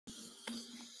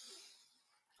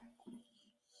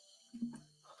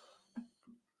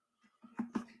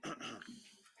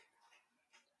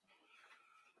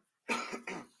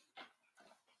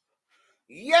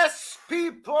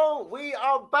people, we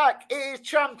are back. It is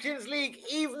Champions League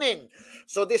evening.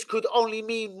 So this could only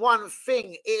mean one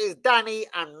thing. It is Danny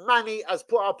and Manny as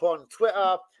put up on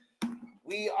Twitter.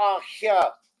 We are here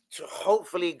to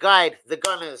hopefully guide the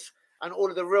Gunners and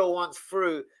all of the real ones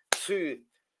through to,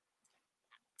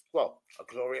 well, a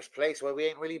glorious place where we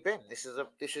ain't really been. This is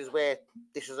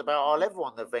about our level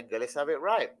on the Wenger. Let's have it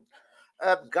right.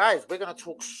 Guys, we're going to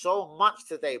talk so much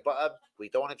today, but we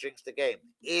don't want to jinx the game.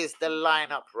 Is the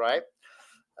lineup right?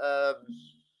 Has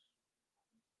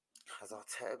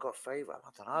Arteta got favourite? I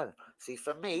don't know. See,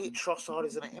 for me, Trossard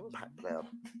is an impact player.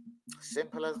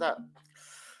 Simple as that.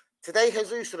 Today,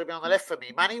 Jesus will be on the left for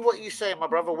me. Manny, what are you saying, my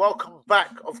brother? Welcome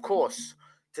back, of course,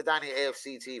 to Danny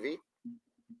AFC TV.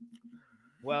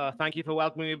 Well, thank you for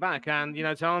welcoming me back. And, you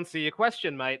know, to answer your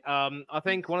question, mate, I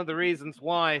think one of the reasons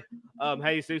why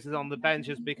Jesus is on the bench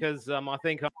is because I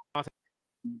think... I've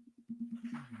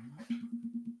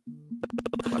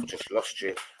just lost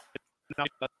you. And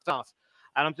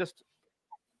I'm just...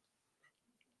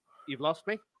 You've lost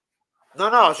me? No,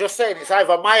 I was just saying it's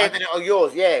either my internet or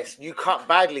yours. Yes, you cut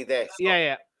badly there.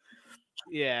 So.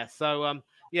 Yeah. So,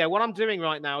 yeah, what I'm doing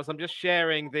right now is I'm just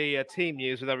sharing the team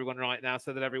news with everyone right now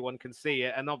so that everyone can see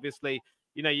it. And obviously,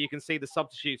 you know, you can see the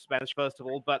substitutes bench, first of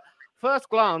all. But first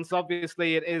glance,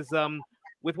 obviously, it is,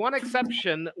 with one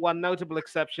exception, one notable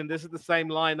exception, this is the same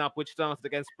lineup which started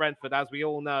against Brentford. As we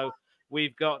all know,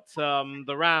 we've got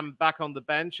the Ram back on the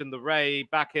bench and the Ray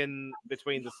back in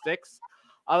between the sticks.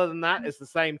 Other than that, it's the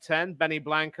same 10. Benny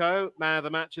Blanco, man of the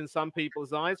match in some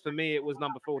people's eyes. For me, it was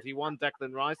number 41,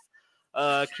 Declan Rice.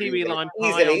 Kiwi Lime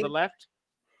Pie on the left.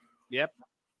 Yep.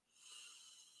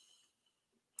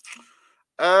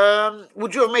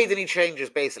 Would you have made any changes,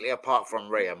 basically, apart from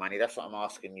Raya, Manny? That's what I'm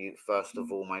asking you, first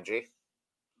of all, my G.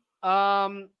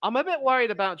 I'm a bit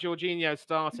worried about Jorginho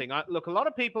starting. Look, a lot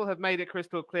of people have made it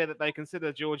crystal clear that they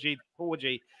consider Georgie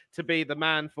Porgy to be the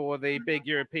man for the big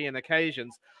European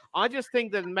occasions. I just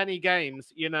think that in many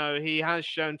games, you know, he has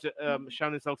shown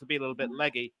himself to be a little bit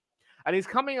leggy. And he's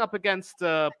coming up against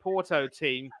a Porto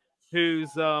team whose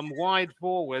wide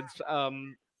forwards,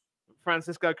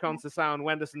 Francisco Conceição and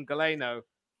Wenderson Galeno,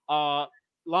 are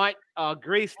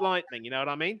greased lightning, you know what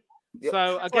I mean? Yep.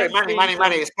 So sorry,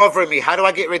 Manny, it's bothering me. How do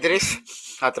I get rid of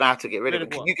this? I don't know how to get rid of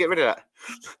it. Can you get rid of that?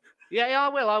 Yeah, I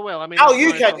will. I mean,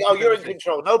 you can. Oh, you're in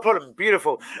control. No problem.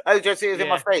 Beautiful. Oh, just see it in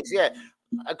my face. Yeah.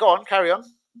 Go on, carry on.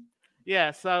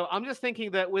 Yeah, so I'm just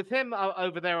thinking that with him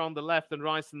over there on the left and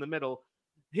Rice in the middle,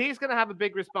 he's going to have a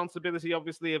big responsibility,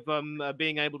 obviously, of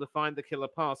being able to find the killer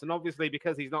pass. And obviously,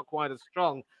 because he's not quite as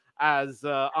strong as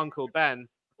Uncle Ben,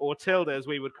 or Tilda, as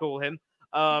we would call him,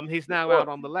 he's now out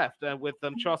on the left with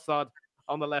Trossard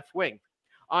on the left wing.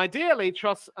 Ideally,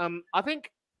 I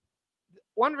think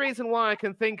one reason why I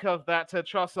can think of that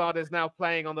Trossard is now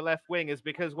playing on the left wing is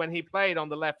because when he played on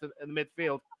the left in the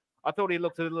midfield, I thought he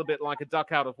looked a little bit like a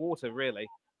duck out of water, really.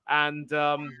 And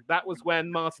that was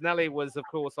when Martinelli was, of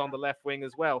course, on the left wing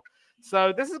as well.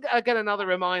 So this is, again, another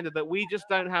reminder that we just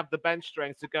don't have the bench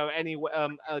strength to go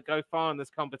go far in this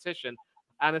competition.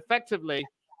 And effectively,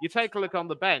 you take a look on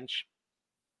the bench.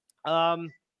 I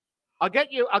get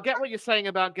what you're saying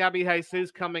about Gabby Jesus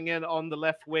coming in on the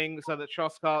left wing so that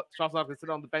Trossard can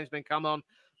sit on the bench and then come on.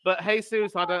 But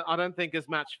Jesus, I don't think is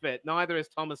match fit. Neither is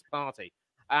Thomas Partey.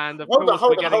 And of course,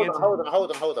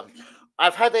 hold on.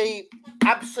 I've had a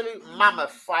absolute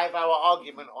mammoth 5-hour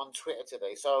argument on Twitter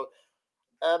today. So,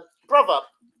 brother,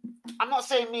 I'm not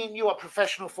saying me and you are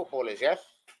professional footballers, yeah?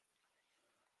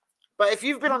 But if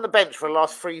you've been on the bench for the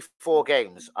last 3-4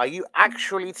 games, are you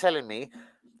actually telling me,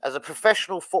 as a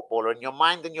professional footballer, in your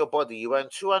mind and your body, you earn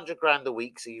 200 grand a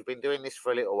week, so you've been doing this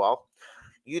for a little while,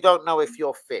 you don't know if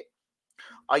you're fit?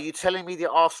 Are you telling me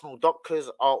the Arsenal doctors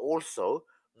are also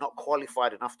not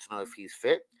qualified enough to know if he's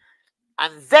fit?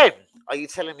 And then are you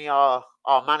telling me our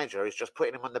manager is just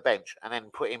putting him on the bench and then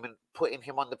putting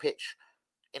him on the pitch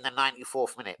in the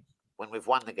 94th minute when we've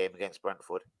won the game against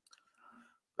Brentford?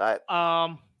 Like,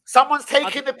 someone's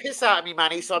taking the piss out of me,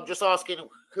 Manny, so I'm just asking,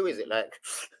 who is it, like?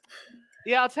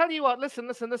 Yeah, I'll tell you what, listen.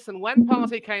 When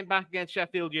Partey came back against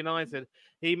Sheffield United,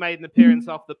 he made an appearance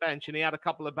off the bench and he had a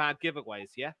couple of bad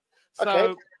giveaways, yeah? So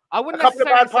okay. I wouldn't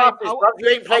necessarily say... You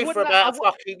ain't played for about a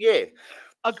fucking year.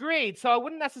 Agreed. So I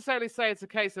wouldn't necessarily say it's a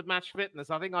case of match fitness.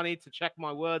 I think I need to check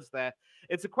my words there.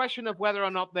 It's a question of whether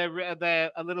or not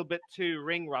they're a little bit too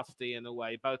ring rusty in a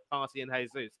way, both Partey and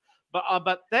Jesus.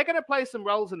 But they're going to play some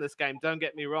roles in this game, don't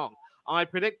get me wrong. I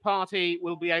predict Partey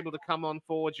will be able to come on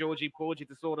for Georgie Porgy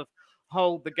to sort of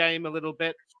hold the game a little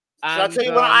bit. Shall I tell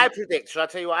you what I predict?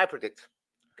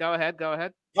 Go ahead.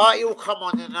 Partey will come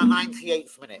on in the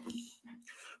 98th minute.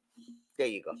 There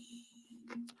you go.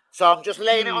 So I'm just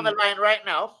laying it on the line right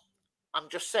now. I'm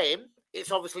just saying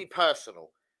it's obviously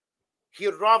personal.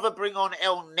 He'd rather bring on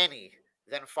El Neni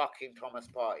than fucking Thomas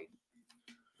Partey.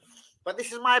 But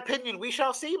this is my opinion. We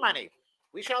shall see, Manny.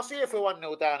 We shall see if we're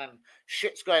 1-0 down and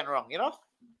shit's going wrong, you know?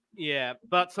 Yeah,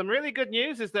 but some really good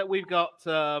news is that we've got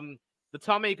the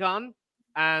Tommy Gunn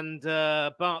and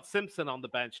Bart Simpson on the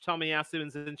bench, Tommy Yasu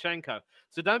and Zinchenko.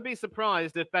 So don't be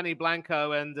surprised if Benny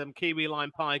Blanco and Kiwi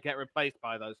Lime Pie get replaced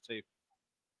by those two.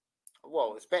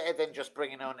 Well, it's better than just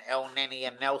bringing on El Neni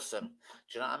and Nelson. Do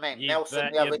you know what I mean? You Nelson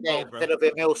bet the other your day bowl, bro. instead of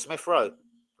Emil Smith Rowe.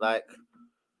 Like,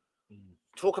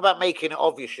 talk about making it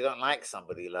obvious you don't like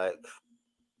somebody. Like,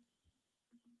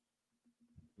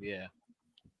 yeah.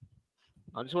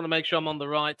 I just want to make sure I'm on the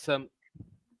right.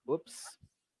 Whoops.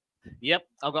 Yep,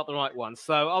 I've got the right one.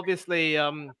 So obviously,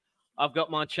 I've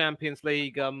got my Champions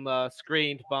League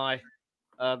screened by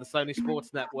the Sony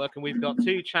Sports Network, and we've got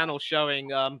two channels showing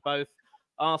both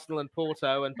Arsenal and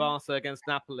Porto and Barca against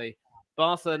Napoli.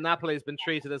 Barca and Napoli has been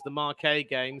treated as the marquee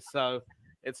game, so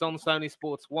it's on Sony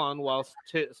Sports 1, whilst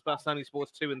Sony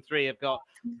Sports 2 and 3 have got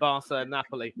Barca and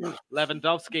Napoli.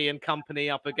 Lewandowski and company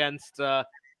up against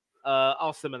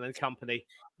Osimhen and company.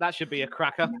 That should be a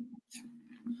cracker.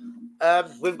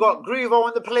 we've got Grievo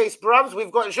in the place, bruvs.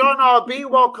 We've got Jean RB.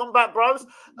 Welcome back, bruvs.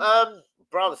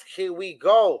 Bruvs, here we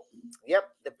go. Yep,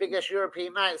 the biggest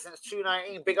European night since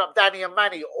 2019. Big up Danny and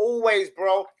Manny. Always,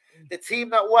 bro. The team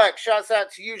that works. Shouts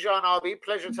out to you, Jean RB.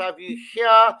 Pleasure to have you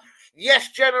here.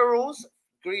 Yes, Generals.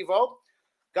 Grievo.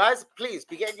 Guys, please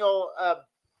be getting your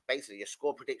basically your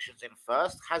score predictions in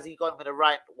first. Has he gone with the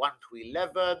right 1 to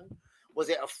 11? Was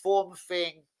it a form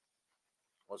thing?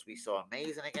 Was we so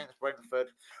amazing against Brentford?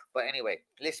 But anyway,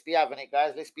 let's be having it,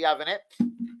 guys. Let's be having it.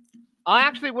 I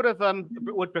actually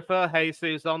would prefer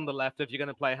Jesus on the left if you're going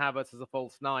to play Havertz as a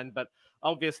false 9, but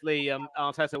obviously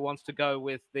Arteta wants to go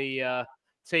with the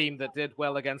team that did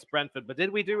well against Brentford. But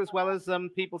did we do as well as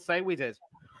people say we did?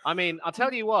 I mean, I'll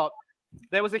tell you what,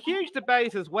 there was a huge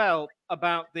debate as well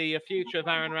about the future of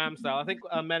Aaron Ramsdale. I think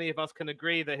many of us can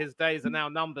agree that his days are now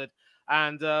numbered.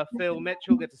 And Phil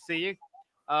Mitchell, good to see you.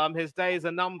 His days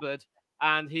are numbered,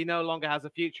 and he no longer has a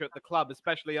future at the club,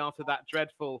 especially after that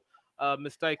dreadful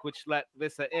mistake which let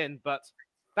Vissa in. But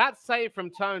that save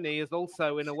from Tony is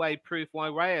also, in a way, proof why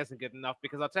Raya isn't good enough.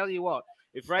 Because I'll tell you what,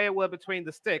 if Raya were between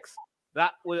the sticks,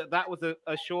 that was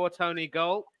a sure Tony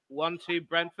goal, 1-2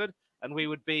 Brentford, and we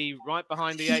would be right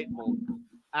behind the 8 ball.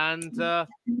 And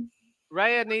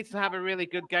Raya needs to have a really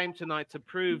good game tonight to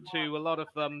prove to a lot of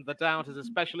the doubters,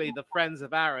 especially the friends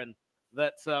of Aaron,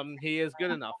 that he is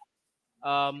good enough.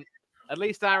 At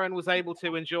least Aaron was able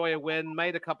to enjoy a win,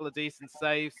 made a couple of decent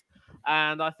saves,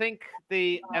 and I think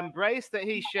the embrace that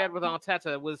he shared with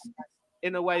Arteta was,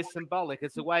 in a way, symbolic.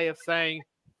 It's a way of saying,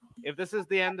 if this is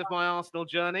the end of my Arsenal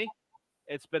journey,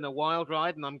 it's been a wild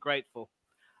ride, and I'm grateful.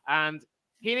 And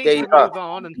he needs to move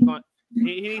on and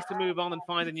he needs to move on and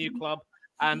find a new club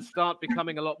and start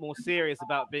becoming a lot more serious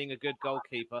about being a good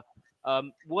goalkeeper.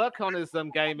 Work on his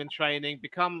game in training,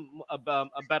 become a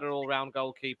better all-round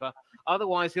goalkeeper.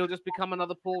 Otherwise, he'll just become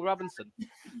another Paul Robinson.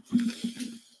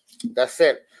 That's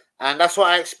it. And that's what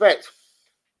I expect.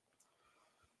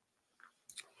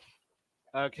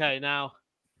 Okay, now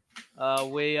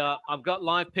I've got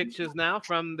live pictures now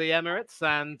from the Emirates,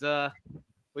 and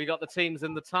we got the teams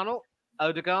in the tunnel.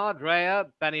 Odegaard, Raya,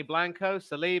 Benny Blanco,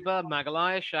 Saliba,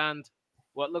 Magalhaes, and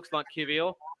what looks like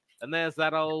Kivior. And there's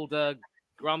that old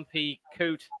grumpy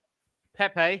coot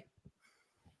Pepe.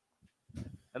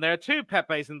 And there are two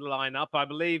Pepes in the lineup. I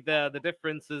believe the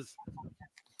difference is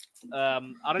I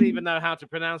don't even know how to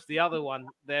pronounce the other one.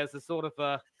 There's a sort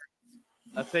of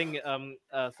a thing,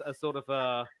 a sort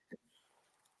of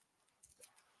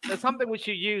there's something which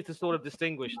you use to sort of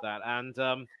distinguish that. And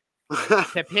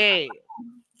Pepe,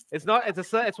 it's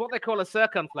what they call a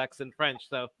circumflex in French.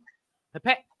 So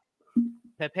Pepe,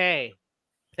 Pepe,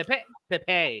 Pepe,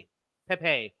 Pepe,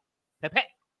 Pepe, Pepe.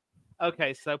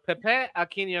 Okay, so Pepe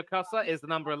Aquino Costa is the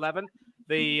number 11,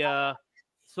 the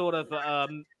sort of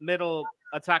middle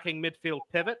attacking midfield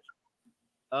pivot,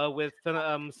 with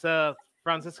Sir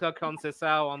Francisco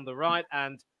Conceição on the right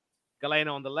and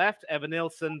Galeno on the left. Evan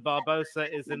Nilsson Barbosa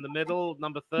is in the middle,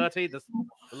 number 30, the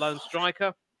lone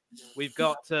striker. We've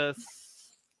got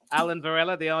Alan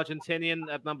Varela, the Argentinian,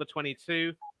 at number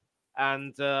 22,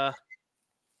 and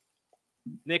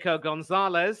Nico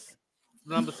Gonzalez,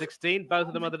 number 16. Both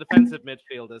of them are the defensive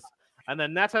midfielders. And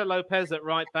then Neto Lopez at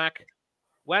right back,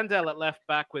 Wendell at left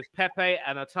back, with Pepe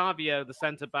and Otavio the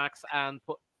centre backs, and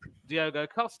put Diogo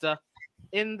Costa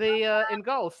in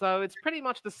goal. So it's pretty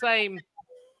much the same,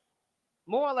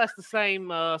 more or less the same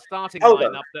starting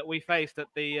lineup that we faced at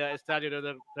the Estadio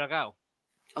do Dragão.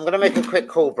 I'm gonna make a quick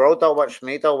call, bro. Don't watch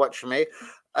me. Don't watch me.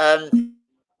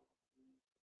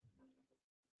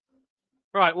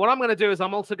 Right. What I'm going to do is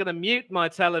I'm also going to mute my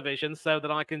television so that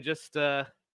I can just let's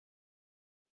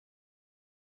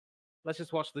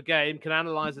just watch the game. Can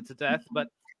analyze it to death, but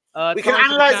we can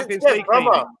analyze it together,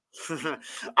 brother.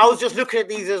 I was just looking at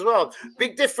these as well.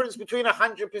 Big difference between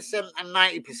 100% and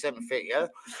 90% fit. Yeah.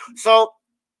 So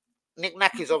Nick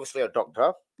Nack is obviously a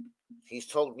doctor. He's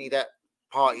told me that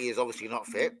Party is obviously not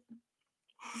fit.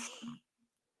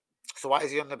 So why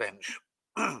is he on the bench?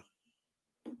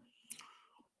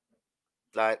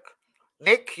 Like,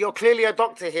 Nick, you're clearly a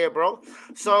doctor here, bro.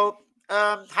 So,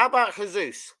 how about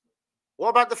Jesus? What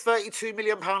about the £32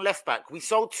 million left back? We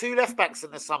sold 2 left backs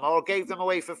in the summer or gave them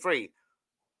away for free.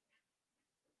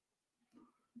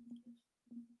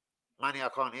 Manny, I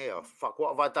can't hear you. Fuck, what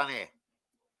have I done here?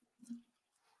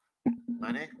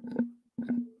 Manny?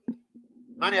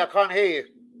 Manny, I can't hear you.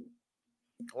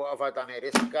 What have I done here?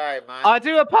 This guy, man. I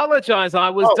do apologise. I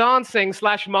was dancing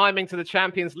 / miming to the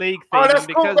Champions League theme. Oh, that's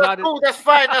cool. That's cool. That's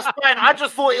fine. That's fine. I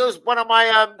just thought it was one of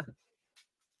my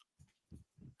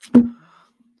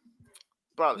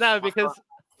No, because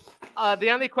the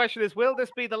only question is, will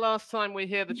this be the last time we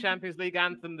hear the Champions League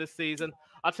anthem this season?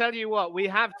 I'll tell you what, we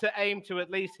have to aim to at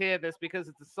least hear this because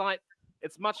it's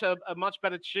it's a much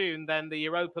better tune than the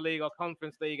Europa League or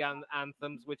Conference League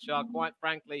anthems, which are quite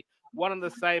frankly one and the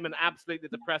same and absolutely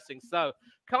depressing. So,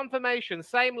 confirmation,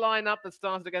 same lineup that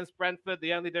started against Brentford.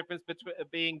 The only difference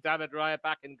being David Raya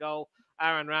back in goal,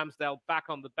 Aaron Ramsdale back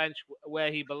on the bench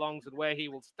where he belongs and where he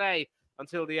will stay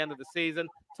until the end of the season.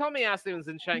 Tomiyasu and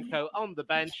Zinchenko on the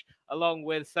bench, along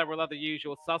with several other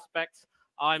usual suspects.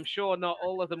 I'm sure not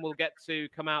all of them will get to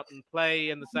come out and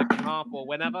play in the second half or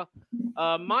whenever.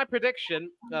 My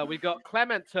prediction, we got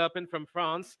Clement Turpin from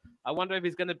France. I wonder if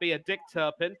he's going to be a Dick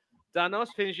Turpin. Danos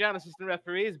Finjan, assistant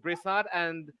referees, Brissard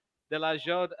and De La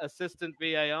Jode, assistant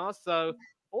VAR. So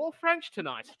all French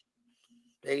tonight.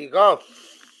 There you go.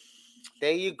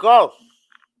 There you go.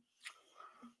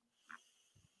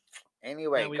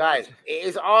 Anyway, guys, it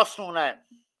is Arsenal night.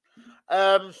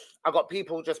 I got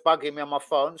people just bugging me on my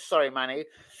phone. Sorry, Manny.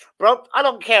 Bro, I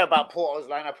don't care about Porto's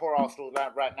lineup or Arsenal's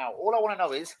lineup right now. All I want to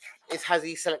know is has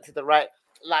he selected the right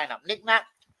lineup? Nick Nat,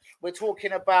 we're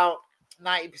talking about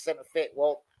 90% of fit.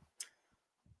 Well,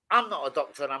 I'm not a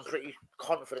doctor and I'm pretty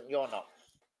confident you're not.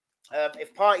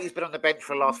 If Party's been on the bench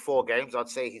for the last 4 games, I'd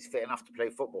say he's fit enough to play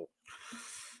football.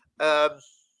 You're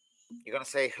going to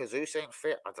say Jesus ain't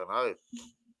fit? I don't know.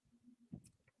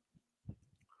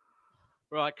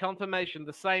 Right, confirmation.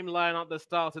 The same lineup that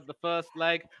started the first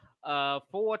leg.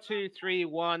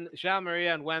 4-2-3-1. Jean-Marie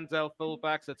and Wenzel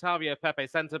fullbacks. Otavio Pepe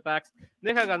centre backs.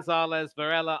 Nico Gonzalez,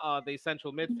 Varela are the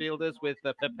central midfielders with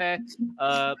Pepe,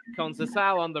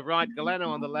 Conceição on the right, Galeno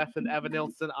on the left, and Evan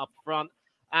Nilsson up front.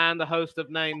 And a host of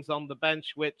names on the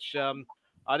bench, which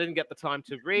I didn't get the time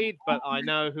to read, but I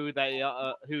know who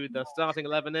the starting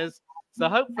 11 is. So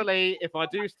hopefully, if I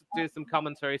do some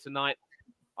commentary tonight,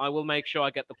 I will make sure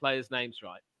I get the players' names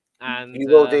right. And you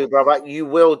will do, brother. You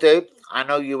will do. I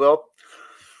know you will.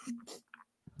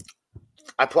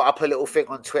 I put up a little thing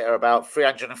on Twitter about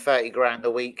 330 grand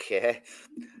a week here.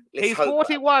 He's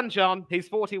 41, John. He's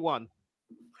 41.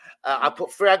 I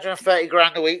put 330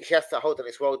 grand a week. Yes, hold on.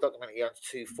 It's well documented. He earns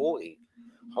 240.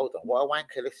 Hold on. What a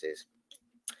wanker this is.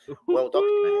 Well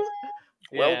documented.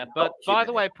 Yeah, but by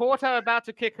the way, Porto about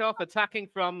to kick off, attacking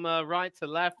from right to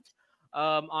left.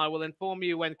 I will inform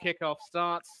you when kickoff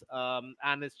starts,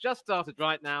 and it's just started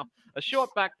right now. A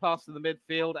short back pass to the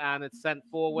midfield, and it's sent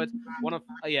forward.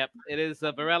 It is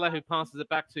Varela who passes it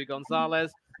back to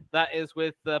Gonzalez. That is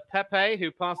with Pepe,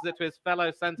 who passes it to his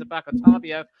fellow centre-back,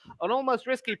 Otavio. An almost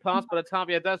risky pass, but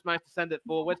Otavio does manage to send it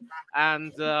forward,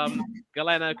 and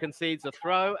Galeno concedes a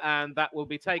throw, and that will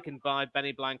be taken by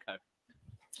Benny Blanco.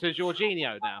 To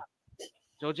Jorginho now.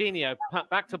 Jorginho,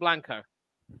 back to Blanco.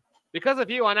 Because of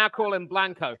you, I now call him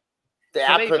Blanco. It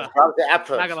happens, bro. It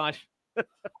happens.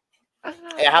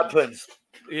 It happens.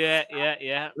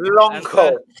 Yeah. Long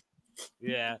call.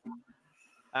 Yeah.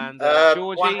 And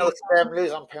Georgie. 1-0 to them,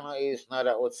 lose on penalties. No,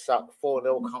 that would suck.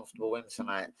 4-0 comfortable win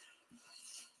tonight.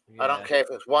 Yeah. I don't care if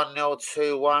it's 1-0,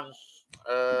 2-1.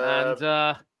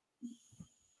 And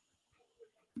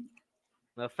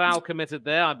the foul committed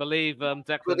there, I believe. Declan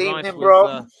Good evening, Rice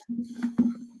bro.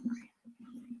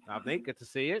 Good to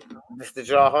see you. Mr.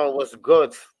 Jaho was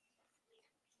good.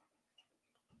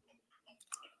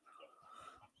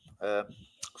 So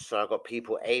I got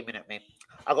people aiming at me.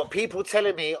 I got people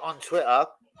telling me on Twitter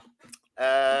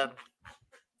that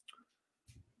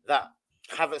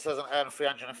Havertz doesn't earn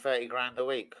 330 grand a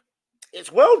week. It's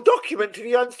well documented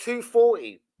he earns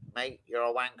 240. mate. You're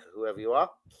a wanker, whoever you are.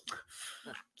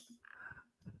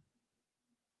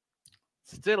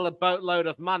 Still a boatload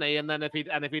of money, and then if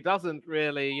he doesn't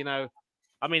really,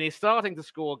 I mean, he's starting to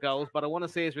score goals, but I want to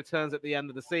see his returns at the end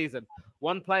of the season.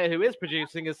 One player who is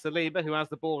producing is Saliba, who has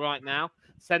the ball right now,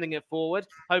 sending it forward,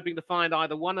 hoping to find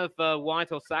either one of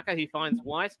White or Saka. He finds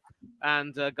White,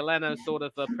 and Galeno sort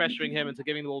of pressuring him into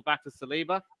giving the ball back to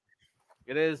Saliba.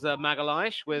 It is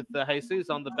Magalhaes with Jesus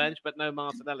on the bench, but no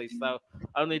Martinelli, so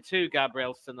only 2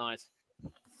 Gabriels tonight.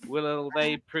 Will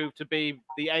they prove to be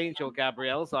the angel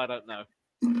Gabriels? I don't know.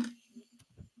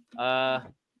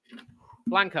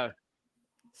 Blanco,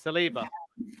 Saliba,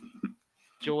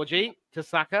 Georgie to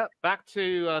Saka, back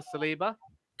to Saliba.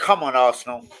 Come on,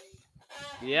 Arsenal.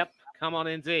 Yep, come on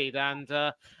indeed. And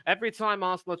every time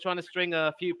Arsenal are trying to string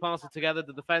a few passes together,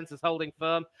 the defence is holding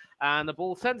firm, and the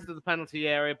ball sent to the penalty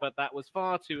area, but that was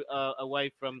far too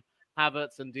away from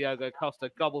Havertz, and Diogo Costa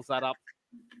gobbles that up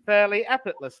fairly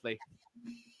effortlessly.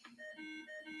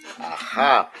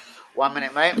 Aha. 1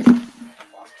 minute, mate.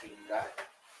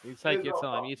 You take your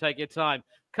time. You take your time.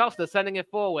 Costa sending it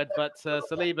forward, but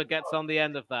Saliba gets on the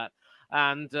end of that.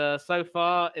 And so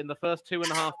far, in the first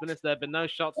 2.5 minutes, there have been no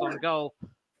shots on goal.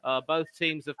 Both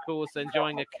teams, of course,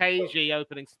 enjoying a cagey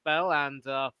opening spell. And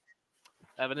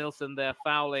Evan Nilsson there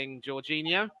fouling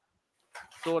Jorginho.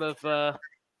 Sort of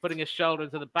putting his shoulder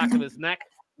into the back of his neck.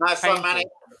 Nice one, Manny.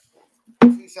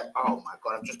 Oh, my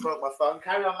God. I've just broke my phone.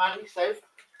 Carry on, Manny. Safe.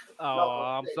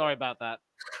 Oh, I'm sorry about that.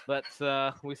 But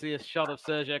we see a shot of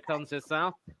Sergio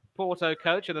Conceição, Porto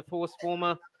coach and, of course,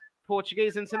 former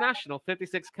Portuguese international,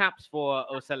 56 caps for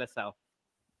O Seleção.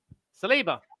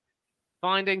 Saliba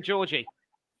finding Georgie.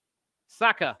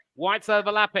 Saka, White's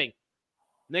overlapping.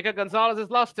 Nico Gonzalez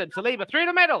has lost him. Saliba through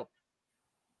the middle.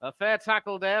 A fair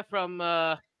tackle there from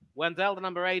Wendell, the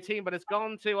number 18, but it's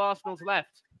gone to Arsenal's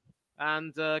left.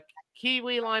 And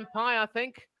Kiwi Lime Pie, I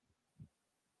think,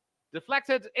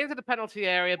 deflected into the penalty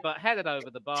area, but headed over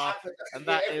the bar. And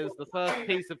that is the first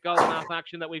piece of goal-mouth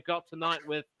action that we've got tonight,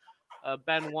 with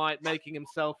Ben White making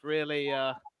himself really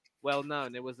well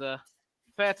known. It was a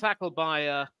fair tackle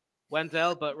by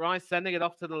Wendell, but Rice sending it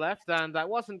off to the left. And that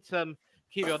wasn't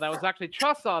Kiwi, that was actually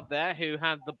Trossard there who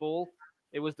had the ball.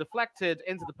 It was deflected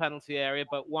into the penalty area,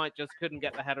 but White just couldn't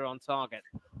get the header on target.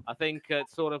 I think it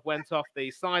sort of went off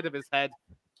the side of his head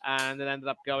and it ended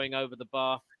up going over the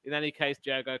bar. In any case,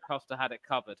 Diogo Costa had it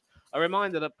covered. A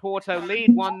reminder that Porto lead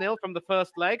 1-0 from the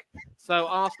first leg, so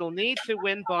Arsenal need to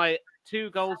win by 2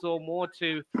 goals or more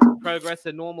to progress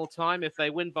in normal time. If they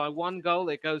win by 1 goal,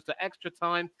 it goes to extra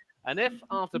time. And if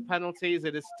after penalties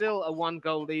it is still a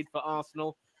 1-goal lead for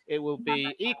Arsenal, it will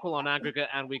be equal on aggregate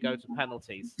and we go to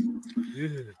penalties.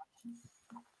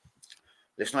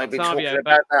 Let's not be talking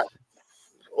about that.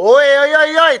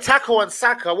 Oi, tackle on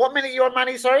Saka. What minute are you on,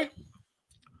 Manny? Sorry?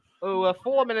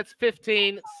 4 minutes,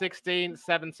 15, 16,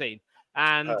 17.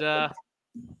 And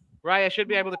Raya should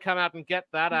be able to come out and get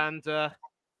that. And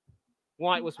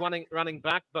White was running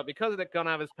back, but because it had gone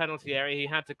out of his penalty area, he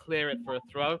had to clear it for a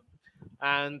throw.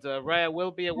 And Raya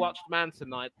will be a watched man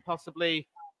tonight. Possibly,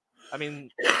 I mean,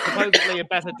 supposedly a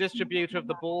better distributor of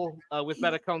the ball with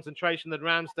better concentration than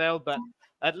Ramsdale, but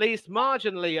at least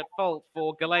marginally at fault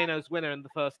for Galeno's winner in the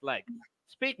first leg.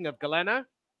 Speaking of Galeno,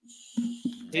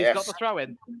 he's got the throw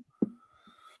in.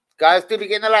 Guys, do be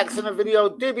getting the likes on the video.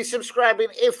 Do be subscribing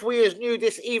if we is new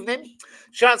this evening.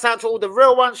 Shouts out to all the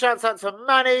real ones. Shouts out to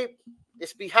Manny.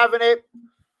 Let's be having it.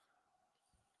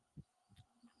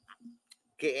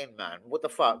 Get in, man. What the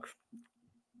fuck?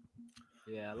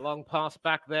 Yeah, long pass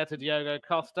back there to Diogo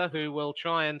Costa, who will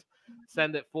try and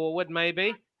send it forward,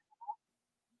 maybe.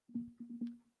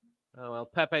 Oh, well,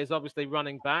 Pepe's obviously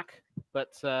running back, but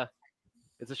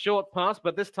it's a short pass,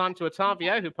 but this time to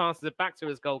Otavio, who passes it back to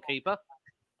his goalkeeper.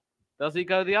 Does he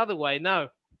go the other way? No.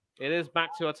 It is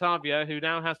back to Otavio, who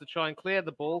now has to try and clear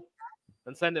the ball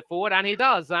and send it forward, and he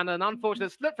does. And an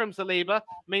unfortunate slip from Saliba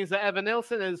means that Evan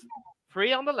Nilsson is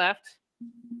free on the left,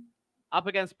 up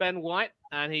against Ben White,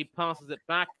 and he passes it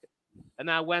back. And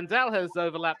now Wendell has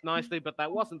overlapped nicely, but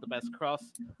that wasn't the best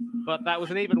cross. But that was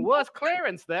an even worse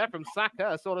clearance there from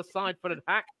Saka, a sort of side-footed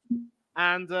hack.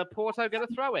 And Porto get a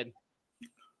throw-in.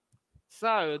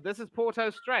 So this is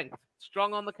Porto's strength,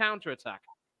 strong on the counter-attack.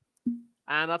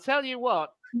 And I'll tell you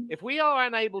what, if we are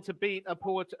unable to beat a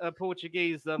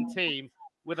Portuguese team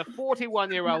with a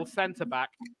 41-year-old centre-back,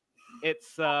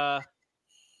 it's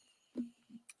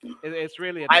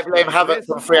really... I blame Havertz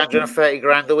on 330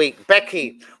 grand a week.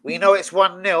 Becky, we know it's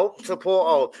 1-0 to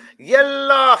Porto.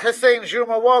 Yalla, Hussein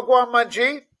Juma Wagwan, my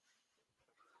G.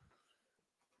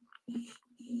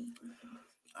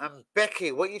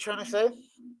 Becky, what are you trying to say?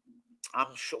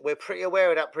 I'm sure we're pretty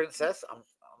aware of that, Princess. I'm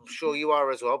I'm sure you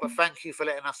are as well. But thank you for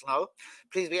letting us know.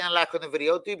 Please be a like on the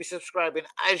video. Do be subscribing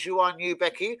as you are new,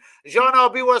 Becky. Jean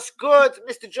Arby was good.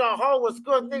 Mr. John Hall was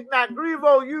good. Nick Nat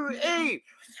Grivo, UE.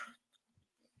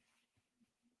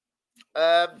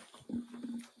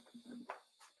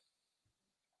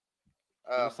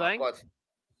 Oh my God.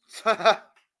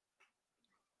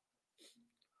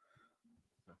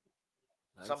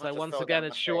 So once again,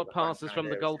 it's short passes from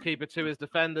the goalkeeper to his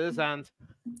defenders, and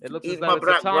it looks as though it's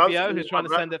Otavio who's trying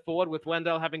to send it forward with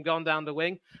Wendell having gone down the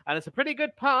wing. And it's a pretty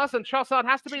good pass, and Trossard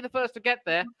has to be the first to get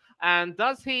there. And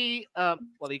does he...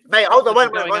 Mate, hold on,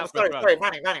 wait. Sorry,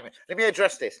 Manny. Let me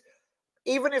address this.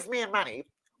 Even if me and Manny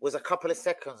was a couple of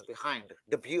seconds behind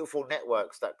the beautiful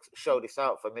networks that show this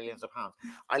out for millions of pounds,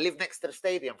 I live next to the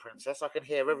stadium, Princess. I can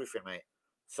hear everything, mate.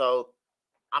 So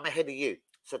I'm ahead of you.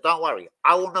 So don't worry.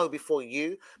 I will know before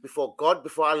you, before God,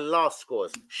 before Allah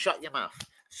scores. Shut your mouth.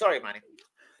 Sorry, Manny.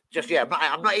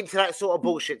 I'm not into that sort of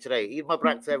bullshit today. Eat my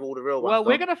brack to have all the real ones. Well,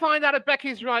 we're going to find out if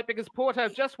Becky's right because Porto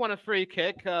just won a free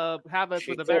kick. Havertz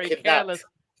with a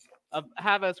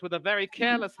very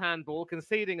careless handball,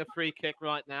 conceding a free kick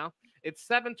right now. It's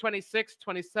 7, 26,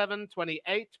 27,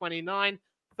 28, 29,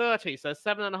 30. So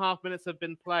 7.5 minutes have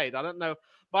been played. I don't know.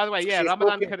 By the way, yeah,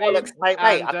 Ramadan Karim. Mate,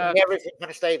 I can hear everything from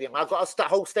the stadium. I've got a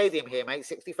whole stadium here, mate.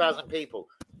 60,000 people.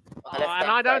 And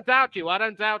I don't doubt you.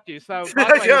 So, by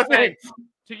the way,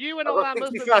 to you and all our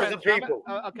Muslim friends,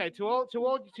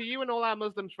 to you and all our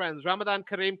Muslim friends, Ramadan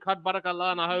Kareem, Qad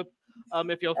Barakallah, and I hope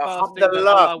if you're fasting, that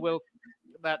Allah will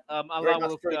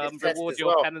reward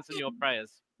your penance and your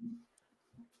prayers.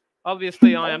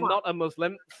 Obviously, I am not a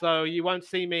Muslim, so you won't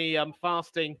see me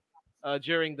fasting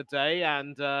during the day,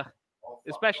 and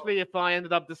especially if I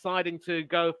ended up deciding to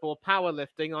go for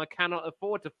powerlifting, I cannot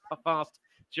afford to fast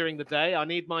during the day. I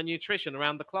need my nutrition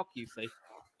around the clock, you see.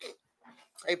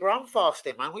 Hey, bro, I'm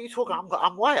fasting, man. What are you talking about?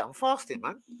 I'm white. I'm fasting,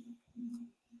 man.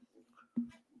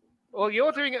 Well,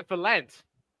 you're doing it for Lent.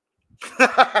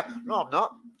 No, I'm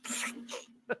not.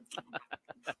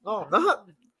 No, I'm not.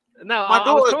 No, my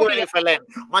daughter's doing it for Lent.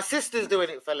 My sister's doing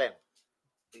it for Lent.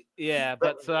 Yeah,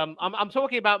 but I'm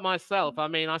talking about myself. I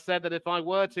mean, I said that if I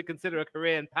were to consider a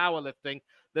career in powerlifting,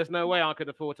 there's no way I could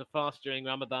afford to fast during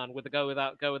Ramadan with go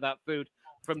without food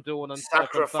from dawn and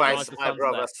sacrifice, from my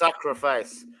brother.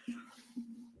 Sacrifice.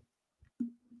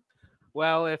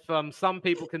 Well, if some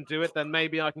people can do it, then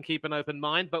maybe I can keep an open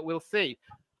mind, but we'll see.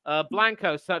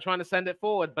 Blanco trying to send it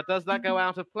forward, but does that go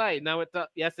out of play? No, it does.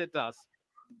 Yes, it does.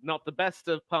 Not the best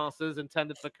of passes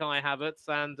intended for Kai Havertz,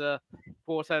 and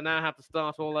Porto now have to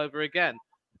start all over again.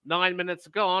 9 minutes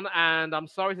gone, and I'm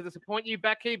sorry to disappoint you,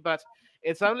 Becky, but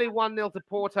it's only 1-0 to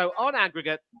Porto on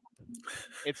aggregate.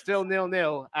 It's still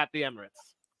 0-0 at the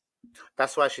Emirates.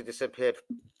 That's why she disappeared.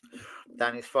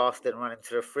 Danny's fasting, running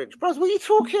to the fridge. Bros, what are you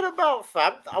talking about,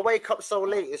 fam? I wake up so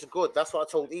late. It's good. That's what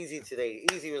I told Easy today.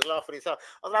 Easy was laughing his head.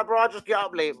 I was like, bro, I just get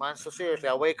up late, man. So seriously,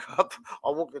 I wake up,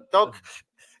 I walk the dog.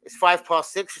 It's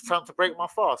 6:05. It's time to break my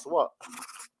fast. What?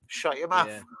 Shut your mouth.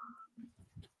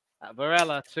 Yeah.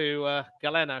 Varela to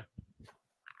Galeno.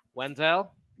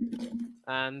 Wendell.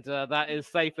 And that is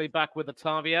safely back with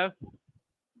Otavio.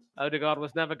 Odegaard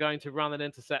was never going to run and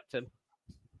intercept him.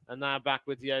 And now back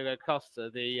with Diogo Costa,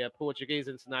 the Portuguese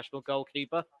international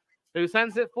goalkeeper, who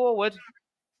sends it forward.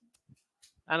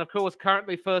 And, of course,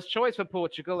 currently first choice for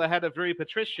Portugal ahead of Rui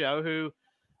Patricio, who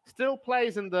still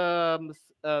plays in the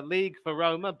league for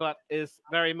Roma, but is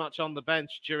very much on the bench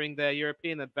during their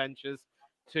European adventures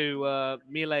to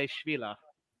Mile Shvila.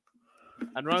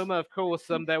 And Roma, of course,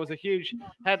 there was a huge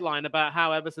headline about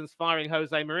how ever since firing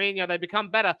Jose Mourinho, they become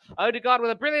better. Odegaard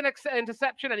with a brilliant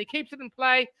interception, and he keeps it in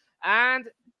play. And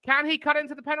can he cut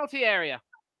into the penalty area?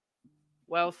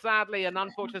 Well, sadly, an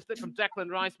unfortunate slip from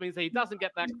Declan Rice means that he doesn't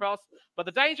get that cross. But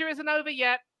the danger isn't over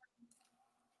yet.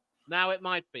 Now it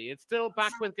might be. It's still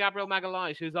back with Gabriel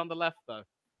Magalhaes, who's on the left, though.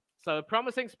 So a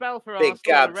promising spell for Arsenal.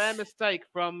 A rare mistake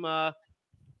from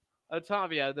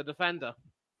Otavio, the defender.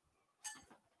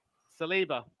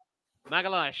 Saliba.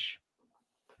 Magalhaes.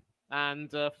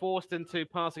 And forced into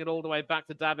passing it all the way back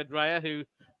to David Raya, who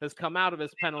has come out of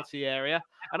his penalty area.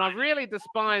 And I really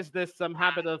despise this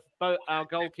habit of both our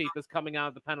goalkeepers coming out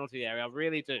of the penalty area. I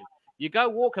really do. You go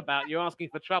walkabout, you're asking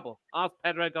for trouble. Ask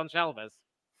Pedro Gonçalves.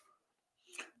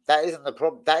 That isn't the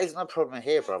problem. That isn't the problem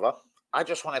here, brother. I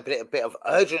just want a bit of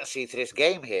urgency to this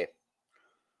game here.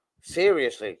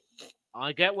 Seriously.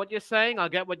 I get what you're saying.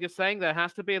 There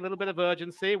has to be a little bit of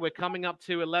urgency. We're coming up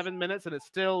to 11 minutes, and it's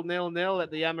still 0-0 at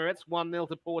the Emirates, 1-0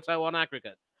 to Porto on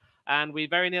aggregate. And we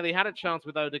very nearly had a chance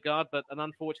with Odegaard, but an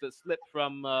unfortunate slip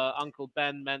from Uncle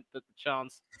Ben meant that the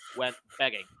chance went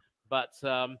begging. But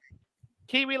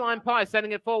Kiwi Line Pie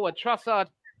sending it forward. Trossard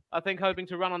I think, hoping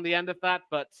to run on the end of that,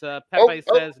 but Pepe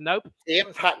says nope. The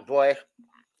impact boy.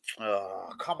 Oh,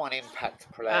 come on,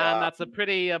 impact player. And that's a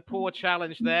pretty poor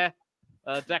challenge there.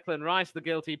 Declan Rice, the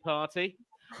guilty party.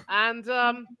 And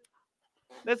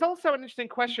there's also an interesting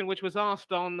question which was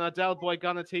asked on Del Boy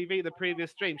Gunner TV, the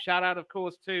previous stream. Shout out, of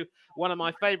course, to one of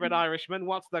my favorite Irishmen.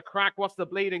 What's the crack? What's the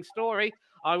bleeding story?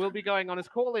 I will be going on his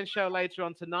call-in show later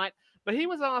on tonight. But he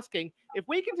was asking, if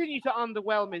we continue to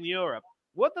underwhelm in Europe,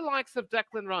 would the likes of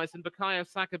Declan Rice and Bukayo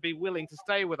Saka be willing to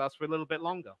stay with us for a little bit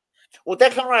longer? Well,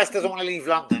 Declan Rice doesn't want to leave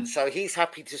London, so he's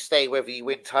happy to stay whether you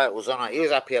win titles or not. He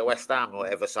was happy at West Ham or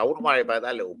whatever, so I wouldn't worry about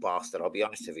that little bastard, I'll be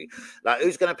honest with you. Like,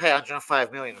 who's going to pay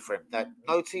 105 million for him? Like,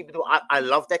 no team. I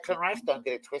love Declan Rice, don't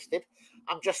get it twisted.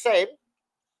 I'm just saying,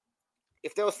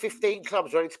 if there was 15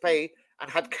 clubs ready to pay and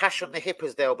had cash on the hip,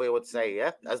 as Del Boy would say,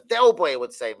 yeah? As Del Boy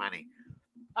would say, Manny.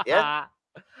 Yeah?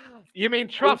 You mean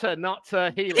Trotter, not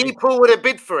Healy? People would have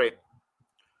bid for him.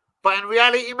 But in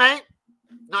reality, mate,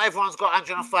 not everyone's got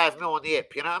 105 mil on the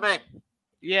hip, you know what I mean?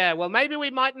 Yeah, well, maybe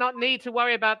we might not need to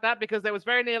worry about that because there was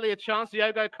very nearly a chance.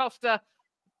 Diogo Costa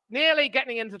nearly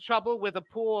getting into trouble with a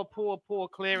poor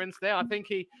clearance there. I think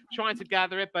he tried to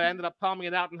gather it, but ended up palming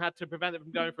it out and had to prevent it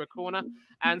from going for a corner.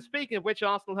 And speaking of which,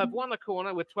 Arsenal have won a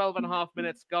corner with 12.5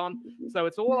 minutes gone. So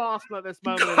it's all Arsenal at this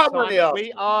moment in time.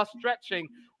 We are stretching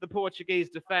the Portuguese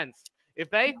defence. If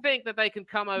they think that they can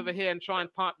come over here and try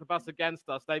and park the bus against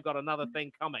us, they've got another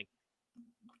thing coming.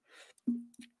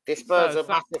 This bird's a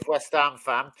massive West Ham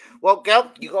fan. Well,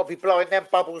 girl, you got to be blowing them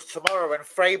bubbles tomorrow when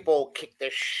Freyball kick the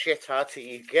shit out of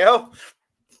you, girl.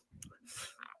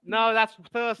 No, that's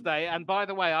Thursday. And by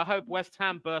the way, I hope West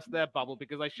Ham burst their bubble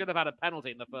because they should have had a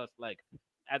penalty in the first leg.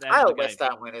 I hope West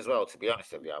Ham win as well, to be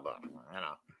honest with you, but you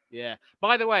know. Yeah.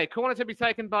 By the way, corner to be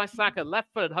taken by Saka, left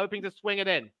foot, hoping to swing it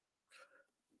in.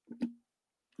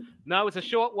 No, it's a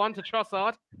short one to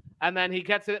Trossard, and then he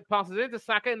gets it, passes it into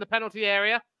Saka in the penalty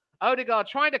area. Odegaard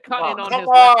trying to cut in on his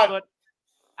left foot,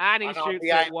 and he shoots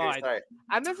it wide.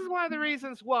 And this is one of the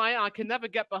reasons why I can never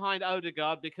get behind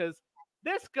Odegaard, because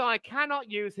this guy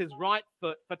cannot use his right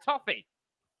foot for toffee.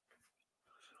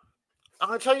 I'm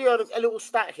going to tell you a little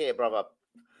stat here, brother.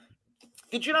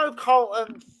 Did you know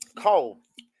Cole,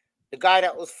 the guy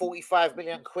that was 45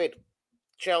 million quid,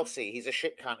 Chelsea, he's a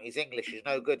shit cunt, he's English, he's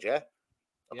no good, yeah?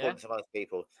 According to most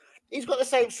people. He's got the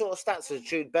same sort of stats as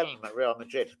Jude Bellingham at Real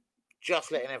Madrid.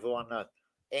 Just letting everyone know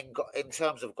in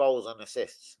terms of goals and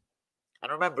assists.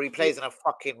 And remember, he plays in a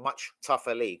fucking much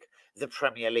tougher league, the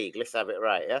Premier League. Let's have it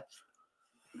right, yeah?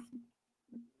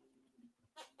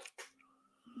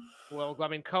 Well, I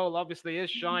mean, Cole obviously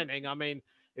is shining. I mean,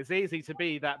 it's easy to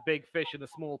be that big fish in a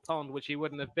small pond, which he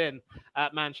wouldn't have been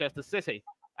at Manchester City.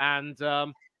 And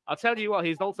I'll tell you what,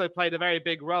 he's also played a very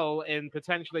big role in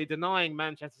potentially denying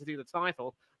Manchester City the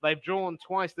title. They've drawn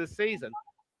twice this season.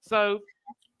 So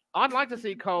I'd like to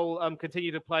see Cole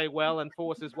continue to play well and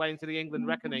force his way into the England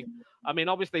reckoning. I mean,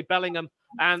 obviously, Bellingham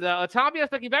and Otavio's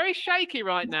looking very shaky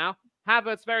right now.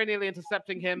 Havertz very nearly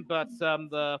intercepting him, but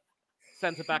the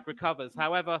centre-back recovers.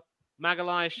 However,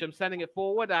 Magalhaes sending it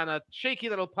forward, and a cheeky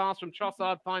little pass from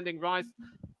Trossard finding Rice,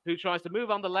 who tries to move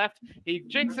on the left. He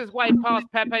jinks his way past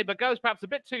Pepe, but goes perhaps a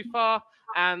bit too far,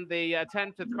 and the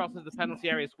attempt to cross into the penalty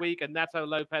area is weak, and Neto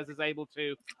Lopez is able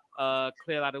to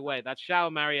clear that away. That's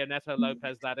João Maria Neto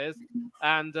Lopez, that is.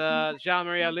 And João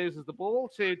Maria loses the ball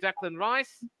to Declan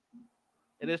Rice.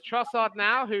 It is Trossard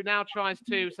now, who now tries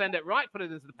to send it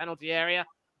right-footed into the penalty area,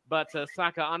 but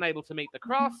Saka unable to meet the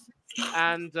cross.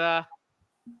 And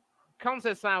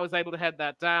Conceição is able to head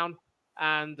that down,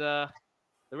 and the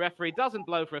referee doesn't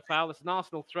blow for a foul. It's an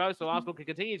Arsenal throw, so Arsenal can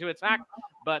continue to attack,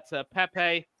 but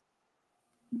Pepe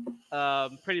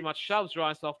pretty much shoves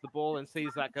Rice off the ball and sees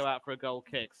that go out for a goal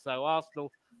kick. So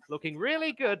Arsenal looking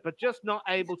really good, but just not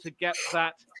able to get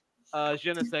that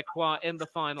je ne sais quoi in the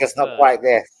final. Just not quite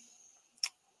there.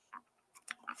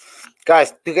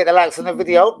 Guys, do get the likes on the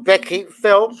video. Becky,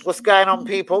 Phil, what's going on,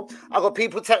 people? I've got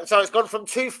people. So it's gone from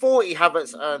 240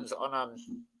 Havertz earns on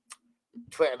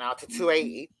Twitter now to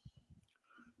 280.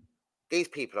 These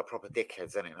people are proper dickheads,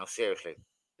 isn't it? No, seriously.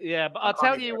 Yeah, but I'll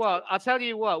tell you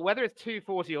what, whether it's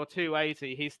 240 or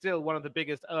 280, he's still one of the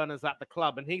biggest earners at the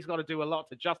club, and he's got to do a lot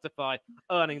to justify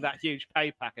earning that huge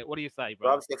pay packet. What do you say,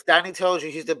 bro? If Danny tells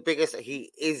you he's the biggest,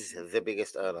 he is the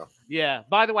biggest earner. Yeah.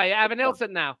 By the way, Evan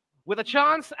Nilsson now with a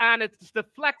chance, and it's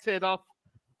deflected off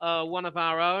one of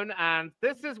our own, and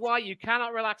this is why you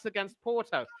cannot relax against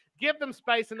Porto. Give them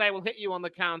space, and they will hit you on the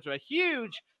counter. A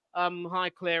huge high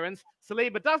clearance.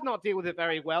 Saliba does not deal with it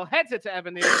very well. Heads it to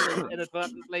Evan Nilsson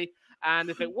inadvertently. And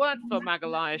if it weren't for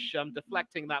Magalhaes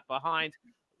deflecting that behind,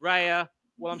 Raya,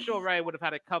 well, I'm sure Raya would have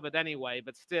had it covered anyway,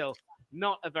 but still,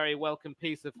 not a very welcome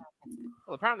piece of.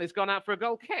 Well, apparently it's gone out for a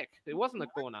goal kick. It wasn't a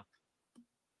corner.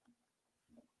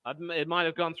 It might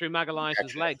have gone through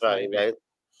Magalhaes' legs, maybe.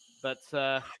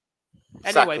 But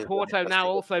anyway, Porto now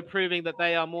also proving that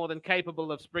they are more than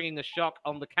capable of springing a shock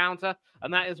on the counter,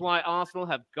 and that is why Arsenal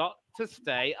have got to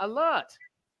stay alert.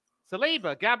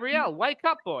 Saliba, Gabriel, wake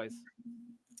up, boys.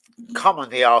 Come on,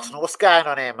 the Arsenal. What's going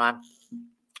on here, man?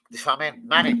 This I mean,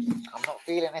 Manny, I'm not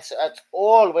feeling this at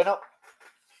all. We're not.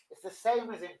 It's the same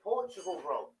as in Portugal,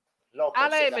 bro.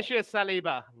 Allez, Monsieur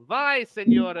Saliba. Vai,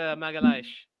 Senor Magalhaes.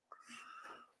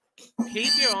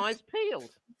 Keep your eyes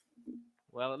peeled.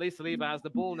 Well, at least Saliba has the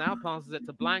ball now. Passes it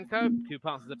to Blanco, who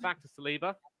passes it back to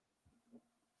Saliba.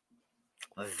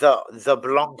 The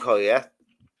Blanco, yeah?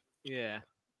 Yeah.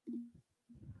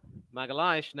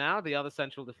 Magalhaes now, the other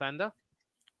central defender.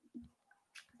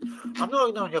 I'm not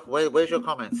ignoring your. Where's your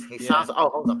comments? He sounds. Oh,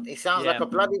 hold on. He sounds like a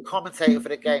bloody commentator for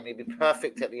the game. He'd be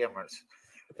perfect at the Emirates.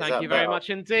 Thank you very much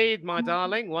indeed, my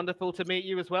darling. Wonderful to meet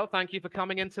you as well. Thank you for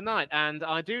coming in tonight. And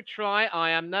I do try.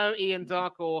 I am no Ian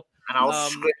Dark or. And I'll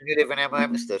scream you live in Emma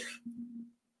Hempstead.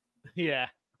 Yeah,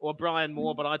 or Brian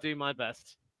Moore, but I do my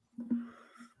best.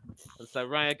 And so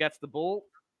Raya gets the ball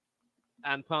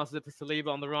and passes it to Saliba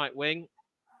on the right wing.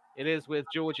 It is with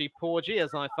Georgie Porgy,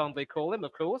 as I fondly call him,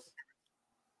 of course.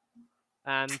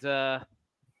 And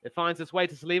it finds its way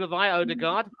to Saliba via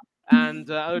Odegaard. And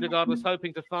Odegaard was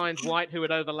hoping to find White, who had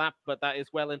overlapped, but that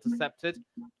is well intercepted.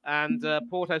 And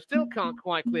Porto still can't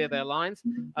quite clear their lines.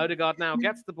 Odegaard now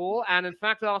gets the ball. And in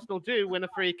fact, Arsenal do win a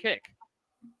free kick.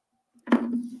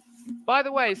 By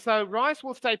the way, so Rice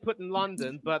will stay put in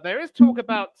London, but there is talk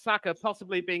about Saka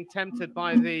possibly being tempted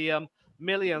by the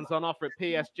millions on offer at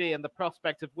PSG and the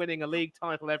prospect of winning a league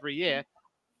title every year.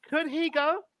 Could he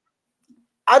go?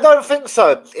 I don't think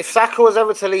so. If Saka was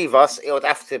ever to leave us, it would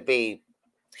have to be,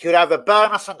 he would either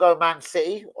burn us and go Man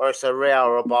City, or it's a Real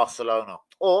or a Barcelona.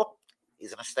 Or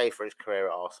he's going to stay for his career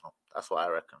at Arsenal. That's what I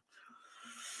reckon.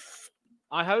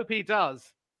 I hope he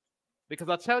does. Because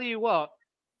I'll tell you what,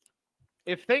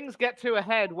 if things get to a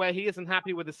head where he isn't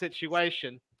happy with the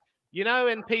situation, you know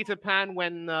in Peter Pan,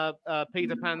 when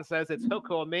Peter Pan says it's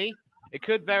Hook or me, it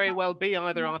could very well be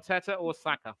either Arteta or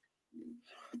Saka.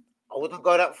 I wouldn't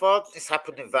go that far. This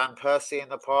happened in Van Persie in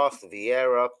the past,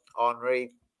 Vieira,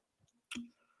 Henry.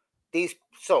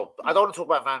 So I don't want to talk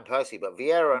about Van Persie, but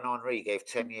Vieira and Henry gave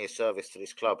 10 years service to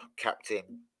this club. Captain,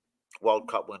 World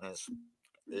Cup winners,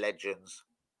 legends.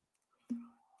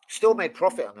 Still made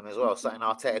profit on them as well, something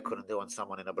Arteta couldn't do on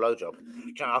someone in a blowjob.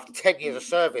 You know, after 10 years of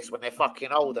service, when they're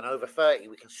fucking old and over 30,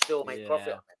 we can still make profit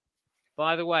on them.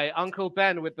 By the way, Uncle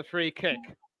Ben with the free kick.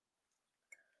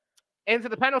 Into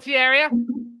the penalty area.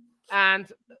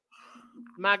 And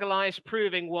Magalhaes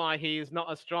proving why he is not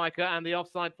a striker, and the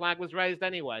offside flag was raised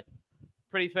anyway.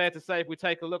 Pretty fair to say, if we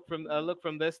take a look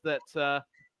from this, that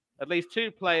at least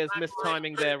two players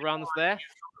mistiming their runs there.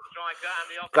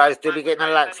 Guys, do we get the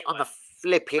likes on the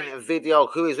flipping video?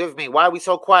 Who is with me? Why are we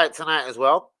so quiet tonight as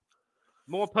well?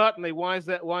 More pertinently, why is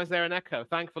there an echo?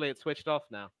 Thankfully, it's switched off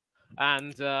now.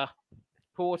 And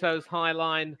Porto's high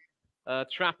line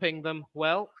trapping them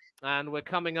well. And we're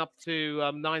coming up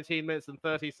to 19 minutes and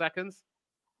 30 seconds.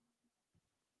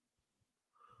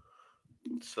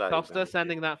 Costa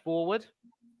sending that forward.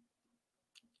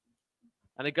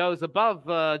 And it goes above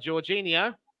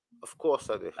Jorginho. Of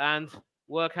course I do. And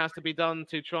work has to be done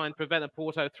to try and prevent a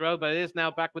Porto throw. But it is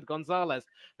now back with Gonzalez,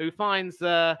 who finds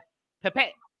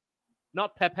Pepe.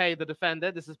 Not Pepe, the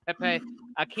defender. This is Pepe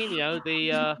Aquino,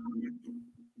 the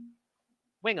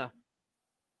winger.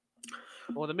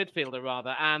 Or the midfielder,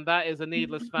 rather. And that is a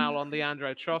needless foul on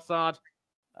Leandro Trossard.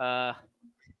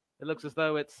 It looks as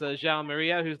though it's João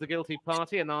Maria who's the guilty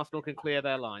party, and Arsenal can clear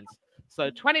their lines. So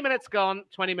 20 minutes gone,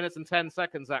 20 minutes and 10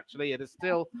 seconds, actually. It is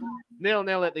still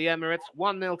 0-0 at the Emirates,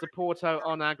 1-0 to Porto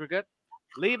on aggregate.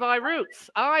 Levi Roots.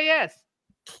 Ah, yes.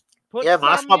 Put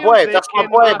that's my boy. That's my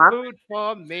boy, man. Food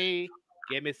for me.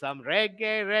 Give me some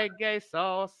reggae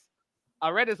sauce. I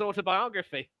read his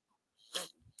autobiography.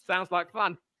 Sounds like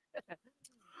fun.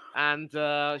 And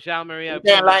João Maria. He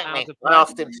didn't like me. I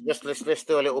asked him to let's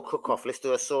do a little cook-off. Let's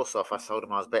do a sauce-off. I told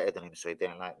him I was better than him, so he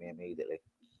didn't like me immediately.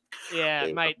 Yeah,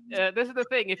 mate. This is the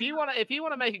thing. If you want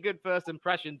to make a good first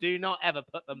impression, do not ever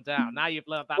put them down. Now you've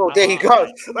learned that. Oh, there you go.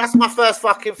 That's my first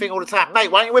fucking thing all the time, mate.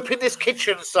 Why don't you whip in this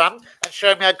kitchen, son, and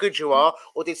show me how good you are?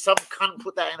 Or did some cunt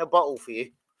put that in a bottle for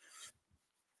you?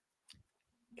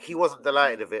 He wasn't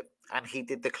delighted of it, and he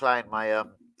did decline my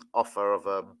offer of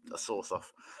a sauce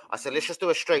off. I said, let's just do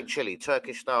a straight chili,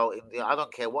 Turkish style. I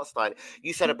don't care what style.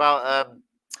 You said about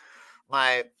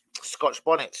my Scotch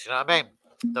bonnets, you know what I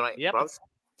mean? Yep. Bros?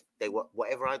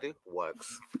 whatever I do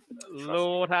works.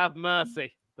 Lord have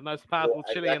mercy. The most powerful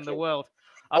chili in the Exactly. world.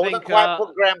 I wouldn't quite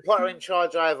put Graham Potter in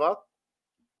charge either.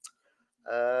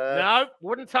 No,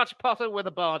 wouldn't touch Potter with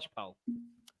a barge pole.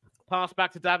 Pass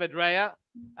back to David Raya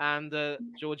and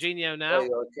Jorginho now.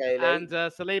 Okay, and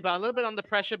Saliba a little bit under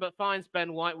pressure, but finds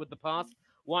Ben White with the pass.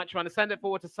 White trying to send it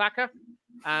forward to Saka.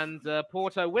 And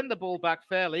Porto win the ball back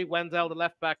fairly. Wendell, the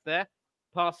left back there,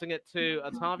 passing it to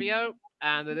Otavio.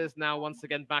 And it is now once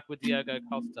again back with Diogo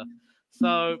Costa.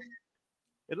 So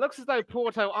it looks as though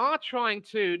Porto are trying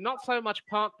to not so much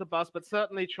park the bus, but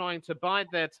certainly trying to bide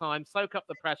their time, soak up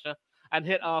the pressure, and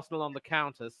hit Arsenal on the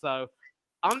counters. So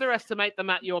underestimate them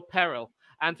at your peril.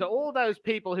 And to all those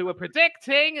people who were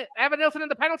predicting Evan Nilsson in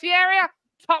the penalty area,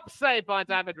 top save by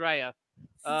David Raya.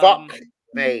 Fuck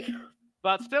me.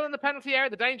 But still in the penalty area,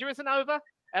 the danger isn't over.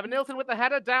 Evan Nilsson with the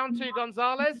header down to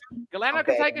Gonzalez. Galeno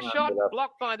can take a shot,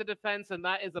 blocked by the defense, and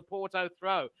that is a Porto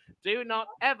throw. Do not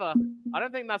ever, I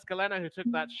don't think that's Galeno who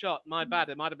took that shot. My bad,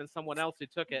 it might have been someone else who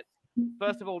took it.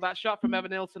 First of all, that shot from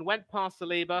Evan Nilsson went past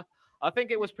Saliba. I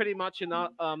think it was pretty much in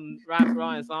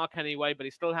Raya's arc anyway, but he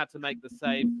still had to make the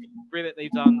save. Brilliantly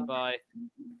done by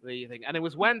the thing. And it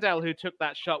was Wendell who took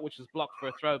that shot, which was blocked for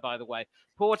a throw, by the way.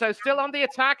 Porto still on the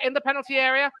attack in the penalty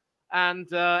area.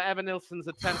 And Evan Nilsson's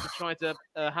attempt to try to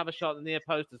have a shot at the near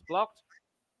post is blocked.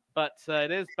 But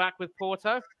it is back with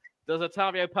Porto. Does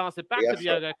Otavio pass it back to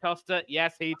Diogo Costa?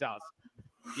 Yes, he does.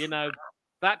 You know,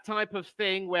 that type of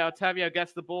thing where Otavio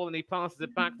gets the ball and he passes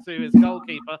it back to his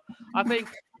goalkeeper. I think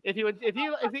if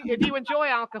you enjoy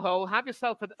alcohol, have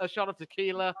yourself a shot of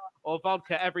tequila or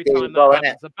vodka every time that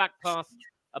happens.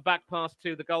 A back pass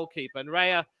to the goalkeeper. And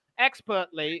Raya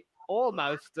expertly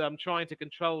almost trying to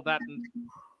control that, and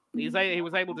he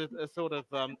was able to sort of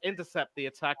intercept the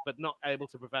attack, but not able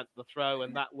to prevent the throw,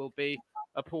 and that will be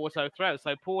a Porto throw.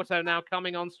 So Porto now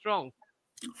coming on strong.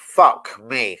 Fuck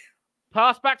me.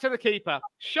 Pass back to the keeper.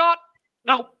 Shot.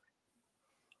 No.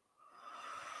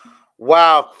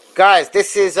 Wow, guys,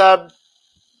 this is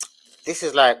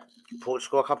like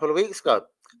Portugal a couple of weeks ago,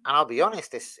 and I'll be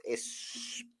honest, this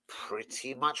is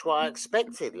pretty much what I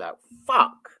expected. Like,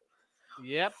 fuck.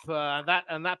 Yep,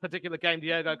 that particular game,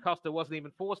 Diogo Costa wasn't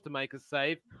even forced to make a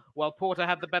save, while Porto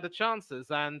had the better chances.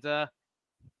 And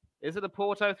is it a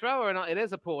Porto throw or not? It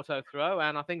is a Porto throw,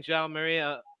 and I think João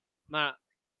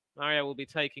Mario will be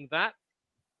taking that.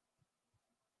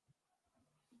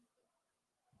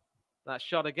 That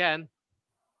shot again.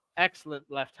 Excellent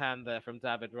left hand there from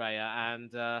David Raya,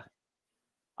 and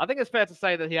I think it's fair to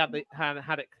say that he had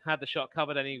the shot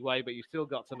covered anyway, but you still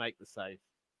got to make the save.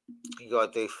 You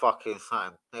gotta do fucking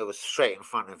something. It was straight in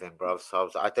front of him, bro. So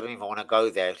I didn't even want to go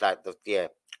there. It's like,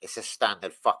 it's a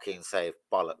standard fucking save.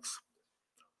 Bollocks,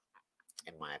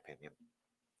 in my opinion.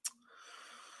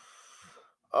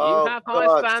 You have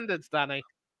high standards, Danny.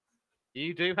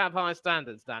 You do have high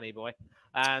standards, Danny boy.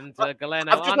 And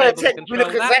Galeno unable to control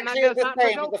look that. Exactly the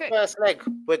same in the first leg.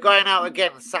 We're going out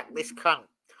again. Sack this cunt.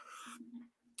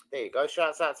 There you go.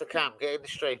 Shouts out to Cam. Get in the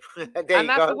stream. And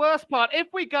that's the worst part. If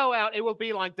we go out, it will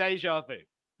be like deja vu.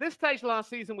 This stage last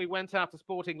season, we went out to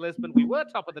Sporting Lisbon. We were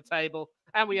top of the table,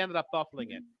 and we ended up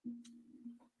bottling it.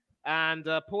 And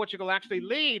Portugal actually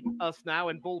lead us now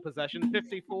in ball possession,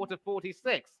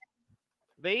 54-46.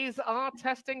 These are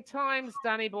testing times,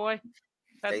 Danny boy.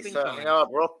 They certainly are,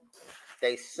 bro.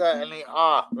 They certainly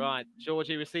are. Right.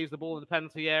 Georgie receives the ball in the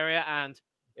penalty area, and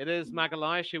it is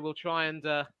Magalhaes who will try and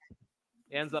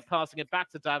he ends up passing it back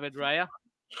to David Raya.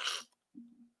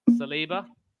 Saliba.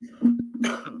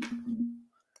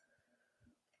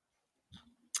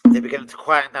 They're beginning to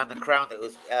quieten down the crowd.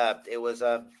 It was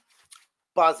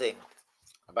buzzing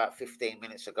about 15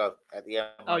 minutes ago at the end.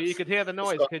 Oh, you could hear the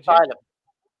noise, could silent.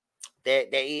 you?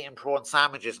 They're eating prawn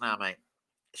sandwiches now, mate.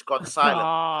 It's gone silent.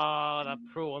 Oh, the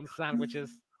prawn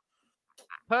sandwiches.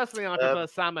 Personally, I prefer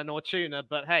salmon or tuna,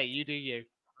 but hey, you do you.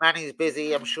 Manny's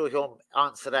busy. I'm sure he'll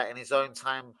answer that in his own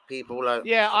time, people.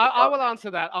 Yeah, I will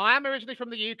answer that. I am originally from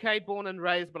the UK, born and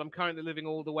raised, but I'm currently living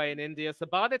all the way in India. So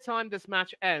by the time this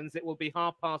match ends, it will be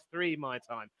 3:30 my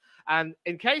time. And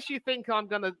in case you think I'm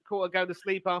going to go to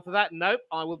sleep after that, nope,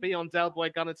 I will be on Del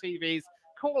Boy Gunner TV's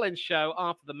call-in show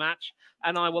after the match,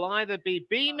 and I will either be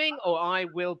beaming or I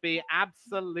will be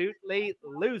absolutely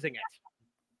losing it.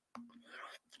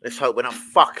 Let's hope we're not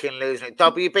fucking losing it.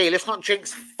 WB, let's not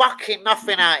jinx fucking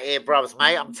nothing out here, bros,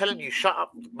 mate. I'm telling you, shut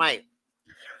up, mate.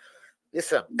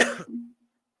 Listen,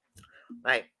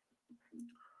 mate,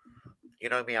 you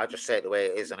know me, I just say it the way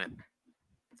it is, isn't it?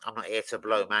 I'm not here to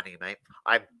blow Manny, mate.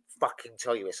 I fucking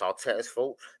tell you it's Arteta's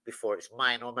fault before it's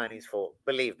mine or Manny's fault.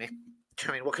 Believe me.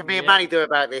 I mean, what can me and Manny do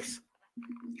about this?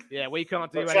 Yeah, we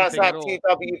can't do But shouts anything at out all. to you,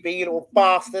 WB, you little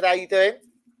bastard. How you doing?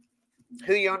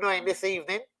 Who you annoying this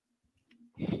evening?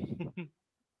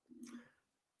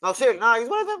 No, seriously, no, he's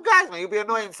one of them guys, man. He'll be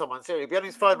annoying someone. Seriously, he'll be on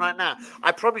his phone right now.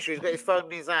 I promise you, he's got his phone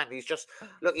in his hand. He's just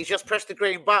pressed the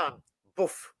green button.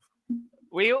 Boof.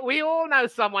 We all know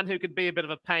someone who could be a bit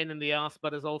of a pain in the ass,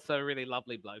 but is also a really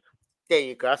lovely bloke. There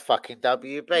you go. That's fucking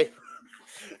WB.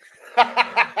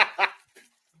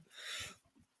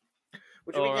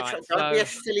 All right, don't be a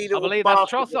silly I little believe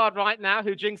bastard. that's Trossard right now,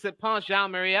 who jinks it past João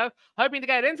Murillo, hoping to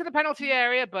get into the penalty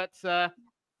area, but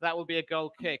that will be a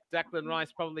goal kick. Declan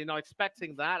Rice probably not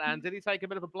expecting that, and did he take a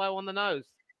bit of a blow on the nose,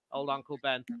 old Uncle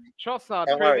Ben? Trossard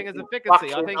proving his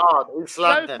efficacy. I think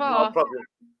so far, no problem.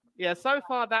 Yeah, so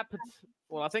far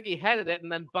well, I think he headed it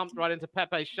and then bumped right into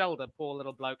Pepe's shoulder. Poor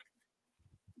little bloke.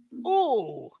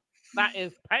 Ooh, that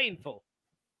is painful.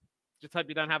 Just hope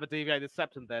you don't have a deviated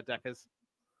septum there, Deckers.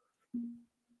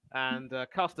 And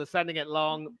Costa sending it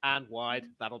long and wide.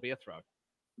 That'll be a throw.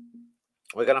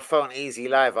 We're going to phone Easy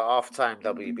live at half time,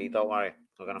 WB. Don't worry.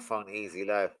 We're going to phone Easy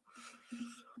live.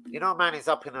 You know, man is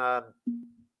up in Egham,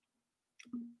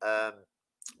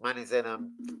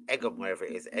 wherever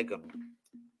it is, Egham.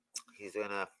 He's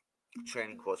doing a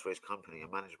training course for his company, a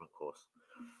management course.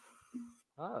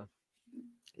 Oh.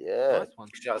 Yeah. Nice one.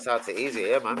 Shouts out to Easy,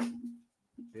 yeah, man.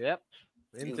 Yep.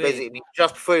 He visited me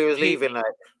just before he was leaving. Like,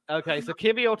 okay, so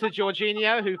Kibio to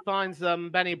Jorginho, who finds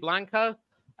Benny Blanco,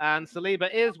 and Saliba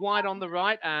is wide on the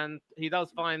right, and he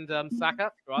does find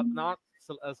Saka, right? Not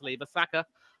Saliba, Saka,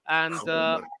 and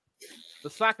the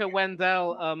Saka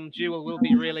Wendell duel will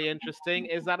be really interesting.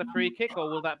 Is that a free kick or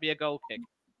will that be a goal kick?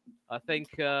 I think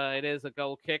it is a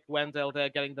goal kick. Wendell there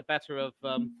getting the better of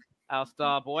our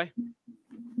star boy.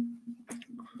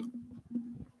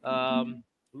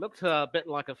 Looked a bit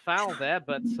like a foul there,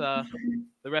 but the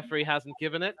referee hasn't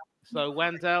given it. So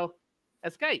Wendell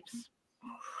escapes.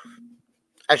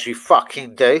 As you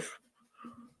fucking do.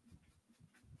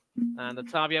 And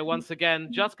Otavio once again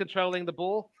just controlling the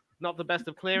ball. Not the best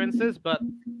of clearances, but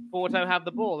Porto have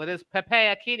the ball. It is Pepe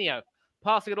Aquino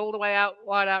passing it all the way out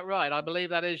wide out right. I believe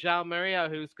that is João Murillo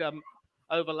who's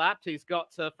overlapped. He's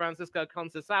got Francisco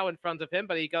Conceição in front of him,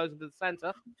 but he goes into the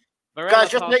centre. Guys,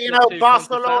 just let you know,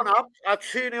 Barcelona are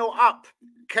 2-0 up.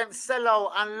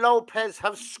 Cancelo and Lopez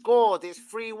have scored. It's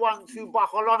 3-1 to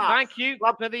Barcelona. Thank you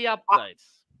for the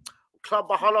updates. Club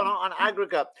Barcelona on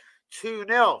aggregate,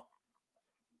 2-0.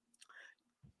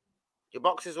 Your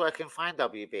box is working fine,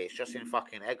 WB. It's just in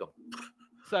fucking Egham.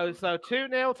 So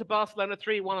 2-0 to Barcelona,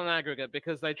 3-1 on aggregate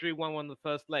because they drew 1-1 the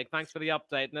first leg. Thanks for the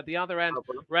update. And at the other end,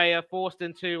 Raya forced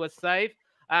into a save.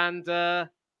 And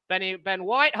Ben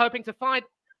White hoping to find...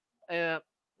 well,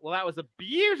 that was a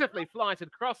beautifully flighted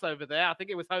crossover there. I think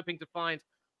he was hoping to find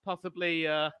possibly...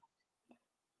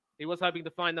 he was hoping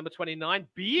to find number 29.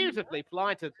 Beautifully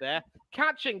flighted there.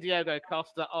 Catching Diogo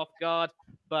Costa off guard.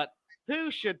 But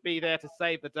who should be there to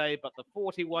save the day but the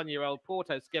 41-year-old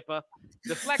Porto skipper,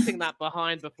 deflecting that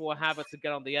behind before Havertz to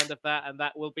get on the end of that, and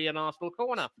that will be an Arsenal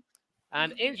corner.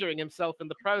 And injuring himself in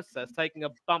the process, taking a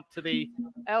bump to the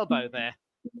elbow there.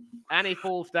 And he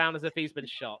falls down as if he's been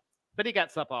shot. But he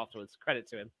gets up afterwards. Credit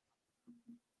to him.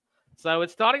 So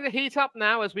it's starting to heat up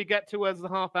now as we get towards the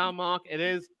half-hour mark. It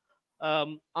is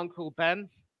Uncle Ben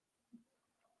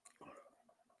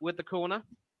with the corner.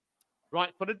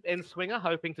 Right-footed in swinger,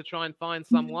 hoping to try and find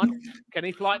someone. Can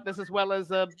he flight this as well as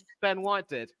Ben White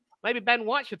did? Maybe Ben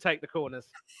White should take the corners.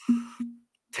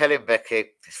 Tell him, Becky.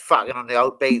 He's fucking on the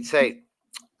old BT.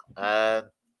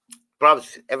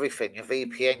 Brothers, everything. Your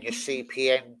VPN, your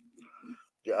CPN,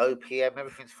 your OPM,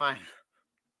 everything's fine.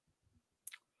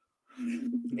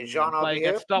 Is Jean over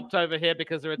here? Gets stopped over here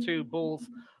because there are two balls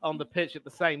on the pitch at the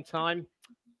same time.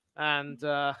 And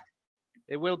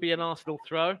it will be an Arsenal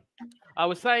throw. I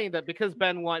was saying that because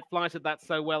Ben White flighted that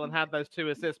so well and had those 2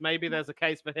 assists, maybe there's a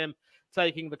case for him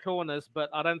taking the corners, but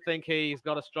I don't think he's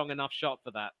got a strong enough shot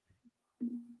for that.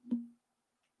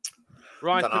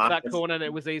 Rice took that corner and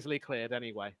it was easily cleared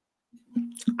anyway.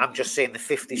 I'm just seeing the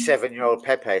 57-year-old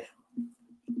Pepe.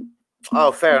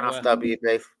 Oh, fair enough,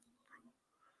 WB.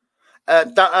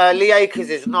 Lee Akers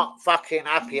is not fucking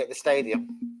happy at the stadium.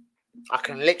 I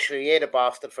can literally hear the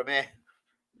bastard from here.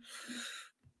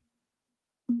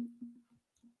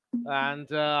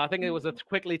 And I think it was a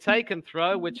quickly taken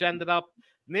throw, which ended up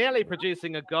nearly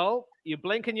producing a goal. You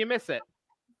blink and you miss it.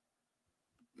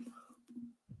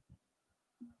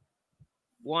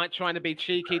 White trying to be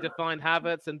cheeky to find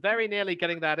Havertz and very nearly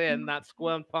getting that in. That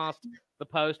squirmed past the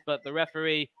post, but the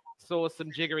referee saw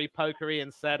some jiggery pokery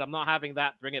and said, I'm not having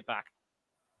that, bring it back.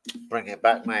 Bring it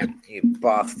back, mate. You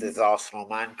bastards, Arsenal,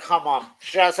 man. Come on.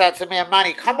 Shouts out to me and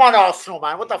Manny. Come on, Arsenal,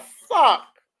 man. What the fuck?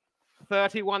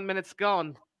 31 minutes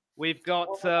gone. We've got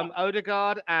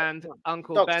Odegaard and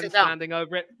Uncle Dog, Ben sit down. standing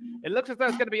over it. It looks as though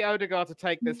it's going to be Odegaard to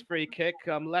take this free kick.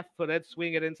 Left-footed,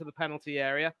 swing it into the penalty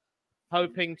area,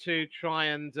 hoping to try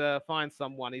and find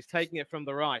someone. He's taking it from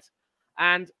the right.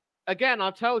 And again,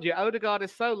 I've told you, Odegaard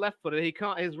is so left-footed, he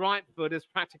can't. His right foot is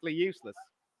practically useless.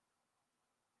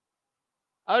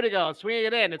 Odegaard swinging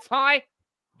it in. It's high,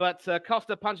 but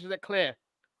Costa punches it clear.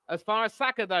 As far as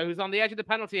Saka, though, who's on the edge of the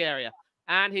penalty area,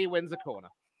 and he wins a corner.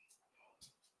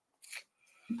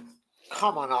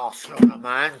 Come on, Arsenal,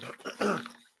 man.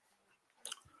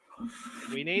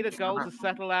 We need a goal to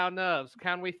settle our nerves.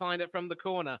 Can we find it from the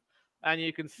corner? And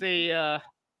you can see a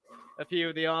few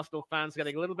of the Arsenal fans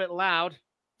getting a little bit loud.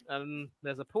 And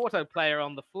there's a Porto player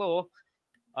on the floor.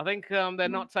 I think they're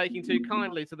not taking too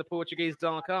kindly to the Portuguese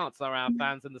dark arts, are our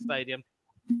fans in the stadium.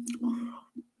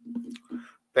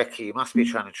 Becky, you must be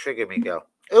trying to trigger me, girl.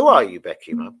 Who are you,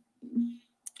 Becky, man?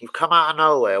 You've come out of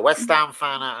nowhere. West Ham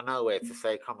fan out of nowhere to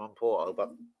say, come on, Porto.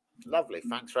 But lovely.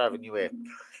 Thanks for having you here.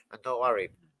 And don't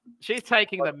worry. She's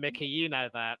taking the mickey. You know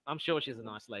that. I'm sure she's a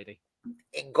nice lady.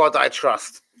 In God I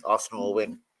trust. Arsenal will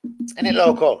win. Isn't it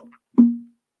local?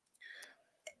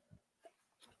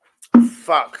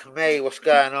 Fuck me. What's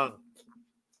going on?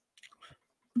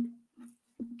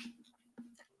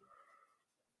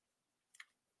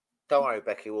 Don't worry,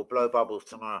 Becky. We'll blow bubbles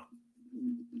tomorrow.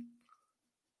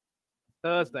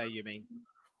 Thursday, you mean?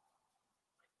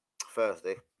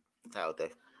 Thursday. That'll do.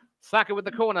 Saka with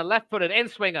the corner, left-footed,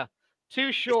 in-swinger.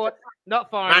 Too short, not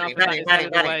far enough.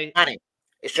 Manny.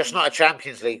 It's just not a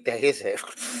Champions League day, is it?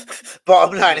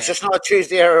 Bottom line, it's just not a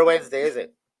Tuesday or a Wednesday, is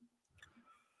it?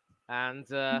 And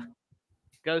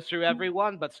goes through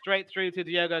everyone, but straight through to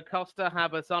Diogo Costa.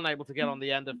 Havertz unable to get on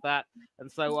the end of that.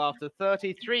 And so after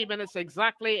 33 minutes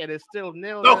exactly, it is still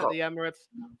 0-0 at the Emirates.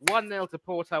 1-0 to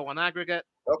Porto on aggregate.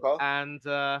 And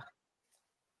I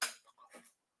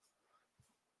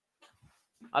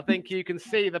think you can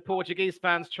see the Portuguese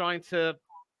fans trying to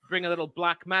bring a little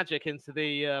black magic into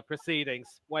the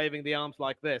proceedings, waving the arms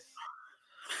like this.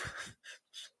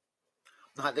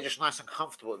 No, they're just nice and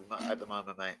comfortable at the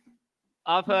moment, mate.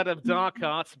 I've heard of dark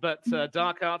arts, but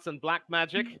dark arts and black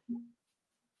magic,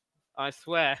 I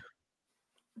swear.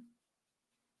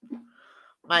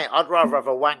 Mate, I'd rather have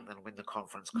a wank than win the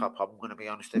Conference Cup. I'm going to be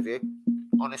honest with you.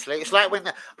 Honestly, it's like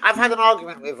when I've had an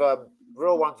argument with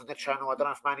real ones on the channel. I don't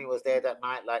know if Manny was there that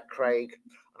night, like Craig.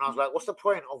 And I was like, what's the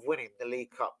point of winning the League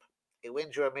Cup? It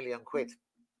wins you £1 million.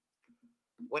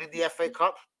 Winning the FA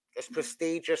Cup, it's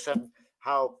prestigious, and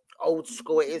how old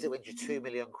school it is, it wins you £2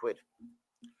 million.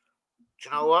 Do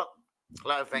you know what?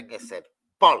 Like Wenger said,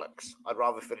 bollocks. I'd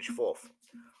rather finish fourth.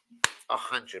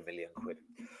 £100 million.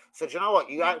 So do you know what?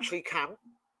 You actually can,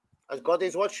 as God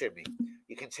is watching me,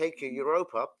 you can take your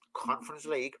Europa Conference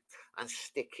League and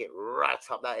stick it right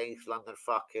up that East London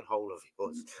fucking hole of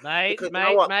yours. Mate, calm.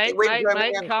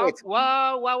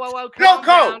 Whoa.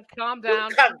 Calm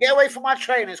down. Get away from my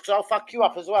trainers because I'll fuck you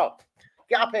up as well.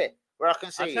 Get up here where I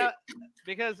can see you.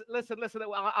 Because listen,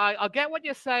 I get what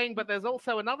you're saying, but there's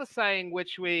also another saying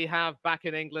which we have back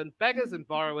in England: beggars and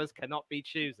borrowers cannot be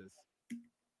choosers.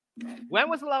 When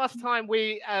was the last time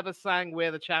we ever sang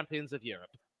 "We're the Champions of Europe"?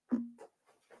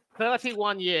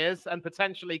 31 years and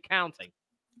potentially counting.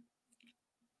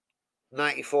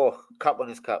 94 Cup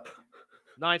Winners' Cup.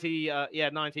 90.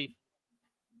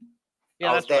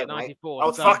 Yeah, that's there, right, 94. I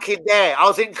was fucking there. I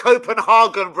was in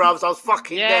Copenhagen, bros. I was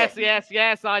fucking there.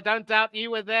 Yes. I don't doubt you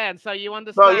were there, and so you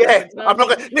understand. So yeah, I'm not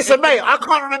gonna listen, mate. I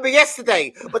can't remember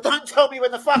yesterday, but don't tell me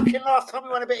when the fucking last time we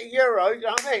won a bit of Euro. You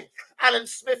know what I mean? Alan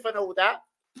Smith and all that.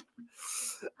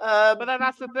 But then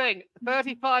that's the thing.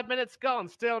 35 minutes gone,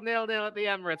 still 0-0 at the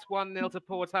Emirates. 1-0 to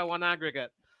Porto on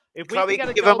aggregate. If we Chloe, can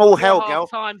get a give goal them all before hell, half girl.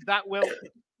 time, that will.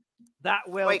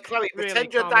 Wait, Chloe, really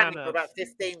pretend you're calm Danny our for about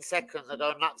 15 seconds. I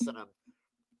go nuts on them.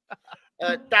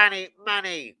 Danny,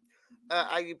 Manny,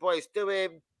 how you boys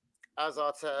doing? As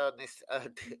I turn this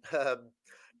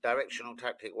directional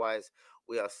tactic wise,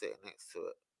 we are sitting next to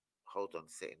it.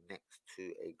 Sitting next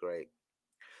to a great.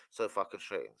 So fucking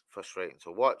frustrating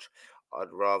to watch.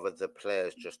 I'd rather the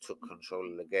players just took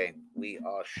control of the game. We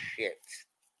are shit.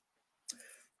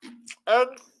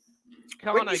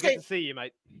 Good to see you,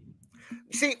 mate.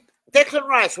 You see, Declan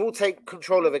Rice will take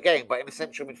control of the game, but in the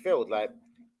central midfield, like,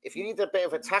 if you need a bit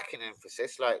of attacking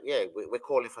emphasis, like, yeah, we're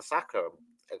calling for Saka,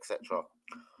 etc.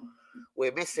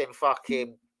 We're missing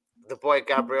fucking the boy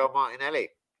Gabriel Martinelli.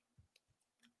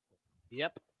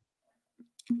 Yep.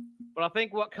 But I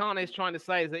think what Kane is trying to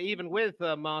say is that even with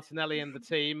Martinelli in the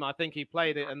team, I think he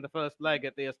played it in the first leg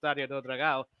at the Estadio do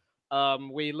Dragão.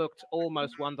 We looked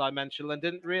almost one-dimensional and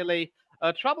didn't really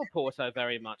trouble Porto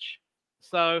very much.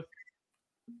 So,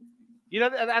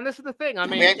 and this is the thing. I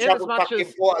mean, We ain't in as trouble much fucking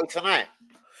as Porto tonight.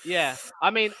 yeah, I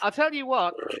mean, I'll tell you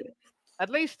what. At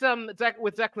least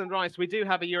with Declan Rice, we do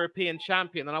have a European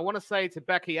champion, and I want to say to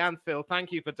Becky and Phil,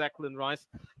 thank you for Declan Rice.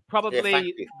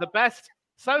 Probably the best.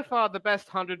 So far, the best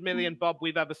 100 million bob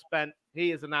we've ever spent.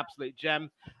 He is an absolute gem.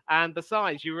 And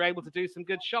besides, you were able to do some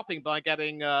good shopping by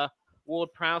getting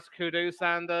Ward-Prowse, Kudus,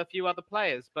 and a few other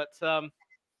players. But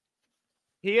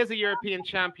he is a European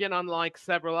champion, unlike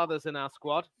several others in our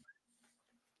squad.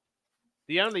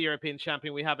 The only European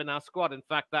champion we have in our squad. In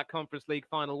fact, that Conference League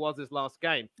final was his last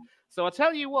game. So I'll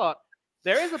tell you what,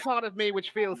 there is a part of me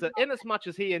which feels that in as much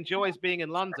as he enjoys being in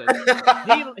London,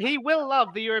 he will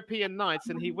love the European nights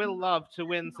and he will love to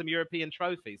win some European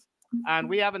trophies. And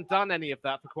we haven't done any of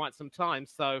that for quite some time.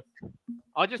 So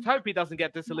I just hope he doesn't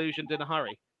get disillusioned in a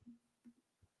hurry.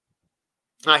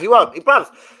 No, he won't. He does.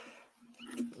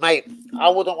 Mate, I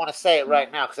wouldn't want to say it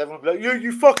right now because everyone will be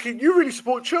like, you really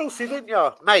support Chelsea, didn't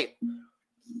you? Mate,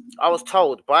 I was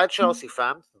told by a Chelsea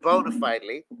fan, bona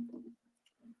fidely,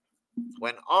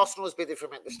 when Arsenal was bidding for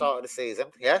him at the start of the season,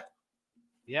 yeah?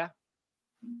 Yeah.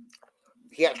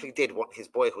 He actually did want his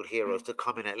boyhood heroes to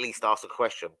come in and at least ask a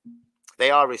question.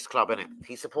 They are his club, innit?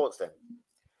 He supports them.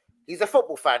 He's a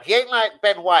football fan. He ain't like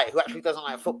Ben White, who actually doesn't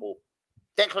like football.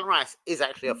 Declan Rice is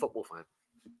actually a football fan.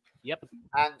 Yep.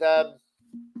 And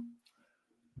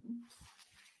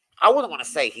I wouldn't want to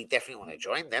say he definitely want to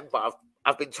join them, but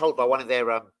I've been told by one of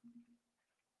their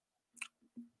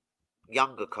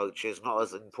younger coaches, not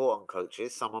as important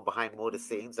coaches, someone behind more the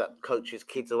scenes that coaches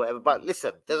kids or whatever. But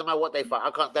listen, doesn't matter what they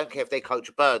fight. Don't care if they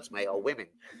coach birds, mate, or women.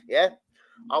 Yeah,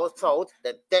 I was told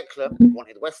that Declan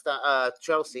wanted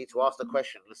Chelsea to ask the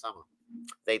question in the summer.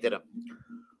 They didn't.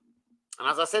 And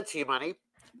as I said to you, Manny,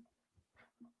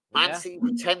 Man City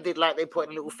pretended like they put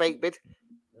in a little fake bid.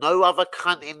 No other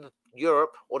cunt in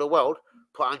Europe or the world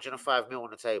put 105 mil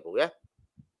on the table.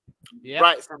 Yeah.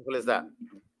 Right, simple as that.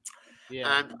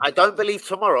 Yeah. And I don't believe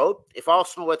tomorrow, if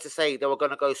Arsenal were to say they were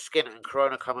going to go skin it and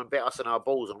Corona come and bit us in our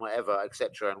balls and whatever,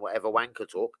 etc., and whatever wanker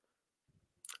talk,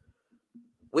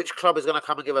 which club is going to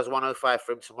come and give us 105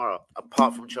 for him tomorrow,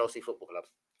 apart from Chelsea Football Club?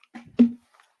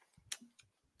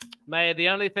 May the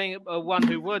only thing one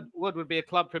who would be a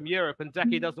club from Europe, and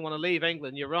Decky doesn't want to leave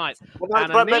England. You're right. Well,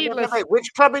 no,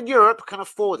 which club in Europe can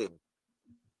afford him?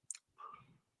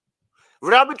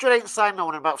 Real Madrid ain't signed no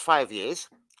one in about 5 years.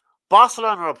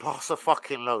 Barcelona are Barca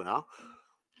fucking loner.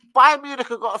 Bayern Munich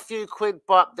have got a few quid,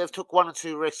 but they've took 1 or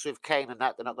 2 risks with Kane and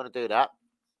that. They're not going to do that,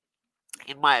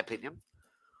 in my opinion.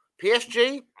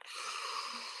 PSG,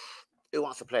 who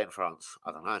wants to play in France?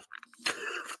 I don't know.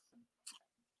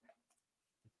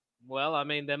 Well, I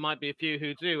mean, there might be a few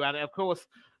who do. And, of course,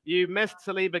 you missed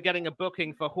Saliba getting a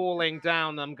booking for hauling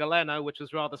down Galeno, which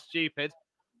was rather stupid.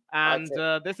 And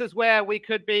this is where we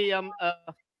could be...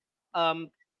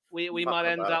 We might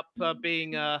end up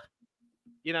being,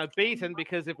 beaten,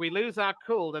 because if we lose our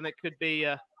cool, then it could be,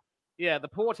 the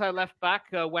Porto left back,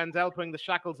 Wendell putting the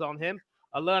shackles on him.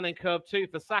 A learning curve too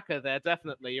for Saka there,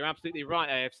 definitely. You're absolutely right,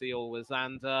 AFC always.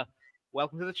 And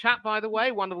welcome to the chat, by the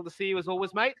way. Wonderful to see you as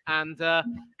always, mate. And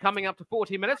coming up to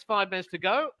 40 minutes, 5 minutes to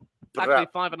go. Actually,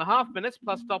 5.5 minutes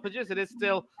plus stoppages. It is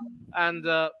still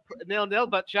 0-0.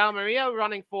 But João Maria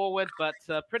running forward, but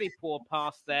pretty poor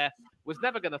pass there. Was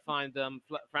never going to find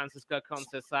Francisco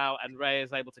Conceição, and Ray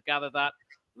is able to gather that.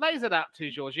 Lays it out to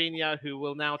Jorginho, who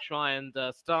will now try and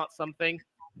start something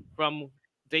from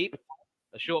deep.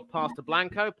 A short pass to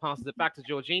Blanco, passes it back to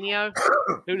Jorginho.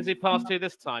 Who does he pass to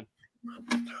this time?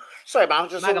 Sorry, man, I'm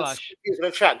just using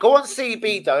the chat. Go on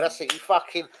CB, though. That's it. You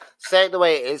fucking say it the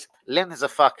way it is. Lynn is a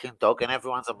fucking dog, and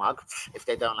everyone's a mug if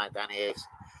they don't like Danny Hayes.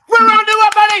 We're on to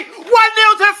it, buddy! 1-0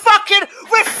 to fucking...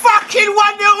 We're fucking 1-0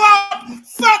 up!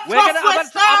 Fuck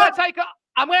off,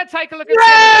 I'm going to take a look at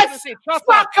yes! the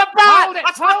Fuck about!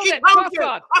 I fucking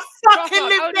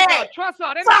live there!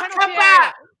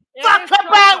 Fuck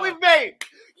about with me!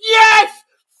 Yes!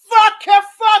 Fuck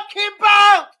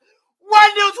about!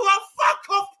 1-0 to a fuck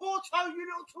off, Porto, you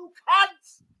little cunts!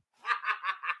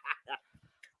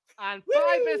 And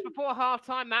 5 minutes before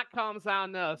halftime, that calms our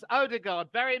nerves.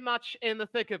 Odegaard, very much in the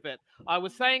thick of it. I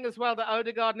was saying as well that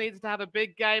Odegaard needs to have a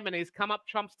big game, and he's come up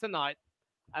trumps tonight.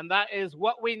 And that is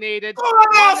what we needed.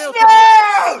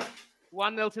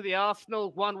 1-0 to the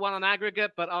Arsenal, 1-1 on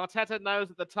aggregate, but Arteta knows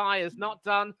that the tie is not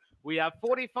done. We have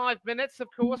 45 minutes, of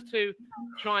course, to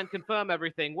try and confirm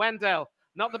everything. Wendell,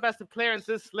 not the best of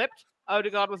clearances, slipped.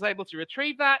 Odegaard was able to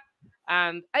retrieve that,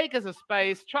 and acres of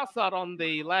space. Trossard on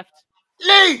the left. Lee,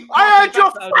 I Passing heard it your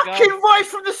back to Odegaard. fucking voice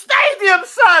from the stadium,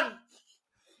 son.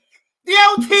 The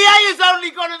LTA has only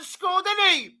gone and scored, didn't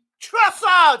he?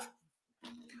 Trossard.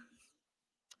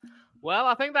 Well,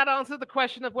 I think that answered the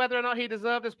question of whether or not he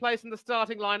deserved his place in the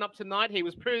starting lineup tonight. He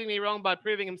was proving me wrong by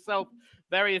proving himself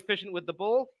very efficient with the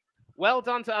ball. Well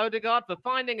done to Odegaard for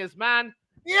finding his man.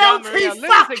 The LT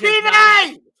fucking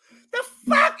A! The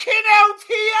fucking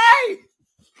LTA!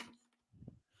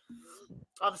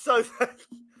 I'm so...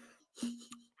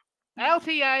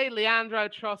 LTA Leandro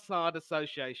Trossard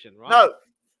Association, right? No.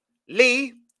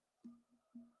 Lee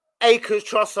Akers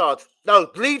Trossard. No,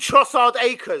 Lee Trossard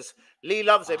Akers. Lee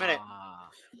loves him, innit?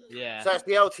 Yeah. So that's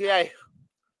the LTA.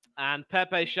 And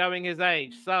Pepe showing his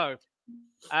age. So,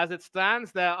 as it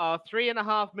stands, there are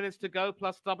 3.5 minutes to go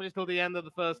plus stoppage till the end of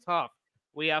the first half.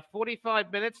 We have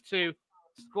 45 minutes to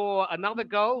score another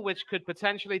goal, which could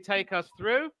potentially take us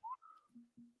through.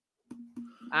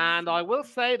 And I will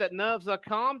say that nerves are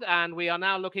calmed, and we are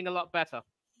now looking a lot better.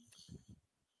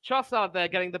 Trossard there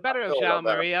getting the better of João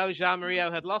Mario. João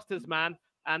Mario had lost his man,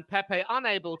 and Pepe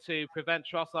unable to prevent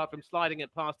Trossard from sliding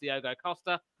it past Diogo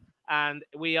Costa. And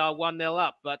we are 1-0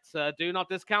 up, but do not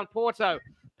discount Porto.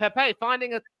 Pepe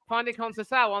finding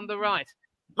Conceição on the right.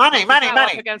 Money.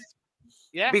 Against...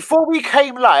 Yeah. Before we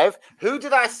came live, who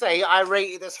did I say I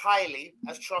rated as highly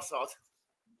as Trossard?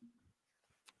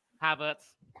 Havertz.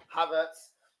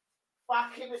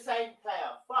 Fucking the same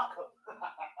player. Fuck him.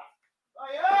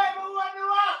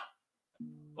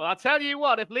 Well, I'll tell you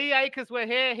what. If Lee Akers were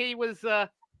here, he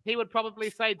would probably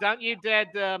say, "Don't you dare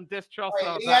diss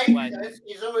Trossard that way."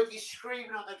 He's already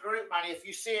screaming on the group, man. If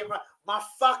you see him,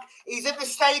 he's in the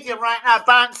stadium right now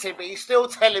bouncing, but he's still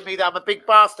telling me that I'm a big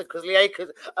bastard because Lee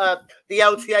Akers, the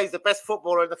LTA is the best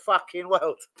footballer in the fucking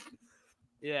world.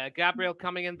 Yeah, Gabriel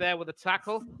coming in there with a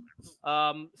tackle.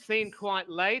 Seen quite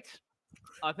late.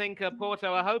 I think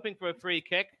Porto are hoping for a free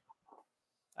kick.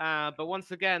 But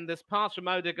once again, this pass from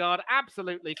Odegaard,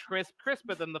 absolutely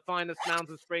crisper than the finest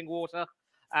mountain spring water.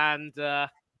 And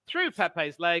through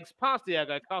Pepe's legs, past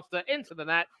Diogo Costa, into the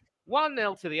net.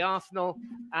 1-0 to the Arsenal.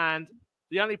 And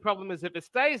the only problem is if it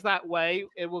stays that way,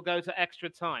 it will go to extra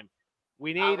time.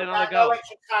 We need another goal. No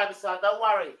extra time, son. Don't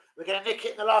worry. We're going to nick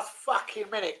it in the last fucking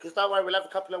minute because don't worry, we'll have a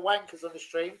couple of wankers on the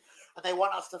stream and they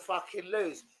want us to fucking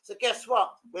lose. So guess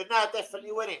what? We're now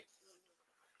definitely winning.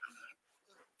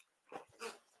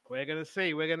 We're going to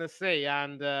see.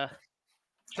 And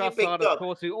Trossard, of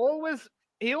course, he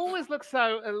always looks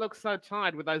so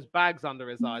tired with those bags under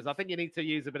his eyes. I think you need to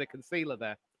use a bit of concealer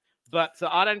there. But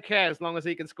I don't care as long as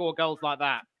he can score goals like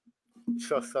that.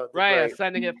 Raya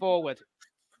sending it forward.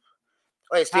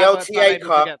 Wait, it's the LTA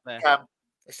Cam.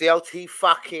 It's the LT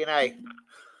fucking A.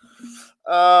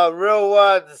 Real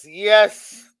ones,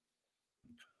 yes.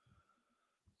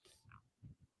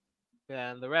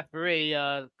 Yeah, and the referee,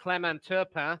 Clement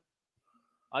Turpin,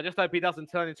 I just hope he doesn't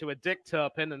turn into a Dick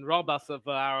Turpin and rob us of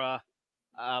our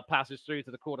passage through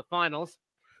to the quarterfinals.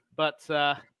 But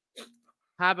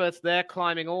Havertz there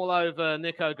climbing all over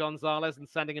Nico Gonzalez and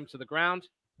sending him to the ground.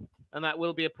 And that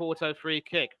will be a Porto free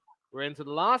kick. We're into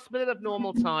the last minute of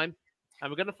normal time,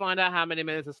 and we're going to find out how many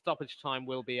minutes of stoppage time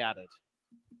will be added.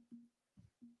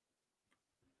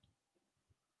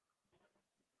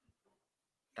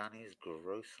 Danny's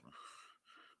gross.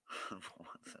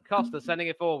 Costa sending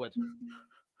it forward.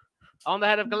 On the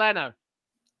head of Galeno.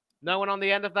 No one on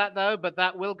the end of that, though, but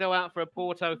that will go out for a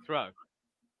Porto throw.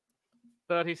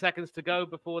 30 seconds to go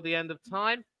before the end of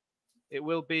time. It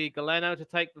will be Galeno to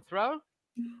take the throw.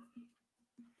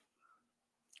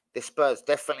 This bird's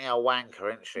definitely a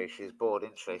wanker, isn't she? She's bored,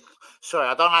 isn't she? Sorry,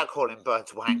 I don't like calling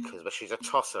birds wankers, but she's a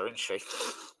tosser, isn't she?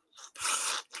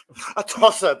 A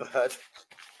tosser bird.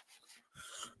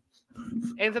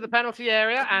 Into the penalty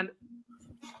area, and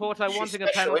Porto wanting a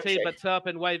penalty, but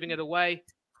Turpin waving it away.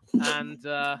 And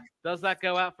does that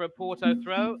go out for a Porto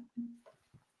throw?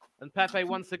 And Pepe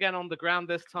once again on the ground,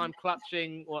 this time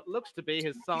clutching what looks to be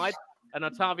his side. And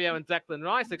Otavio and Declan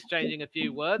Rice exchanging a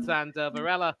few words, and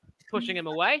Varela pushing him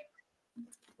away.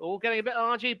 All getting a bit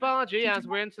argy-bargy as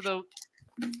we're into the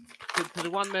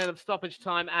 1 minute of stoppage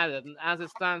time added. And as it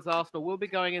stands, Arsenal will be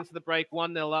going into the break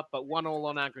 1-0 up, but 1-1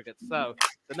 on aggregate. So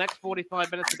the next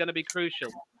 45 minutes are going to be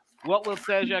crucial. What will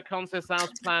Sergio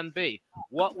Conceição's plan be?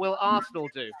 What will Arsenal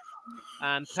do?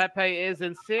 And Pepe is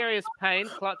in serious pain,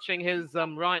 clutching his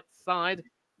right side,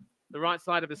 the right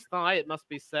side of his thigh, it must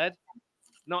be said,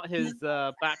 not his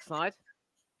backside.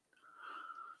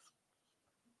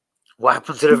 What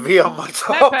happened to the V on my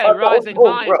top? Pepe rising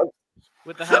high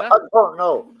with the header. I don't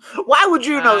know. Why would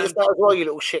you notice that as well, you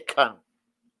little shit cunt?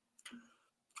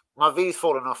 My V's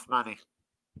falling off, Manny.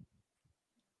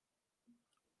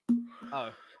 Oh.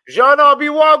 Jana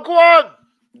Biwagwan!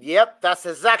 Yep, that's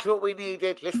exactly what we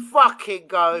needed. Let's fucking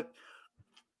go.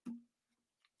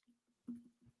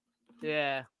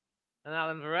 Yeah. And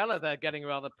Alan Varela, they're getting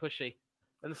rather pushy.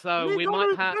 And so we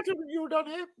might might have... you done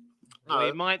here. No.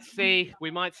 We might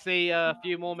see a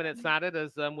few more minutes added as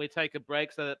we take a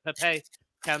break so that Pepe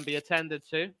can be attended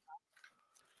to.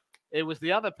 It was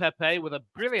the other Pepe with a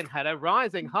brilliant header,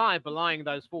 rising high, belying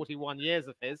those 41 years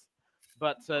of his,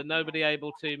 but nobody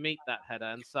able to meet that header.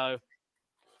 And so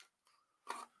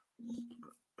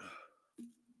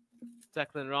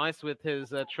Declan Rice with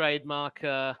his trademark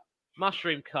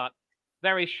mushroom cut,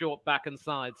 very short back and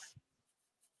sides.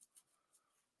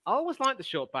 I always like the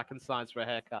short back and sides for a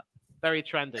haircut. Very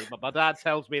trendy. But my dad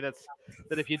tells me that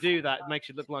if you do that, it makes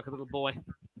you look like a little boy.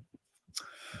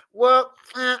 Well,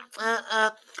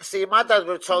 see, my dad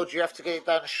would have told you have to get it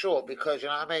done short because, you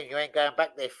know what I mean, you ain't going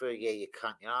back there for a year, you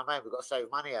can't. You know what I mean? We've got to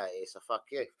save money out here, so fuck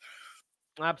you.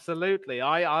 Absolutely.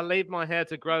 I leave my hair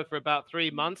to grow for about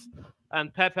 3 months,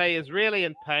 and Pepe is really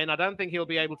in pain. I don't think he'll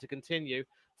be able to continue.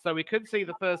 So we could see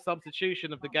the first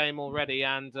substitution of the game already,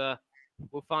 and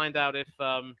we'll find out if...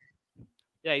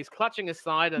 yeah, he's clutching his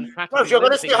side and practically... No, you're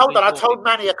going to see, hold on. I told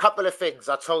Manny a couple of things.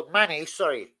 I told Manny,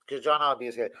 sorry, because John Arby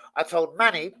is here. I told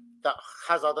Manny that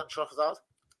Hazard and Trossard.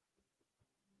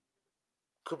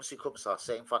 Kumsa,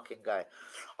 same fucking guy.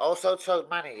 I also told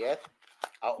Manny, yeah?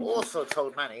 I also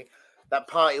told Manny that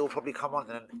Partey will probably come on.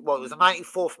 And, well, it was the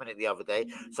 94th minute the other day.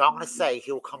 So I'm going to say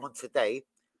he'll come on today.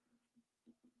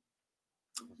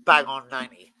 Bang on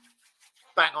 90.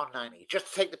 Bang on 90. Just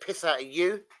to take the piss out of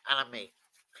you and me.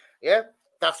 Yeah?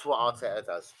 That's what Arteta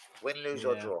does. Win, lose,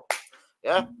 or draw.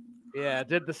 Yeah? Yeah,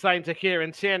 did the same to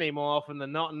Kieran Tierney more often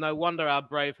than not. And no wonder our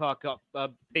Braveheart got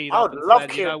peed I off. would love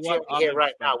Kieran Tierney here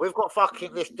right now. We've got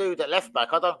fucking this dude at left back.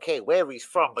 I don't care where he's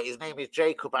from, but his name is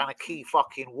Jacob and a key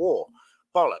fucking war.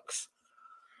 Bollocks.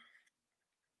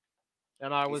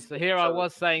 And I was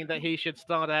saying that he should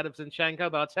start ahead of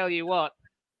Zinchenko, but I'll tell you what,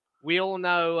 we all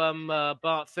know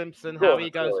Bart Simpson, how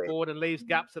he goes forward and leaves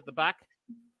gaps at the back.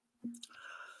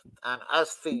 And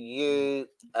as for you,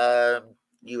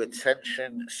 you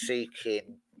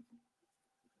attention-seeking.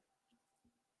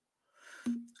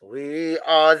 We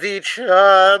are the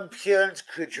champions.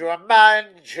 Could you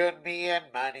imagine me and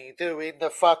Manny doing the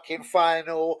fucking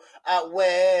final at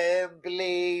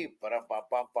Wembley?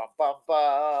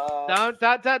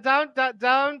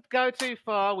 Don't go too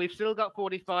far. We've still got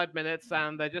 45 minutes,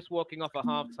 and they're just walking off at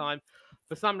half-time.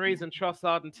 For some reason,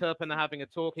 Trossard and Turpin are having a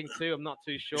talking to. I'm not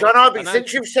too sure. John Arby,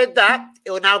 since you've said that,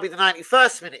 it will now be the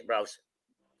 91st minute, bros.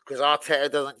 Because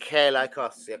Arteta doesn't care like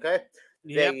us, okay?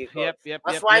 Yep.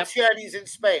 That's why Tierney's in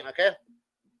Spain, okay?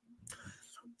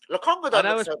 Lokonga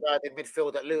doesn't look so bad in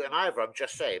midfield at Luton either, I'm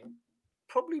just saying.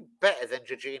 Probably better than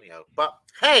Jorginho. But,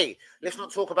 hey, let's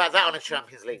not talk about that on a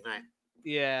Champions League night.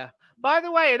 Yeah. By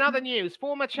the way, in other news,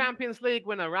 former Champions League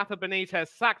winner Rafa Benitez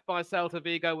sacked by Celta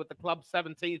Vigo with the club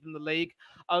 17th in the league,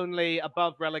 only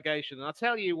above relegation. And I'll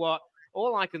tell you what,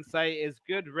 all I can say is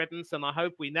good riddance, and I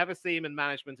hope we never see him in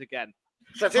management again.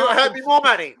 So I tell you what hurt me more,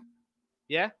 Manny?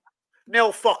 Yeah?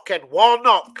 Neil fucking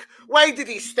Warnock. Why did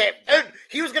he step in?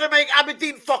 He was going to make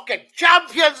Aberdeen fucking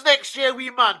champions next year,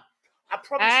 wee man. I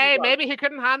promise you. Hey, maybe he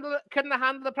couldn't handle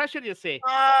the pressure, you see.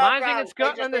 Managing in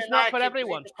Scotland is not for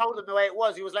everyone. He just told him the way it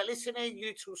was. He was like, listen here,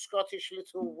 you two Scottish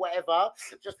little whatever.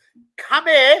 Just come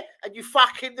here and you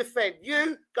fucking defend.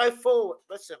 You go forward.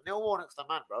 Listen, Neil Warnock's the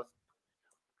man, bro.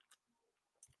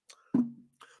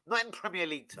 Not in Premier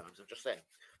League terms, I'm just saying.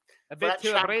 A bit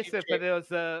too abrasive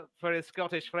for his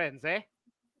Scottish friends, eh?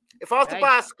 If I was to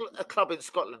buy a club in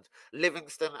Scotland,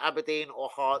 Livingston, Aberdeen, or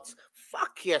Hearts,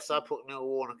 fuck yes, I put Neil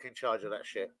Warnock in charge of that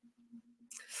shit.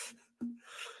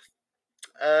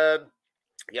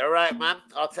 You're right, man.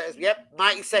 Arteta's, yep,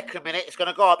 92nd minute. It's going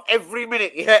to go up every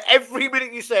minute. Yeah, every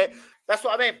minute you say it. That's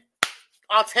what I mean.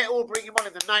 Arteta will bring him on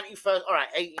in the 91st. All right,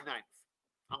 89th.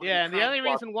 Yeah, and the only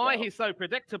reason why he's so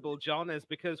predictable, John, is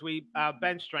because our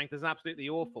bench strength is absolutely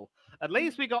awful. At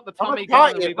least we got the Tommy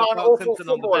Gunn and we got Paul Simpson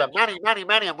on the bench.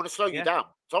 Manny, I'm going to slow you down.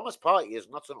 Thomas Partey is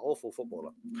not an awful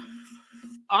footballer.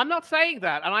 I'm not saying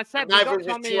that, and I said we got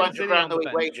Tommy and Zidane on the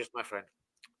bench. Wages, my friend.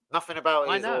 Nothing about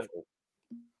it is awful.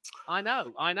 I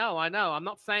know. I'm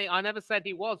not saying, I never said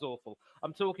he was awful.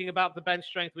 I'm talking about the bench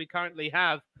strength we currently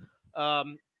have.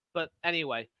 But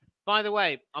anyway, by the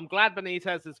way, I'm glad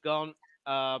Benitez is gone.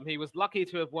 He was lucky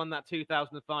to have won that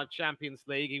 2005 Champions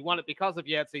League. He won it because of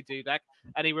Jerzy Dudek,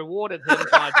 and he rewarded him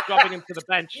by dropping him to the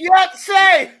bench.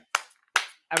 Jerzy!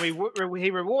 And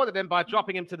he rewarded him by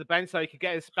dropping him to the bench so he could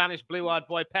get his Spanish blue-eyed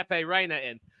boy Pepe Reina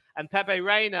in. And Pepe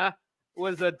Reina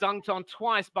was dunked on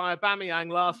twice by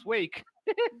Aubameyang last week,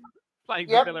 playing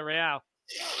for Yep. Villarreal.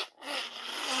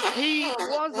 He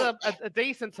was a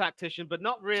decent tactician, but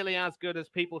not really as good as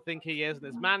people think he is. And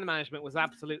his man management was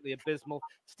absolutely abysmal.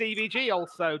 Stevie G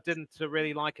also didn't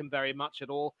really like him very much at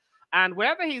all. And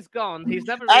wherever he's gone, he's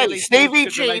never really. Hey, Stevie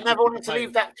good G relations never with wanted to players.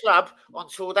 leave that club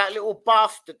until that little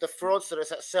bastard, the fraudster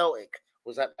that's at Celtic,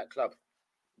 was at that club.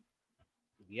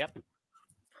 Yep.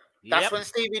 That's when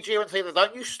Stevie G went to leave.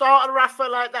 Don't you start a Rafa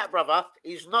like that, brother.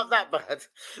 He's not that bad.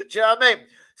 Do you know what I mean?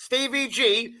 Stevie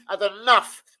G had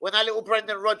enough when that little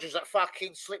Brendan Rodgers that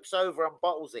fucking slips over and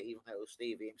bottles it, even though it was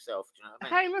Stevie himself. Do you know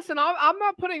what I mean? Hey, listen, I'm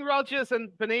not putting Rodgers and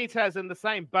Benitez in the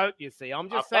same boat. You see, I'm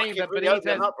just saying that really hope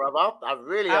Benitez. not, brother. I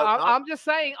really hope not. I'm just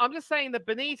saying that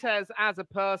Benitez as a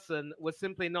person was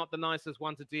simply not the nicest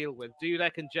one to deal with.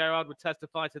 Dudek and Gerrard would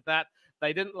testify to that.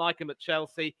 They didn't like him at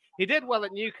Chelsea. He did well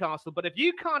at Newcastle, but if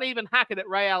you can't even hack it at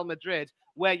Real Madrid,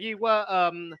 where you were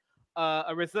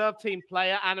a reserve team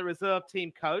player and a reserve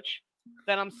team coach,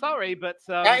 then I'm sorry, but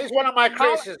that is one of my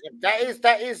criticisms.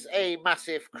 That is a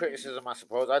massive criticism, I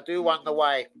suppose. I do wonder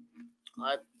why.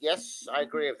 Yes, I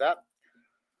agree with that.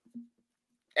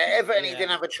 Everton, he didn't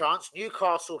have a chance.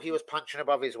 Newcastle, he was punching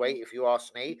above his weight, if you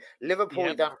ask me. Liverpool,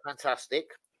 he done fantastic.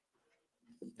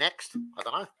 Next, I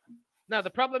don't know. No, the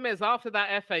problem is after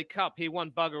that FA Cup, he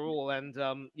won bugger all, and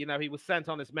he was sent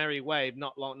on his merry way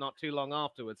not too long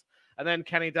afterwards. And then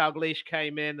Kenny Dalglish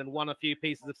came in and won a few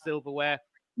pieces of silverware,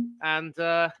 and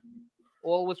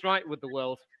all was right with the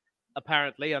world,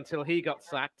 apparently, until he got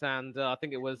sacked, and I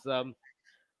think it was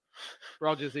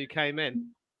Rodgers who came in.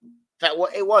 That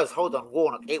what it was. Hold on,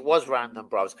 Warnock. It was random,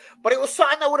 bros. But it was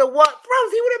something that would have worked,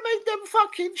 bros. He would have made them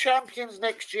fucking champions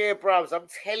next year, bros. I'm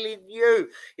telling you.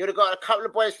 You would have got a couple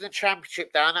of boys from the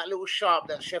championship down. That little sharp,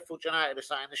 that Sheffield United or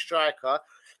something, the striker.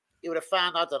 He would have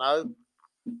found, I don't know.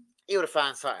 He would have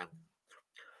found something.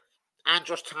 And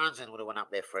Josh Townsend would have went up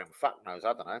there for him. Fuck knows,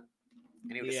 I don't know.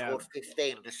 And he would have scored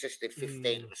 15 and assisted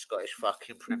 15 in the Scottish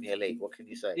fucking Premier League. What can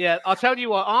you say? Yeah, I'll tell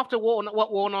you what, after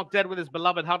what Warnock did with his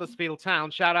beloved Huddersfield Town,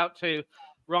 shout out to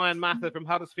Ryan Mather from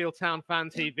Huddersfield Town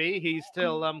Fan TV. He's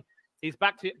still he's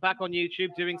back on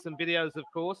YouTube doing some videos, of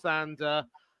course, and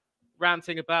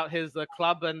ranting about his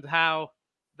club and how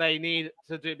they need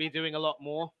to be doing a lot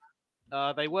more.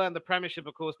 They were in the Premiership,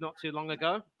 of course, not too long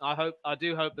ago. I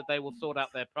do hope that they will sort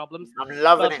out their problems. I'm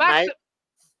loving it, mate.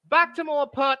 Back to more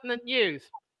pertinent news.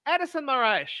 Edison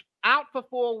Moraes out for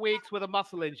 4 weeks with a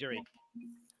muscle injury.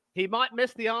 He might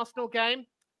miss the Arsenal game.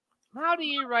 How do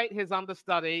you rate his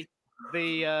understudy,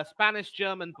 the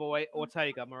Spanish-German boy,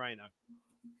 Ortega Moreno?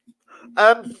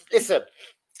 Listen,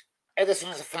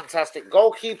 Edison is a fantastic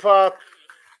goalkeeper.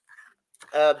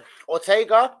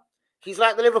 Ortega, he's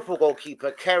like the Liverpool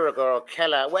goalkeeper, Carragher or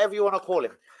Keller, whatever you want to call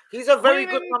him. He's a very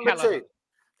good number two.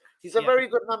 He's a very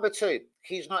good number two.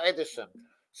 He's not Edison.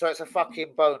 So it's a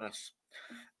fucking bonus.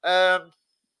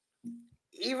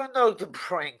 Even though De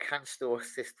Bruyne can still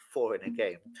assist 4 in a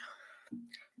game,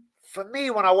 for me,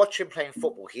 when I watch him playing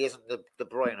football, he isn't the De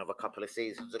Bruyne of a couple of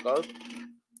seasons ago.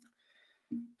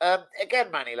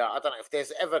 Again, Manny, I don't know if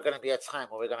there's ever going to be a time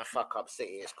where we're going to fuck up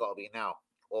City. It's got to be now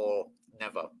or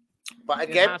never. But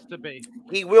again, it has to be.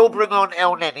 He will bring on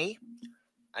El Neni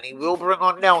and he will bring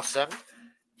on Nelson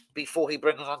before he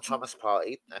brings on Thomas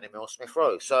Partey and Emil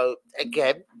Smith-Rowe. So,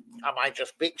 again, am I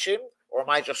just bitching or am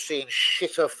I just seeing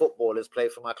shitter footballers play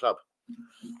for my club?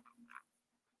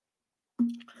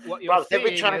 They've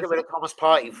been trying to get rid of Thomas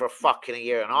Partey for a fucking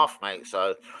year and a half, mate.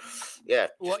 So, yeah.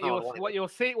 What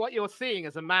you're seeing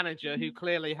is a manager who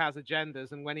clearly has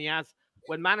agendas, and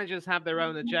when managers have their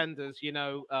own agendas,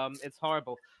 it's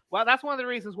horrible. Well, that's one of the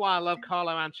reasons why I love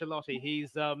Carlo Ancelotti.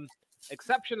 He's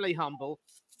exceptionally humble.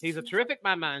 He's a terrific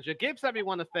man manager, gives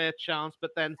everyone a fair chance,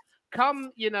 but then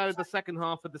come, the second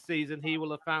half of the season, he will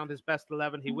have found his best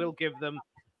 11. He will give them.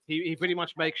 He pretty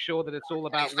much makes sure that it's all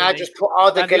about. I just put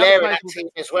Arda Güler in that team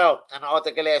as well, and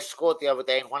Arda Güler scored the other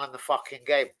day and won in the fucking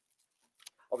game.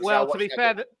 Obviously, well,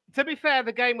 to be fair,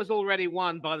 the game was already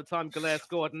won by the time Güler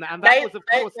scored, and that was of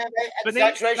course.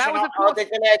 Arda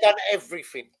Güler done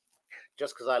everything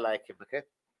just because I like him. Okay.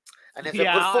 And there's a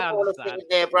good footballer in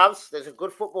there, bruvs. There's a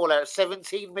good footballer at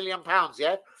 £17 million,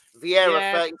 yeah?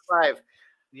 Vieira, 35.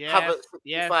 Yes,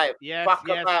 65. Fuck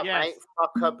her back, mate.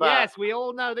 Fuck her back. Yes, we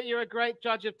all know that you're a great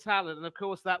judge of talent. And, of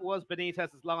course, that was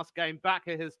Benitez's last game back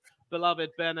at his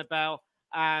beloved Bernabeu.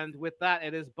 And with that,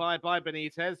 it is bye-bye,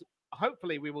 Benitez.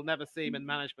 Hopefully, we will never see him in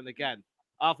management again.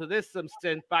 After this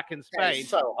stint back in Spain,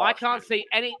 I can't see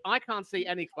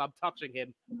any club touching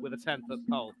him with a 10-foot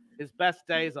pole. His best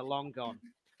days are long gone.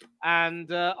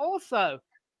 And also,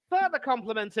 further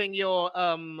complimenting your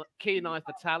keen eye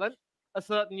for talent, a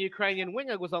certain Ukrainian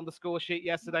winger was on the score sheet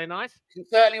yesterday night. He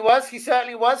certainly was. He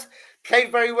certainly was.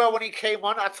 Played very well when he came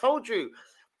on. I told you.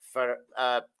 For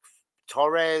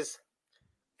Torres,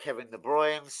 Kevin De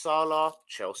Bruyne, Salah,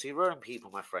 Chelsea ruined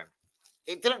people, my friend.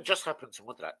 It didn't just happen to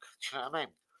Mudrak. Do you know what I mean?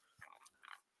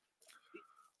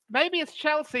 Maybe it's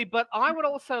Chelsea, but I would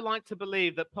also like to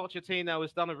believe that Pochettino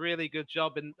has done a really good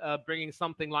job in bringing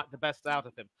something like the best out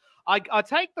of him. I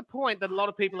take the point that a lot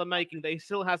of people are making that he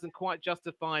still hasn't quite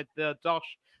justified the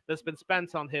dosh that's been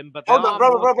spent on him. But there Hold on, are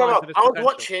bro. more signs of his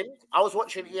potential. I was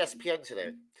watching ESPN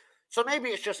today, so maybe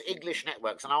it's just English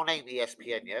networks, and I'll name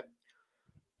ESPN, yeah.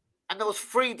 And there was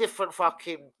 3 different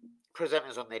fucking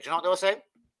presenters on there. Do you know what they were saying?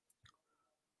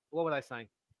 What were they saying?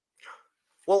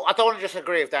 Well, I don't want to just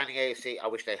agree with Danny AFC. I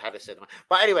wish they had a cinema.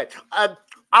 But anyway,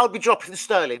 I'll be dropping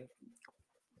Sterling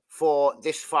for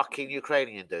this fucking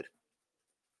Ukrainian dude.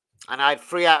 And I had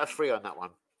 3 out of 3 on that one.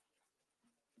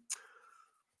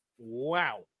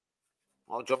 Wow.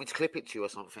 Well, do you want me to clip it to you or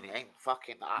something? It ain't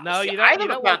fucking... No, you don't. I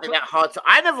never found it that hard.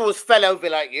 I never was fell over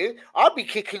like you. I'll be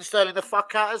kicking Sterling the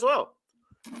fuck out as well.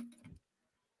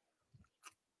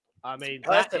 I mean,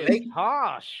 that is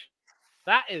harsh.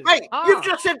 That is Mate, harsh. you've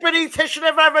just said Benitez should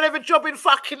never have another job in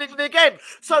fucking England again.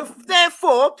 So,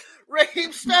 therefore,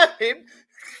 Raheem Sterling,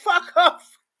 fuck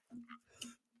off.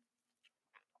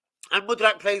 And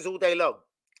Mudrak plays all day long.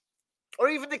 Or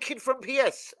even the kid from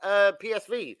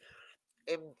PSV.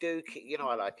 Duke, you know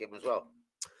I like him as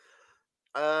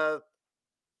well.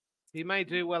 He may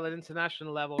do well at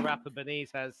international level, Rafa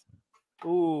Benitez.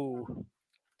 Ooh.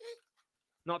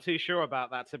 Not too sure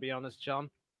about that, to be honest, John.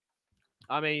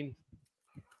 I mean...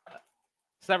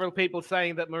 Several people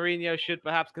saying that Mourinho should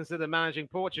perhaps consider managing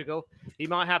Portugal. He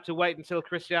might have to wait until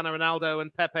Cristiano Ronaldo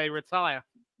and Pepe retire.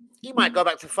 He might go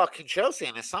back to fucking Chelsea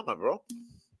in the summer, bro.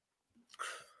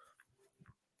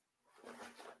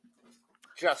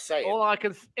 Just saying. All I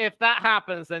can, if that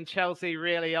happens, then Chelsea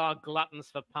really are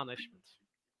gluttons for punishment.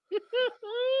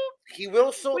 He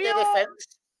will sort their defence.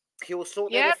 He will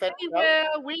sort their defence. He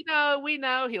will. We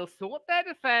know. He'll sort their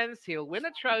defence. He'll win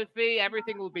a trophy.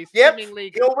 Everything will be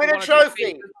seemingly. He'll win a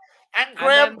trophy. And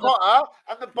Graham Potter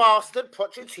and the bastard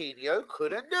Pochettino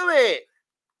couldn't do it.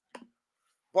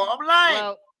 Bottom line.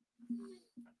 Well,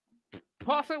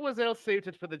 Potter was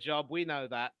ill-suited for the job. We know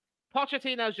that.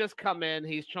 Pochettino's just come in.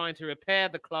 He's trying to repair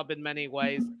the club in many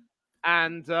ways.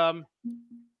 And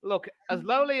look, as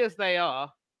lowly as they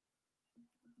are,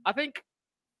 I think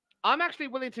I'm actually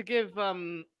willing to give, give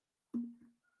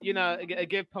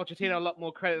Pochettino a lot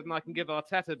more credit than I can give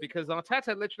Arteta, because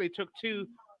Arteta literally took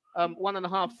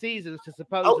 1.5 seasons to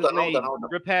supposedly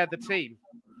repair the team.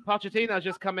 Pochettino's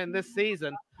just come in this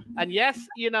season, and yes,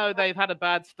 they've had a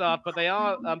bad start, but they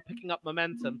are picking up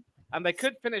momentum, and they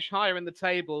could finish higher in the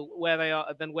table where they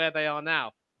are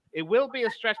now. It will be a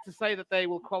stretch to say that they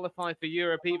will qualify for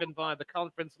Europe even via the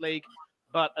Conference League,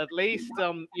 but at least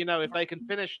if they can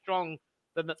finish strong,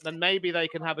 then maybe they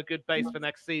can have a good base for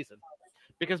next season.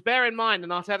 Because bear in mind, in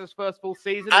Arteta's first full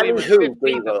season, Ali who?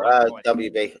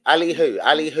 WB. Ali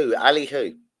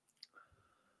who?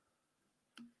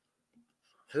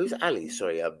 Who's Ali?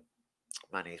 Sorry,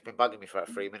 Manny. He's been bugging me for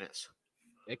about 3 minutes.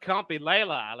 It can't be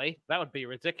Layla Ali. That would be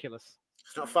ridiculous.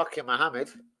 It's not fucking Mohammed.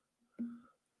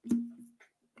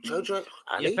 Jojo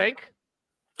Ali? You think?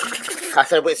 I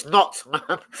said, well, it's not.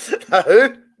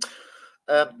 Who?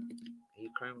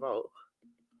 Ukraine Vault.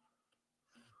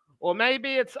 Or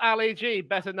maybe it's Ali G,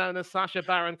 better known as Sacha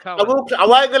Baron Cohen. I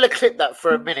wasn't going to clip that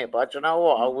for a minute, but you know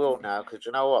what? I will now, because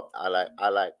you know what? I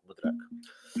like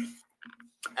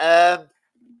Mudrak.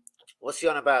 What's he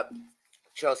on about?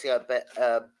 Chelsea are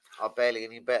barely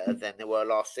any better than they were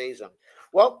last season.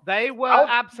 Well, they were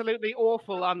absolutely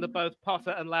awful under both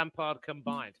Potter and Lampard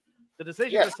combined. The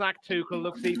decision to sack Tuchel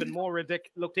looked even more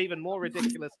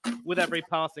ridiculous with every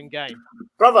passing game.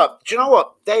 Brother, do you know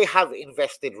what? They have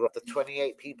invested the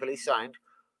 28 people he signed.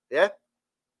 Yeah?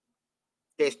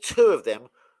 There's 2 of them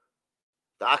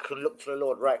that I can look to the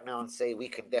Lord right now and say we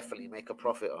can definitely make a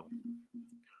profit on.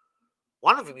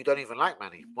 One of them you don't even like,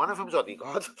 Manny. One of them's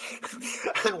Odegaard.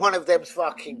 And one of them's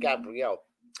fucking Gabriel.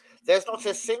 There's not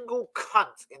a single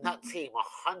cunt in that team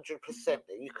 100%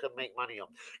 that you can make money on.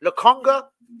 Lokonga,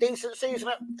 decent season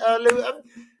at Luton.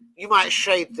 You might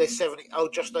shade the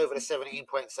just over the 17.7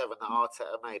 that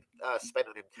Arteta spent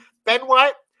on him. Ben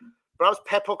White, bros,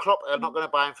 Pep or Klopp are not going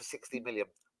to buy him for 60 million.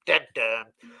 Dun, dun.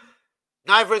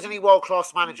 Neither is any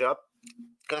world-class manager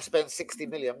going to spend 60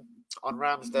 million on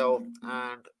Ramsdale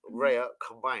and Raya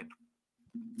combined.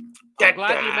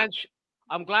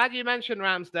 I'm glad you mentioned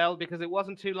Ramsdale, because it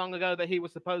wasn't too long ago that he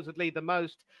was supposedly the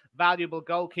most valuable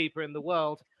goalkeeper in the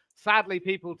world. Sadly,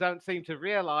 people don't seem to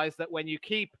realize that when you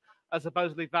keep a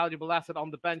supposedly valuable asset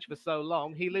on the bench for so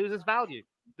long, he loses value,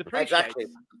 depreciates. Exactly.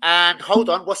 And hold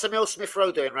on, what's Emil Smith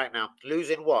Rowe doing right now?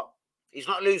 Losing what? He's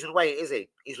not losing weight, is he?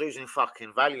 He's losing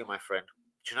fucking value, my friend.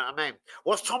 Do you know what I mean?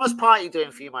 What's Thomas Partey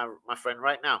doing for you, my friend,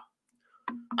 right now?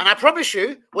 And I promise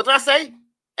you, what did I say?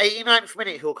 89th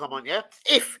minute he'll come on, yeah?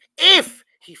 If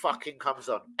he fucking comes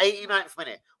on. 89th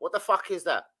minute. What the fuck is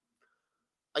that?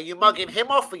 Are you mugging him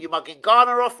off? Are you mugging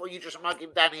Garner off? Or are you just mugging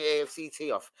Danny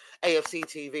AFC off? AFC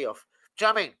TV off? Do you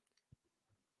know what I mean?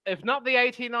 If not the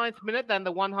 89th minute, then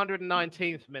the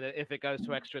 119th minute if it goes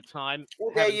to extra time.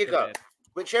 Well, there you go.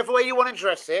 Whichever way you want to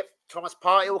dress it, Thomas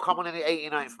Partey will come on in the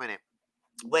 89th minute,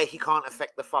 where he can't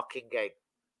affect the fucking game.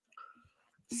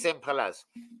 Simple as.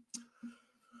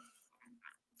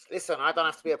 Listen, I don't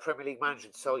have to be a Premier League manager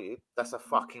to tell you that's a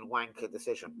fucking wanker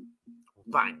decision.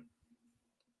 Bang.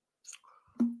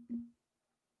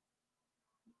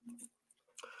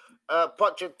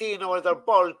 Pochettino has a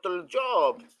bottle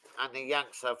job. And the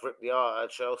Yanks have ripped the art at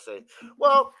Chelsea.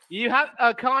 Well, you have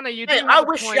Connor. You do. I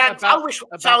wish Yanks. I wish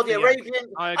Saudi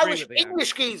Arabian. I wish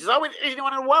English geezers. I wish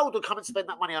anyone in the world would come and spend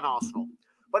that money on Arsenal.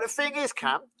 But the thing is,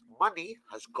 Cam, money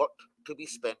has got to be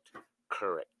spent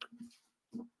correct.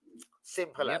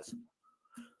 Simple as.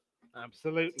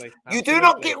 Absolutely. You do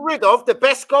not get rid of the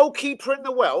best goalkeeper in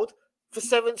the world for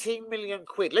 17 million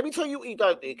quid. Let me tell you what you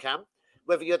don't do, Cam.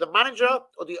 Whether you're the manager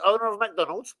or the owner of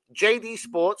McDonald's, JD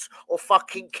Sports, or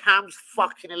fucking Cam's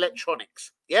fucking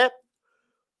Electronics. Yeah?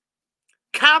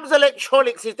 Cam's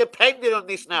Electronics is depending on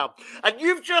this now. And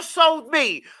you've just sold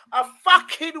me a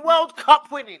fucking World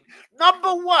Cup winning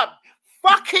 #1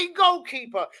 fucking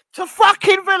goalkeeper to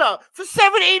fucking Villa for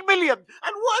 17 million.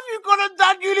 And what have you gone and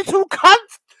done, you little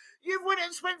cunt? You've went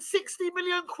and spent 60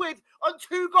 million quid on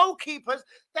 2 goalkeepers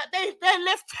that their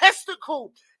left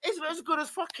testicle isn't as good as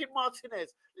fucking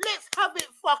Martinez. Let's have it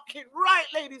fucking right,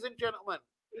 ladies and gentlemen.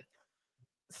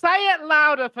 Say it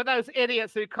louder for those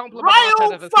idiots who compliment Ryan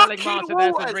Martinez and selling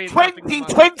Martinez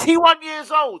Waters, 21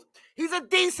 years old. He's a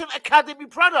decent academy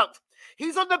product.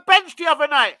 He's on the bench the other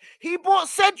night. He brought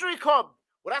Cedric on.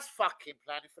 Well, that's fucking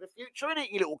planning for the future, isn't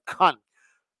it, you little cunt?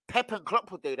 Pep and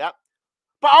Klopp would do that.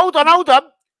 But hold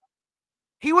on.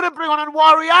 He wouldn't bring on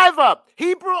Anwari either.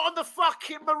 He brought on the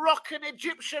fucking Moroccan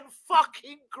Egyptian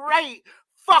fucking great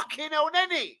fucking El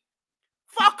Neni.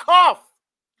 Fuck off.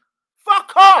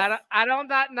 Fuck off. And on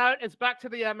that note, it's back to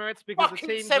the Emirates because fucking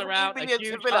the teams are out. A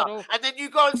huge huddle. And then you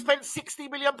go and spend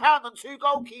 £60 million on 2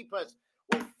 goalkeepers.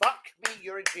 Well, fuck me,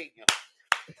 you're a genius.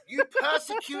 You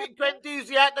persecuted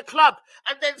Guendouzi at the club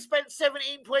and then spent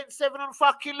 17.7 on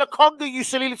fucking Lokonga, you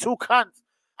silly little cunt.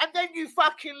 And then you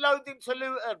fucking loaned him to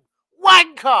Luton.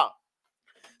 Wanker!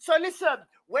 So listen,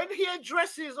 when he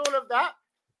addresses all of that,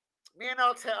 me and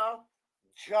Arteta,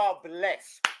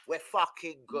 jobless. We're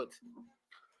fucking good.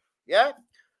 Yeah?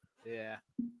 Yeah.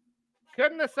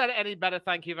 Couldn't have said it any better.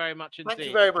 Thank you very much indeed. Thank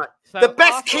you very much. So the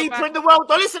best keeper in the world.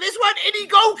 Now listen, this wasn't any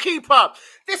goalkeeper.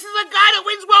 This is a guy that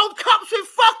wins World Cups with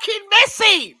fucking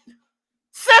Messi.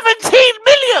 17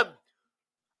 million.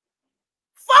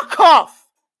 Fuck off.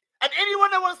 And anyone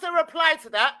that wants to reply to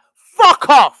that, fuck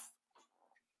off.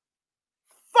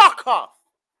 Fuck off.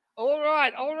 All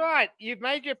right. You've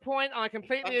made your point. I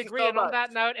completely agree. And on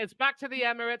that note, it's back to the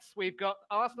Emirates. We've got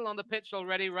Arsenal on the pitch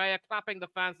already. Raya clapping the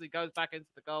fans as he goes back into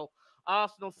the goal.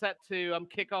 Arsenal set to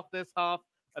kick off this half,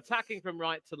 attacking from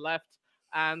right to left.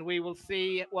 And we will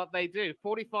see what they do.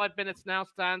 45 minutes now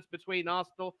stands between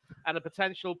Arsenal and a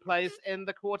potential place in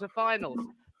the quarterfinals.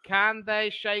 Can they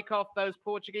shake off those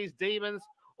Portuguese demons,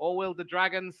 or will the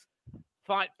Dragons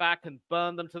fight back and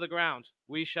burn them to the ground?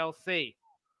 We shall see.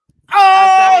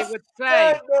 As Danny would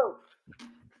say,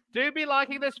 do be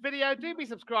liking this video. Do be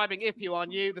subscribing if you are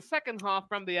new. The second half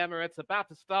from the Emirates about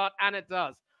to start, and it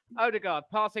does. Odegaard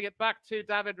passing it back to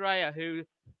David Raya, who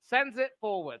sends it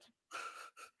forward.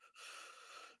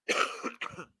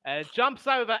 Jumps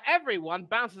over everyone,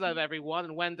 bounces over everyone,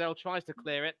 and Wendell tries to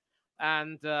clear it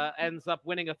and ends up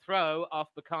winning a throw off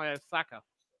Bukayo Saka.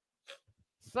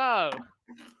 So,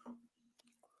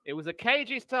 it was a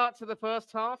cagey start to the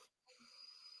first half.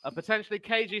 A potentially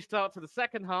cagey start to the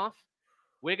second half.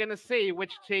 We're going to see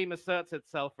which team asserts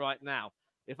itself right now.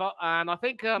 And I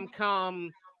think Khan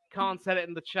said it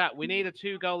in the chat. We need a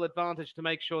 2-goal advantage to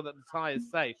make sure that the tie is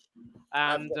safe.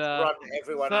 And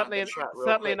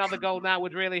certainly another goal now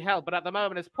would really help. But at the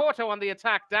moment, it's Porto on the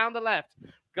attack down the left.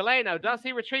 Galeno, does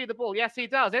he retrieve the ball? Yes, he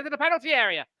does. Into the penalty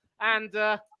area. And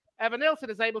Evan Nilsson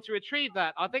is able to retrieve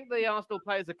that. I think the Arsenal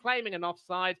players are claiming an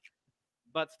offside,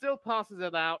 but still passes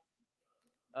it out.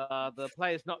 The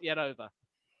play is not yet over.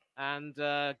 And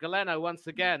Galeno, once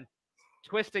again,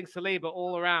 twisting Saliba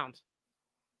all around.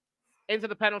 into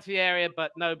the penalty area,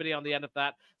 but nobody on the end of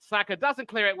that. Saka doesn't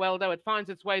clear it well, though. It finds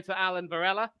its way to Alan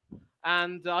Varela.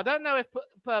 And I don't know if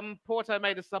Porto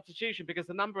made a substitution because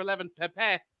the number 11,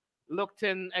 Pepe, looked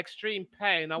in extreme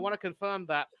pain. I want to confirm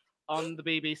that on the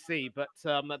BBC. But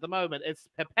at the moment, it's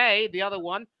Pepe, the other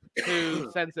one, who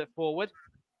sends it forward.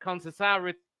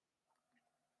 Conceição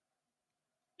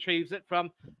retrieves it from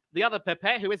the other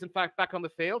Pepe, who is in fact back on the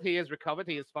field. He is recovered.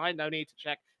 He is fine. No need to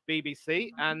check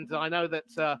BBC. And I know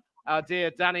that our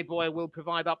dear Danny Boy will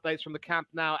provide updates from the camp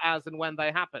now as and when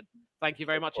they happen. Thank you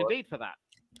very much indeed for that.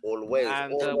 Always.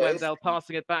 And always. Wendell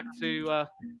passing it back to,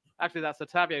 actually that's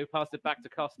Otavio who passed it back to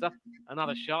Costa.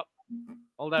 Another shot,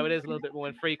 although it is a little bit more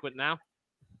infrequent now.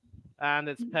 And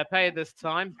it's Pepe this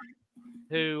time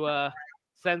who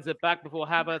sends it back before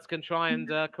Havertz can try and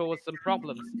cause some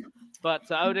problems.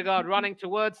 But Odegaard running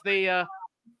towards the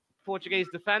Portuguese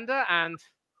defender, and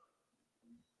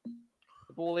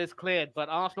the ball is cleared, but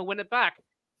Arsenal win it back.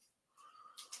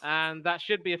 And that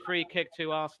should be a free kick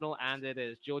to Arsenal, and it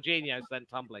is. Jorginho sent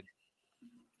tumbling.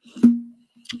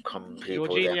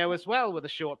 Jorginho as well with a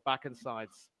short back and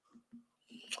sides.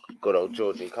 Good old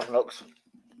Georgie. Come, Lux.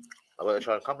 I'm going to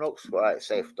try and come, Lux. Right,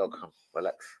 safe, dog. Come,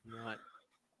 relax. Right.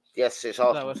 Yes, it's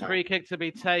Arsenal. So a free kick to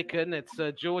be taken. It's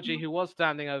Georgie who was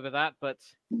standing over that, but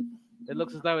it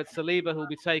looks as though it's Saliba who'll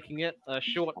be taking it. A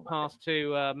short pass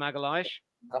to Magalhaes,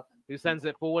 who sends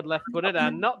it forward left-footed,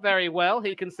 and not very well.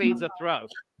 He concedes a throw.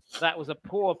 That was a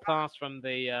poor pass from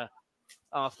the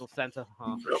Arsenal centre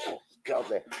half. Get up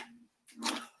there.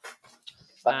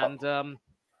 And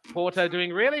Porto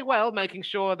doing really well, making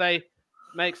sure they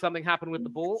make something happen with the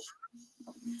ball.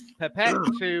 Pepe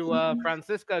to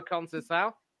Francisco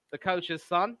Conceição, the coach's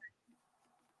son.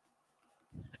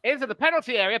 Into the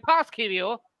penalty area, past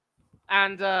Kivior.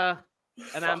 And an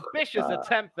ambitious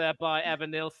attempt there by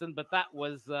Evan Nilsson, but that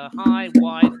was high,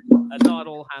 wide, and not at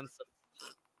all handsome.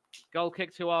 Goal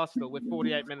kick to Arsenal with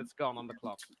 48 minutes gone on the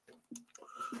clock.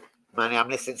 Manny, I'm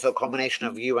listening to a combination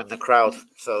of you and the crowd.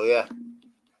 So, yeah.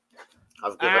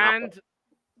 I've given up.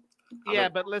 Yeah,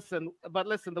 but listen,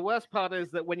 the worst part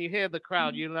is that when you hear the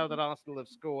crowd, you know that Arsenal have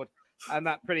scored. And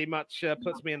that pretty much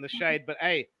puts me in the shade. But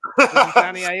hey, this is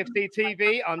Danny AFC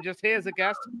TV. I'm just here as a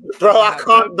guest. Bro, I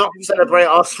can't not celebrate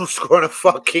Arsenal scoring a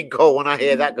fucking goal when I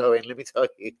hear that going. Let me tell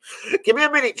you. Give me a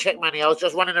minute, check, Manny. I was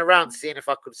just running around seeing if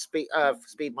I could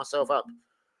speed myself up.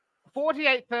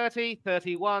 48, 30,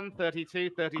 31,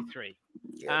 32, 33.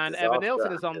 Yeah, and Evan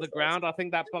Nilsson is on the ground. I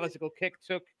think that bicycle kick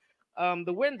took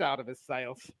the wind out of his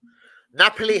sails.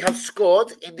 Napoli have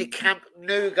scored in the Camp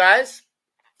Nou, guys.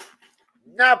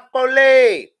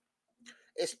 Napoli.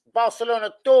 It's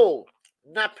Barcelona 2.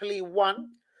 Napoli 1.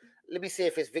 Let me see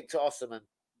if it's Victor Osimhen.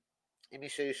 Let me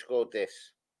see who scored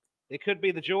this. It could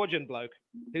be the Georgian bloke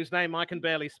whose name I can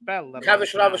barely spell.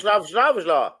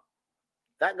 Kavislav.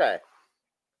 That guy.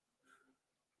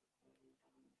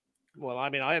 Well, I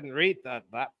mean, I didn't read that,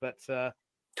 but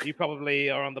you probably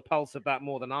are on the pulse of that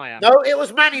more than I am. No, it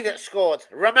was Manny that scored.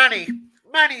 Romani.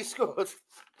 Manny scored.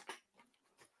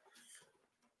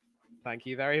 Thank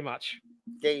you very much.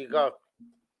 There you go.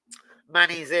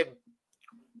 Manny's in.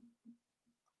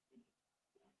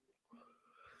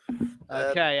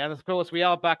 Okay, and of course we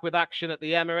are back with action at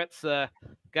the Emirates.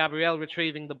 Gabriel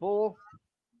retrieving the ball.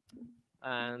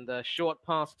 And a short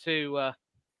pass to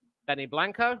Benny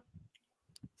Blanco.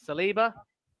 Saliba.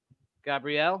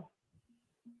 Gabriel.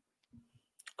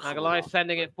 Magalhaes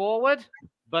sending it forward.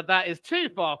 But that is too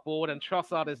far forward, and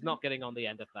Trossard is not getting on the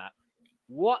end of that.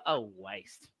 What a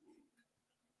waste.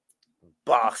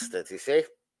 Bastard, you see? It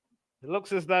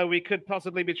looks as though we could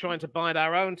possibly be trying to bide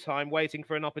our own time, waiting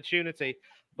for an opportunity.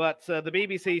 But the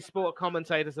BBC sport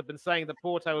commentators have been saying that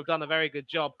Porto have done a very good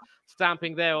job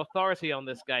stamping their authority on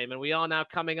this game. And we are now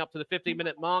coming up to the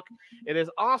 50-minute mark. It is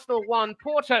Arsenal 1,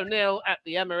 Porto 0 at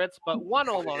the Emirates, but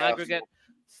 1-1 on aggregate.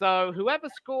 So whoever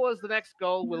scores the next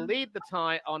goal will lead the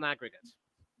tie on aggregate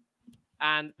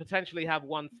and potentially have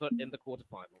 1 foot in the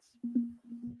quarterfinals.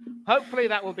 Hopefully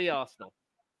that will be Arsenal.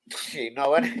 You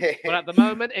know what? But at the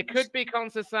moment, it could be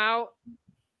Conceição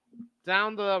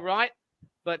down the right,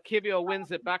 but Kivior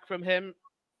wins it back from him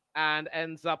and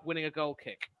ends up winning a goal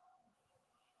kick.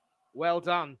 Well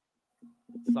done,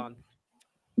 son.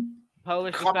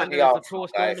 Polish defender is, of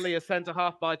course, normally a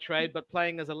centre-half by trade, but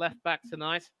playing as a left-back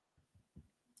tonight.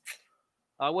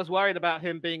 I was worried about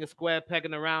him being a square peg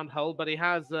in a round hole, but he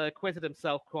has acquitted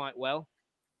himself quite well.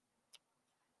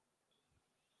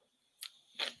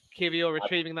 Kivior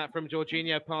retrieving that from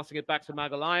Jorginho, passing it back to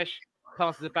Magalhaes,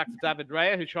 passes it back to David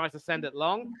Raya, who tries to send it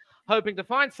long, hoping to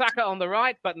find Saka on the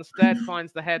right, but instead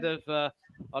finds the head of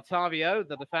Otavio,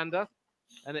 the defender,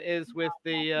 And it is with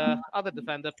the other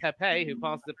defender, Pepe, who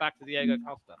passes it back to Diego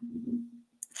Costa.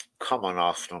 Come on,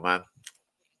 Arsenal, man.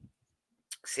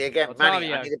 See again, Manny.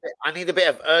 Otavio. I need a bit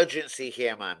of urgency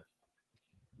here, man.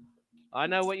 I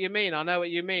know what you mean. I know what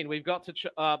you mean. We've got to.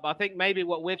 I think maybe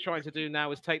what we're trying to do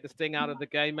now is take the sting out of the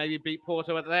game. Maybe beat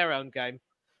Porto at their own game,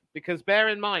 because bear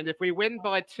in mind, if we win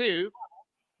by 2,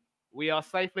 we are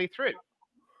safely through.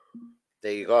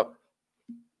 There you go.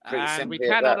 Pretty and we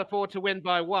cannot afford to win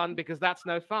by 1 because that's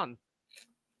no fun.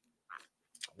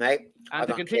 Mate, and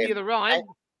to continue the ride,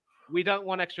 we don't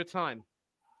want extra time.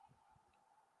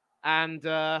 And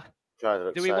do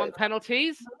we want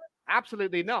penalties?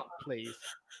 Absolutely not, please.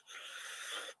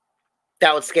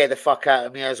 That would scare the fuck out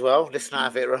of me as well. Let's not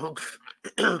have it wrong.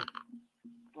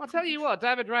 I'll tell you what,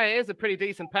 David Raya is a pretty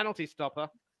decent penalty stopper.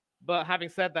 But having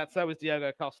said that, so is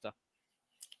Diego Costa.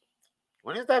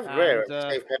 When is David Raya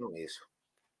save penalties?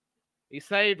 He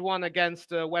saved one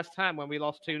against West Ham when we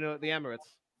lost 2-0 at the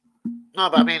Emirates. No,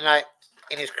 but I mean, like,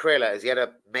 in his career, like, has he had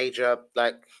a major,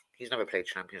 like, he's never played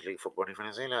Champions League football or anything,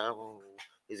 has he? Like,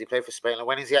 has he played for Spain? Like,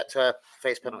 when has he had to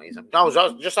face penalties? No, I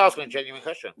was just asking a genuine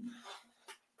question.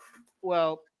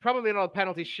 Well, probably not a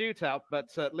penalty shootout,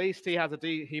 but at least he has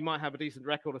he might have a decent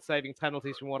record of saving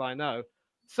penalties from what I know.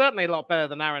 Certainly a lot better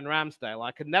than Aaron Ramsdale.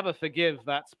 I could never forgive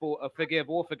or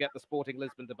forget the Sporting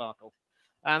Lisbon debacle.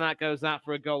 And that goes out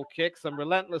for a goal kick. Some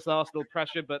relentless Arsenal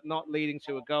pressure, but not leading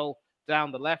to a goal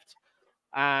down the left.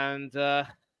 And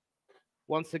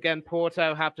once again,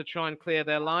 Porto have to try and clear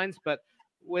their lines. But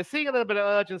we're seeing a little bit of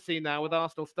urgency now with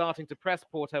Arsenal starting to press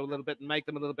Porto a little bit and make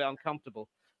them a little bit uncomfortable.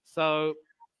 So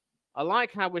I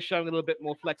like how we're showing a little bit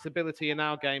more flexibility in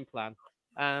our game plan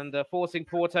and forcing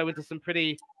Porto into some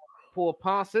pretty poor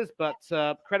passes. But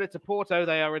credit to Porto,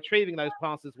 they are retrieving those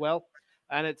passes well.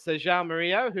 And it's João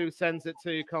Maria who sends it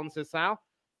to Conceição.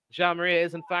 João Maria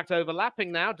is, in fact, overlapping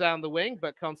now down the wing,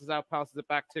 but Conceição passes it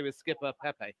back to his skipper,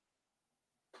 Pepe.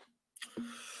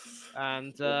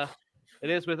 And it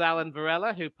is with Alan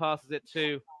Varela, who passes it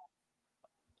to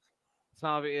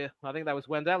Xavi. I think that was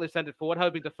Wendell who sent it forward,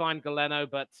 hoping to find Galeno,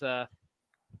 but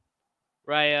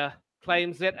Raya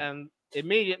claims it and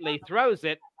immediately throws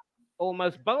it,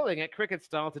 almost bowling it cricket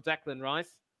style to Declan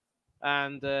Rice.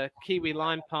 And Kiwi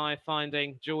Lime Pie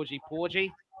finding Georgie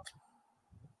Porgy.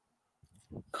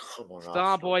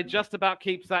 Starboy just about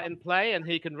keeps that in play, and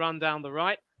he can run down the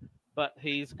right. But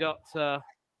he's got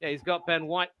Ben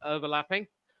White overlapping.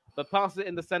 But passes it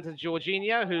in the centre to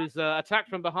Jorginho, who's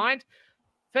attacked from behind.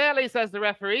 Fairly, says the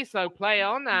referee, so play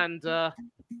on. And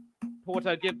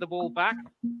Porto give the ball back.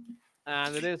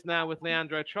 And it is now with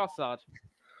Leandro Trossard.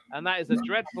 And that is a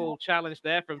dreadful challenge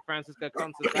there from Francisco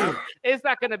Conceição. Is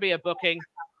that going to be a booking?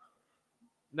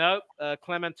 No.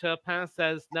 Clement Turpin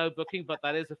says no booking, but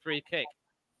that is a free kick.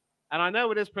 And I know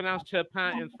it is pronounced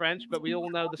Turpin in French, but we all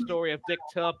know the story of Dick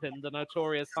Turpin, the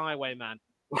notorious highwayman.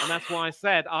 And that's why I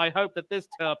said I hope that this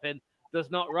Turpin does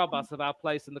not rob us of our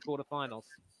place in the quarterfinals.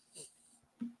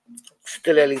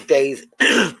 Still early days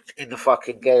in the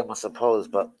fucking game, I suppose.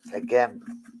 But again,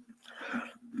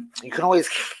 you can always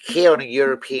hear on a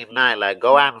European night, like,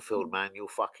 go Anfield, man, you'll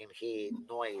fucking hear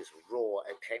noise, roar,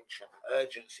 attention,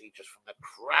 urgency just from the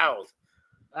crowd.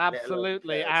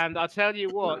 Absolutely. And I'll tell you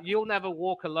what, You'll Never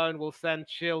Walk Alone will send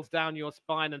chills down your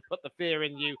spine and put the fear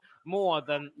in you more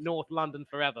than North London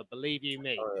Forever, believe you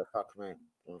me. Oh, yeah, fuck me.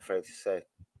 I'm afraid to say.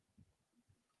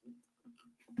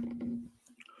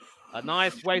 A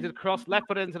nice weighted cross, left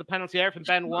foot into the penalty area from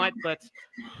Ben White, but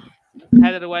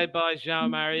headed away by João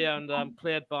Maria and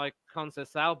cleared by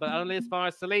Conceição, but only as far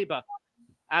as Saliba.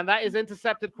 And that is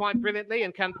intercepted quite brilliantly.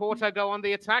 And can Porto go on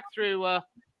the attack through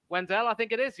Wendell? I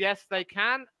think it is. Yes, they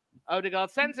can.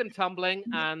 Odegaard sends him tumbling,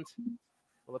 and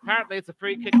well, apparently it's a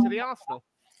free kick to the Arsenal.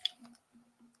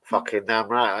 Fucking damn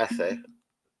right, I say.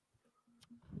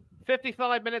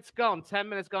 55 minutes gone, 10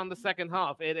 minutes gone the second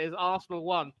half. It is Arsenal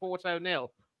 1, Porto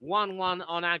 0, 1-1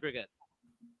 on aggregate.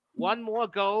 One more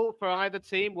goal for either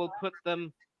team will put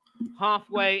them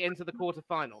halfway into the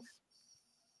quarterfinals.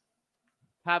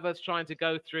 Havertz trying to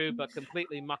go through, but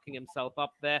completely mucking himself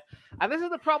up there. And this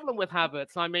is the problem with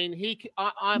Havertz. I mean,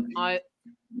 I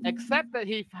accept that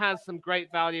he has some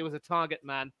great value as a target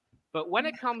man, but when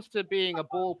it comes to being a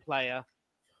ball player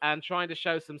and trying to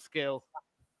show some skill,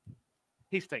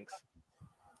 he stinks.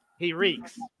 He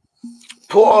reeks.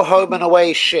 Porto home and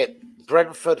away shit.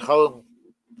 Brentford home.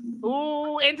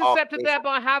 Ooh, intercepted there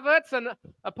by Havertz, and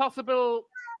a possible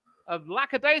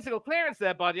lackadaisical clearance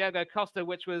there by Diego Costa,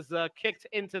 which was kicked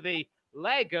into the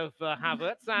leg of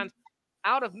Havertz. And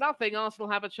out of nothing, Arsenal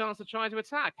have a chance to try to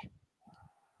attack.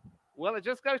 Well, it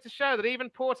just goes to show that even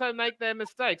Porto make their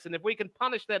mistakes. And if we can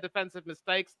punish their defensive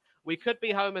mistakes, we could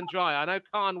be home and dry. I know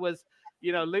Khan was,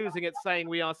 losing it, saying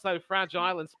we are so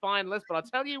fragile and spineless, but I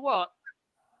tell you what,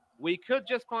 we could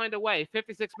just find a way.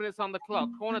 56 minutes on the clock.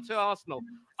 Corner to Arsenal.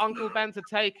 Uncle Ben to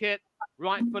take it.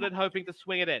 Right-footed, hoping to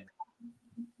swing it in.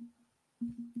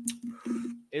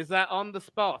 Is that on the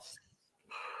spot?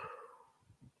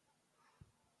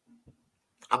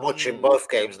 I'm watching both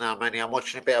games now, Manny. I'm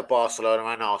watching a bit of Barcelona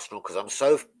and Arsenal because I'm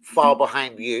so far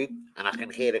behind you and I can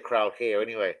hear the crowd here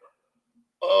anyway.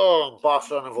 Oh,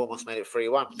 Barcelona have almost made it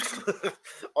 3-1.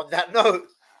 On that note,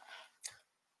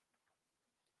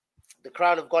 the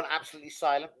crowd have gone absolutely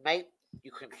silent. Mate,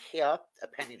 you can hear a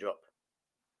penny drop.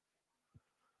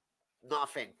 Not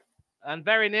a thing. And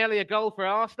very nearly a goal for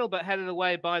Arsenal, but headed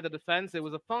away by the defence. It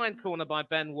was a fine corner by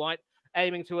Ben White,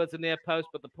 aiming towards the near post,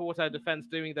 but the Porto defence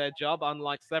doing their job,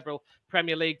 unlike several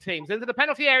Premier League teams. Into the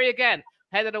penalty area again,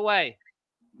 headed away.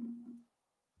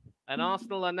 And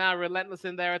Arsenal are now relentless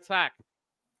in their attack.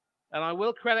 And I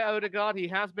will credit Odegaard. He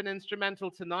has been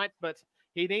instrumental tonight, but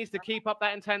he needs to keep up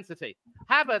that intensity.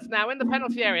 Havertz now in the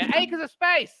penalty area. Acres of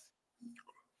space.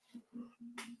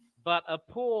 But a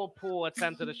poor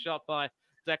attempt at a shot by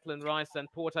Declan Rice, and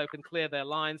Porto can clear their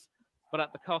lines, but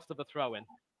at the cost of a throw-in.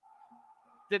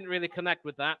 Didn't really connect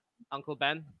with that, Uncle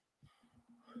Ben.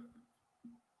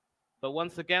 But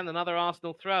once again, another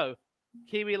Arsenal throw.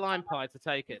 Kiwi Lime Pie to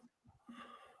take it.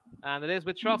 And it is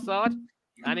with Trossard,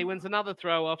 and he wins another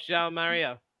throw off João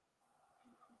Mario.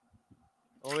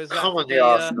 Or is that Come on, the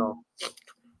Arsenal.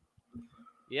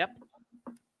 Yep.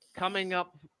 Coming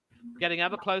up, getting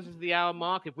ever closer to the hour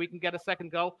mark. If we can get a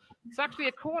second goal, it's actually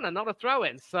a corner, not a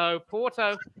throw-in. So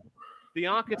Porto, the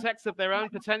architects of their own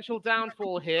potential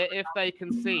downfall here if they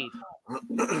concede.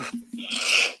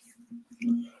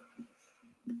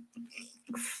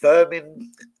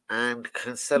 Firmin and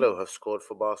Cancelo have scored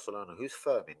for Barcelona. Who's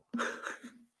Firmin?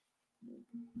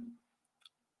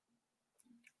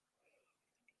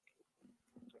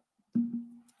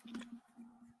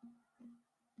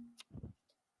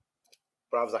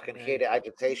 Bravs, I can hear the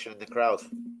agitation in the crowd.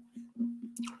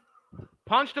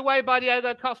 Punched away by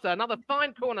Diego Costa. Another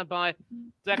fine corner by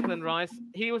Declan Rice.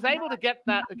 He was able to get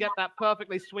that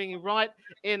perfectly, swinging right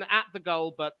in at the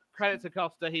goal, but credit to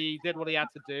Costa, he did what he had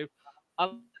to do.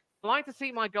 I like to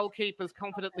see my goalkeepers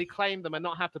confidently claim them and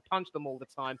not have to punch them all the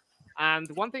time. And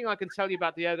one thing I can tell you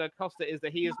about Diego Costa is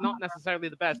that he is not necessarily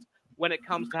the best when it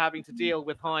comes to having to deal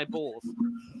with high balls.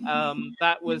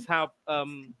 That was how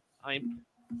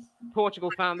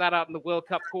Portugal found that out in the World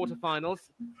Cup quarterfinals.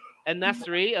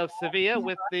 En-Nesyri of Sevilla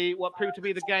with what proved to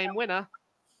be the game winner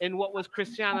in what was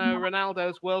Cristiano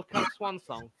Ronaldo's World Cup swan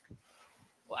song.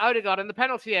 Well, Odegaard in the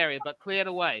penalty area, but cleared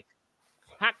away.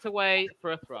 Hacked away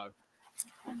for a throw.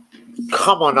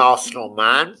 Come on, Arsenal,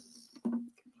 man.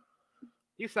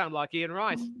 You sound like Ian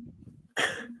Rice.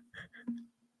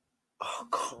 Oh,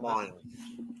 come on.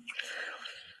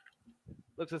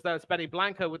 Looks as though it's Benny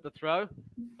Blanco with the throw.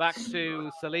 Back to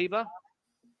Saliba.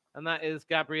 And that is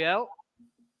Gabriel.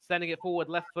 Sending it forward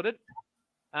left-footed.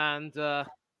 And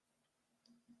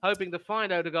hoping to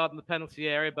find Odegaard in the penalty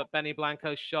area, but Benny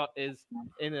Blanco's shot is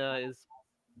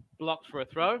blocked for a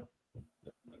throw.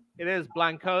 It is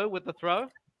Blanco with the throw.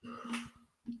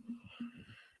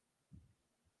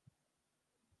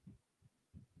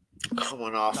 Come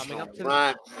on, Arsenal,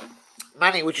 man.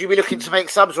 Manny, would you be looking to make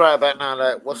subs right about now?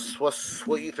 Like, what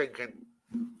are you thinking?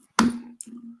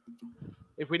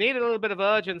 If we need a little bit of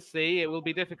urgency, it will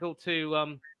be difficult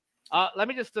to. Let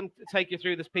me just take you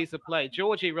through this piece of play.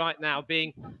 Georgie right now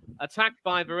being attacked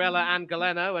by Varela and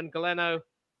Galeno, and Galeno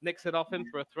nicks it off him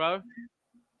for a throw.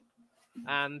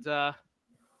 And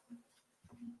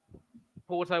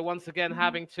Porto once again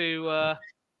having to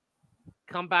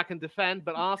come back and defend,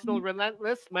 but Arsenal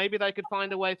relentless. Maybe they could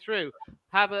find a way through.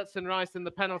 Havertz and Rice in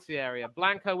the penalty area.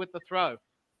 Blanco with the throw.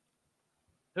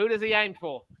 Who does he aim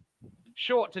for?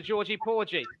 Short to Georgie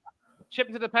Porgy. Chip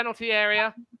into the penalty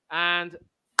area, and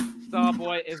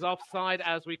Starboy is offside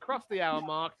as we cross the hour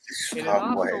mark. It is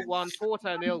Arsenal 1,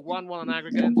 Porto 0, 1-1 on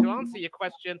aggregate. And to answer your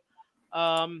question,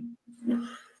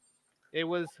 it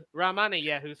was Ramani,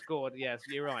 who scored. Yes,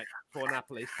 you're right, for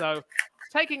Napoli. So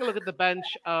taking a look at the bench,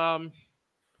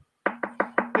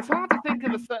 it's hard to think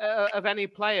of any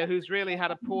player who's really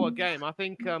had a poor game. I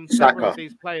think several of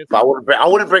these players. But I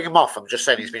wouldn't bring him off. I'm just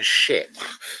saying he's been shit.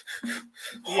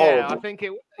 Yeah, I think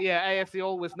AFC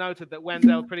always noted that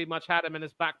Wendell pretty much had him in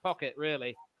his back pocket,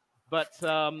 really. But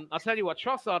I'll tell you what,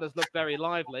 Trossard has looked very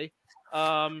lively.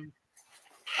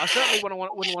 I certainly wouldn't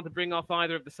want to bring off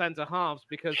either of the centre halves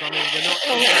because we're not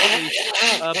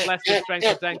exactly blessed with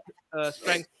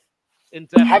strength in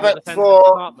depth in the defensive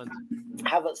department.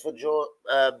 Havertz for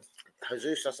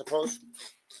Jesus, I suppose.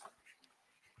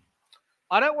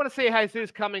 I don't want to see Jesus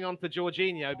coming on for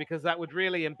Jorginho because that would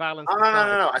really imbalance Oh, the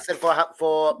side. no. I said for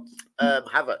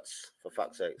Havertz, for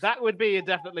fuck's sake. That would be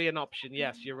definitely an option.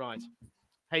 Yes, you're right.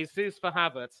 Jesus for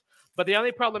Havertz. But the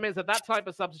only problem is that type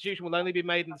of substitution will only be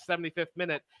made in the 75th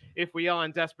minute if we are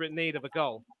in desperate need of a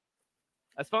goal.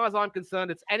 As far as I'm concerned,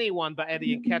 it's anyone but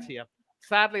Eddie Nketiah.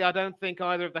 Sadly, I don't think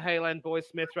either of the Hale End boys,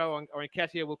 Smith Rowe or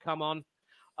Nketiah, will come on.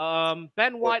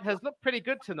 Ben White has looked pretty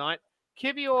good tonight.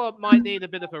 Kivior might need a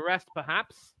bit of a rest,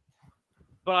 perhaps.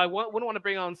 But I wouldn't want to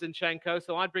bring on Zinchenko,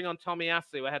 so I'd bring on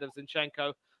Tomiyasu ahead of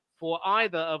Zinchenko for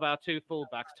either of our two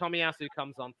fullbacks. Tomiyasu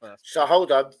comes on first. So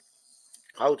hold on.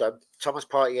 Thomas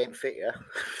Partey ain't fit, yeah?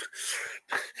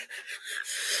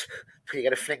 You're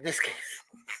going to fling this game?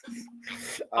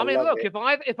 I mean, look, if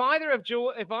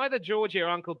either Georgie or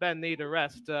Uncle Ben need a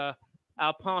rest, our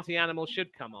party animal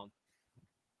should come on.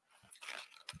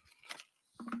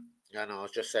 Yeah, no, I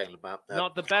was just saying about that.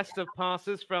 Not the best of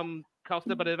passes from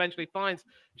Costa, but it eventually finds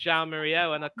João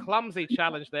Mario, and a clumsy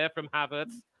challenge there from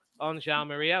Havertz on João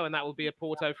Mario, and that will be a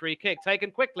Porto free kick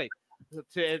taken quickly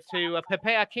to Pepe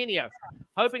Aquino,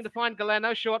 hoping to find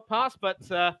Galeno, short pass, but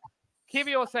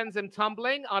Kivior sends him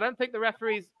tumbling. I don't think the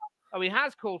referee's... Oh, he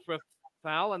has called for a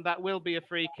foul, and that will be a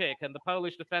free kick, and the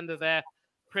Polish defender there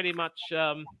pretty much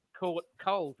caught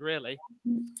cold, really.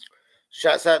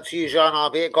 Shouts out to you, Jean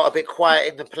RB. It got a bit quiet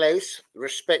in the place.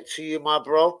 Respect to you, my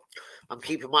bro. I'm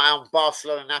keeping my eye on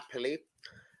Barcelona, Napoli.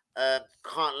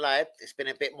 Can't lie, it's been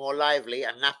a bit more lively,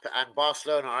 and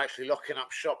Barcelona are actually locking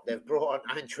up shop. They've brought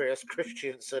on Andreas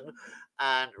Christensen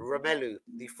and Romelu,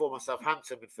 the former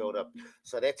Southampton midfielder.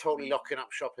 So they're totally locking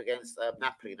up shop against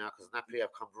Napoli now, because Napoli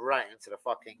have come right into the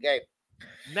fucking game.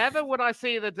 Never would I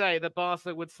see the day that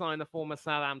Barca would sign a former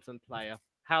Southampton player.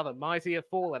 How the mighty have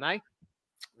fallen, eh?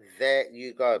 There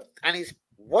you go. And he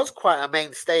was quite a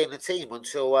mainstay in the team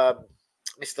until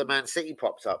Mr. Man City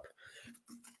popped up.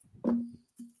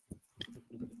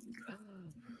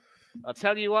 I'll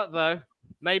tell you what, though.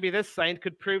 Maybe this saint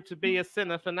could prove to be a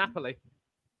sinner for Napoli.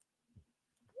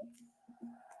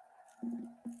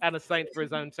 And a saint for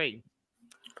his own team.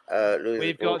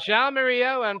 We've got João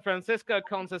Mario and Francisco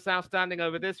Conceição standing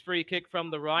over this free kick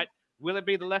from the right. Will it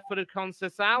be the left-footed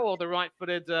Conceição or the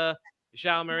right-footed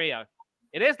João Mario?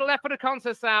 It is the left-footed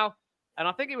Conceição, and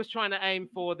I think he was trying to aim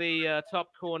for the top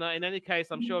corner. In any case,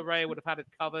 I'm sure Ray would have had it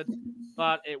covered,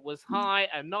 but it was high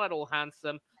and not at all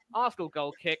handsome. Arsenal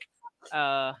goal kick.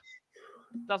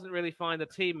 Doesn't really find the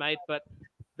teammate, but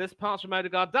this pass from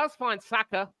Odegaard does find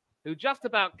Saka, who just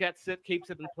about gets it, keeps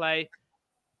it in play.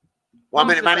 1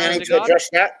 minute, Manny, I need to address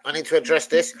that. I need to address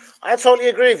this. I totally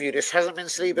agree with you. This hasn't been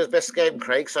Saliba's best game,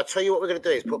 Craig. So I'll tell you what we're going to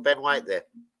do is put Ben White there.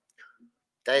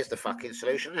 There's the fucking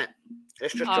solution, isn't it?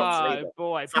 Let's just drop Saliba. Oh,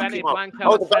 boy. Benny Blanco.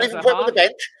 Hold on, don't even put him on the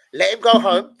bench. Let him go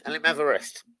home and let him have a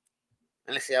rest.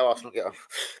 And let's see how Arsenal get on.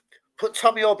 Put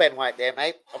Tommy or Ben White there,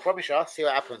 mate. I promise you, I'll see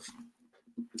what happens.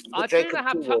 I'd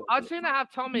sooner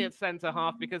have Tommy at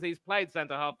centre-half because he's played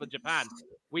centre-half for Japan.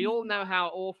 We all know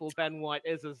how awful Ben White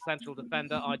is as a central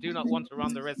defender. I do not want to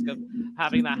run the risk of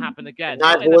having that happen again.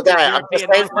 I'm just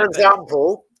saying, for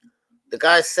example, the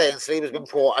guy's saying Saliba's been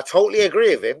poor. I totally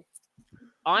agree with him.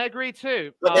 I agree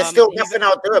too. But there's still nothing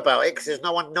I'll do about it because there's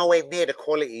no one nowhere near the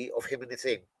quality of him in the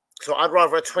team. So I'd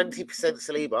rather a 20%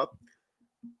 Saliba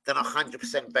than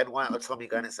 100% Ben White or Tommy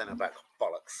going at centre back.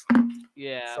 Bollocks.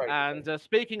 Yeah, and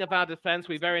speaking of our defence,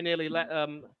 we very nearly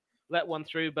let one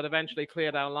through, but eventually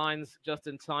cleared our lines just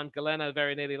in time. Galeno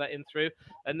very nearly let him through.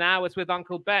 And now it's with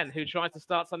Uncle Ben, who tries to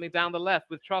start something down the left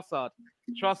with Trossard.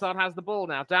 Trossard has the ball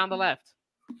now, down the left.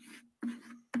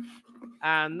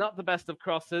 And not the best of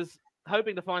crosses,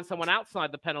 hoping to find someone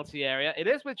outside the penalty area. It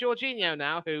is with Jorginho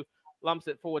now, who lumps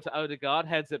it forward to Odegaard,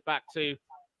 heads it back to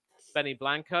Benny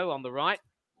Blanco on the right.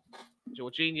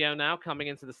 Jorginho now coming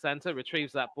into the centre,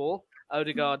 retrieves that ball.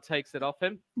 Odegaard takes it off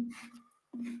him.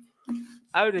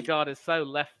 Odegaard is so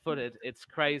left-footed, it's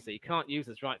crazy. He can't use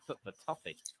his right foot for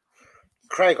toffee.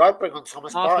 Craig, I'd bring on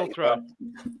Thomas Partey. Throw.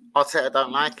 Arteta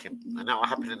don't like him. And that will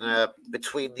happen in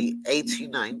between the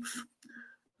 89th and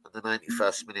the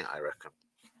 91st minute, I reckon.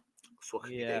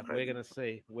 Yeah, we're going to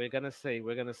see. We're going to see.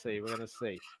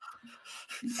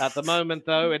 At the moment,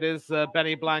 though, it is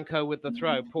Benny Blanco with the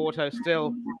throw. Porto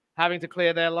still having to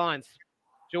clear their lines.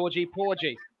 Georgie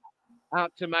Porgy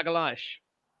out to Magalhaes.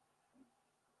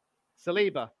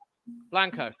 Saliba.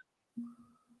 Blanco.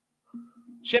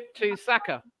 Chip to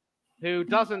Saka, who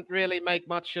doesn't really make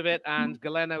much of it, and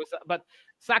Galeno. But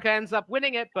Saka ends up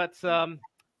winning it, but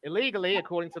illegally,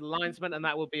 according to the linesman, and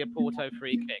that will be a Porto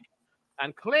free kick.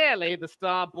 And clearly, the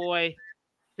star boy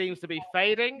seems to be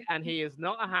fading, and he is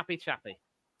not a happy chappy.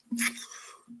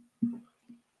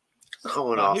 Come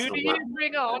on, But who Arsenal, do you man.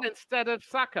 bring on instead of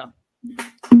Saka?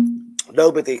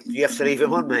 Nobody. You have to leave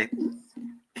him on, mate.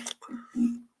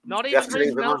 Not You have even to Reece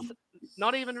leave him on. Nelson.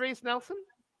 Not even Reece Nelson.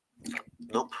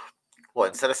 Nope. What,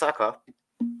 instead of Saka?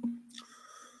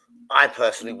 I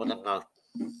personally wouldn't know.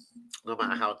 No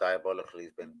matter how diabolical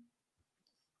he's been.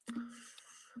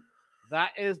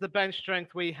 That is the bench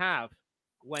strength we have.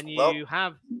 When you Well,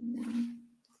 have,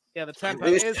 the tempo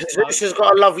is slow. Jesus has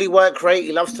got a lovely work rate.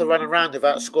 He loves to run around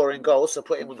without scoring goals, so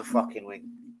put him on the fucking wing.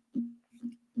 You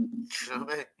know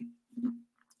what I mean?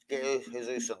 Get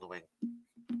Jesus on the wing.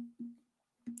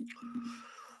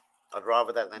 I'd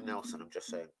rather that than Nelson, I'm just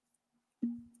saying.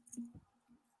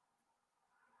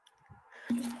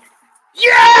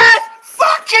 Yes!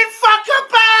 Fucking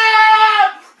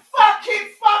bam!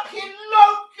 Fucking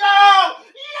loco!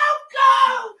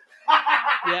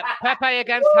 Yeah, Pepe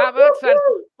against Havertz. And,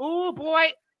 oh,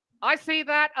 boy, I see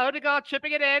that. Odegaard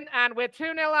chipping it in, and we're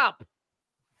 2-0 up.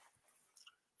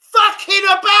 Fucking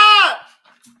about!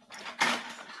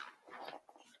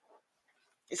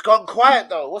 It's gone quiet,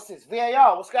 though. What's this?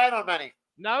 VAR? What's going on, Manny?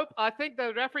 Nope, I think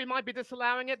the referee might be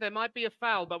disallowing it. There might be a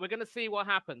foul, but we're going to see what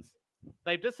happens.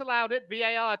 They've disallowed it.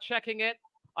 VAR checking it.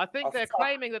 I think they're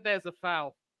claiming that there's a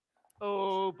foul.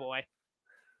 Oh, boy.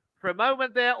 For a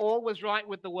moment there, all was right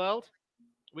with the world.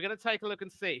 We're going to take a look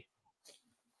and see.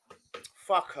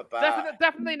 Fuck about.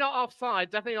 Definitely not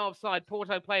offside. Definitely not offside.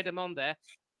 Porto played him on there.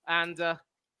 And,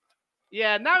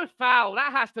 yeah, no foul.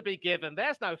 That has to be given.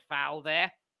 There's no foul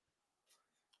there.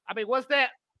 I mean, was there...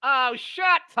 Oh,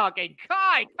 shirt tugging.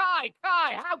 Kai,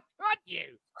 how could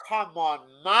you? Come on,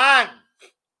 man.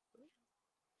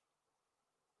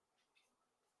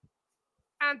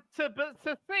 And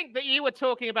to think that you were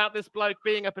talking about this bloke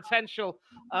being a potential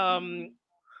 1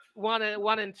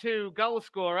 and 2 goal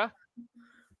scorer,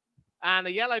 and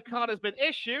a yellow card has been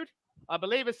issued. I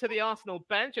believe it's to the Arsenal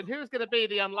bench. And who's going to be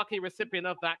the unlucky recipient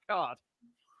of that card?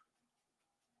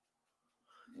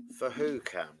 For who,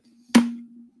 Cam?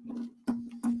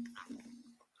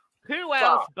 Who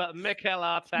else but Mikel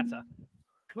Arteta?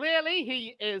 Clearly,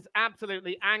 he is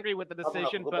absolutely angry with the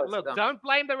decision. But look, don't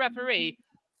blame the referee.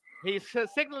 He's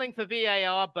signaling for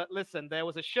VAR. But listen, there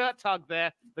was a shirt tug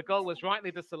there. The goal was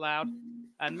rightly disallowed.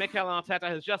 And Mikel Arteta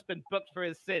has just been booked for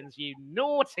his sins. You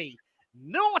naughty,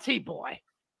 naughty boy.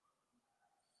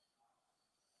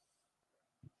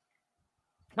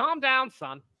 Calm down,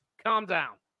 son. Calm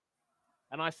down.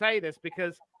 And I say this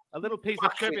because a little piece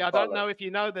of trivia. I don't know if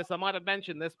you know this. I might have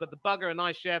mentioned this, but the bugger and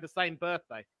I share the same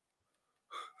birthday.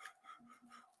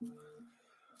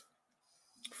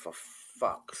 For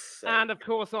fuck's sake. And, of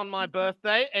course, on my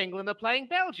birthday, England are playing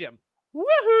Belgium.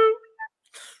 Woohoo!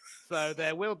 So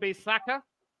there will be Saka.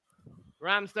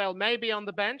 Ramsdale may be on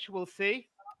the bench. We'll see.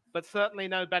 But certainly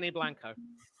no Benny Blanco.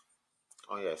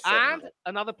 Oh, yes. And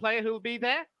another player who will be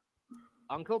there,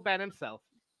 Uncle Ben himself.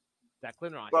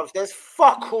 Declan Rice. Bro, there's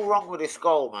fuck all wrong with this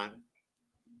goal, man.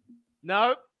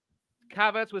 No.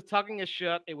 Havertz was tugging his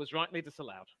shirt. It was rightly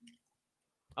disallowed.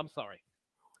 I'm sorry.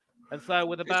 And so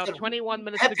with about 21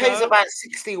 minutes to go... Pepe's about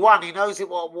 61. He knows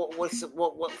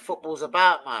what football's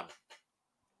about, man.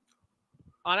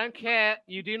 I don't care.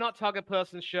 You do not tug a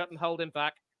person's shirt and hold him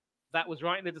back. That was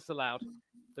rightly disallowed.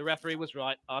 The referee was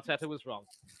right. Arteta was wrong.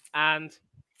 And...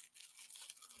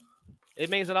 it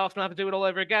means that Arsenal have to do it all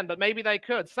over again, but maybe they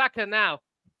could. Saka now.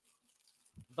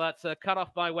 But cut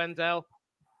off by Wendell.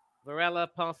 Varela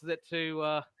passes it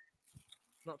to,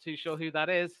 not too sure who that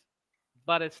is.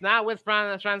 But it's now with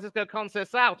Francisco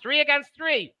Conceição. 3 against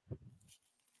 3.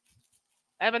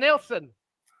 Evan Nilsson.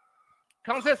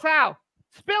 Conceição.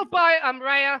 Spilled by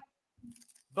Umrea.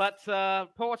 But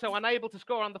Porto unable to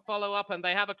score on the follow-up, and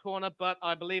they have a corner, but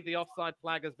I believe the offside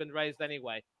flag has been raised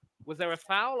anyway. Was there a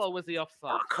foul or was he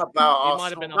offside? Fuck about he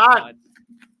might have been offside.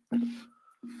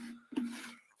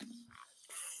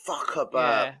 Fuck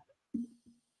about.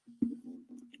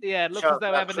 Yeah, it looks as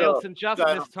though Evan Nilsson just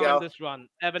mistimed this run.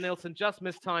 Evan Nilsson just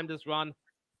mistimed his run,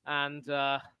 and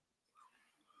the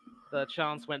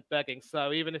chance went begging.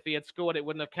 So even if he had scored, it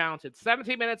wouldn't have counted.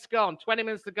 70 minutes gone, 20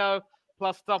 minutes to go,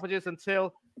 plus stoppages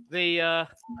until the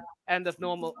end of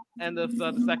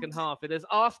the second half. It is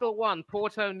Arsenal 1,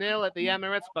 Porto 0 at the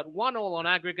Emirates, but 1-1 on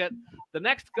aggregate. The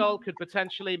next goal could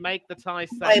potentially make the tie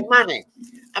safe. Hey, Manny,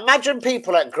 imagine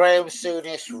people like Graham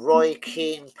Souness, Roy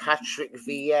Keane, Patrick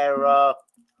Vieira,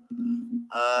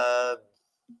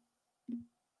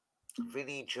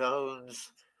 Vinnie Jones.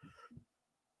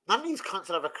 None of these cunts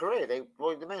will have a career. They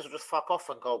may as well just fuck off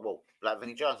and go, well, like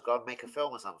Vinnie Jones, go and make a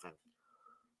film or something.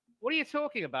 What are you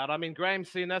talking about? I mean, Graham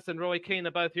Souness and Roy Keane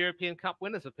are both European Cup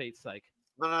winners, for Pete's sake.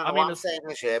 No, no, I no. mean, What I'm saying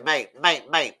is, yeah, mate.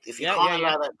 If you yeah, can't yeah, yeah.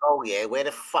 allow that goal, yeah, where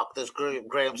the fuck does Graham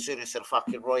Souness and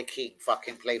fucking Roy Keane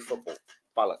fucking play football?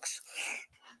 Bollocks,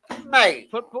 mate.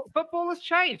 Football has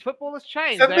changed. Football has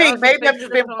changed. For There me, are some maybe I've things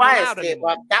just that been aren't biased allowed here,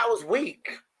 anymore. but that was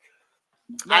weak.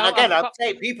 And No, again, I'd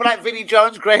say people like Vinnie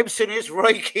Jones, Graham Souness,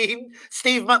 Roy Keane,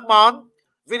 Steve McMahon,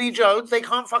 Vinnie Jones, they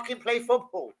can't fucking play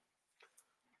football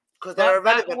because they're but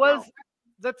that irrelevant now. was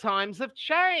the times have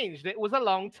changed. It was a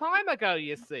long time ago,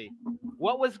 you see.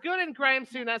 What was good in Graham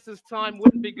Souness's time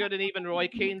wouldn't be good in even Roy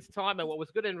Keane's time, and what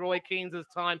was good in Roy Keane's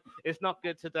time is not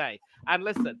good today. And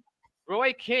listen,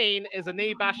 Roy Keane is a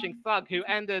knee-bashing thug who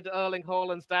ended Erling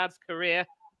Haaland's dad's career.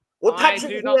 Would I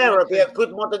Patrick do not want Vieira be to. a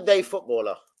good modern day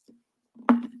footballer?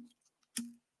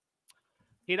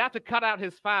 He'd have to cut out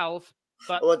his fouls,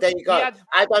 but Well, there you go.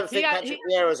 I don't think he, Patrick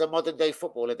Vieira is a modern day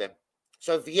footballer then.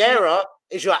 So Vieira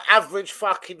is your average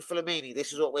fucking Flamini.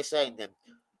 This is what we're saying then.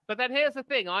 But then here's the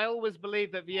thing. I always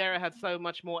believed that Vieira had so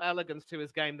much more elegance to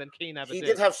his game than Keane ever He did.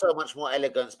 did have so much more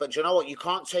elegance, but you know what? You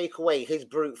can't take away his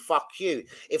brute fuck you.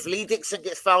 If Lee Dixon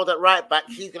gets fouled at right back,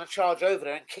 he's going to charge over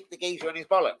there and kick the geezer in his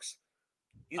bollocks.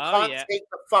 You can't take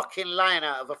the fucking line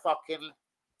out of a fucking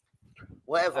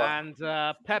whatever. And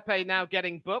Pepe now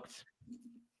getting booked.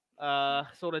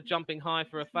 Sort of jumping high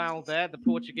for a foul there. The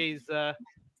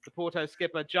Porto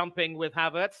skipper jumping with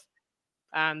Havertz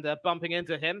and bumping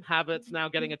into him. Havertz now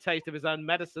getting a taste of his own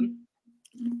medicine.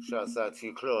 Shouts out to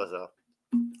you, Closer.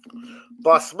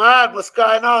 Boss man, what's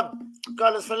going on?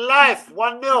 Gunners for life,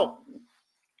 1-0.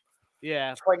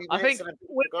 Yeah, I think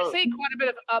we see quite a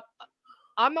bit of.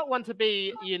 I'm not one to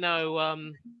be,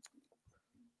 to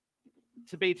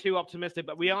be too optimistic,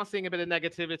 but we are seeing a bit of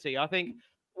negativity. I think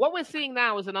what we're seeing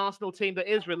now is an Arsenal team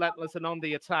that is relentless and on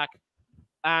the attack,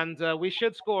 and we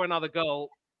should score another goal.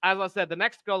 As I said, the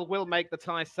next goal will make the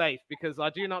tie safe because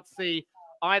I do not see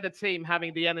either team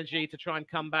having the energy to try and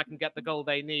come back and get the goal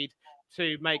they need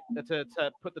to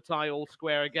put the tie all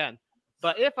square again.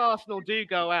 But if Arsenal do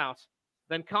go out,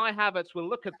 then Kai Havertz will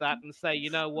look at that and say,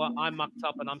 you know what, I mucked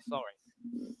up and I'm sorry.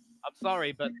 I'm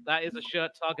sorry, but that is a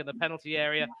shirt tug in the penalty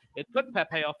area. It put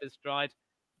Pepe off his stride.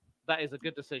 That is a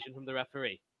good decision from the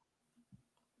referee.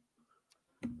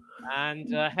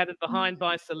 And headed behind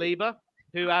by Saliba,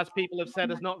 who, as people have said,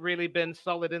 has not really been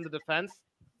solid in the defense.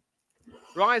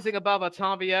 Rising above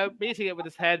Otavio, meeting it with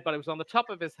his head, but it was on the top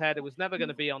of his head. It was never going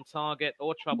to be on target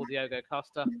or trouble Diogo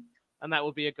Costa, and that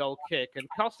would be a goal kick. And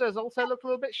Costa has also looked a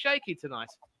little bit shaky tonight.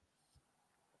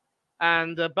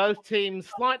 And both teams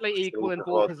slightly equal in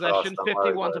ball possession,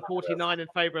 51-49 in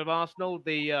favour of Arsenal.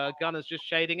 The Gunners just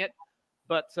shading it.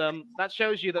 But that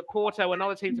shows you that Porto are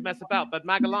not a team to mess about. But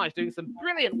Magalhaes doing some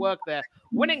brilliant work there,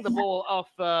 winning the ball off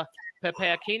Pepe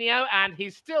Aquino, and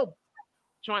he's still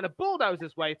trying to bulldoze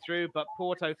his way through, but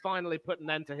Porto finally put an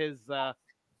end to his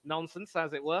nonsense,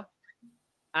 as it were.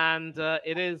 And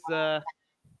it is the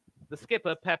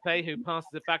skipper, Pepe, who passes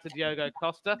it back to Diogo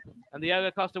Costa. And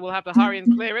Diogo Costa will have to hurry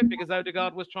and clear it because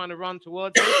Odegaard was trying to run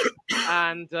towards it.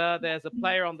 And there's a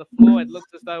player on the floor. It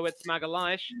looks as though it's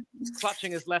Magalhaes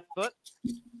clutching his left foot,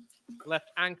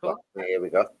 left ankle. Here we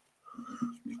go.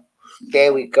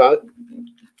 There we go.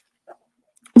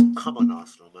 Come on,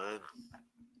 Arsenal, man.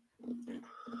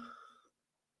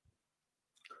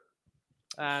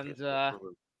 And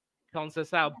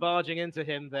Conceição barging into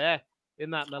him there in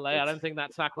that melee. I don't think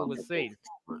that tackle was seen.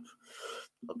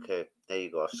 Okay, there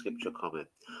you go. I skipped your comment.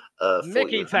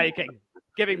 Mickey taking,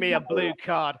 giving me a blue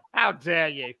card. How dare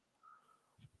you?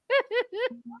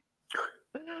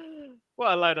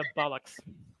 What a load of bollocks.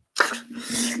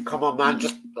 Come on, man.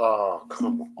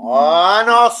 Come on,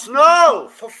 Arsenal!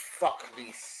 For fuck's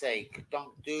sake. Don't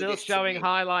do Still this. Still showing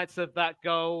highlights of that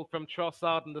goal from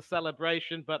Trossard and the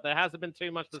celebration, but there hasn't been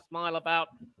too much to smile about.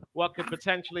 What could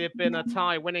potentially have been a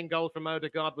tie-winning goal from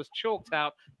Odegaard was chalked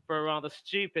out for a rather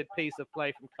stupid piece of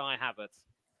play from Kai Havertz.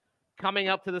 Coming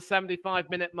up to the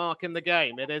 75-minute mark in the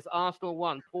game, it is Arsenal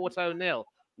 1, Porto 0.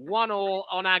 1-1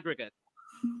 on aggregate.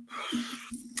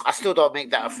 I still don't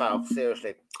make that a foul.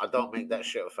 Seriously, I don't make that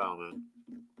shit a foul, man.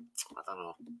 I don't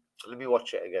know. Let me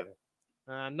watch it again.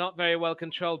 Not very well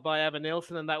controlled by Evan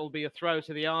Nilsson, and that will be a throw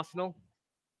to the Arsenal.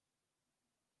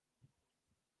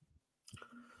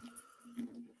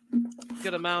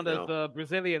 Good amount of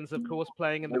Brazilians, of course,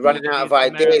 playing in the. We're running out of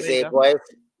ideas here, boys.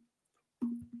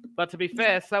 But to be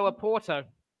fair, so are Porto.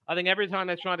 I think every time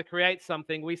they try to create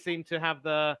something, we seem to have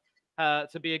to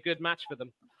be a good match for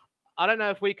them. I don't know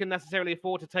if we can necessarily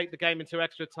afford to take the game into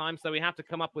extra time, so we have to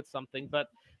come up with something. But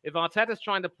if Arteta's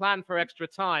trying to plan for extra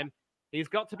time, he's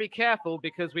got to be careful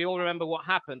because we all remember what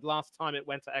happened last time it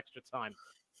went to extra time.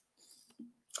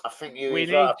 I think you We is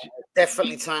need...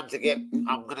 definitely time to get,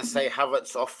 I'm going to say,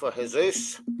 Havertz off for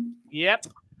Jesus. Yep.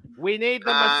 We need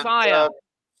the And, Messiah.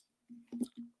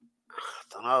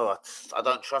 I don't know. I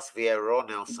don't trust Vieira or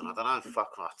Nelson. I don't know.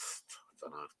 Fuck, I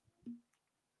don't know.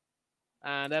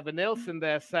 And Evan Nilsson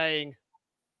there saying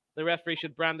the referee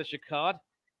should brandish a card.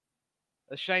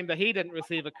 A shame that he didn't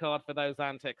receive a card for those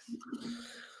antics.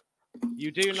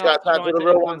 You do not try to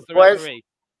influence the referee.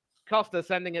 Costa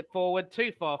sending it forward,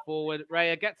 too far forward.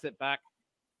 Raya gets it back,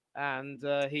 and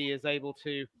he is able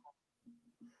to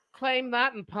claim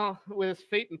that and with his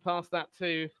feet and pass that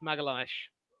to Magalhaes.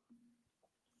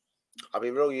 I'll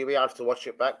be real, you have to watch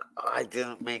it back. I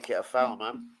didn't make it a foul,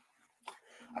 man.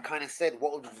 I kind of said,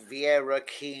 what would Vieira,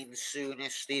 Keane,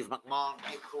 Souness, Steve McMahon,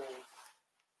 Nicol,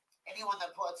 anyone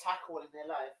that put a tackle in their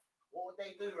life, what would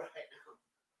they do right now?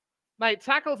 Mate,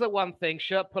 tackles are one thing,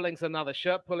 shirt pulling's another.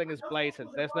 Shirt pulling is blatant.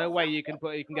 There's no way you can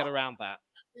get around that.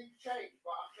 Big change,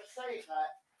 but I'm just saying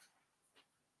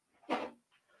that.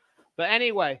 But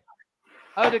anyway,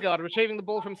 Odegaard retrieving the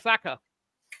ball from Saka.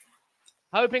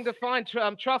 Hoping to find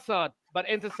Trossard, but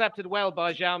intercepted well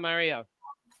by João Mario.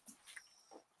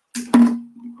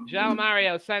 João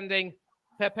Mario sending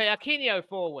Pepe Aquino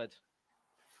forward.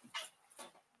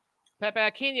 Pepe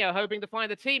Aquino hoping to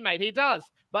find a teammate. He does,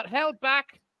 but held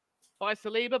back by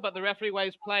Saliba, but the referee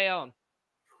waves play on.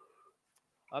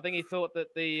 I think he thought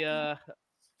that the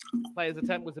player's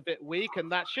attempt was a bit weak, and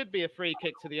that should be a free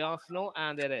kick to the Arsenal,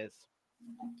 and it is.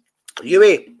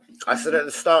 Yui, I said at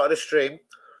the start of the stream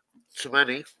to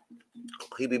Manny,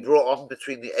 he'd be brought on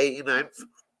between the 89th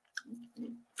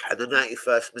and the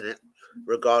 91st minute,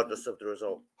 regardless of the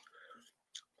result.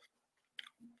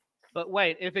 But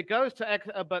wait, if it goes to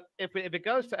if it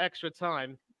goes to extra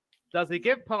time, does he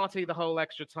give Partey the whole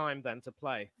extra time then to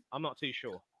play? I'm not too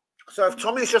sure. So if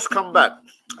Tommy's just come back,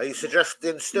 are you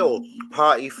suggesting still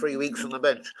Partey 3 weeks on the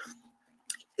bench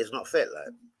is not fit?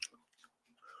 Like,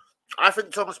 I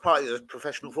think Thomas Partey is a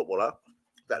professional footballer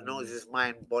that knows his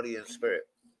mind, body, and spirit.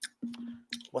 In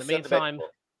the meantime,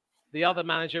 the other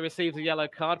manager receives a yellow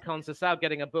card. Conceição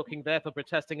getting a booking there for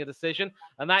protesting a decision,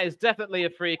 and that is definitely a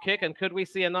free kick. And could we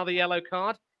see another yellow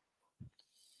card?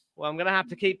 Well, I'm going to have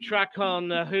to keep track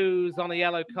on who's on a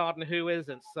yellow card and who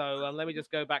isn't. So let me just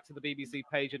go back to the BBC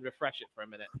page and refresh it for a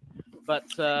minute. But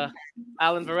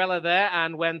Alan Varela there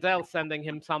and Wendell sending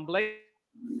him tumbling.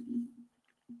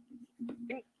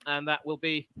 And that will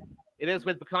be... It is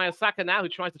with Bukayo Saka now, who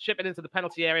tries to chip it into the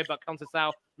penalty area, but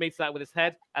Conceição meets that with his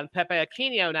head. And Pepe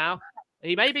Aquino now.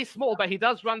 He may be small, but he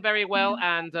does run very well.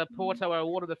 And Porto are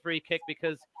awarded a free kick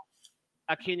because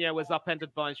Aquino was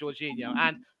upended by Jorginho.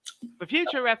 And for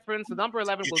future reference, the number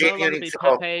 11 will no longer be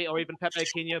Pepe or even Pepe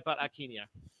Aquino, but Aquino.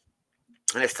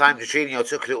 And it's time Jorginho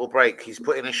took a little break. He's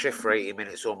put in a shift for 80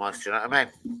 minutes almost, you know what I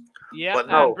mean? Yeah, but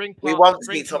no, we won't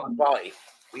see Tom Partey.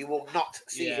 We will not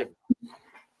see him.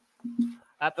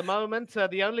 At the moment,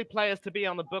 the only players to be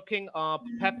on the booking are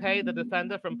Pepe, the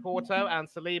defender from Porto, and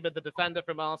Saliba, the defender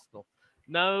from Arsenal.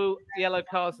 No yellow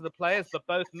cards to the players, but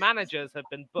both managers have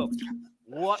been booked.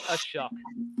 What a shock.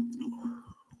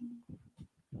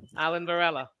 Alan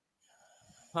Varela.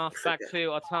 Pass back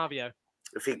to Otavio.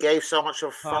 If he gave so much of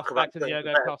a fuck about players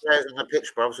in the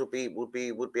pitch, bros, would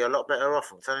be a lot better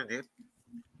off, I'm telling you.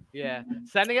 Yeah.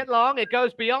 Sending it long. It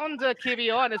goes beyond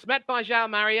Kivio, and it's met by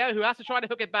João Mario, who has to try to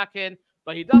hook it back in.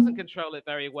 But he doesn't control it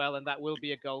very well, and that will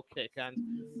be a goal kick. And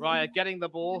Raya getting the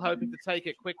ball, hoping to take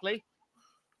it quickly.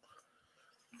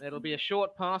 It'll be a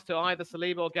short pass to either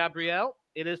Saliba or Gabriel.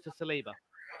 It is to Saliba.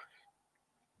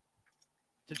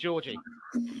 To Georgie.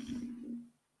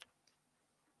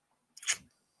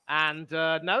 And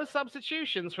no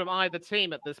substitutions from either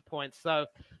team at this point. So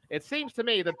it seems to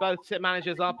me that both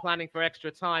managers are planning for extra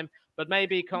time, but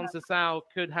maybe Conceição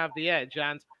could have the edge.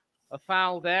 And a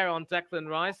foul there on Declan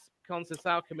Rice.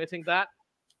 Conceição committing that.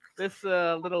 This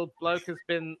little bloke has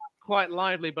been quite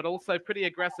lively, but also pretty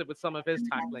aggressive with some of his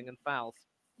tackling and fouls.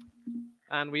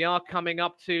 And we are coming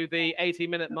up to the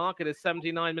 80-minute mark. It is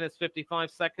 79 minutes,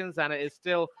 55 seconds, and it is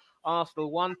still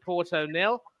Arsenal 1, Porto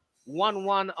 0.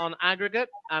 1-1 on aggregate.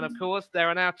 And, of course, there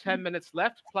are now 10 minutes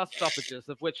left, plus stoppages,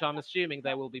 of which I'm assuming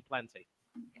there will be plenty.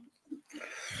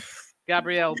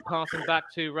 Gabriel passing back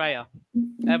to Raya.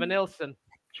 Evan Nilsson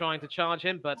trying to charge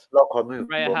him, but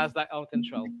Raya has that on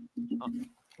control.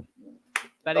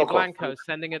 Benny Blanco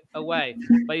sending it away,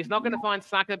 but he's not going to find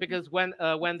Saka because when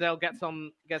Wendell gets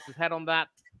his head on that,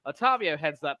 Otavio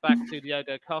heads that back to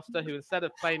Diogo Costa, who instead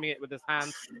of claiming it with his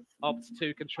hands, opts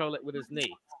to control it with his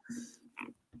knee.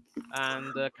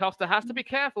 And Costa has to be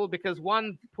careful because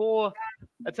one poor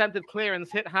attempted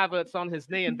clearance hit Havertz on his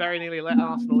knee and very nearly let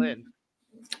Arsenal in.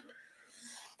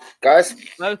 Guys,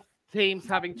 both teams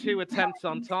having 2 attempts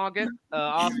on target.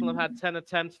 Arsenal have had 10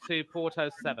 attempts to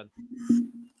Porto's 7.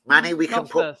 Manny, we can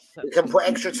put Costa,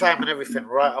 extra time and everything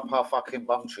right up our fucking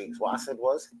bum cheeks. What I said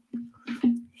was,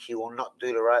 he will not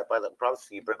do the right by the brothers.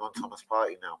 You bring on Thomas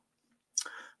Partey now.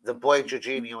 The boy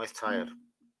Jorginho is tired.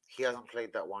 He hasn't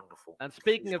played that wonderful. And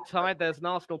speaking of tired, there's an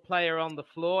Arsenal player on the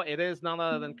floor. It is none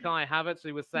other than Kai Havertz,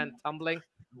 who was sent tumbling.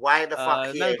 Why the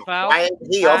fuck no foul. Why ain't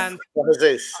he off for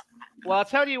Jesus? Well, I'll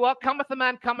tell you what, cometh the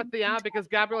man, cometh the hour, because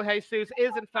Gabriel Jesus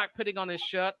is in fact putting on his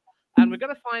shirt, and we're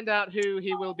going to find out who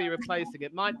he will be replacing.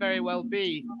 It might very well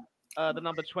be the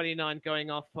number 29 going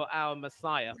off for our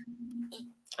Messiah.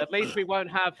 At least we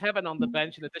won't have Heaven on the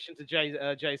bench in addition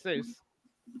to Jesus.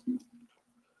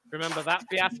 Remember that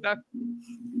fiasco?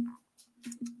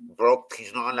 Bro,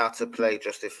 he's not allowed to play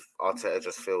just if Arteta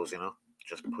just feels,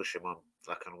 just push him on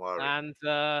like an worry. And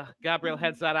Gabriel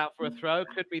heads that out for a throw.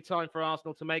 Could be time for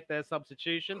Arsenal to make their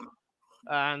substitution.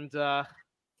 And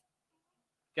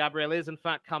Gabriel is, in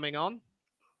fact, coming on.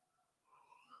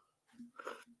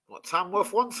 What,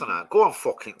 Tamworth wants on that? Go on,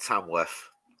 fucking Tamworth.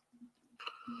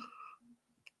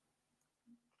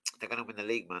 They're going to win the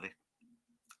league, Manny.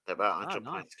 They're about 100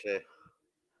 points clear.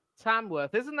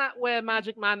 Tamworth. Isn't that where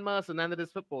Magic Man Merson ended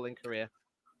his footballing career?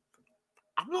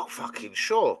 I'm not fucking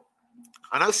sure.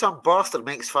 I know some bastard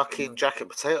makes fucking jacket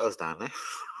potatoes down there.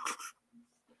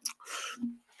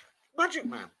 Magic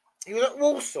Man. He was at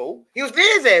Walsall. He was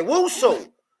near there, Walsall.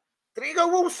 Did he go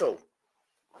Walsall?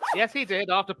 Yes, he did,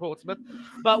 after Portsmouth.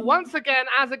 But once again,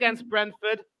 as against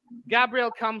Brentford,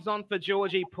 Gabriel comes on for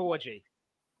Georgie Porgy.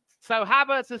 So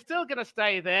Havertz is still going to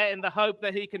stay there in the hope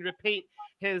that he can repeat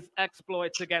his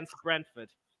exploits against Brentford.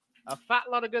 A fat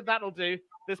lot of good that'll do.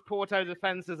 This Porto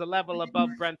defence is a level above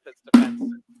Brentford's defence.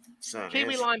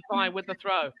 Kiwi line 5 with the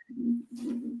throw.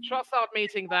 Trossard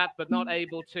meeting that, but not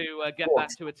able to get that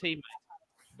to a teammate.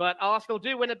 But Arsenal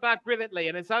do win it back brilliantly,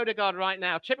 and it's Odegaard right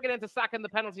now, chipping it into Saka in the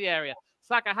penalty area.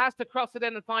 Saka has to cross it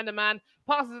in and find a man,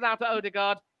 passes it out to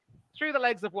Odegaard, through the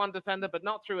legs of one defender, but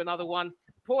not through another one.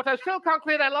 Porto still can't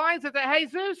clear their lines. Is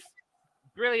it Jesus?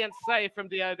 Brilliant save from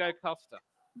Diogo Costa.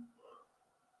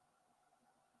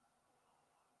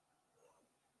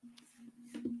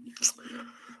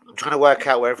 I'm trying to work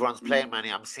out where everyone's playing,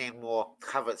 Manny. I'm seeing more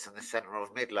Havertz in the centre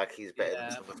of mid, like he's better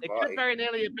than Thomas It Partey. could very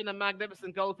nearly have been a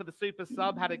magnificent goal for the super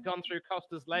sub had it gone through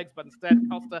Costa's legs, but instead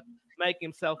Costa making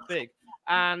himself big.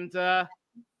 And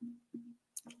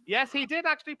yes, he did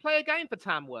actually play a game for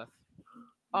Tamworth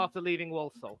after leaving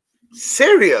Walsall.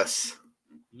 Serious?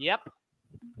 Yep.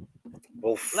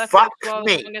 Well, fuck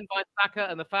me. In by Saka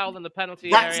and the foul in the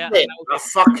penalty That's area. It. I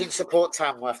fucking support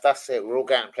Tamworth. That's it. We're all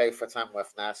going to play for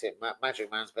Tamworth now. That's it. Magic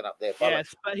Man's been up there.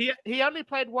 Yes, but he only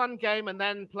played one game and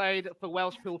then played for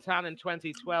Welsh Poultown in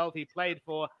 2012. He played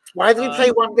for... Why did he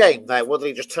play one game? Like, what, did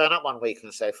he just turn up one week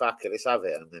and say, fuck it, let's have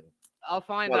it? And then... I'll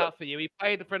find out for you. He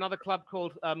played for another club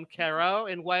called Cerro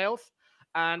in Wales,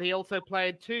 and he also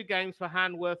played 2 games for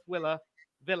Hanworth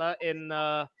Villa in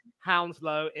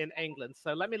Hounslow in England.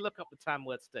 So let me look up the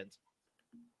Tamworth stint.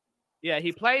 Yeah,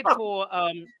 he played for...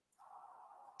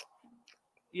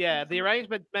 the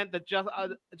arrangement meant that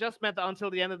just meant that until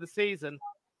the end of the season,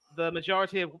 the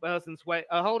majority of persons wait.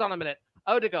 Hold on a minute.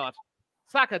 Odegaard.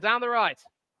 Saka down the right.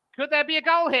 Could there be a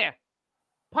goal here?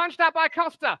 Punched out by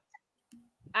Costa.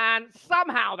 And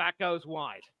somehow that goes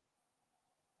wide.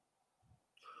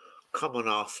 Come on,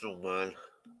 Arsenal, man.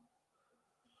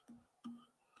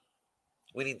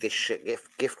 We need this shit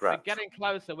gift wrap. We're getting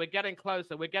closer. We're getting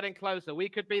closer. We're getting closer. We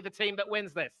could be the team that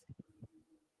wins this.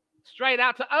 Straight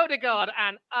out to Odegaard.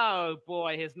 And, oh,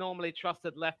 boy, his normally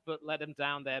trusted left foot let him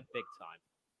down there big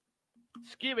time.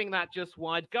 Skewing that just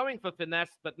wide. Going for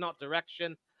finesse, but not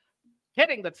direction.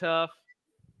 Hitting the turf.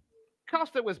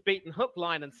 Costa was beaten hook,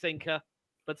 line, and sinker.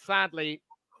 But sadly,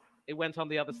 it went on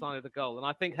the other side of the goal. And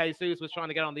I think Jesus was trying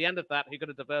to get on the end of that. He could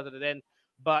have diverted it in,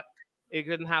 but it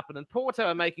didn't happen. And Porto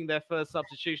are making their first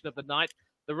substitution of the night.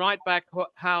 The right back,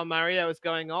 João Mario, is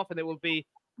going off, and it will be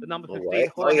the number 15,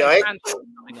 Jorge Sanchez,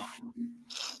 coming off.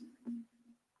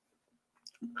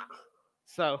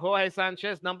 So, Jorge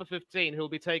Sanchez, number 15, who will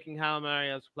be taking João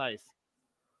Mario's place.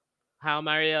 João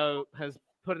Mario has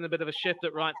put in a bit of a shift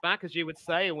at right back, as you would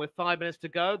say, and with 5 minutes to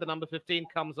go, the number 15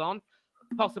 comes on.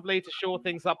 Possibly to shore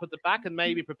things up at the back and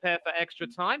maybe prepare for extra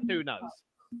time. Who knows?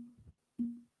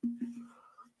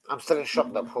 I'm still in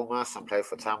shock that Paul Merson played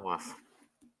for Tamworth.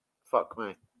 Fuck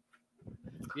me.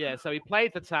 Yeah, so he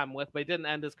played for Tamworth, but he didn't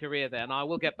end his career there. And I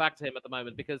will get back to him at the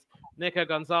moment because Nico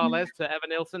Gonzalez to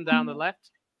Evan Nilsson down the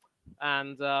left.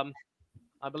 And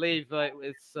I believe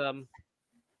it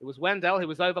was Wendell who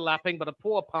was overlapping, but a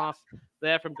poor pass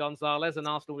there from Gonzalez, and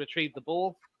Arsenal retrieved the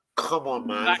ball. Come on,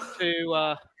 man. Back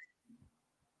to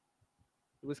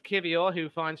It was Kivior who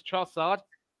finds Trossard.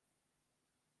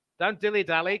 Don't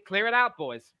dilly-dally. Clear it out,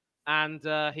 boys. And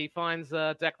he finds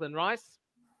Declan Rice.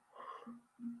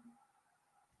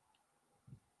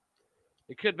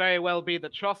 It could very well be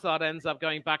that Trossard ends up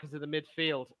going back into the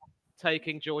midfield,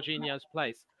 taking Jorginho's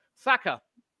place. Saka.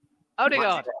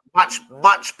 Odegaard.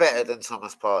 Much better than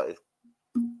Thomas Partey.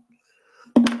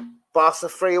 Barca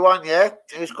 3-1, yeah?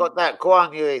 Who's got that? Go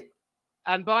on, Yui.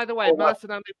 And by the way,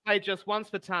 Merson only played just once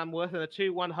for Tamworth in a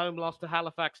 2-1 home loss to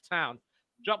Halifax Town.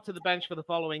 Dropped to the bench for the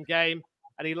following game,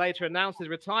 and he later announced his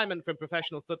retirement from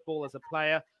professional football as a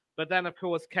player, but then, of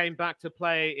course, came back to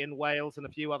play in Wales and a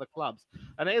few other clubs.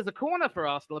 And it is a corner for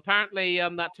Arsenal. Apparently,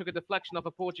 that took a deflection off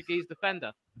a Portuguese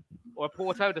defender, or a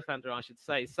Porto defender, I should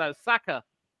say. So, Saka,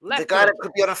 left the guy that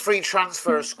could be on a free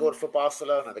transfer has scored for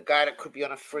Barcelona. The guy that could be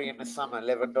on a free in the summer,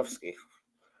 Lewandowski.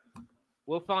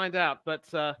 We'll find out, but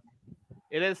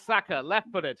it is Saka,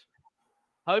 left-footed,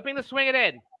 hoping to swing it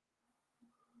in.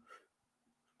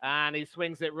 And he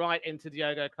swings it right into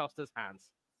Diogo Costa's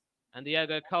hands. And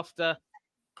Diogo Costa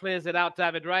clears it out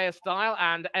David Raya style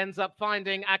and ends up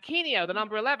finding Aquinio, the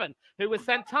number 11, who was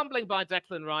sent tumbling by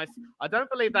Declan Rice. I don't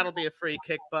believe that'll be a free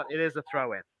kick, but it is a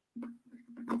throw-in.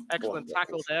 Excellent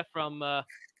tackle there from...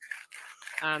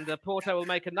 and Porto will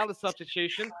make another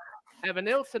substitution. Evan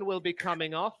Nilsson will be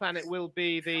coming off, and it will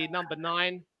be the number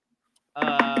 9,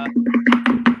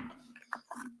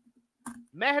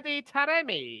 Mehdi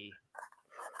Taremi.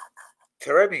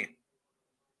 Taremi?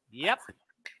 Yep.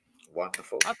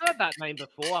 Wonderful. I've heard that name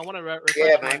before. I want to refresh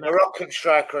yeah, man. Moroccan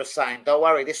striker is saying, don't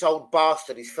worry, this old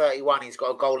bastard, he's 31, he's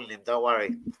got a goal in him, don't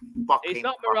worry. He's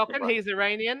not Moroccan, he's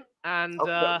Iranian, and...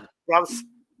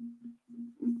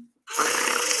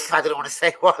 I didn't want to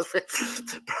say what.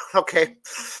 Okay,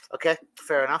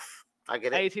 fair enough. I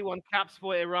get it. 81 caps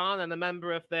for Iran and a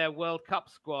member of their World Cup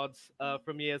squads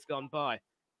from years gone by.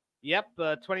 Yep,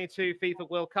 22 FIFA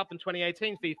World Cup and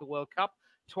 2018 FIFA World Cup.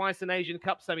 Twice an Asian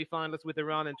Cup semi-finalist with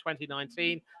Iran in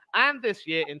 2019 and this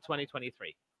year in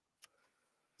 2023.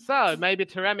 So maybe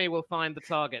Taremi will find the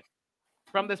target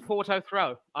from this Porto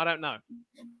throw. I don't know.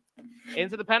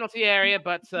 Into the penalty area,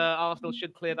 but Arsenal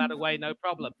should clear that away, no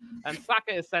problem. And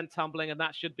Saka is sent tumbling, and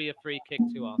that should be a free kick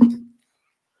to Arsenal.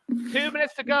 2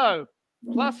 minutes to go,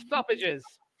 plus stoppages.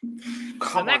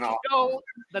 The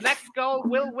next goal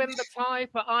will win the tie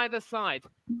for either side.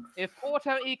 If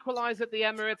Porto equalise at the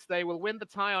Emirates, they will win the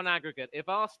tie on aggregate. If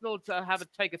Arsenal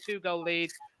take a 2-goal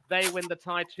lead, they win the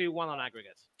tie 2-1 on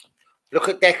aggregate. Look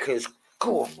at Deckers.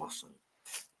 Go on, Watson.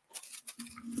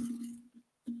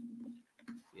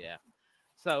 Yeah.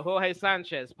 So Jorge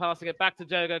Sanchez passing it back to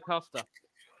Diogo Costa.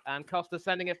 And Costa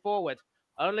sending it forward.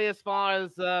 Only as far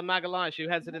as Magalhaes, who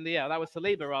heads it in the air. That was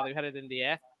Saliba, rather, who headed in the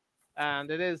air.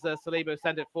 And it is Saliba who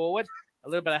sent it forward. A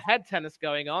little bit of head tennis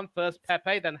going on. First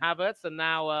Pepe, then Havertz, and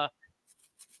now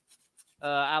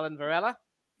Alan Varela.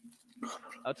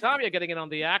 Otavio getting in on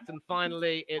the act, and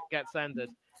finally it gets ended.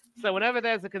 So whenever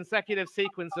there's a consecutive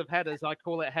sequence of headers, I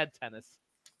call it head tennis.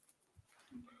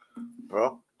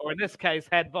 Bro. Or in this case,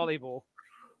 head volleyball.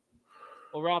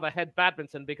 Or rather, head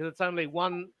badminton, because it's only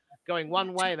one going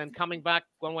one way and then coming back,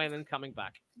 one way and then coming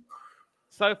back.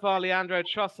 So far, Leandro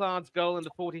Trossard's goal in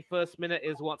the 41st minute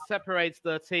is what separates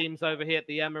the teams over here at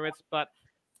the Emirates, but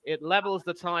it levels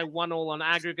the tie 1-1 on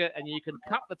aggregate, and you can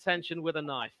cut the tension with a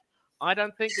knife. I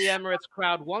don't think the Emirates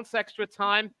crowd wants extra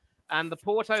time, and the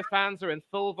Porto fans are in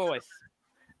full voice.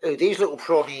 Ooh, these little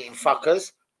prawn-eating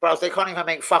fuckers. Bros, they can't even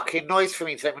make fucking noise for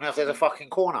me to let me know if there's a fucking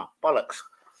corner. Bollocks.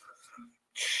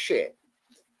 Shit.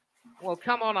 Well,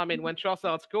 come on. I mean, when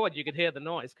Trossard scored, you could hear the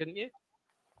noise, couldn't you?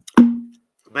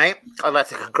 Mate, I'd like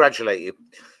to congratulate you.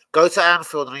 Go to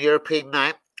Anfield on a European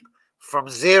night. From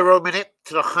 0 minute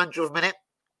to the 100th minute,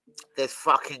 there's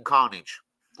fucking carnage.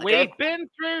 Okay? We've been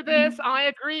through this. I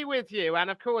agree with you.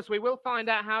 And, of course, we will find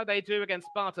out how they do against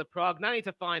Sparta Prague. No need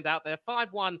to find out. They're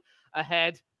 5-1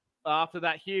 ahead after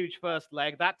that huge first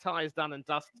leg. That tie is done and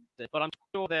dusted. But I'm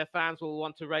sure their fans will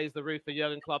want to raise the roof for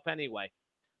Jurgen Klopp anyway.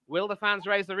 Will the fans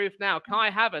raise the roof now? Kai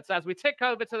Havertz, as we tick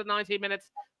over to the 90 minutes,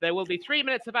 there will be 3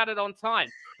 minutes of added on time.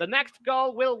 The next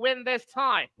goal will win this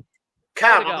tie.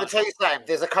 Cam, I'm going to tell you something.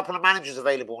 There's a couple of managers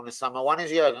available in the summer. One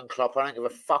is Jurgen Klopp. I don't give a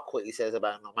fuck what he says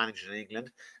about not managing in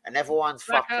England. And everyone's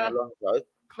fucking Alonso.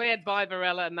 Cleared by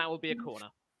Varela, and that will be a corner.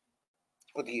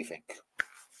 What do you think?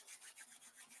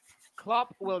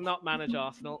 Klopp will not manage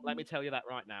Arsenal. Let me tell you that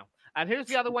right now. And who's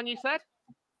the other one you said?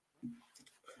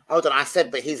 Hold on, I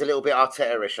said, but he's a little bit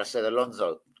Arteta-ish. I said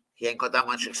Alonso. He ain't got that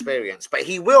much experience. But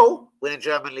he will win a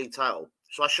German league title.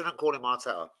 So I shouldn't call him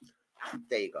Arteta.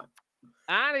 There you go.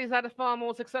 And he's had a far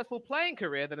more successful playing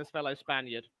career than his fellow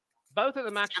Spaniard. Both of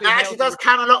them And actually. that actually does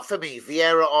count a lot for me.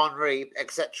 Vieira, Henry,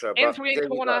 etc. But Into in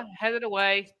corner, headed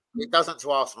away. It doesn't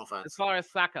to Arsenal fans. As far as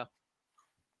Saka.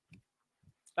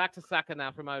 Back to Saka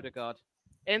now from Odegaard.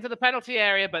 Into the penalty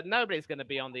area, but nobody's going to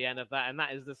be on the end of that, and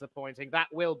that is disappointing. That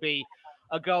will be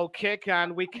a goal kick,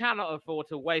 and we cannot afford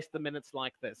to waste the minutes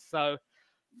like this. So,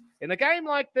 in a game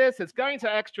like this, it's going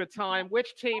to extra time.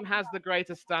 Which team has the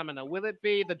greatest stamina? Will it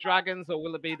be the Dragons or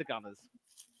will it be the Gunners?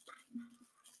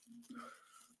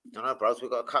 I don't know, bros. We've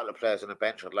got a couple of players on the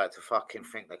bench I'd like to fucking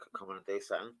think they could come on and do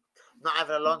something. Not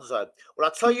having Alonso. Well,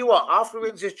 I'll tell you what, after he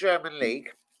wins this German league,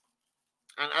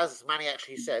 and as Manny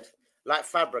actually said, like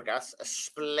Fabregas, a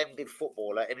splendid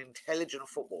footballer, an intelligent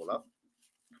footballer.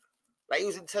 Like, he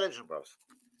was intelligent, bros.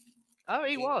 Oh,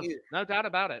 he was. No doubt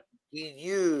about it. He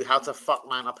knew how to fuck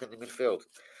man up in the midfield.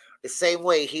 The same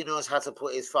way he knows how to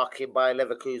put his fucking Bayer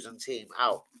Leverkusen team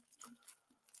out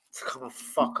to come and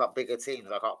fuck up bigger teams.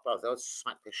 Like, oh, bro, they'll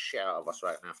smack the shit out of us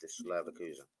right now if this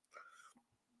Leverkusen.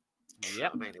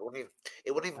 Yep. I mean, it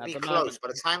wouldn't even be close. By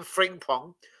the time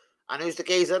Frimpong, and who's the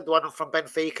geezer, the one from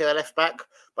Benfica, the left back,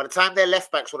 by the time their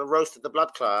left backs would have roasted the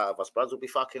blood clot out of us, brothers, we'll be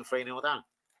fucking 3-0 down.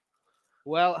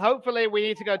 Well, hopefully we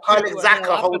need to go.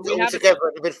 Zaka holds it all together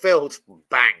in the midfield.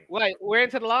 Bang. Wait, we're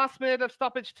into the last minute of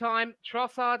stoppage time.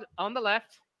 Trossard on the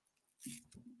left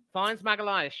finds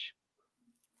Magalhaes.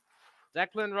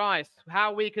 Declan Rice,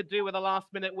 how we could do with a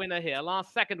last-minute winner here.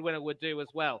 Last second winner would do as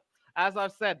well. As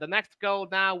I've said, the next goal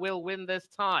now will win this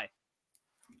tie.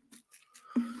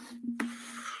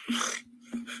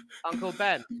 Uncle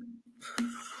Ben.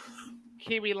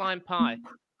 Kiwi lime pie.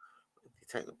 You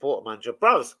take the Porto manager.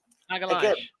 Bros,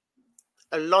 again,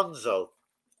 Alonso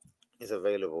is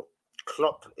available.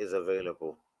 Klopp is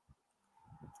available.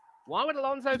 Why would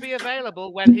Alonso be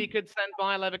available when he could send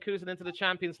Bayer Leverkusen into the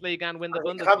Champions League and win the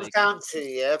Bundesliga? It comes down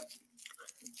to,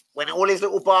 when all these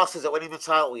little bastards that winning the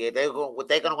title, they're going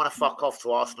to want to fuck off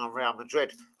to Arsenal and Real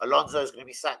Madrid. Alonso's going to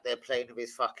be sat there playing with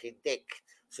his fucking dick.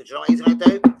 So do you know what he's going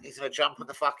to do? He's going to jump on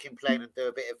the fucking plane and do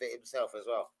a bit of it himself as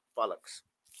well. Bollocks.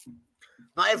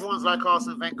 Not everyone's like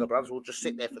Arsene Wenger, brothers. We'll just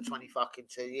sit there for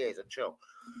 2 years and chill.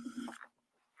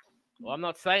 Well, I'm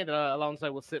not saying that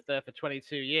Alonso will sit there for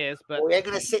 22 years, but... Well, they're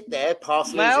going to sit there,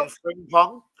 pass losing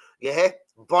Frimpong,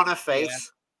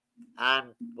 Boniface,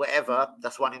 and whatever,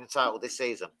 that's winning the title this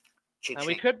season. And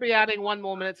we could be adding one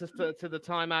more minute to the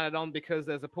time added on because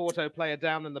there's a Porto player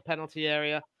down in the penalty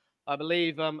area. I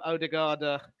believe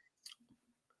Odegaard...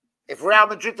 If Real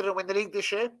Madrid didn't win the league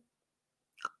this year,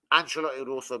 Ancelotti would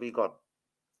also be gone.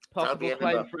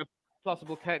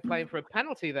 Possible claim for a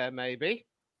penalty there, maybe.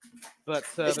 But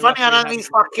it's funny, I don't these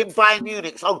fucking Bayern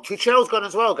Munich. Oh, Tuchel's gone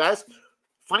as well, guys.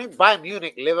 Funny, Bayern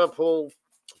Munich, Liverpool,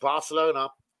 Barcelona.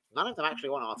 None of them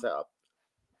actually want Arteta.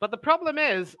 But the problem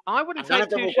is, I wouldn't take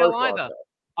Tuchel either.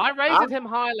 I rated him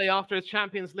highly after his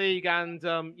Champions League and,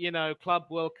 Club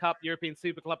World Cup, European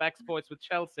Super Club exploits with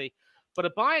Chelsea. But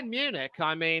at Bayern Munich,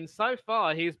 I mean, so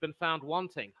far he's been found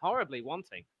wanting, horribly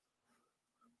wanting.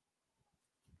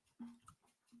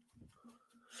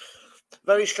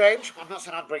 Very strange. I'm not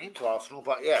saying I'd bring him to Arsenal,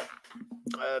 but yeah.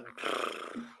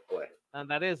 And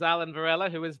that is Alan Varela,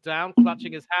 who is down,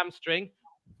 clutching his hamstring.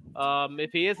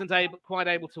 If he isn't quite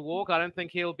able to walk, I don't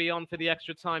think he'll be on for the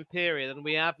extra time period. And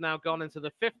we have now gone into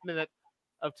the 5th minute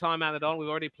of time added on. We've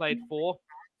already played 4.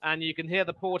 And you can hear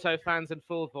the Porto fans in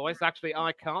full voice. Actually,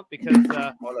 I can't because...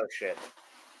 shit.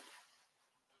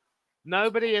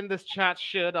 Nobody in this chat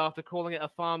should, after calling it a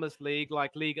farmers' league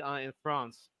like Ligue 1 in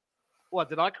France. What,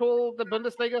 did I call the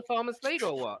Bundesliga Farmers League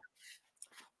or what?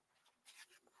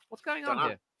 What's going on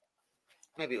here?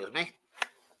 Maybe it was me.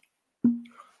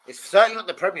 It's certainly not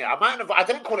the Premier. I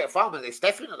didn't call it a Farmers. It's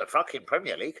definitely not the fucking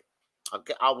Premier League.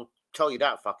 I'll tell you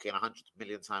that fucking 100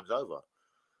 million times over.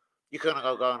 You can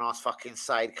go and ask fucking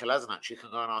Said Kolasinac. You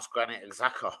can go and ask Granit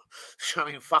Xhaka.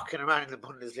 I mean, fucking around in the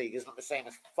Bundesliga is not the same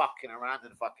as fucking around in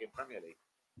the fucking Premier League.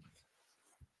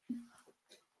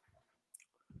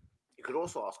 You could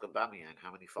also ask Aubameyang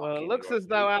how many fucking... Well, it looks as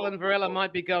though Alan Varela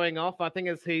might be going off. I think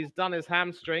as he's done his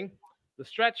hamstring. The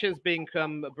stretch is being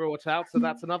brought out, so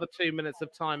that's another 2 minutes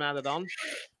of time added on.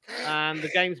 And the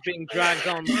game's being dragged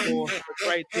on for a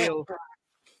great deal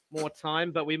more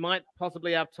time, but we might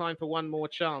possibly have time for one more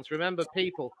chance. Remember,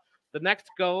 people, the next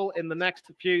goal in the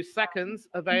next few seconds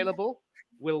available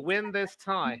will win this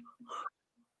tie.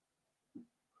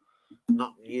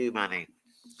 Not you, Manny.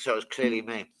 So it was clearly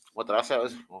me. What did I say? It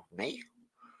was me?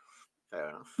 Fair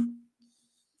enough.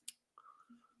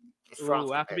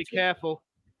 I have to be careful.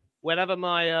 Whenever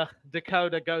my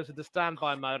decoder goes into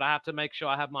standby mode, I have to make sure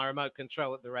I have my remote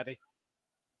control at the ready.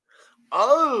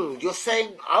 Oh, you're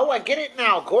saying, oh, I get it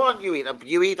now. Go on, Yui.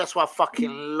 Yui, that's why I fucking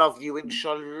love you,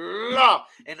 inshallah.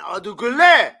 And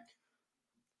Adugule.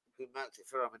 Who marked it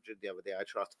for Real Madrid the other day, I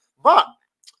trust. But,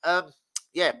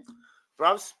 yeah,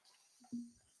 bruvs.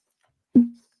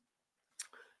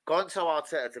 Go and tell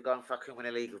Arteta to go and fucking win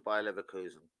a league with Bayer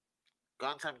Leverkusen. Go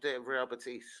and tell him to do it with Real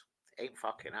Betis. Ain't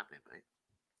fucking happening, mate.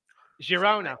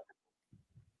 Girona.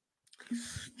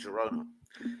 Girona.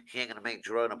 He ain't going to make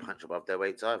Girona punch above their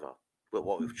weights either. But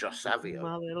what with Josh Savio,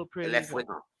 my little pretty the left one,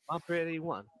 winger. my pretty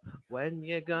one. When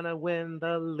you're going to win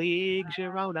the league,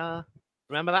 Girona.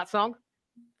 Remember that song?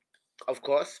 Of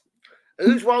course.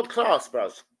 Who's world class,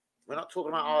 bros? We're not talking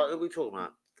about who are we talking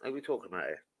about? Who are we talking about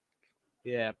here?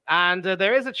 Yeah. And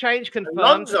there is a change confirmed.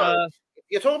 Alonso.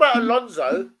 You're talking about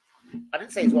Alonso. I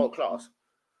didn't say he's world class.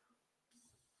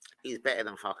 He's better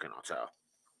than fucking Arteta.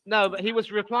 No, but he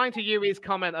was replying to Yui's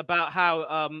comment about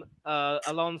how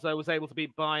Alonso was able to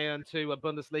beat Bayern to a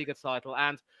Bundesliga title.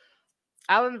 And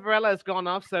Alan Varela has gone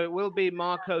off, so it will be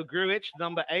Marco Grujic,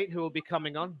 number 8, who will be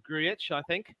coming on. Grujic, I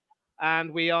think.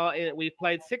 And we've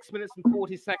played 6 minutes and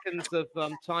 40 seconds of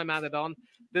time added on.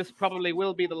 This probably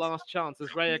will be the last chance as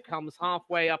Raya comes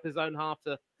halfway up his own half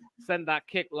to send that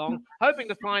kick long, hoping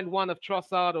to find one of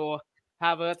Trossard or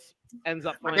Havertz. Ends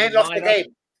up finding they lost the game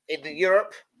in the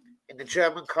Europe, in the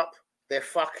German Cup. They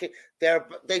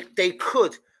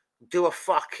could do a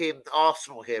fucking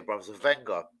Arsenal here, brothers, with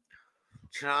Wenger.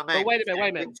 Do you know what I mean? But wait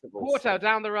a minute. Porto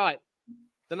down the right.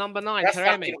 The number 9,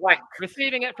 Taremi,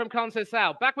 receiving it from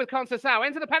Conceição. Back with Conceição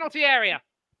into the penalty area.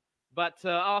 But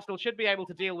Arsenal should be able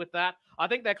to deal with that. I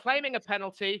think they're claiming a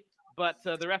penalty, but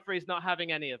the referee's not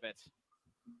having any of it.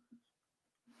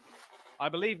 I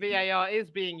believe VAR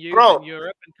is being used in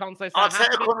Europe, and Conceição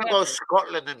Arteta couldn't go to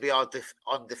Scotland and be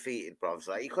undefeated, bros.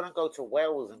 Like, he couldn't go to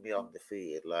Wales and be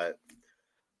undefeated. Like,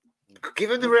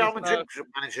 give him the Real Madrid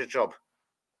manager job.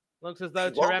 Looks as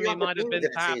though Taremi might have been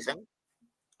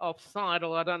offside,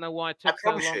 or I don't know why it took so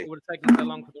long. It would have taken so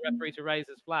long for the referee to raise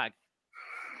his flag.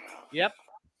 Yep.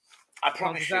 I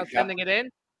promise you. Sending it in,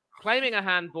 claiming a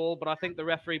handball, but I think the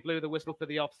referee blew the whistle for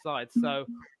the offside. So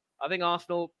I think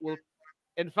Arsenal will.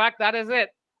 In fact, that is it.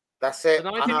 That's it. The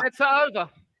 90 minutes are over.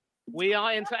 We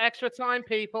are into extra time,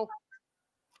 people.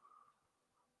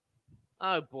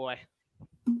 Oh, boy.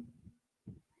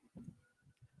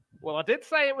 Well, I did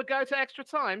say it would go to extra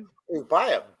time. Oh,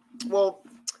 Bayern. Well,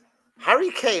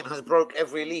 Harry Kane has broke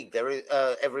every league. There is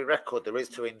every record there is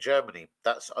to in Germany.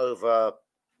 That's over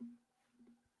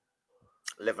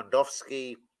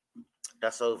Lewandowski.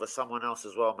 That's over someone else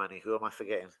as well, Manny. Who am I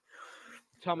forgetting?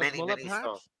 Thomas Muller, perhaps?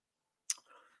 Stars.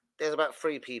 There's about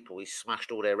 3 people. He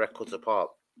smashed all their records apart.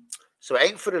 So it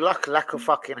ain't for the lack of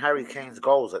fucking Harry Kane's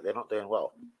goals that they're not doing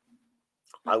well.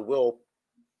 I will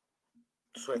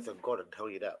swear to God and tell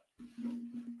you that.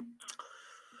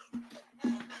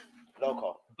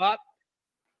 Local. But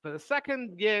for the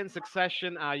second year in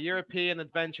succession, our European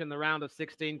adventure in the round of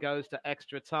 16 goes to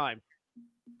extra time.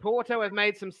 Porto have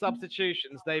made some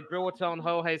substitutions. They brought on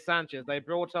Jorge Sanchez. They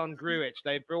brought on Grujic.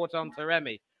 They brought on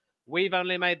Taremi. We've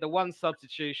only made the one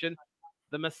substitution.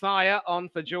 The Messiah on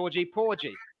for Georgie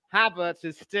Porgy. Havertz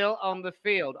is still on the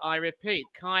field. I repeat,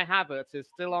 Kai Havertz is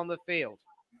still on the field.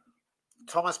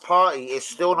 Thomas Partey is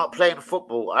still not playing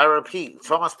football. I repeat,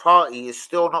 Thomas Partey is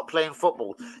still not playing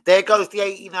football. There goes the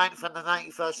 89th and the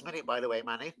 91st minute, by the way,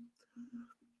 Manny.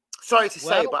 Sorry to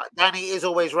say, but Danny is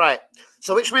always right.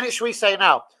 So which minute should we say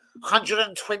now?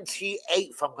 128th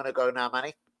I'm going to go now,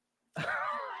 Manny.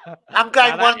 I'm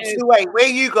going 128. Where are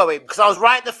you going? Because I was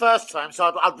right the first time,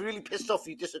 so I'm really pissed off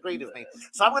you disagreed with me.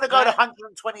 So I'm going to go to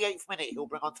 128th minute. He'll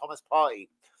bring on Thomas Partey.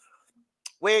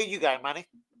 Where are you going, Manny?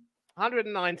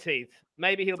 119th.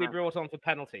 Maybe he'll be brought on for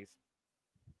penalties.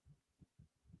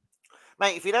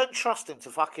 Mate, if you don't trust him to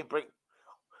fucking bring...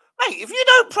 Mate, if you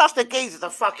don't trust the geezer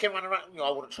to fucking run around... I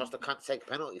wouldn't trust the cunt to take a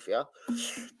penalty for you.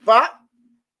 But,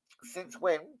 since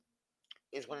when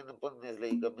is winning the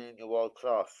Bundesliga mean you're world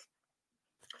class?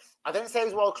 I didn't say he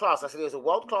was world class. I said he was a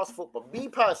world class football. Me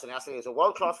personally, I said he was a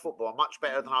world class footballer, much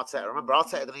better than Arteta. Remember,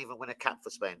 Arteta didn't even win a cap for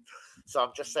Spain. So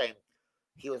I'm just saying,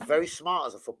 he was very smart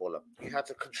as a footballer. He had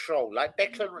to control. Like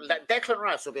Declan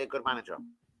Rice will be a good manager.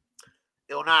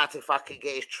 He'll know how to fucking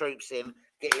get his troops in,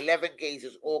 get 11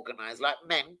 geezers organised like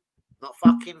men, not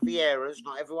fucking Vieiras,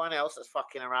 not everyone else that's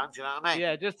fucking around. Do you know what I mean?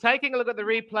 Yeah, just taking a look at the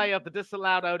replay of the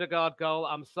disallowed Odegaard goal.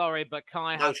 I'm sorry, but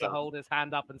Kai has to hold his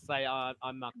hand up and say,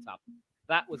 I'm mucked up.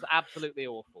 That was absolutely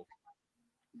awful.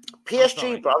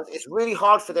 PSG, bro, it's really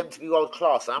hard for them to be world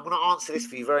class. I'm going to answer this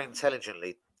for you very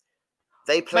intelligently.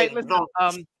 They play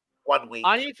 1 week.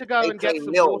 I need to go and get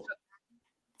some water.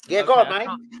 Yeah, okay, go on, man.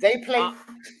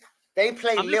 They They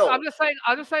play I'm Lille. just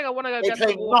saying. I want to go They get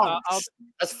play some water. nonce.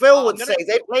 As Phil would say,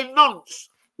 they play nonce.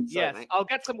 Yes, I'll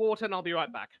get some water and I'll be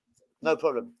right back. No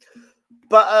problem.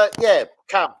 But yeah,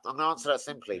 Cam, I'm gonna answer that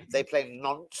simply. They play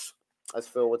nonce, as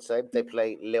Phil would say. They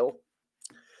play Lille.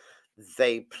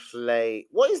 They play.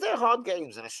 What is their hard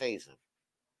games in a season?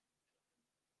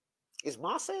 Is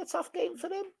Marseille a tough game for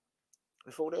them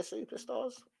with all their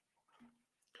superstars?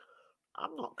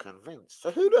 I'm not convinced.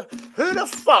 So who the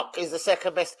fuck is the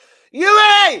second best?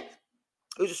 UA!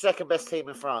 Who's the second best team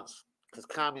in France? Because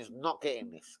Cam is not getting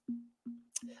this.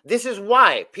 This is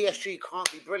why PSG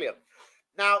can't be brilliant.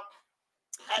 Now,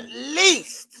 at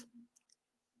least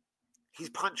he's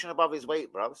punching above his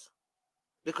weight, bros.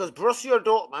 Because Borussia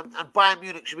Dortmund and Bayern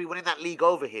Munich should be winning that league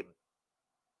over him.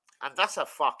 And that's a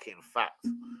fucking fact.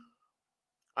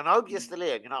 And I hope you're still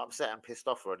here and you're not upset and pissed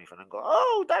off or anything and go,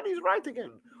 oh, Danny's right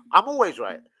again. I'm always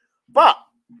right. But,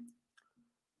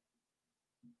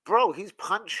 bro, he's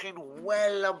punching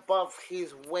well above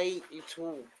his weight,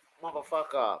 little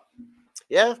motherfucker.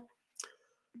 Yeah?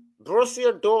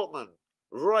 Borussia Dortmund,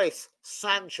 Royce,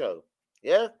 Sancho.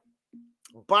 Yeah?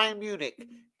 Bayern Munich,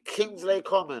 Kingsley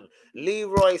Coman,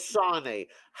 Leroy Sané,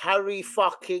 Harry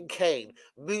fucking Kane,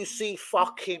 Musi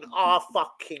fucking R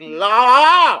fucking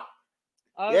La.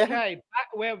 Okay,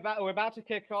 we're about to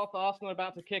kick off. Arsenal are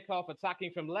about to kick off,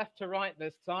 attacking from left to right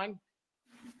this time.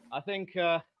 I think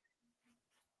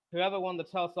whoever won the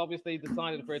toss obviously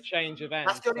decided for a change of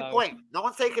ends. That's the only point. No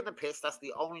one's taking the piss. That's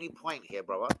the only point here,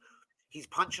 brother. He's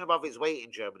punching above his weight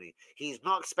in Germany. He's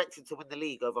not expected to win the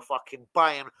league over fucking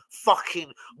Bayern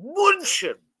fucking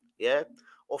München, yeah?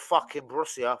 Or fucking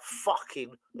Borussia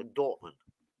fucking Dortmund.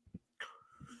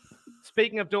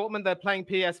 Speaking of Dortmund, they're playing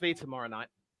PSV tomorrow night.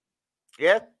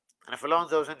 Yeah? And if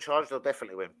Alonso's in charge, they'll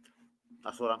definitely win.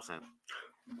 That's what I'm saying.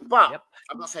 But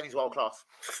I'm not saying he's world class.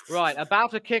 Right,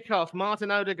 about to kick off. Martin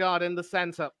Odegaard in the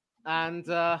centre. And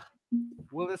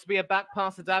will this be a back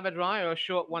pass to David Raya or a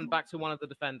short one back to one of the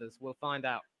defenders? We'll find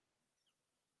out.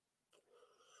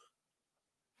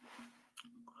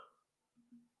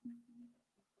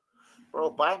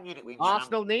 Bro, Bayern Munich win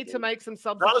Arsenal need to make some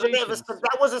substitutions.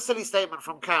 That was a silly statement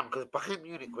from Cam because Bayern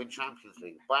Munich win Champions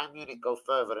League. Bayern Munich go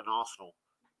further than Arsenal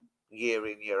year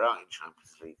in, year out in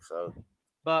Champions League. So,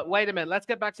 but wait a minute. Let's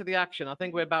get back to the action. I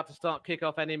think we're about to start kick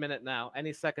off any minute now.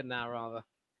 Any second now, rather.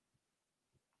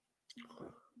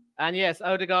 And yes,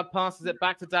 Odegaard passes it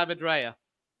back to David Raya.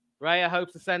 Raya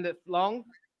hopes to send it long.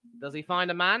 Does he find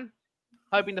a man?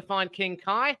 Hoping to find King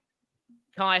Kai.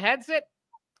 Kai heads it.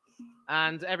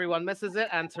 And everyone misses it.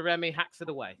 And Taremi hacks it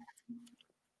away.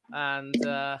 And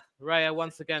Raya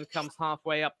once again comes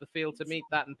halfway up the field to meet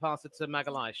that and pass it to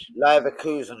Magalhaes.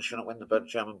 Leverkusen shouldn't win the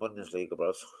German Bundesliga,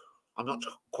 bros. I'm not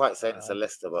quite saying it's a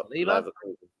Leicester, but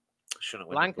Leverkusen shouldn't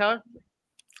win. Blanco.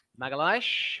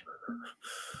 Magalhaes.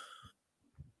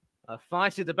 A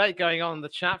feisty debate going on in the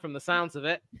chat from the sounds of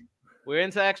it. We're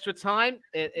into extra time.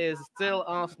 It is still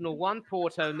Arsenal 1,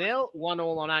 Porto 0,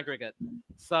 1-1 on aggregate.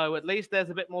 So at least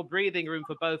there's a bit more breathing room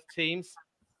for both teams.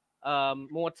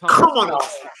 More time. Come on,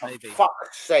 for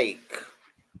fuck's sake.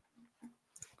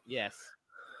 Yes.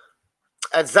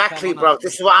 Exactly, bro.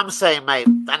 This is what I'm saying, mate.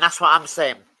 And that's what I'm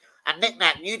saying. And Nick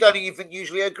Nack, you don't even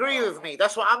usually agree with me.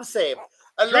 That's what I'm saying.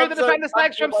 Through the defender's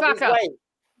legs from Saka.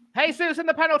 Jesus in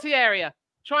the penalty area.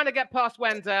 Trying to get past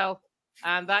Wendell.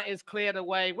 And that is cleared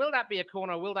away. Will that be a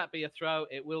corner? Will that be a throw?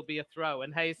 It will be a throw.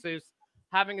 And Jesus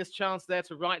having his chance there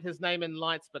to write his name in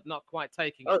lights, but not quite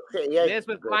taking it. Okay, yeah. Here's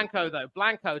with Blanco, though.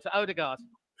 Blanco to Odegaard.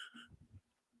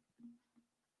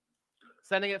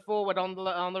 Sending it forward on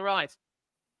the right.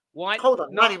 White. Hold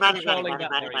on. Manny.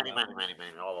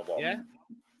 Yeah?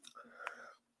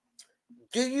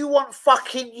 Do you want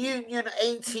fucking Union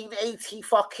 1880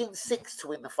 fucking 6 to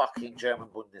win the fucking German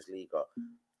Bundesliga?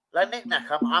 Like, Nick Nack,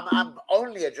 I'm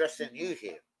only addressing you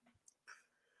here.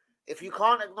 If you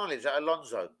can't acknowledge that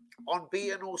Alonso,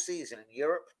 unbeaten all season in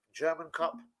Europe, German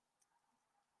Cup,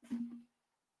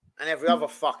 and every other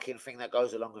fucking thing that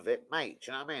goes along with it, mate,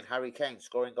 do you know what I mean? Harry Kane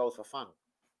scoring goals for fun.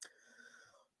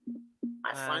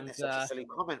 I find this such a silly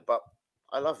comment, but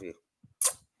I love you.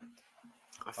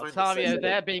 Otavio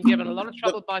there being given a lot of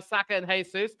trouble by Saka and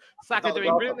Jesus. Saka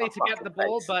doing brilliantly to get the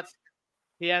ball, but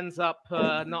he ends up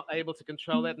not able to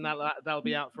control it, and that'll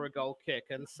be out for a goal kick.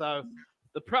 And so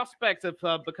the prospect of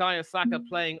Bukayo Saka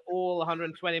playing all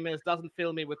 120 minutes doesn't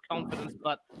fill me with confidence,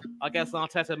 but I guess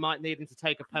Arteta might need him to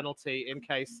take a penalty in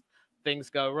case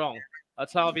things go wrong.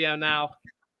 Otavio now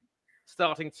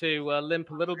starting to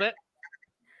limp a little bit.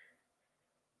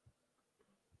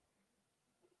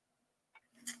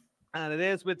 And it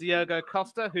is with Diogo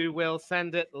Costa, who will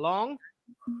send it long,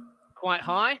 quite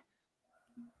high.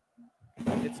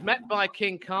 It's met by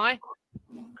King Kai.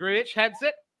 Grujic heads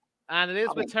it, and it is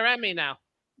with Taremi now.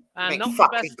 And not the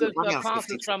best of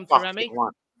passes from Taremi,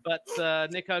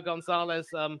 but Nico Gonzalez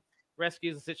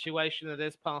rescues the situation. It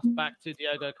is passed back to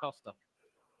Diogo Costa.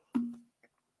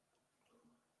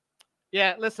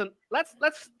 Yeah, listen, let's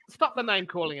stop the name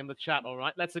calling in the chat, all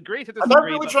right? Let's agree to disagree. I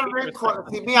don't know which one name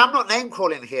calling. Me, I'm not name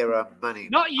calling here, Manny.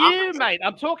 Not you, mate.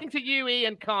 I'm talking to you, E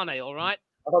and Carney, all right?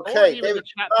 Okay.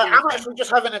 I'm actually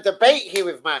just having a debate here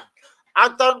with man.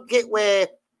 I don't get where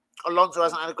Alonso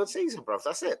hasn't had a good season, bro.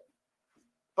 That's it.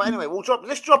 But anyway,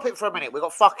 let's drop it for a minute. We've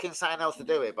got fucking something else to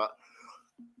do here, but.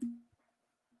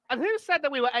 And who said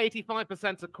that we were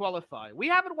 85% to qualify? We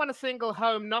haven't won a single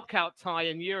home knockout tie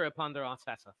in Europe under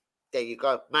Arteta. There you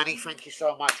go. Manny, thank you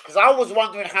so much. Because I was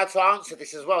wondering how to answer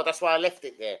this as well. That's why I left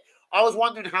it there. I was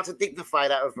wondering how to dignify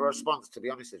that with a response, to be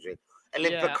honest with you.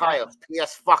 Olympiacos,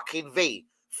 PS fucking V.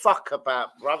 Fuck about,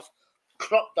 bruvs.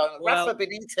 Klopp don't. Rafa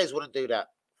Benitez wouldn't do that.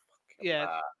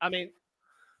 I mean,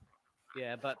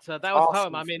 but that was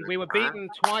home. I mean, we were beaten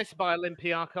twice by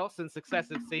Olympiacos in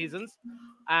successive seasons.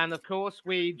 And, of course,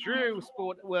 we drew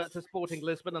to Sporting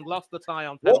Lisbon and lost the tie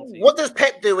on penalties. What does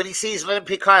Pep do when he sees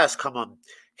Olympiacos come on?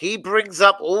 He brings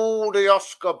up all the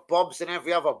Oscar Bobs and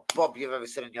every other Bob you've ever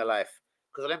seen in your life.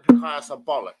 Because Olympiacos are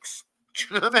bollocks. Do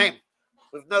you know what I mean?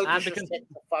 With no disrespect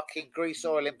to fucking Greece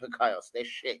or Olympiacos. They're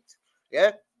shit.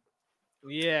 Yeah?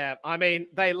 Yeah. I mean,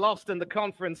 they lost in the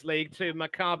Conference League to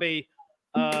Maccabi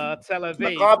Tel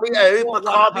Aviv. Maccabi who?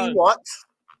 Maccabi what?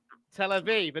 Tel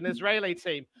Aviv, an Israeli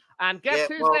team. And guess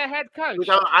who's their head coach?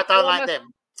 I don't like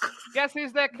them. Guess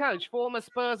who's their coach? Former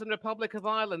Spurs and Republic of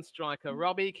Ireland striker,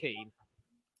 Robbie Keane.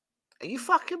 Are you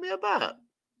fucking me about?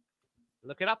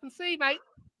 Look it up and see, mate.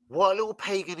 What a little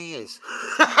pagan he is.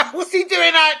 What's he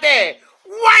doing out there?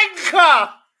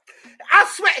 Wanker!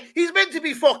 I swear, he's meant to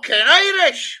be fucking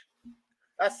Irish.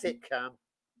 That's it, Cam.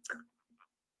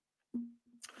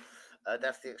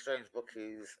 That's the exchange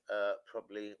bookies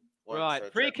probably.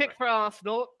 Right, free kick for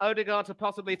Arsenal. Odegaard to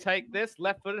possibly take this.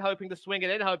 Left-footed, hoping to swing it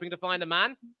in, hoping to find a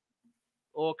man.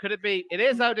 Or could it be? It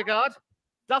is Odegaard.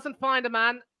 Doesn't find a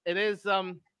man. It is,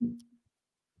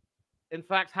 in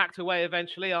fact, hacked away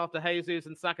eventually after Jesus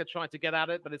and Saka tried to get at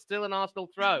it, but it's still an Arsenal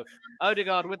throw.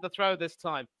 Odegaard with the throw this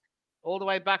time. All the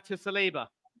way back to Saliba.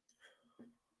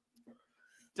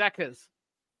 Deckers.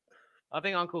 I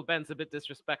think Uncle Ben's a bit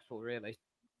disrespectful, really.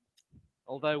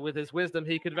 Although with his wisdom,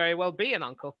 he could very well be an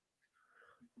uncle.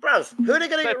 Bros, who are they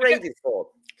going to get raided for?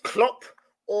 Klopp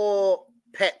or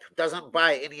Pep doesn't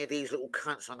buy any of these little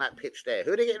cunts on that pitch there?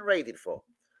 Who are they getting raided for?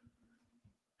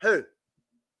 Who?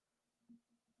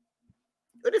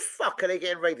 Who the fuck are they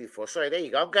getting raided for? Sorry, there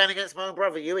you go. I'm going against my own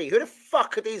brother, UE. Who the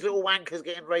fuck are these little wankers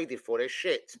getting raided for? They're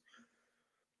shit.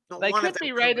 They could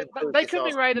be raided. They could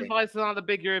be raided by some other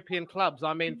big European clubs.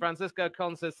 I mean, Francisco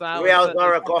Conceição, Real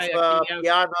Zaragoza,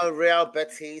 Piano, Real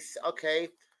Betis. Okay,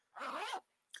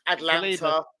 Atlanta.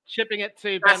 Saliba, shipping it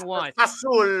to Ben White.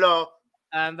 Sassuolo.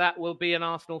 And that will be an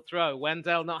Arsenal throw.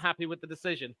 Wendell not happy with the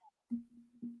decision.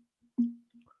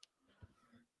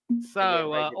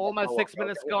 So almost 6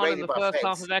 minutes gone in the first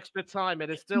half of extra time. It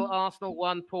is still Arsenal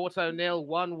 1, Porto 0,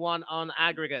 1-1 on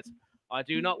aggregate. I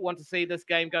do not want to see this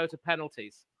game go to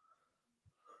penalties.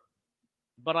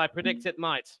 But I predict it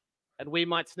might. And we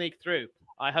might sneak through.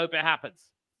 I hope it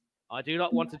happens. I do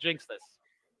not want to jinx this.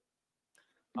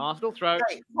 Arsenal throw.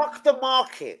 Hey, fuck the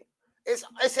market. It's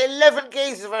 11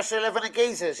 Gazers versus 11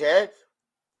 Gazers, yeah?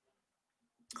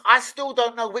 I still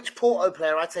don't know which Porto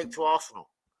player I take to Arsenal.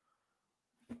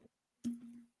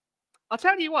 I'll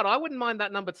tell you what, I wouldn't mind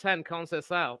that number 10,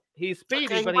 Conceição. He's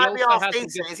speedy, but he also has some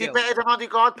decent. Is he better than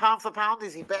Odegaard, pound for pound?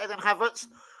 Is he better than Havertz?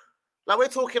 Like, we're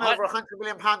talking over £100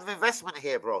 million of investment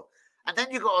here, bro. And then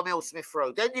you got Emil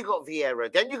Smith-Rowe. Then you got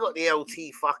Vieira. Then you got the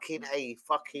LT fucking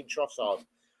Trossard.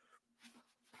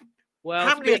 Well,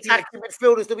 how many attacking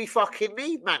midfielders do we fucking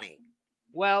need, Manny?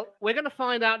 Well, we're going to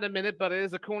find out in a minute, but it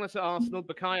is a corner to Arsenal.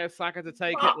 Bukayo Saka to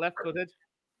take it, left-footed.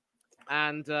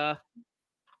 And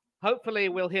hopefully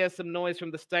we'll hear some noise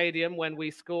from the stadium when we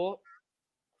score.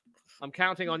 I'm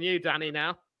counting on you, Danny,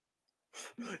 now.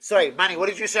 Sorry, Manny, what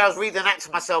did you say? I was reading that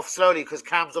to myself slowly because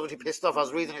Cam's obviously pissed off. I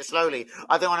was reading it slowly.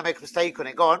 I don't want to make a mistake on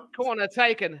it. Go on. Corner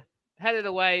taken. Headed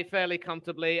away fairly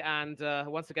comfortably. And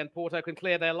once again, Porto can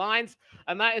clear their lines.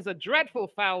 And that is a dreadful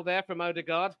foul there from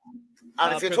Odegaard.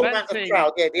 And if you're talking about the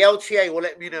crowd, yeah, the LTA will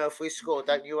let me know if we score.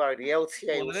 Don't you worry. The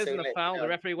LTA will it isn't a foul. The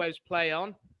referee waves play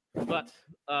on. But,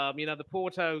 the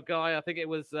Porto guy, I think it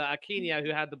was Aquino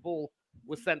who had the ball,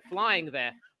 was sent flying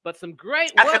there. But some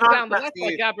great work down the left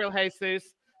by Gabriel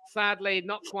Jesus. Sadly,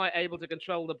 not quite able to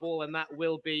control the ball, and that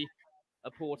will be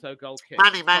a Porto goal kick.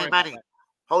 Manny.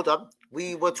 Hold on.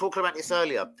 We were talking about this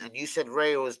earlier, and you said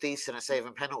Ray was decent at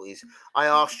saving penalties. I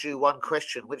asked you one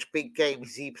question. Which big game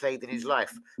has he played in his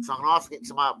life? So I'm going to ask it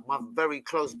to my very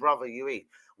close brother, Yui.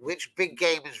 Which big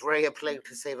game has Raya played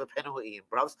to save a penalty in,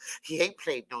 bruvs? He ain't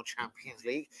played no Champions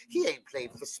League. He ain't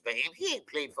played for Spain. He ain't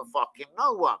played for fucking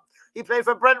no one. He played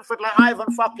for Brentford like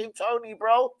Ivan fucking Tony,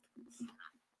 bro.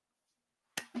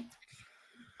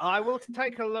 I will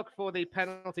take a look for the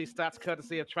penalty stats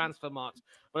courtesy of Transfermarkt.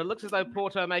 But it looks as though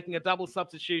Porto are making a double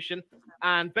substitution.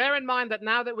 And bear in mind that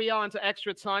now that we are into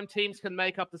extra time, teams can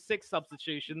make up to 6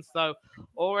 substitutions. So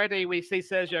already we see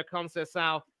Sergio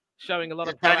Conceição showing a lot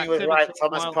of Danny was right.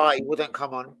 Thomas while... Partey wouldn't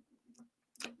come on.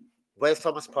 Where's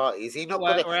Thomas Partey? Is he not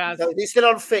going to... So he's still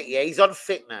unfit, yeah? He's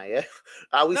unfit now, yeah?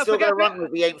 Are we still going to run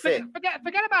with he ain't fit?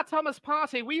 Forget about Thomas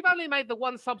Partey. We've only made the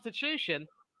 1 substitution.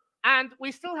 And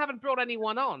we still haven't brought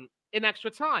anyone on in extra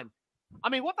time. I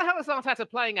mean, what the hell is Arteta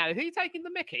playing at? Is he taking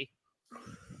the Mickey?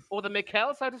 Or the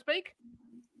Mikel, so to speak?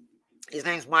 His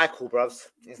name's Michael, bruvs.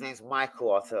 His name's Michael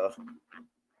Arteta.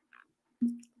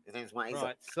 His name's Michael.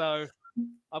 Right, so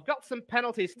I've got some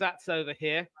penalty stats over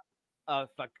here. Oh,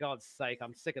 for God's sake,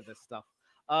 I'm sick of this stuff.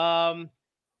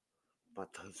 But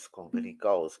don't score many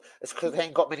goals. It's because they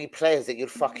ain't got many players that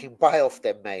you'd fucking buy off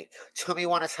them, mate. Tell me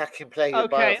one attacking player you'd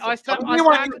buy off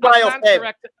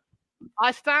them.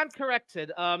 I stand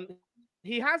corrected.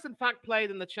 He has, in fact, played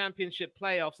in the Championship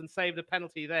playoffs and saved a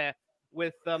penalty there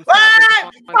with... fuck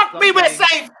me, we're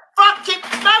saved! Fucking...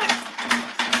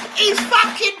 He's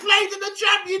fucking played in the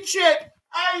Championship!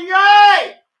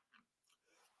 Hey!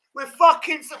 We're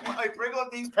fucking... Hey, bring on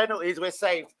these penalties, we're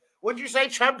saved. Would you say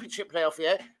Championship playoff,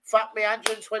 yeah? Fuck me,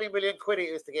 120 million quid it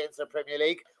is to get into the Premier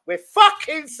League. We're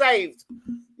fucking saved.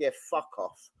 Yeah, fuck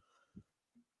off.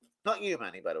 Not you,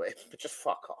 Manny, by the way, but just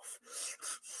fuck off.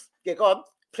 Yeah, go on.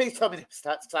 Please tell me the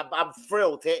stats, because I'm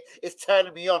thrilled. It's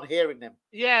turning me on hearing them.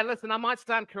 Yeah, listen, I might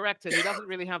stand corrected. He doesn't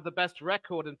really have the best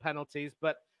record in penalties,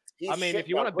 but, I mean, if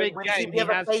you want a big game, he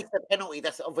has... faced a penalty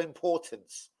that's of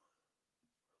importance.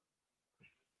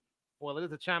 Well, it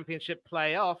is a Championship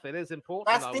playoff. It is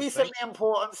important. That's decently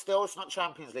important still. It's not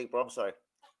Champions League, bro. I'm sorry.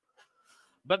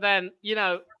 But then, you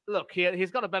know, look,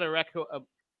 he's got a better record.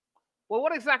 Well,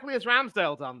 what exactly has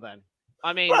Ramsdale done then?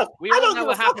 I mean, we all know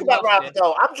what happened about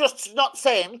Ramsdale. I'm just not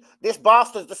saying this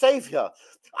bastard's the saviour.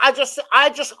 I just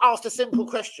asked a simple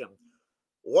question.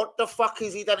 What the fuck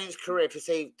has he done in his career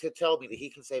to tell me that he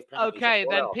can save penalties? Okay,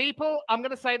 then people, I'm going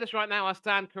to say this right now. I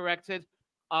stand corrected.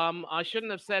 I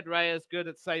shouldn't have said Ray is good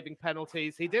at saving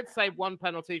penalties. He did save 1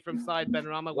 penalty from Said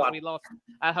Benrahma when we lost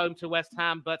at home to West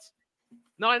Ham, but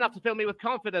not enough to fill me with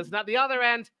confidence. And at the other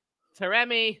end,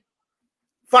 Taremi.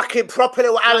 Fucking proper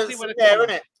little Alisson there,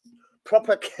 isn't it?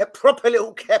 Proper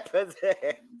little Kepa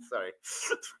there. Sorry.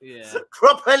 Yeah.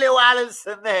 Proper little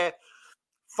Alisson there.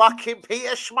 Fucking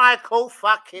Peter Schmeichel.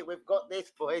 Fuck it. We've got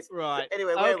this, boys. Right.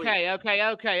 Anyway,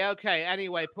 Okay.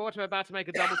 Anyway, Porto about to make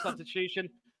a double substitution.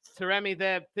 Taremi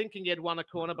there thinking he had won a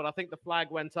corner, but I think the flag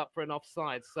went up for an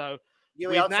offside. So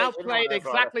we've now played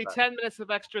exactly 10 minutes of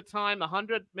extra time,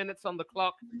 100 minutes on the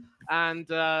clock. And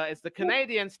it's the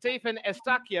Canadian Stephen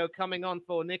Estacio coming on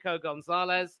for Nico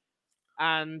Gonzalez.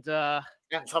 And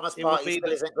Thomas Partey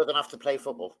still isn't good enough to play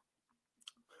football.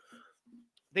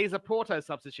 These are Porto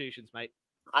substitutions, mate.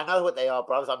 I know what they are,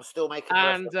 bros. I'm still making.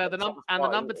 And the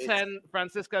number 10,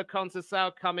 Francisco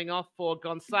Conceição, coming off for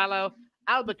Gonçalo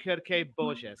Albuquerque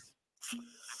Borges.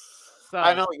 So,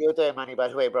 I know what you're doing, Manny, by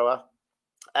the way, brother.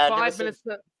 5 minutes.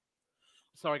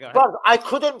 Sorry, go ahead. Bro, I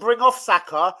couldn't bring off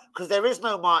Saka because there is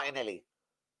no Martinelli.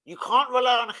 You can't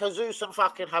rely on Jesus and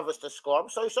fucking Havertz to score. I'm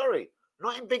so sorry.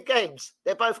 Not in big games.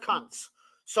 They're both cunts.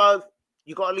 So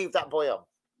you got to leave that boy on.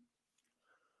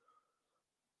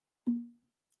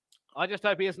 I just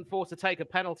hope he isn't forced to take a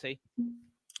penalty.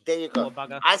 There you go.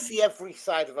 I see every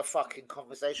side of a fucking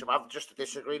conversation. I've just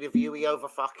disagreed with you over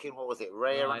fucking, what was it,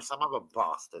 Raya and some other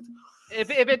bastard. If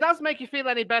it does make you feel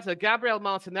any better, Gabriel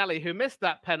Martinelli, who missed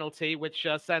that penalty, which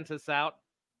sent us out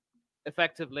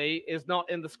effectively, is not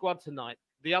in the squad tonight.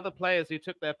 The other players who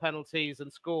took their penalties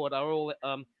and scored are all,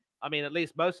 I mean, at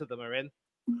least most of them are in.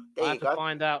 There you go.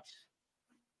 Find out.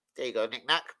 There you go, Nick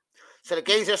Nack. So the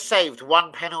geezer saved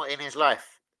 1 penalty in his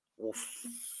life. Well,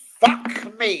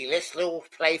 fuck me, let's all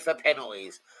play for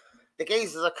penalties. The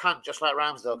geezer's a cunt, just like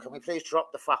Ramsdale. Can we please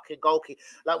drop the fucking goalkeeper?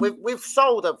 Like, we've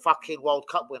sold a fucking World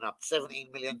Cup winner 17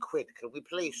 million quid. Can we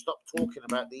please stop talking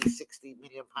about these 60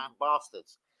 million pound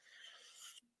bastards?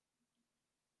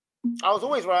 I was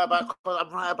always right about, I'm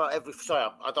right about every,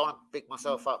 sorry, I don't want to big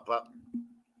myself up, but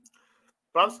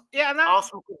Bruv. Yeah, no.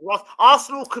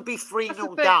 Arsenal could be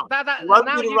 3-0 down.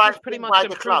 Now you've just pretty much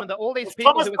been proven that all these if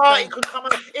people Thomas who are Partey saying... could come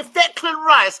on, if Declan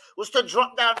Rice was to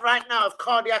drop down right now of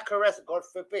cardiac arrest, God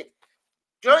forbid,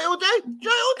 do you know what he'll do? Do you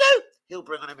know what he'll do? He'll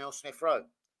bring on Emil Smith Rowe.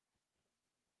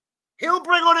 He'll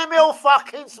bring on Emil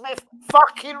fucking Smith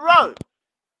fucking Rowe.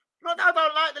 No, I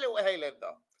don't like the little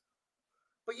Haylander.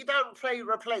 But you don't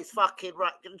replace fucking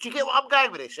right. Do you get what I'm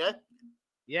going with this, yeah?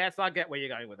 Yes, I get where you're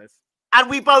going with this. And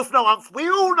we both know, we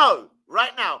all know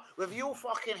right now, whether you all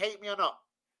fucking hate me or not,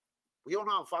 we all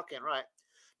know I'm fucking right.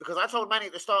 Because I told Manny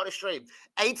at the start of the stream,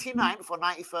 89th or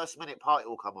 91st minute Partey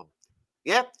will come on.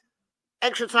 Yeah?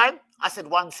 Extra time, I said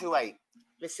 128.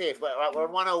 Let's see if we're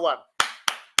on 101.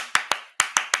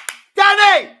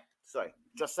 Danny! Sorry,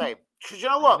 just saying. Because you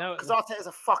know what? Because Arteta's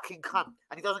a fucking cunt.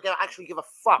 And he doesn't actually give a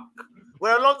fuck.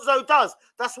 Where Alonso does.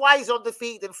 That's why he's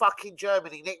undefeated in fucking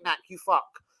Germany. Knick-knack, you fuck.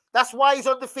 That's why he's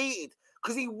undefeated.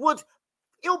 Because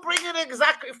he'll bring in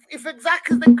Exact. If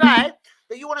Exact is the guy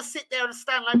that you want to sit there and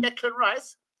stand like Declan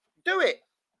Rice, do it.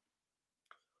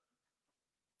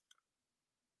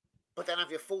 But then have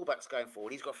your fullbacks going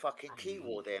forward. He's got fucking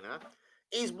Keyword there now.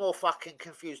 He's more fucking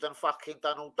confused than fucking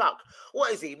Donald Duck.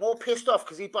 What is he? More pissed off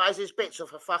because he buys his bits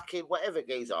off a fucking whatever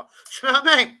geezer. Do you know what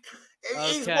I mean?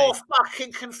 Okay. He's more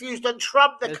fucking confused than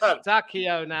Trump the cunt.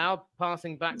 Eustachio now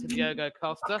passing back to Diogo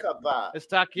Costa.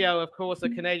 Eustachio, of course, a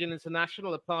Canadian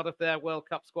international, a part of their World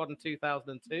Cup squad in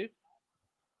 2002.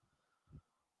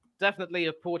 Definitely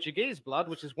of Portuguese blood,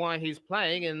 which is why he's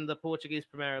playing in the Portuguese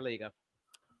Primeira Liga.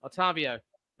 Otavio,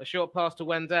 a short pass to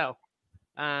Wendell.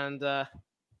 And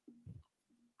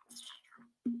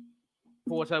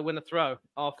Porto win a throw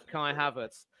off Kai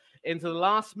Havertz. Into the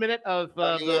last minute of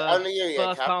the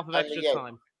first half of extra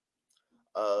time.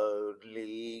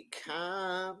 Only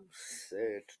Cam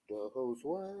said those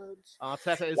words.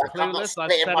 Arteta is clueless.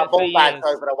 I've said my ball bags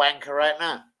over the wanker right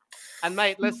now. And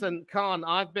mate, listen, Khan,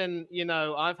 I've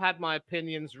had my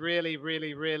opinions really,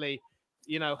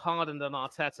 hardened on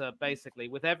Arteta, basically,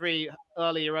 with every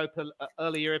early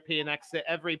European exit,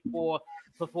 every poor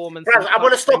performance. I'm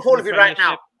going to stop all of you right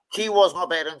now. He was not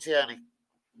better than Tierney.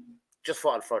 Just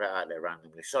thought I'd throw that out there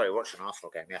randomly. Sorry, watching an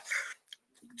Arsenal game, yeah.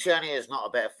 Tierney is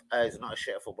not a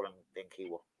shitter footballer than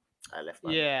Kiwa. Left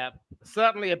back. Yeah,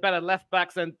 certainly a better left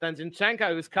back than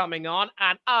Zinchenko, who's coming on.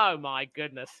 And oh my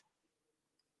goodness.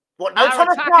 What, no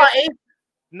Thomas Partey?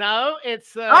 No,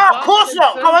 it's... of course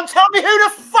not. Go on, tell me who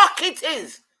the fuck it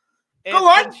is. Go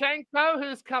on. Zinchenko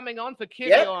who's coming on for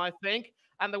Kyrgios, I think.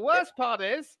 And the worst part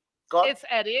is, it's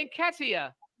Eddie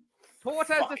Nketiah.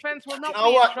 Porto's defence will not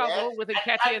be in trouble with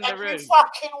Nketiah in the room. You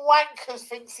fucking wankers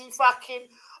thinks he fucking...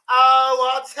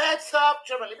 Oh, Arteta.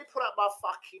 Let me put up my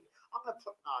fucking... let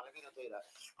me not do that.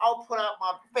 I'll put out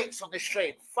my bits on the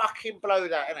stream. Fucking blow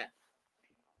that, innit?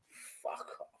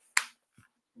 Fuck off.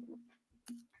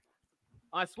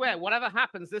 I swear, whatever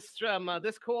happens, this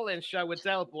call-in show with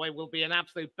Del Boy will be an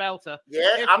absolute belter.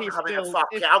 Yeah, I'm coming to fuck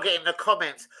it. I'll get in the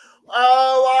comments.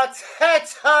 Oh,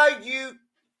 Arteta, you...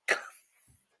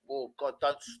 Oh, God,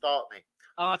 don't start me.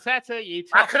 Arteta, you...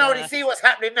 I can already see what's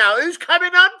happening now. Who's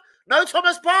coming on? No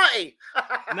Thomas Partey.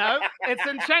 No, it's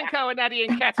Zinchenko and Eddie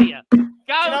Nketiah.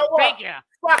 Go figure.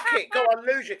 Fuck it. Go on,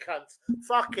 lose your cunts.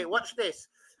 Fuck it. Watch this.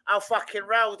 I'll fucking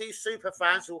roll these super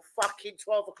fans till fucking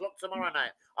 12 o'clock tomorrow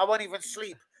night. I won't even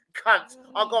sleep. Cunts.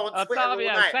 I'll go on Twitter all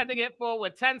night. Sending it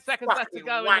forward. 10 seconds left to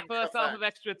go in the first half of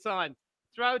extra time.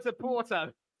 Throw to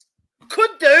Porto.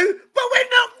 Could do, but we're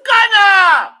not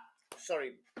gonna.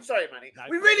 Sorry, Manny. No.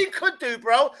 We really could do,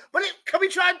 bro. But can we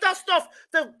try and dust off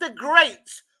the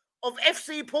greats of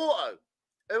FC Porto?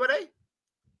 Who are they?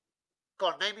 Go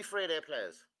on, name me 3 of their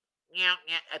players. Yeah,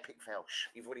 epic fail.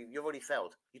 You've already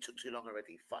failed. You took too long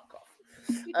already. Fuck off.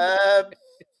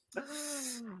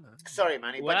 Sorry,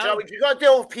 Manny, but Joe, you got to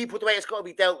deal with people the way it's got to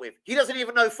be dealt with. He doesn't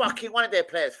even know fucking one of their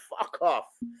players. Fuck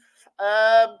off.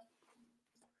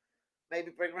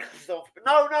 Maybe bring Ramsdale.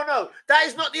 No. That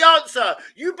is not the answer.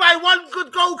 You buy one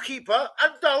good goalkeeper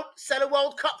and don't sell a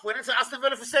World Cup winner to Aston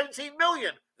Villa for 17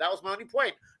 million. That was my only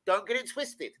point. Don't get it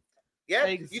twisted. Yeah?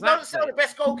 Exactly. You don't sell the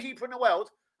best goalkeeper in the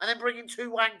world and then bring in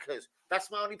 2 wankers.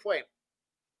 That's my only point.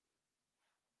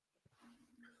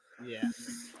 Yeah.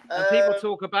 And people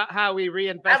talk about how we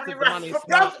reinvested the money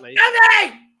smartly.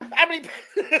 How many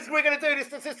we're going to do this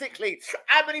statistically.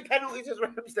 How many penalties has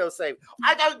Ramsdale saved?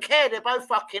 I don't care. They're both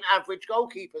fucking average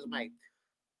goalkeepers, mate.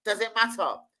 Does it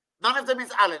matter? None of them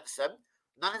is Allinson.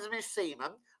 None of them is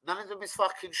Seaman. None of them is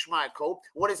fucking Schmeichel.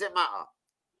 What does it matter?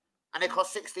 And it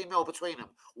cost 16 mil between them.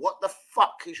 What the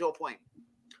fuck is your point?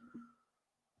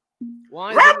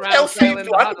 Why Ramsdale saved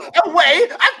one away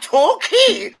at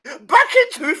Torquay back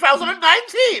in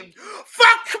 2019.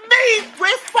 Fuck me. We're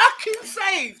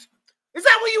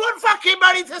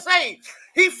away.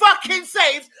 He fucking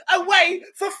saved away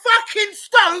for fucking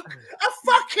Stoke a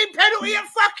fucking penalty at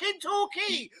fucking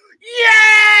Torquay.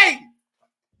 Yay!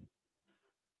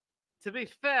 To be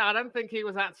fair, I don't think he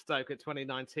was at Stoke at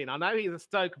 2019. I know he's a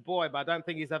Stoke boy, but I don't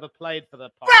think he's ever played for the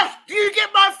Pirates. Bro, do you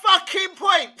get my fucking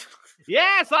point?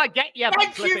 Yes, I get you.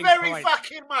 Thank you very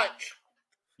fucking much.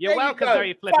 You're welcome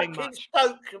very flipping fucking much.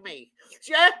 Stoke me.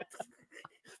 Yeah?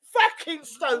 Fucking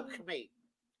stoke me.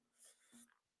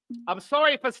 I'm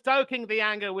sorry for stoking the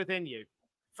anger within you.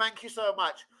 Thank you so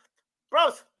much.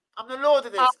 Bros, I'm the lord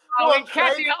of this. On,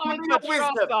 Craig, on for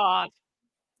Trossard.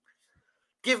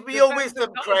 Give me your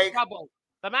wisdom, Craig.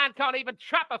 The man can't even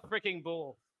trap a freaking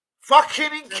ball. Fucking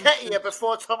Nketiah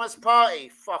before Thomas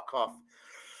Partey. Fuck off.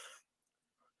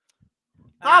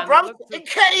 Nah, bro.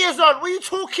 Nketiah's on. What are you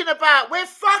talking about? We're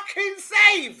fucking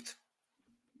saved.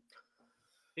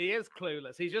 He is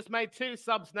clueless. He's just made 2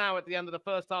 subs now at the end of the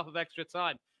first half of extra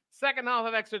time. Second half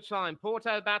of extra time.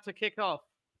 Porto about to kick off.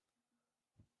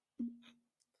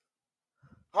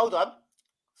 Hold on.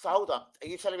 So hold on. Are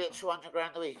you telling me at 200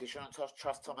 grand a week you shouldn't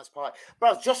trust Thomas Partey?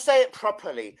 Bro, just say it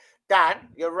properly. Dan,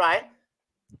 you're right.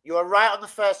 You are right on the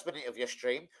first minute of your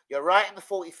stream. You're right in the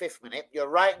 45th minute. You're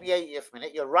right in the 80th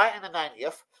minute. You're right in the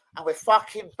 90th. And we're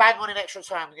fucking bang on in extra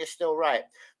time and you're still right.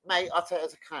 Mate, I'll take it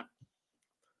as a cunt.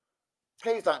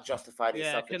 Please don't justify these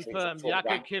substitutes. Yeah, confirmed.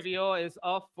 Jakub Kiwior is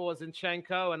off for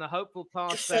Zinchenko and a hopeful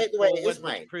pass. Just say it the way it is,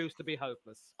 mate. Proves to be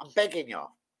hopeless. I'm begging you.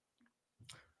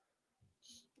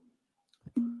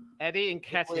 Eddie and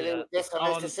Nketiah.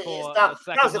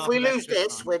 Guys, if we lose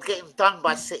this, we're getting done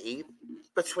by City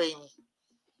between,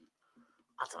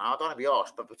 I don't know, I don't want to be harsh,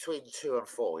 but between 2 and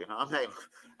 4, you know what I mean?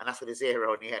 And that's with a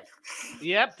 0 in the end.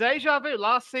 Yep, deja vu.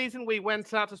 Last season, we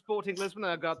went out to Sporting Lisbon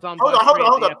and got done Hold on.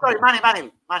 Sorry,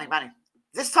 Manny.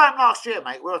 This time last year,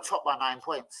 mate, we were top by 9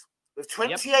 points. With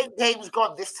 28 games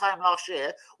gone this time last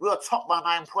year, we were top by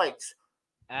 9 points.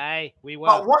 Hey, we were.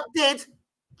 But what did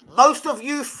most of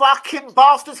you fucking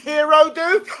bastards hero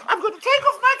do? I'm going to take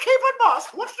off my cape and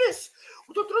mask. Watch this.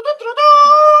 I'm going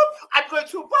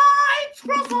to buy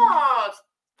Trossard.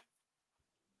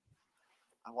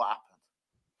 And what happened?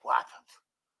 What happened?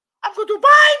 I'm going to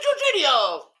buy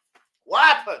Jorginho. What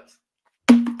happened?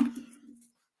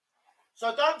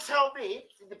 So don't tell me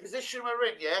in the position we're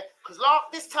in, yeah? Because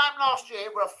this time last year,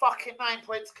 we're a fucking 9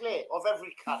 points clear of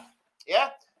every cut.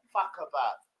 Yeah? Fuck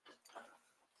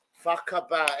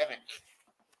about,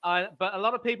 innit? But a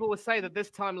lot of people would say that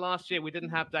this time last year, we didn't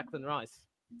have Declan Rice.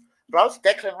 Bros,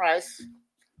 Declan Rice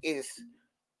is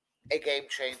a game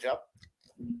changer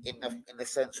in the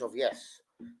sense of, yes,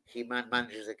 he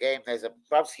manages a game. There's a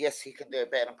Bros, yes, he can do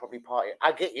it better than probably Partey.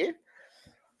 I get you.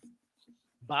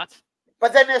 But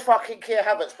then there's fucking Keir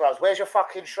Havertz, bros. Where's your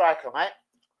fucking striker, mate?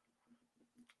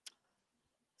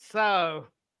 So,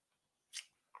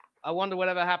 I wonder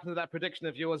whatever happened to that prediction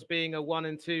of yours being a 1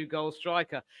 and 2 goal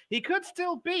striker. He could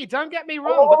still be. Don't get me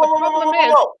wrong. But the problem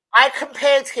is, I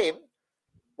compared him.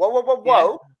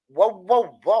 Whoa.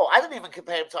 I didn't even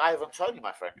compare him to Ivan Toney,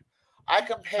 my friend. I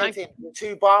compared him to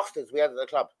 2 bastards we had at the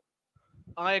club.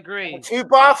 I agree. 2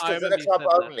 bastards at the club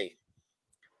only.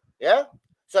 Yeah?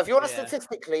 So if you want to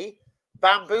statistically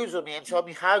bamboozle me and tell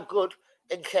me how good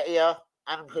Nketiah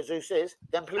and Jesus is,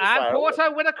 then please fire. And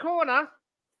Porto with a corner.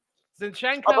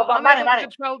 Zinchenko unable to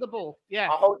control the ball. Yeah.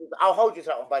 I'll hold you to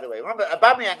that one, by the way. Remember,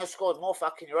 Aubameyang has scored more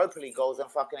fucking Europa League goals than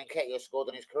fucking Nketiah scored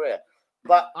in his career.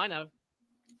 But I know.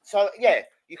 So yeah,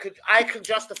 I can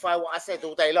justify what I said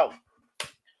all day long.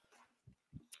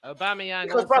 Aubameyang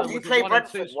because bro, you play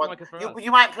Brentford.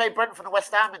 You might play Brentford and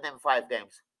West Ham in them 5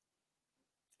 games.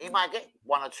 He might get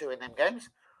 1 or 2 in them games.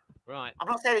 Right. I'm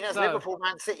not saying against Liverpool,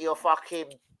 Man City, or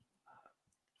fucking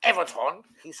Everton.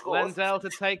 He scores. Wendell to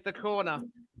take the corner.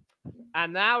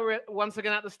 And now we're once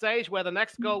again at the stage where the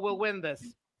next goal will win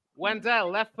this. Wendell,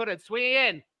 left-footed, swinging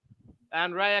in.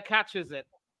 And Raya catches it.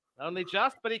 Only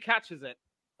just, but he catches it.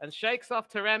 And shakes off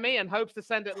Taremi and hopes to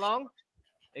send it long.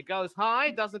 It goes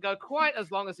high, doesn't go quite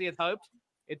as long as he had hoped.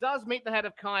 It does meet the head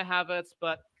of Kai Havertz,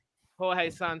 but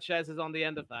Jorge Sanchez is on the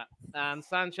end of that. And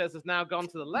Sanchez has now gone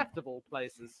to the left of all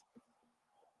places.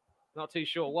 Not too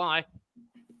sure why,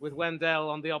 with Wendell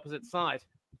on the opposite side.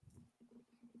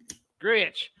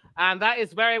 Grujic. And that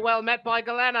is very well met by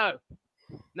Galeno.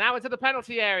 Now into the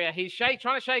penalty area. He's trying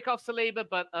to shake off Saliba,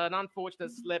 but an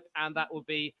unfortunate slip, and that will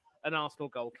be an Arsenal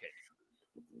goal kick.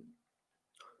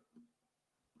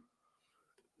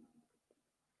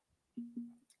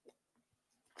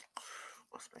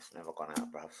 It's never gone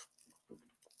out, bros.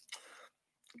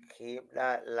 Keep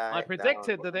that light. I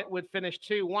predicted that it would finish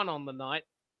 2-1 on the night,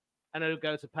 and it would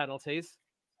go to penalties.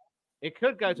 It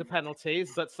could go to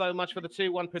penalties, but so much for the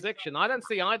 2-1 prediction. I don't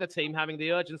see either team having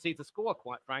the urgency to score,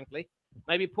 quite frankly.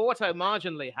 Maybe Porto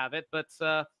marginally have it, but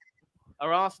are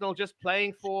Arsenal just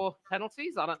playing for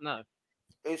penalties? I don't know.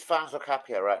 Whose fans look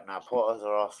happier right now, Porto's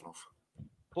or Arsenal's?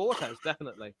 Porto's,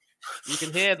 definitely. You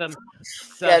can hear them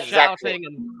Yeah, exactly. shouting.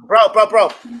 And...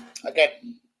 Bro. Again,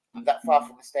 I'm that far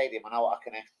from the stadium. I know what I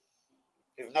can hear.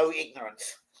 With no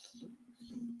ignorance.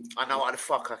 I know what the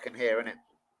fuck I can hear, innit?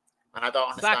 And I don't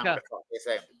understand Saka what the fuck they're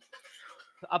saying.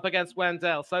 Up against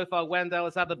Wendell. So far, Wendell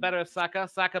has had the better of Saka.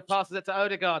 Saka passes it to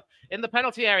Odegaard in the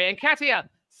penalty area. Nketiah.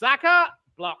 Saka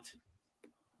blocked.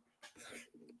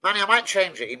 Manny, I might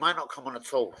change it. He might not come on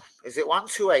at all. Is it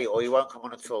 128 or he won't come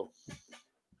on at all?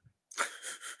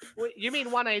 Well, you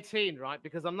mean 118, right?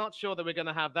 Because I'm not sure that we're going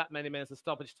to have that many minutes of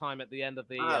stoppage time at the end of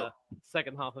the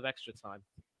second half of extra time.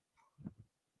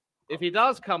 If he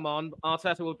does come on,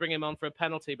 Arteta will bring him on for a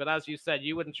penalty. But as you said,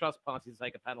 you wouldn't trust Partey to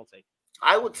take a penalty.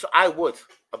 I would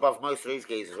above most of these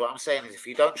geezers. What I'm saying is, if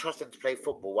you don't trust him to play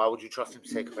football, why would you trust him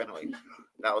to take a penalty?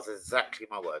 That was exactly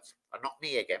my words. And not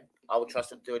me again. I would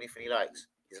trust him to do anything he likes.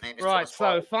 His name is right. Thomas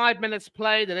So Partey. 5 minutes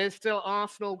played. It is still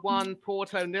Arsenal 1,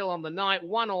 Porto 0 on the night.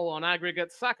 1-1 on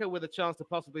aggregate. Saka with a chance to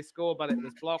possibly score, but it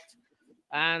was blocked.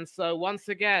 And so once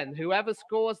again, whoever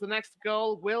scores the next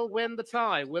goal will win the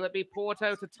tie. Will it be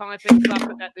Porto to tie things up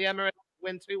at the Emirates,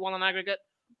 win 2-1 on aggregate?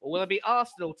 Or will it be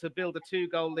Arsenal to build a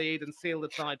 2-goal lead and seal the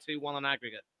tie 2-1 on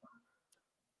aggregate?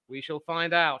 We shall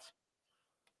find out.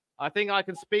 I think I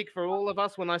can speak for all of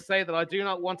us when I say that I do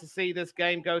not want to see this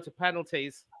game go to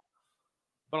penalties,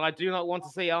 but I do not want to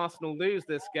see Arsenal lose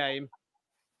this game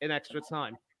in extra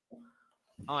time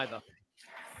either.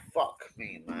 Fuck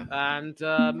me, man.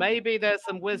 And maybe there's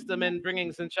some wisdom in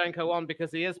bringing Zinchenko on because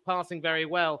he is passing very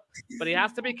well. But he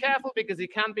has to be careful because he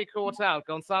can be caught out.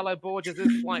 Gonzalo Borges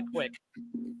is quite quick.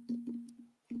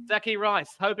 Deki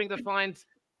Rice hoping to find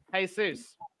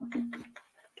Jesus.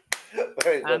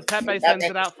 And Pepe sends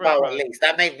it out for a at least.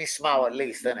 That made me smile at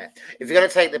least, didn't it? If you're going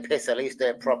to take the piss, at least do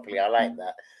it properly. I like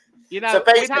that. You know, so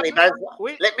basically,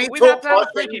 let me talk first.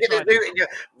 Then you get the zoot in your...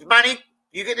 Manny,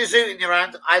 you get the zoot in your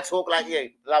hand. I talk like you.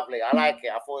 Lovely. I like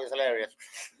it. I thought it was hilarious.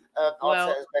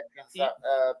 Arteta's beckoning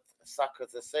Saka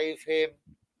to save him.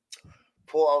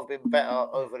 Porto have been better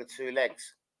over the 2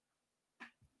 legs.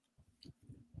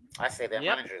 I say their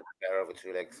manager is better over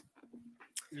 2 legs.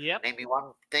 Yep. Name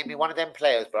me one of them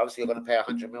players, bro. So you're going to pay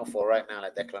 100 mil for right now,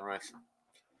 like Declan Rice.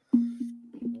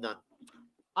 None.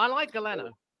 I like Galeno.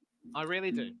 I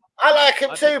really do. I like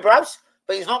him too, bros.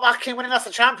 But he's not back in winning us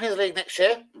the Champions League next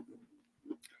year.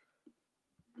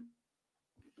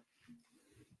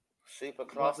 Super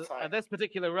class tie. At this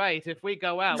particular rate, if we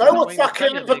go out... So what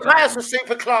fucking Olympiacos a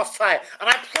super class tie. And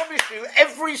I promise you,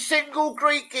 every single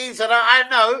Greek geezer that I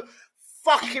know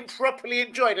fucking properly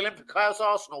enjoyed Olympiacos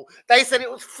Arsenal. They said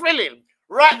it was thrilling.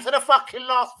 Right to the fucking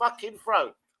last fucking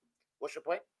throw. What's your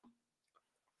point?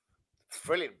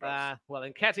 Thrilling, bro. Well,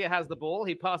 Nketiah has the ball.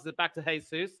 He passes it back to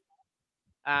Jesus.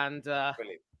 And that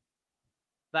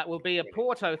will be a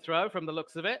Porto throw from the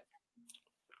looks of it.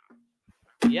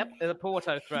 Yep, a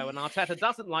Porto throw. And Arteta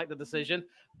doesn't like the decision.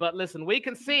 But listen, we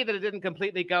can see that it didn't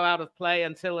completely go out of play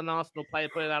until an Arsenal player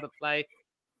put it out of play.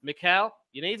 Mikel,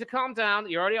 you need to calm down.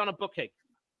 You're already on a booking.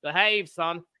 Behave,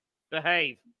 son.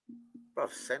 Behave. Bro,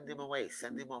 send him away.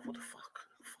 Send him off. What the fuck?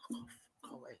 Fuck off.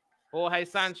 Go away. Jorge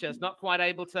Sanchez, not quite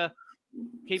able to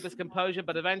keep his composure,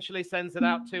 but eventually sends it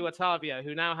out to Otavio,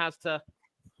 who now has to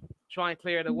try and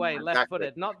clear it away,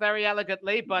 left-footed. Not very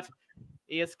elegantly, but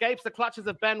he escapes the clutches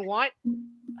of Ben White.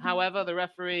 However, the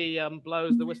referee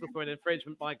blows the whistle for an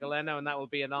infringement by Galeno, and that will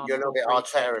be an Arsenal. You're a little bit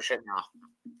Arteta-ish now.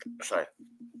 Sorry.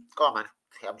 Go on, man.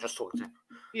 I'm just talking to him.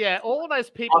 Yeah, all those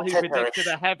people who predicted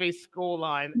a heavy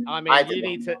scoreline. I mean, you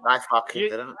need to... I fucking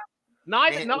didn't.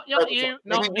 Neither, not you,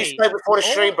 not me. We spoke before the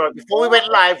stream, bro. Before we went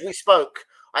live, we spoke.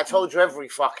 I told you every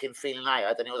fucking feeling I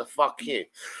had, and it was a fuck you.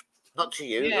 Not to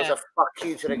you. Yeah. It was a fuck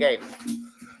you to the game.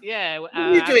 Yeah. What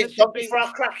are you doing? Don't before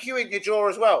I crack you in your jaw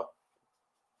as well.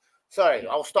 Sorry,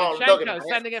 I'll start Zinchenko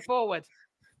sending it forward.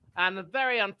 And a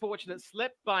very unfortunate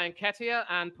slip by Nketiah,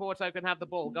 and Porto can have the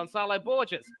ball. Gonzalo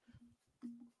Borges.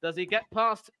 Does he get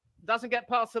past? Doesn't get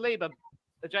past Saliba,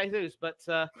 Jesus, but...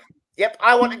 Yep,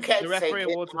 I want Nketiah to take it.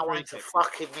 I want to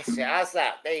fucking miss it. How's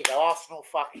that? There you go. Arsenal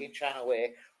fucking channel here.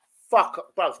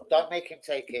 Fuck, bro, don't make him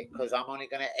take it because I'm only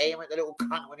going to aim at the little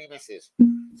cunt when he misses.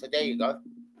 So there you go.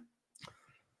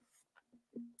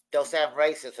 They'll say I'm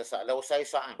racist or something. They'll say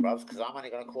something, bro, because I'm only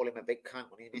going to call him a big cunt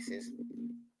when he misses.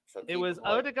 So it was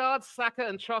Odegaard, Saka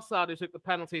and Trossard who took the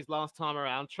penalties last time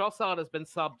around. Trossard has been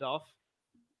subbed off.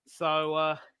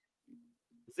 So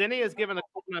Zinni has given a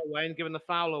away and given the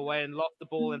foul away and lost the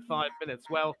ball in 5 minutes.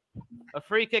 Well, a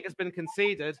free kick has been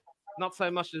conceded. Not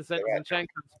so much as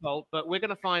Zinchenko's fault, but we're going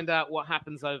to find out what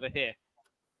happens over here.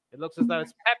 It looks as though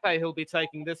it's Pepe who'll be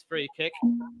taking this free kick.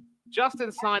 Just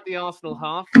inside the Arsenal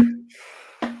half.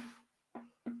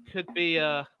 Could be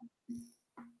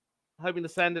hoping to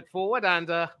send it forward, and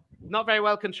not very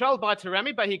well controlled by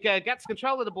Taremi, but he gets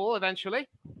control of the ball eventually,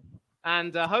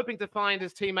 and hoping to find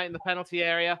his teammate in the penalty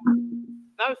area.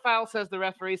 No foul, says the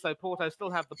referee, so Porto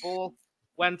still have the ball.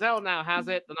 Wendell now has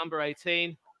it, the number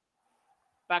 18.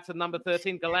 Back to number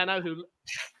 13, Galeno, who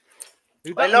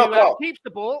keeps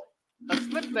the ball. A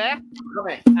slip there,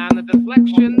 and the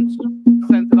deflection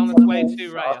sent it on its way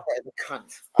to Raya.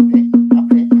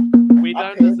 We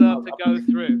don't deserve to go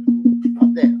through.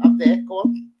 Up there, go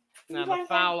on. Now the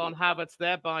foul on Havertz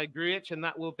there by Grujic, and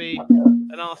that will be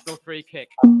an Arsenal free kick.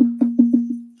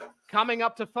 Coming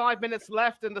up to 5 minutes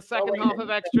left in the second half of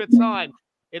extra time.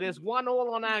 It is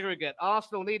 1-1 on aggregate.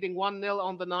 Arsenal leading 1-0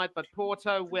 on the night, but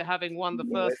Porto, we're having won the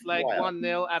first leg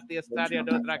 1-0 at the Estadio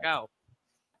do Dragão.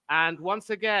 And once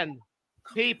again,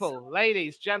 people,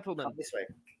 ladies, gentlemen,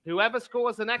 whoever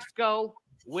scores the next goal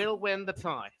will win the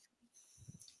tie.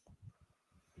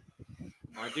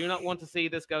 I do not want to see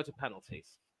this go to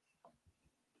penalties.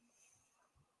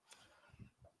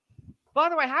 By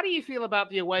the way, how do you feel about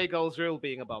the away goals rule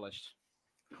being abolished?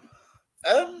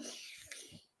 I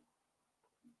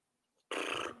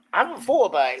haven't thought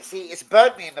about it. See, it's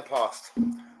burnt me in the past.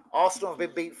 Arsenal have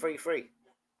been beat 3-3.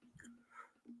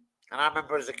 And I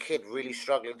remember as a kid really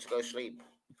struggling to go to sleep,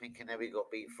 thinking that we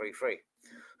got beat 3-3.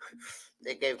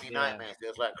 It gave me nightmares. It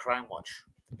was like Crime Watch.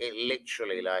 It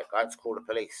literally, like, I had to call the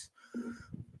police.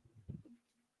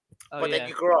 But then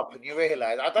you grow up and you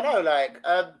realise, I don't know, like...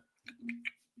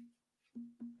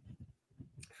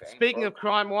 Speaking of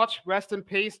Crime Watch, rest in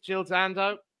peace, Jill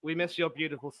Dando. We miss your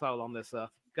beautiful soul on this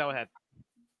earth. Go ahead.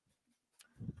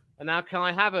 And now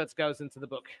Kai Havertz goes into the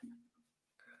book.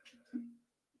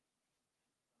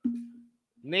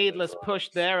 Needless push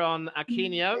there on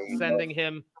Aquino, sending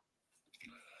him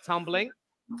tumbling.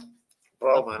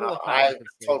 Bro, man, I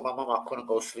told my mum I couldn't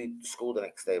go to school the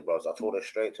next day, bro. So I told her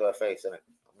straight to her face, innit?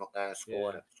 I'm not going to school,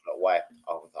 innit? Like, why?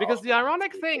 Because the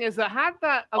ironic thing is that had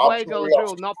that away goals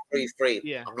rule not...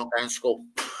 3-3, I'm not going to school.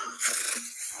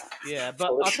 Yeah,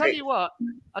 but I'll tell you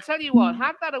what,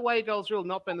 had that away goals rule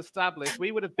not been established,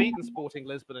 we would have beaten Sporting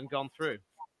Lisbon and gone through.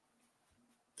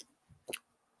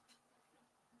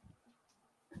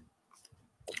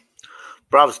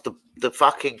 Bros, the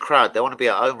fucking crowd, they want to be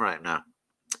at home right now,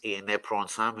 eating their prawn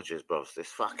sandwiches, bros.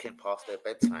 It's fucking past their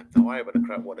bedtime. Don't worry about the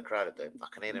crowd, what the crowd are doing. I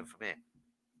can hear them from here.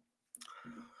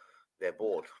 They're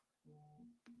bored.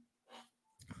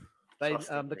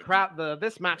 The crowd,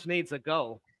 this match needs a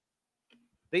goal.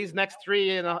 These next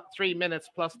 3 minutes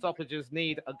plus stoppages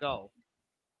need a goal.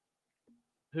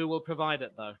 Who will provide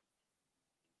it, though?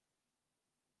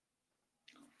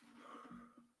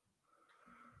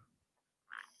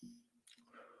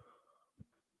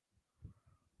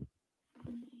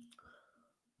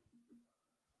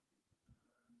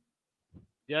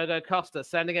 Diogo Costa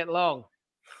sending it long,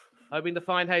 hoping to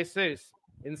find Jesus.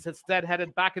 Instead,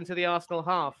 headed back into the Arsenal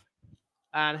half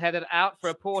and headed out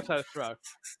for a Porto throw.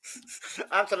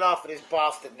 I have to laugh at this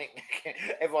bastard nickname.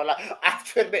 Everyone, like, I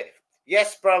have to admit,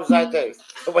 yes, bros, I do.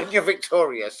 But when you're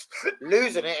victorious,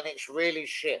 losing it and it's really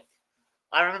shit.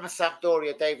 I remember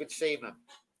Sampdoria, David Seaman.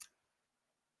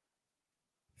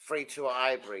 3-2 at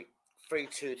Highbury.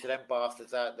 3-2 to them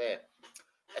bastards out there.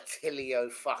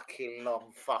 Attilio fucking Long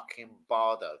fucking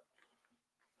Bardo.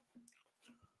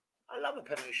 I love a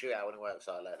penalty shootout when it works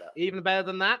out like that. Even better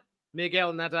than that,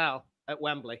 Miguel Nadal at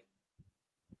Wembley.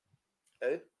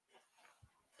 Who?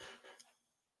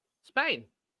 Spain.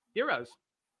 Euros.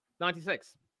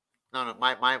 96. No,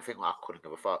 my thing, I couldn't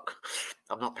give a fuck.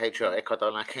 I'm not patriotic. I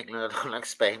don't like England. I don't like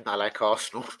Spain. I like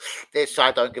Arsenal. This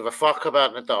I don't give a fuck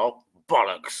about Nadal.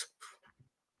 Bollocks.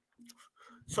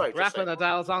 Sorry, Rafa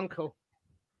Nadal's uncle.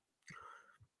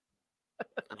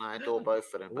 And I adore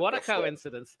both of them. What a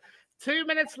coincidence. 2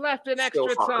 minutes left in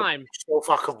extra time.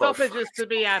 Stoppages to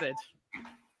be added.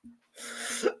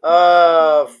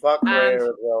 Oh, fuck Raya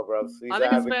as well, bro. I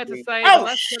think it's fair to say...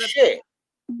 Oh, shit!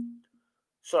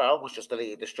 Sorry, I almost just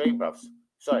deleted the stream, bro.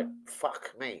 Sorry,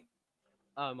 fuck me.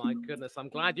 Oh, my goodness. I'm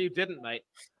glad you didn't, mate.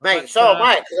 Mate, so am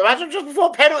I. Because imagine just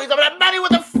before penalties, I'm like, Manny,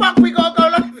 what the fuck? We got to go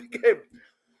live again.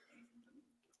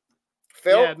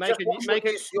 Phil, yeah, make a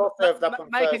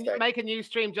new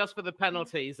stream just for the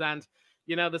penalties. And,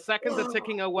 you know, the seconds are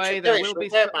ticking away. There will be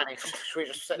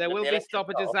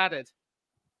stoppages added.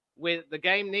 With the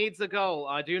game needs a goal.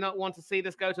 I do not want to see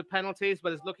this go to penalties,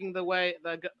 but it's looking the way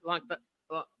like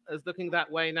is looking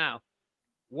that way now.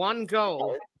 One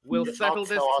goal will Just settle not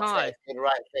this tell tie. Arteta the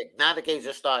right thing. Now the games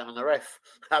are starting on the ref.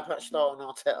 How about starting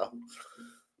Arteta?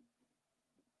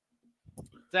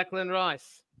 Declan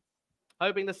Rice,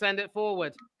 hoping to send it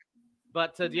forward.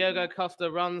 But Diogo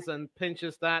Costa runs and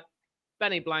pinches that.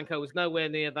 Benny Blanco was nowhere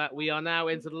near that. We are now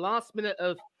into the last minute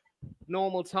of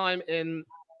normal time in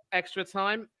extra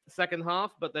time, second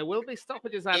half, but there will be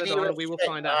stoppages added on, and we will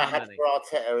find out how many.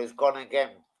 Arteta is gone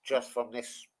again just from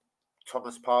this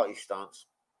Thomas Partey stance.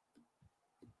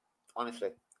 Honestly.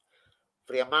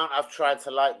 For the amount I've tried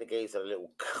to like the geezer, a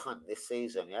little cunt this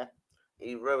season, yeah?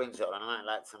 He ruins it on a night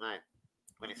like tonight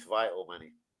when it's vital,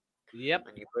 man. Yep.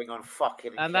 And you bring on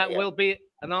fucking... And that will be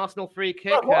an Arsenal free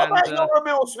kick. Bro, what about your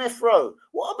Emil Smith-Rowe?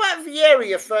 What about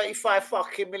Vieira, a £35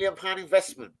 fucking million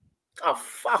investment? Oh,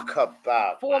 fuck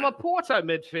about, former man. Porto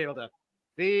midfielder.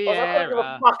 I don't give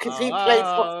a fuck if he played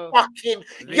for fucking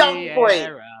Young Boys.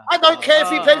 I don't care if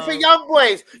he played for Young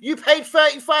Boys. You paid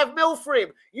 35 mil for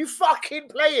him. You fucking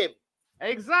play him.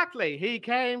 Exactly. He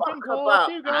came from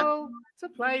Portugal to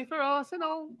play for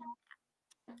Arsenal.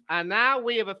 And now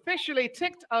we have officially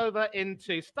ticked over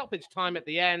into stoppage time at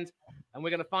the end. And we're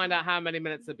going to find out how many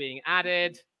minutes are being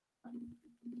added.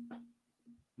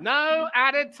 No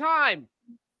added time.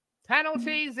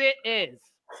 Penalties it is.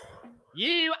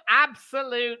 You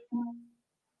absolute...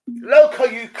 Loco,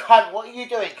 you cunt. What are you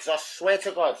doing? Because I swear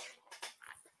to God.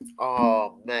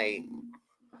 Oh, mate.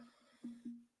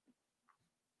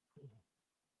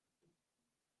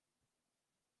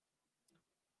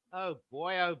 Oh,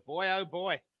 boy, oh, boy, oh,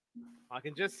 boy. I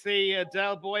can just see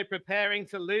Del Boy preparing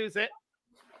to lose it.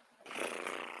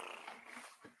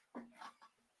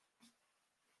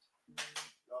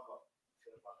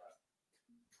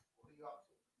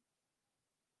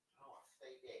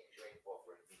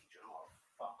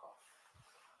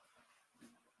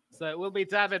 So it will be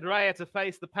David Raya to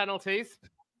face the penalties.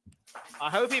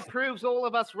 I hope he proves all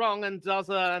of us wrong and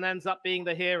does and ends up being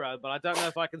the hero, but I don't know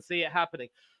if I can see it happening.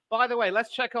 By the way,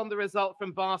 let's check on the result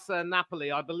from Barca and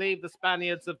Napoli. I believe the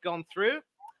Spaniards have gone through.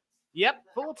 Yep,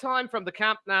 full time from the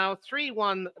camp now.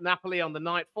 3-1 Napoli on the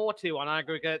night, 4-2 on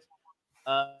aggregate.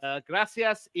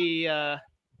 Gracias y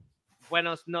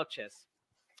buenos noches.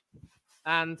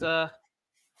 And, but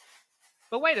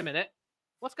wait a minute.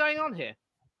 What's going on here?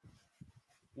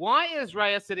 Why is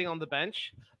Raya sitting on the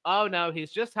bench? Oh, no,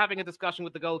 he's just having a discussion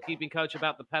with the goalkeeping coach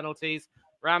about the penalties.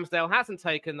 Ramsdale hasn't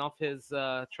taken off his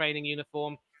training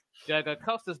uniform. Diogo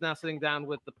Costa's now sitting down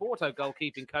with the Porto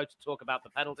goalkeeping coach to talk about the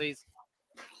penalties.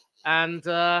 And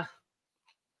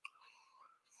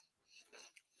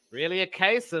really a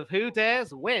case of who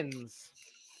dares wins.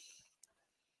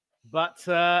 But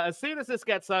as soon as this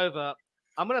gets over,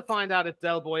 I'm going to find out if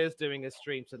Del Boy is doing his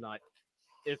stream tonight.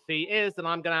 If he is, then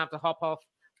I'm going to have to hop off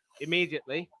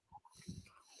immediately.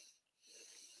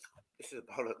 This is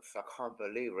bollocks. I can't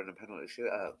believe we're in a penalty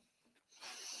shootout.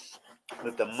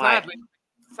 With the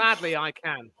Sadly, I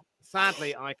can.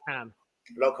 Sadly, I can.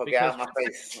 Loco, get out of my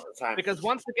face all the time. Because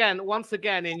once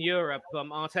again in Europe,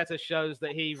 Arteta shows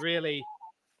that he really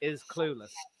is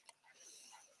clueless.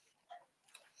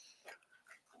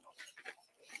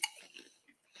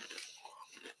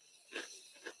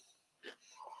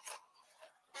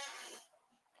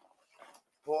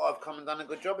 Thought I've come and done a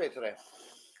good job here today.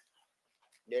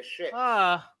 Yeah, shit.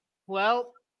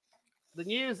 Well, the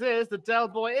news is that Del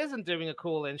Boy isn't doing a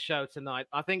call-in show tonight.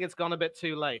 I think it's gone a bit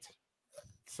too late.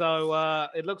 So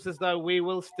it looks as though we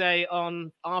will stay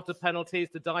on after penalties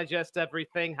to digest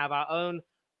everything, have our own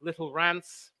little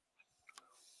rants.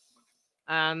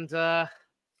 And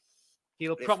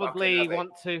he'll probably want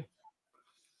to...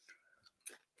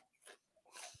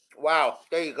 Wow,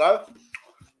 there you go.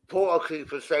 Porto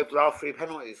keeper saved the last 3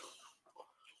 penalties.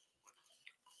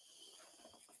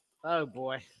 Oh,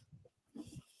 boy.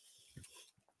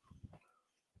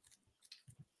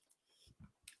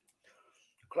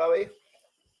 Chloe,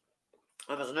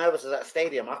 I'm as nervous as that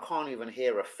stadium. I can't even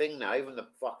hear a thing now. Even the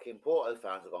fucking Porto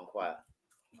fans have gone quiet.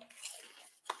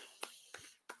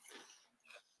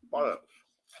 Bollocks.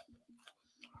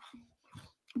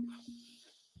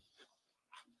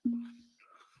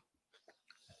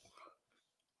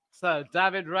 So,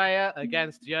 David Raya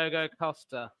against Diogo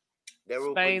Costa.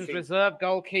 Spain's reserve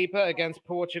goalkeeper against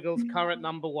Portugal's current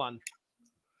number 1.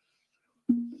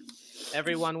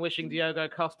 Everyone wishing Diogo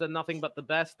Costa nothing but the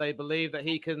best. They believe that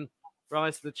he can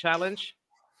rise to the challenge.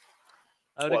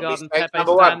 Odegaard and Pepe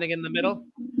standing in the middle.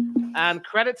 And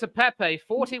credit to Pepe,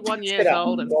 41 years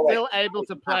old and still able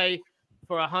to play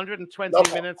for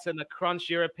 120 minutes in a crunch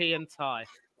European tie.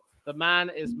 The man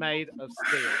is made of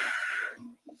steel.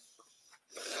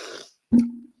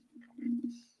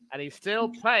 and he's still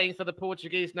playing for the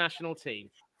Portuguese national team.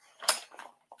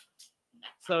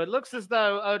 So it looks as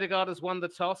though Odegaard has won the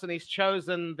toss, and he's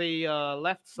chosen the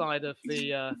left side of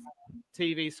the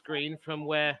TV screen from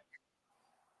where...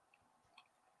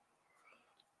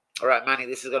 All right, Manny,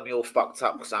 this is going to be all fucked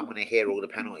up because I'm going to hear all the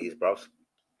penalties, bros.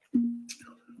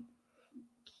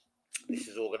 This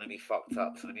is all going to be fucked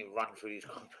up, so I need to run through these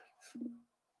comments.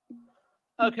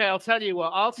 Okay, I'll tell you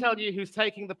what. I'll tell you who's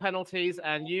taking the penalties,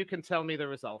 and you can tell me the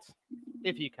results,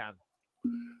 if you can.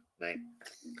 Mate,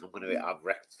 I'm going to be...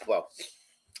 Well,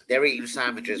 they're eating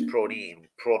sandwiches,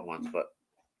 prawn ones, but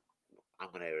I'm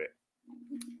going to hear it.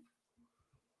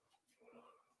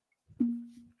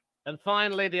 And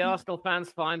finally, the Arsenal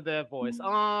fans find their voice.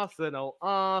 Arsenal,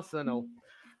 Arsenal.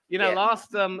 You know,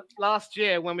 last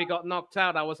year when we got knocked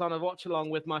out, I was on a watch-along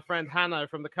with my friend Hanno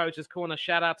from the Coach's Corner.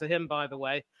 Shout out to him, by the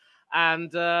way.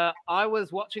 And I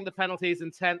was watching the penalties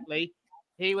intently.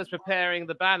 He was preparing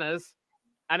the banners,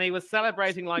 and he was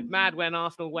celebrating like mad when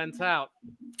Arsenal went out.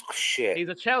 Oh, shit. He's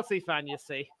a Chelsea fan, you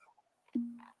see.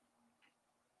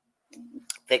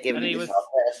 They're giving it this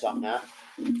Arteta song now.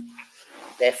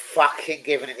 They're fucking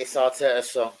giving it this Arteta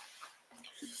song.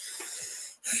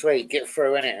 Sweet, get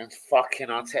through in it and fucking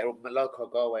Arteta. Loco,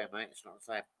 go away, mate. It's not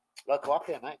the same. Loco, up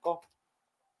here, mate. Go.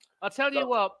 I'll tell you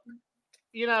what.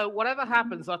 You know, whatever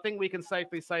happens, I think we can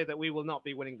safely say that we will not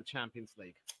be winning the Champions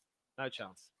League. No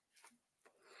chance.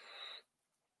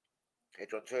 Hey,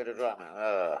 John, turn it right,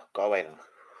 man. Go away then.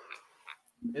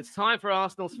 It's time for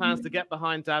Arsenal's fans to get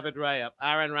behind David Raya.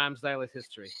 Aaron Ramsdale is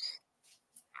history.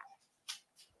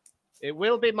 It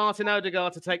will be Martin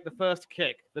Odegaard to take the first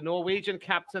kick. The Norwegian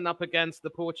captain up against the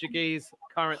Portuguese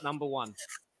current number 1.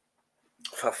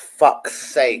 For fuck's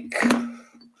sake.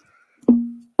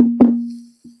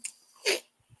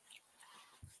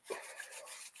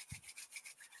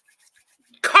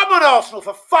 Come on, Arsenal,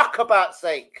 for fuck about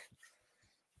sake.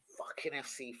 Fucking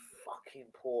FC, fucking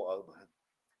Porto, man.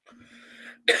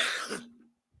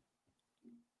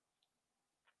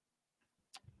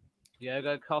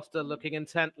 Diogo Costa looking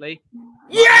intently.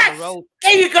 Yes!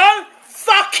 There you go!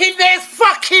 Fucking, there's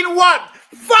fucking one!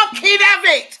 Fucking have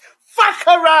it! Fuck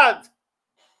around!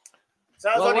 So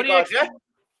that's well, Odegaard, yeah?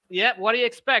 Yeah, what do you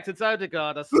expect? It's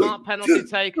Odegaard, a smart penalty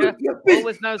taker.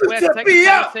 Always knows where to take the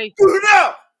penalty.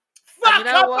 Fuck you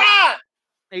know what?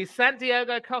 He sent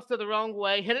Diogo Costa the wrong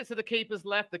way, hit it to the keeper's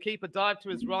left. The keeper dived to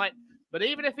his right. But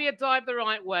even if he had dived the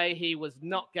right way, he was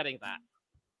not getting that.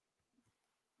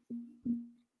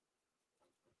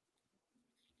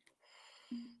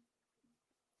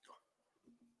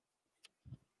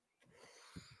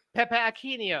 Pepe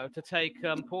Aquino to take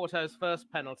Porto's first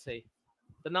penalty.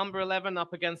 The number 11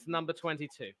 up against the number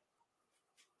 22.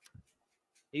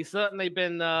 He's certainly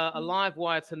been a live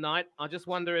wire tonight. I just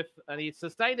wonder if... And he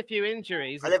sustained a few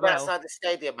injuries. I live outside the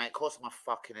stadium, mate. Of course I'm a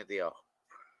fucking idiot.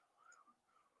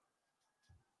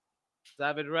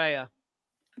 David Raya.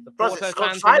 The Bros, Porto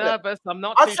fans are nervous. I'm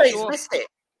not I'd too say sure. he's missed it.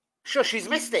 Shush, he's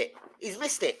missed it. He's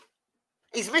missed it.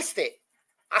 He's missed it.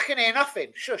 I can hear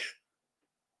nothing. Shush.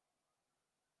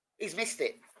 He's missed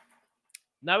it.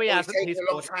 No, he hasn't. He's taken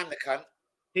a long time, the cunt.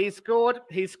 He scored.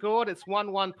 He scored. It's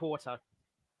 1-1 Porto.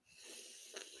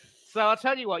 So I'll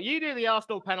tell you what. You do the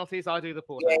Arsenal penalties. I do the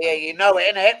Porto. Yeah, you know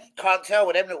it, innit? Can't tell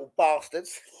with them little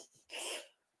bastards.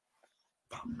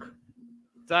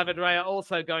 David Raya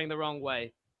also going the wrong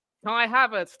way. Kai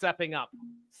Havertz stepping up.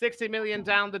 60 million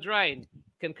down the drain.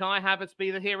 Can Kai Havertz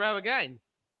be the hero again?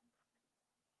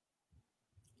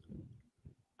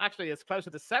 Actually, it's closer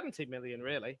to 70 million,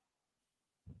 really.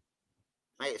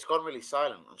 Mate, it's gone really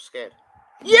silent. I'm scared.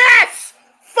 Yes!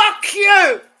 Fuck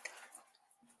you!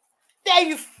 There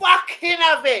you fucking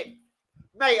have it!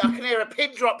 Mate, I can hear a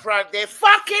pin drop right there.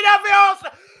 Fucking have it,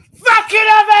 Arsenal! Fucking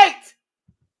have it!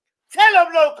 Tell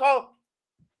him, Loco!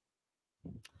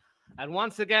 And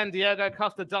once again, Diogo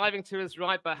Costa diving to his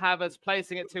right, but Havertz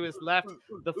placing it to his left.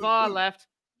 The far left,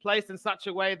 placed in such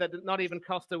a way that not even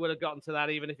Costa would have gotten to that,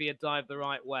 even if he had dived the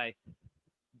right way.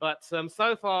 But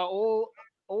so far, all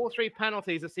three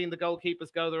penalties have seen the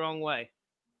goalkeepers go the wrong way.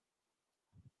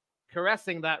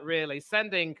 Caressing that, really.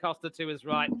 Sending Costa to his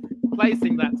right,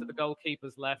 placing that to the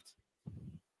goalkeeper's left.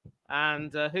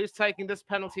 And who's taking this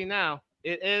penalty now?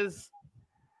 It is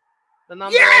the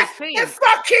number 18. He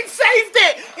fucking saved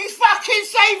it! He's fucking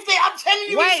saved it! I'm telling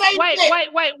you, he saved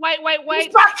it! Wait.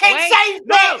 He fucking saved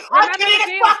it! I can hear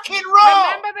the fucking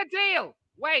roar! Remember the deal!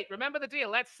 Wait, remember the deal.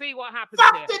 Let's see what happens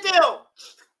Fuck here. the deal!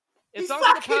 It's He's onto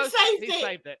the fucking post. saved He it!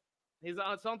 saved it.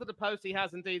 It's onto the post. He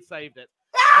has indeed saved it.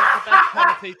 Not the best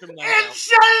penalty from Nobel.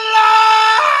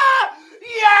 Inshallah!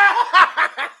 Yeah!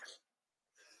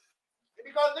 Let me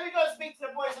Let me go speak to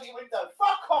the boys at your window.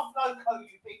 Fuck off, Loco,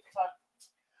 you big cunt.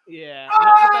 Yeah,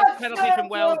 not the best penalty from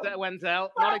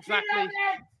Wenzel. Not exactly.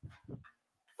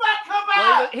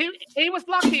 Well, he was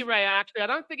lucky, Ray, actually. I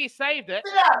don't think he saved it.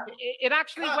 It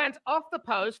actually went off the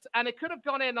post, and it could have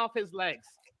gone in off his legs.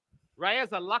 Ray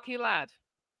is a lucky lad.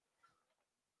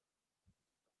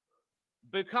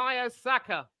 Bukayo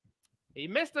Saka. He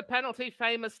missed a penalty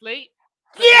famously.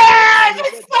 Yeah! He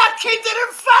fucking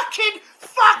didn't fucking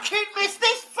miss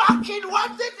this fucking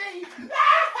one, did he? Loco!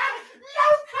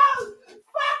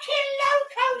 Fucking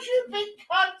Loco, you big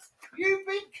cunt! You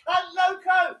big cunt,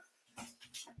 Loco!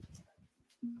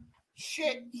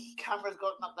 Shit, camera's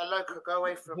gotten up the Loco. Go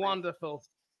away from me. Wonderful.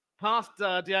 Past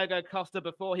Diego Costa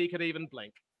before he could even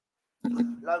blink.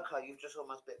 Loco, you've just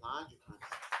almost bit my hand, you cunt.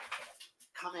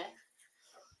 Come here.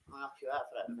 I'll help you out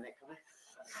for that in a minute.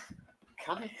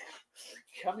 Come here.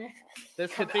 Come here.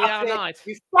 This could be our night.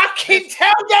 You fucking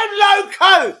tell them,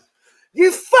 Loco!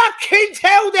 You fucking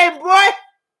tell them, boy!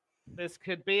 This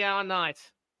could be our night.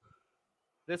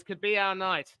 This could be our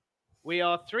night. We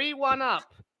are 3-1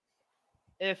 up.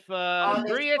 If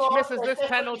Grujic misses this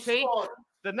penalty,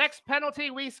 the next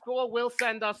penalty we score will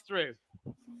send us through.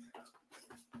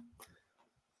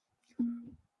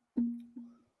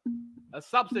 A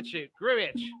substitute,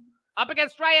 Grujic, up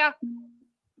against Raya.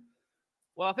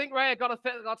 Well, I think Raya got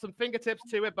some fingertips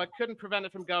to it, but couldn't prevent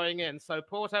it from going in. So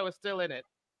Porto is still in it,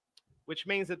 which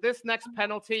means that this next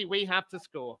penalty we have to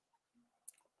score.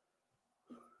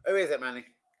 Who is it, Manny?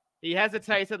 He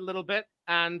hesitated a little bit,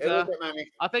 and Who is it, Manny?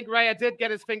 I think Raya did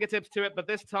get his fingertips to it, but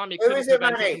this time he couldn't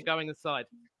prevent it from going inside.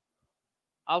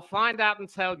 I'll find out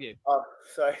and tell you. Oh,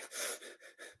 sorry.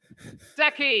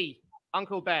 Decky,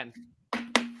 Uncle Ben.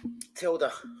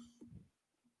 Tilda.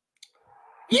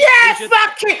 Yeah, you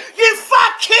fucking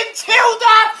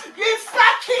Tilda! You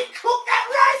fucking cook that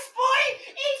rice, boy!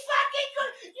 He fucking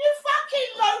cook. You fucking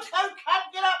Loco cunt!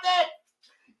 Get up there!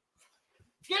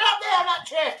 Get up there on that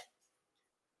chair!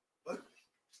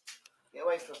 Get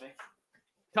away from me.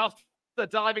 Costa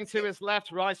diving to his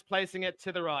left, Rice placing it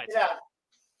to the right.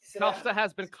 Costa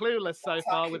has been clueless so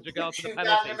far with regard to the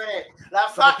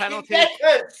penalties.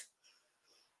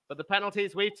 But the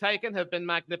penalties we've taken have been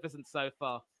magnificent so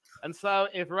far. And so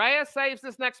if Raya saves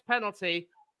this next penalty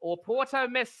or Porto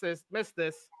misses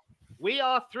this, we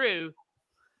are through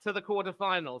to the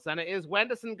quarterfinals. And it is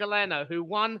Wenderson Galeno who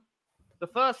won the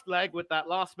first leg with that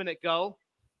last-minute goal.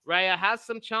 Raya has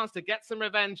some chance to get some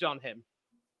revenge on him.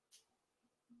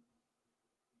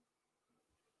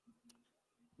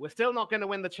 We're still not going to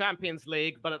win the Champions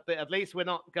League, but at least we're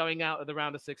not going out of the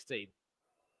round of 16.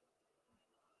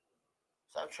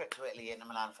 So trip to Italy into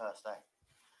Milan first day.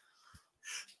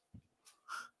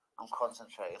 I'm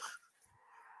concentrating.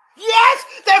 Yes!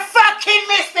 They fucking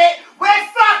missed it! We're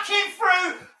fucking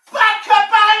through! Fuck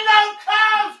about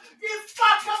Locals! You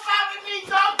fuck about with me,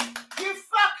 dog! You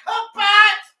fuck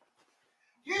about!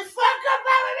 You fuck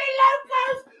about with me,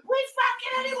 Locals! We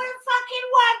fucking only fucking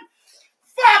won!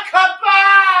 Fuck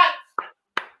about!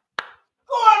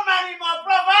 Go on, Manny, my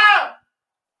brother!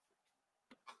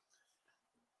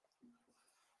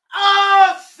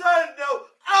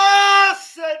 Arsenal!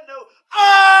 Arsenal!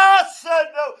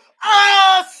 Arsenal!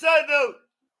 Arsenal!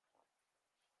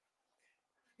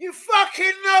 You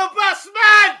fucking no bus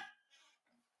man!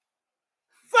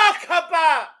 Fuck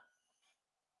about!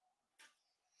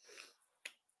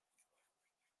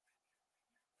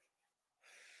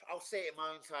 I'll say it in my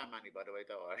own time, Manny, by the way,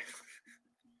 don't worry.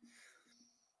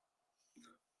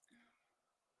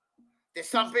 There's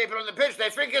some people on the pitch, they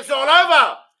think it's all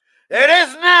over. It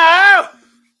is now!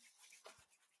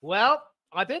 Well,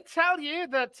 I did tell you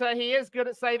that he is good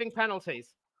at saving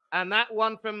penalties. And that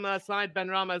one from Said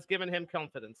Benrahma has given him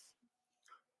confidence.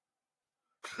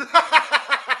 I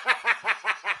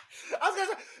was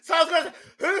going to say,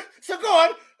 who? So go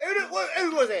on,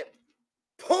 who was it?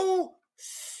 Paul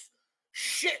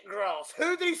Shitgrass.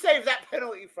 Who did he save that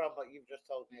penalty from? But you've just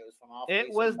told me it was from after.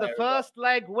 It was the first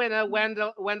leg winner,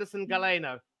 Wenderson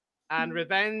Galeno. And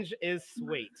revenge is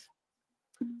sweet.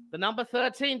 The number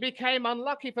 13 became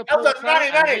unlucky for Porto,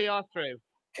 and we are through.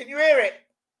 Can you hear it?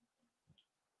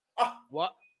 Oh,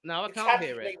 what? No, I can't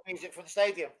hear it. Music from the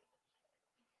stadium.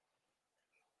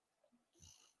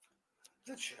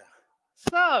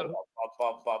 So,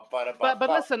 but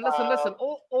listen.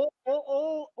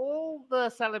 All the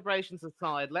celebrations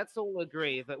aside, let's all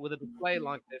agree that with a display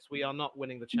like this, we are not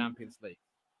winning the Champions League.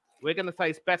 We're going to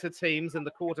face better teams in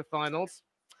the quarterfinals,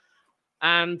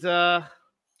 and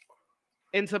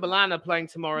Inter Milan are playing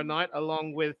tomorrow night,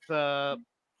 along with. Why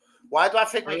do I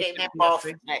think we're getting that off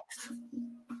next?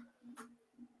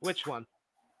 Which one?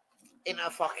 Inter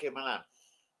fucking Milan.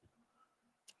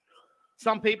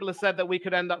 Some people have said that we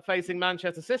could end up facing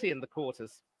Manchester City in the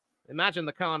quarters. Imagine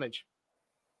the carnage.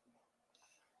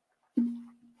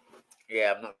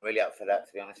 Yeah, I'm not really up for that,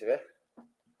 to be honest with you.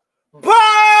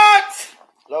 But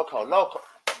local.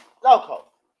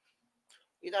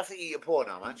 You'd have to eat your porn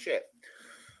now, man. Shit.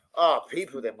 Oh,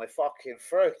 people, then we're fucking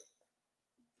through.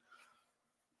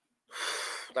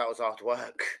 That was hard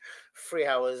work. 3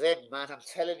 hours in, man. I'm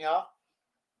telling y'all.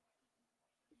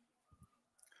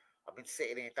 I've been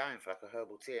sitting here dying for like a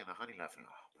herbal tea and a honey laughing.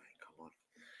 Oh, man, come on.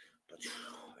 But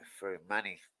we're through.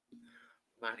 Manny.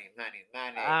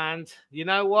 And you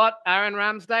know what, Aaron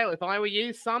Ramsdale? If I were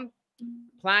you, son,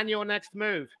 plan your next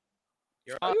move.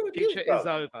 Your future is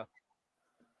over.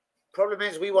 Problem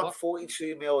is, we want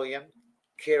 42 million.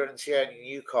 Kieran Tierney,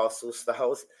 Newcastle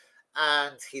styles,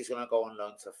 and he's going to go on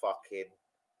loan to fucking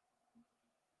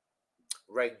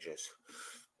Rangers.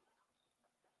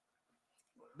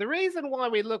 The reason why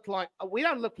we don't look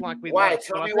like we. Why?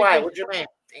 Tell me why. What do you mean?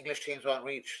 English teams won't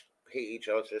hit each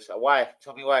other. Why?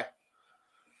 Tell me why.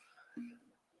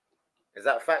 Is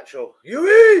that factual?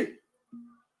 The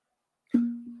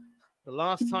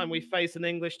last time we faced an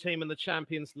English team in the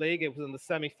Champions League, it was in the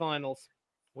semi-finals.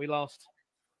 We lost.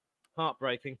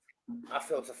 Heartbreaking. I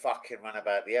feel to fucking run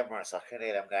about the Emirates. I can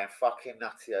hear them going fucking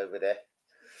nutty over there.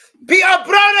 Peter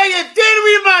Brunner, you did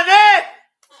we, man, eh?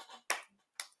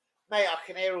 Mate, I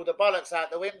can hear all the bollocks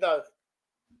out the window.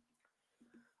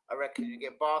 I reckon you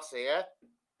get Barca, yeah?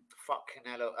 Fuck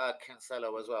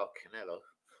Cancelo as well. Canelo.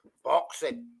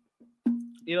 Boxing.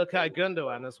 You look at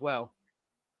Gundogan as well.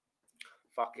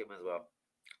 Fuck him as well.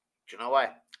 Do you know why?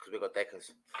 Because we got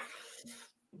Deckers.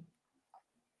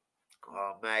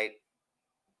 Oh, mate.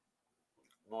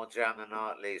 More jam than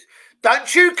Hartley's.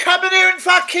 Don't you come in here and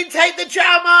fucking take the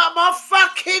jam out of my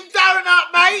fucking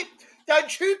donut, mate.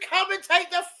 Don't you come and take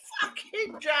the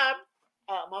fucking jam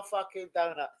out of my fucking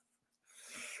donut.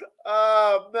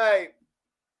 Oh, mate.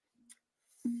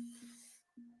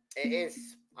 It is.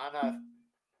 I know.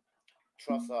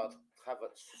 Trossard,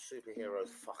 Havertz, superheroes.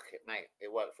 Fuck it, mate.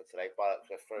 It worked for today. Bollocks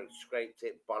were through. Scraped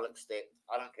it. Bollocks it.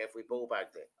 I don't care if we ball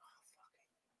bagged it.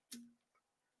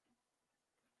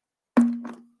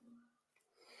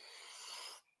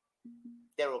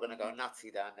 They're all going to go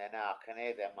nutty down there now. I can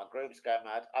hear them. My group's going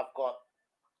mad. I've got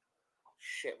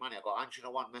shit money. I've got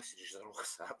 101 messages on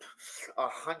WhatsApp.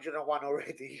 101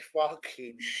 already.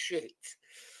 Fucking shit.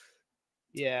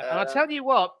 Yeah, and I'll tell you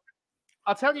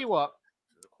what.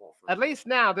 At least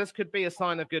now this could be a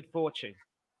sign of good fortune.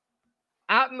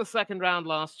 Out in the second round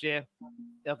last year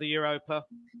of the Europa,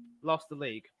 lost the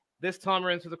league. This time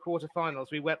we're into the quarterfinals.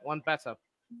 We went one better.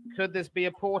 Could this be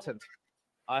important?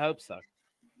 I hope so.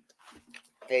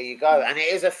 There you go. And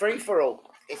it is a free-for-all.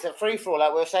 It's a free-for-all,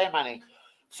 like we were saying, Manny.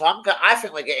 So I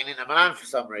think we're getting into Milan for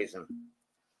some reason.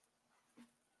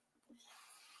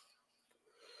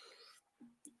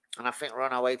 And I think we're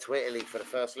on our way to Italy for the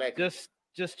first leg.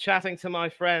 Just chatting to my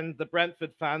friend, the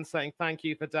Brentford fan, saying thank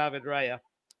you for David Raya.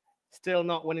 Still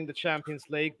not winning the Champions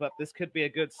League, but this could be a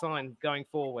good sign going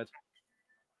forward.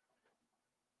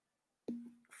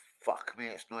 Fuck me,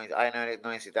 it's noisy. I know it's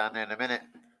noisy down there in a minute.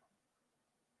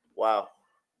 Wow.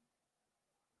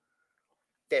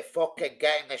 They're fucking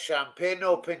getting the champagne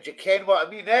open. You ken what I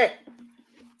mean, eh?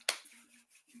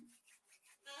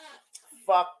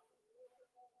 Fuck.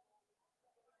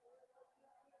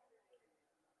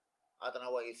 I don't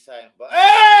know what he's saying, but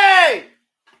hey!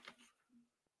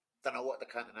 Don't know what they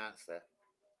can't announce there.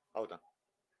 Hold on.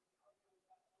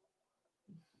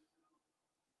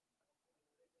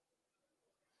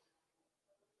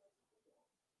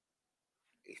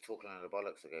 He's talking on the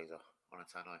bollocks, the geezer, on a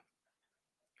tannoy.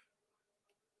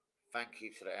 Thank you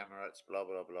to the Emirates, blah,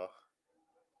 blah, blah.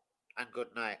 And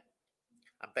good night.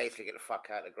 And basically get the fuck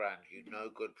out of the ground. You no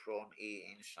good prawn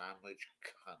eating sandwich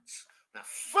cunts. Now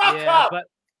fuck up! But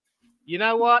you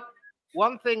know what?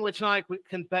 One thing which I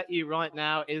can bet you right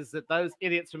now is that those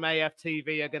idiots from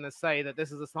AFTV are going to say that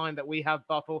this is a sign that we have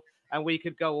Buffle and we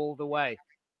could go all the way.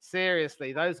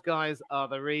 Seriously, those guys are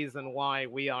the reason why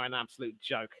we are an absolute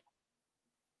joke.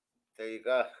 There you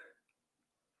go.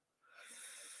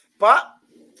 But,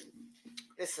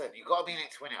 listen, you've got to be in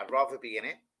it to win it. I'd rather be in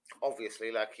it,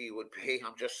 obviously, like you would be.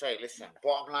 I'm just saying, listen,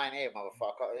 bottom line here,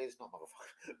 motherfucker, is not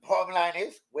motherfucker. Bottom line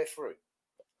is, we're through.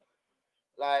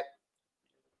 Like,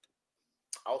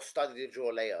 I'll study the draw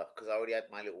later because I already had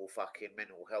my little fucking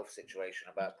mental health situation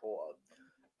about Porto.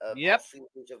 Yep. I'll see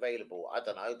who's available. I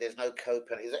don't know. There's no cope.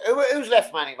 Who's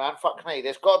left, Manny, man? Fuck me.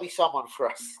 There's got to be someone for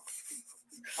us.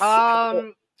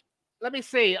 Let me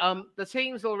see. The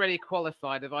team's already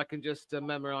qualified. If I can just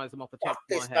memorize them off the top of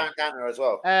my head. This bandana as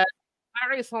well.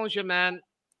 Paris Saint-Germain,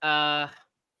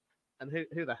 And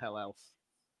who the hell else?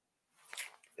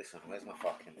 Listen, where's my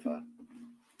fucking phone?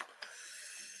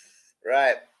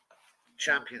 Right.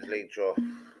 Champions League draw. I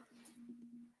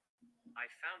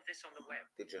found this on the web.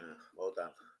 Did you know? Well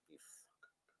done.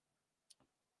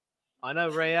 I know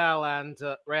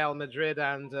Real Madrid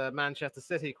and Manchester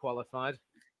City qualified.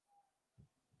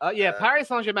 Paris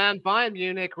Saint-Germain, Bayern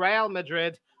Munich, Real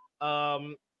Madrid,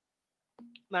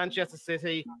 Manchester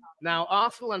City. Now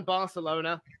Arsenal and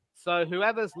Barcelona. So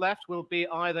whoever's left will be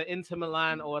either Inter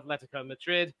Milan or Atletico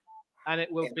Madrid, and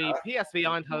it will be PSV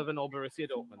Eindhoven or Borussia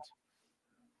Dortmund.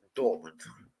 Dortmund.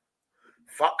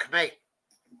 Fuck me.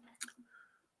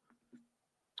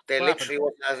 There literally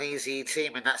wasn't an easy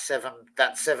team in that seven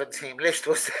team list,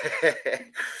 was there?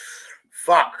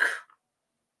 Fuck.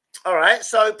 All right.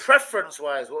 So preference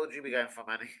wise, what would you be going for,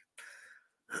 Manny?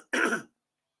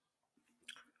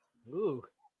 Ooh,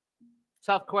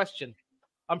 tough question.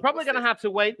 I'm probably going to have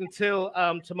to wait until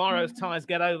tomorrow's ties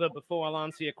get over before I'll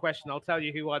answer your question. I'll tell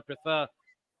you who I'd prefer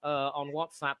on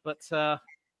WhatsApp, but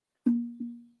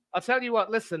I'll tell you what.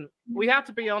 Listen, we have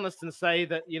to be honest and say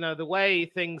that the way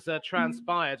things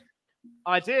transpired.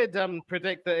 I did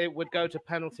predict that it would go to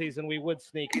penalties and we would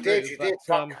sneak through. You did.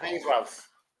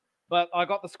 But I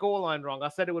got the scoreline wrong. I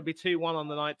said it would be 2-1 on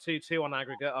the night, 2-2 on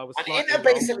aggregate. I was Inter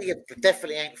basically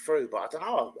definitely ain't through, but I don't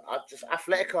know.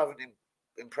 Atletico haven't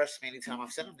impressed me any time I've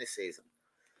seen them this season.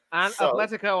 And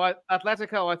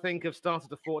Atletico, I think, have started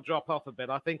to drop off a bit.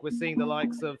 I think we're seeing the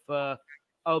likes of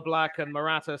Oblak and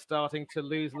Morata starting to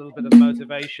lose a little bit of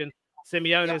motivation.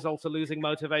 Simeone is also losing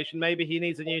motivation. Maybe he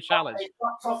needs a new challenge. They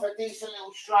dropped off a decent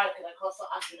little striker that cost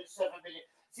 107 million.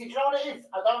 See, do you know what it is?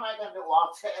 I don't like them little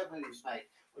Arteta moves, mate.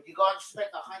 When you go and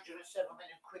spend 107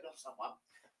 million quid on someone,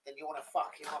 then you want to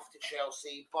fuck him off to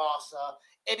Chelsea, Barca,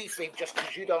 anything just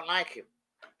because you don't like him.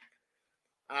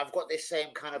 And I've got this same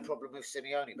kind of problem with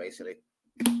Simeone, basically.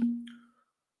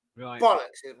 Right.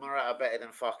 Bollocks, is Morata better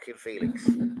than fucking Felix?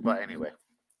 But anyway,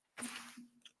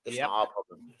 it's not our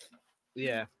problem.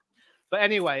 Yeah. But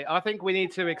anyway, I think we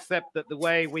need to accept that the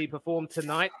way we performed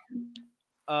tonight,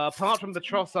 apart from the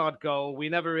Trossard goal, we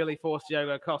never really forced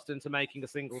Diogo Costa into making a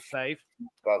single save.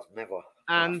 God, never.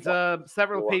 And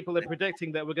several people are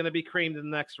predicting that we're going to be creamed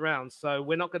in the next round. So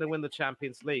we're not going to win the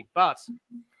Champions League. But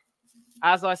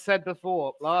as I said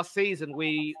before, last season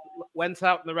we went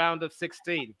out in the round of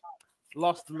 16,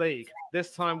 lost the league.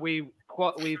 This time we've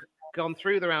gone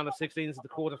through the round of 16 to the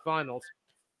quarterfinals.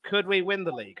 Could we win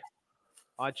the league?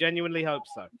 I genuinely hope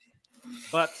so.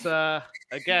 But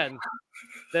again,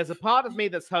 there's a part of me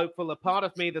that's hopeful, a part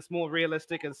of me that's more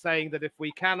realistic and saying that if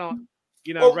we cannot,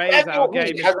 raise our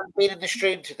game. He hasn't been in the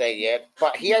stream today yet,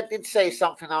 but he did say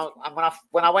something.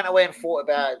 When I went away and thought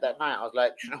about it that night, I was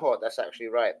like, do you know what? That's actually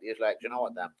right. He was like, do you know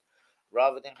what, Dan?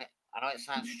 Rather than, I know it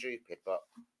sounds stupid, but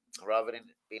rather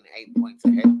than being 8 points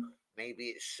ahead, maybe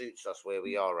it suits us where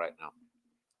we are right now.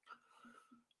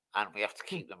 And we have to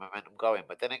keep the momentum going.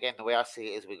 But then again, the way I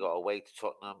see it is we got away to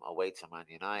Tottenham, away to Man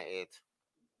United.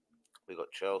 We got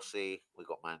Chelsea. We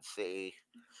got Man City.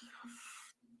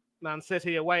 Man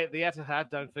City away at the Etihad,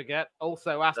 don't forget.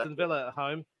 Also Aston Villa at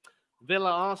home. Villa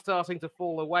are starting to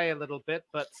fall away a little bit,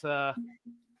 but they're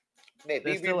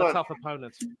still a tough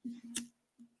opponent.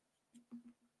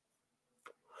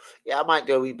 Yeah, I might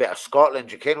do a wee bit of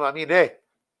Scotland. You know what I mean? It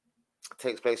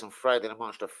takes place on Friday,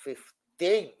 March the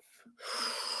 15th.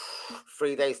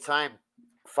 3 days time.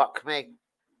 Fuck me.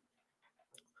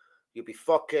 You'll be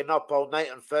fucking up all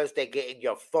night on Thursday getting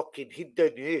your fucking head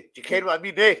done. Do you care what I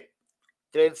mean?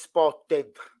 Train spotting.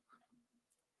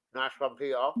 Nice one,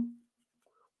 Peter.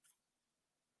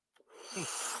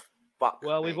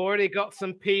 Well, we've already got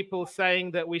some people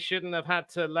saying that we shouldn't have had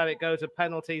to let it go to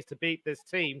penalties to beat this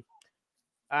team.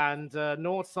 And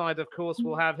Northside, of course,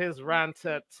 will have his rant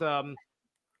at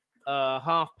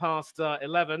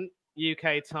 11:30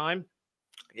 UK time.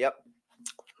 Yep.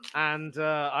 And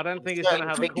I don't think it's going to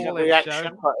have a call-in reaction,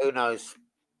 show. But who knows?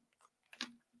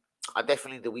 I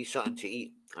definitely do we something to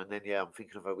eat, and then I'm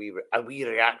thinking of a wee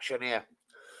reaction here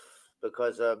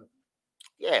because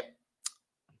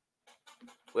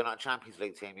we're not a Champions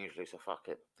League team usually, so fuck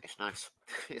it. It's nice.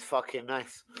 It's fucking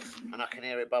nice, and I can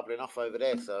hear it bubbling off over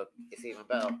there, so it's even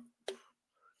better.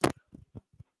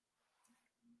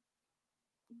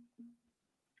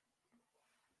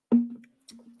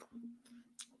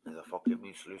 There's a fucking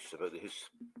moose loose about this.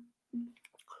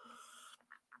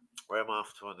 Where am I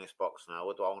off to on this box now?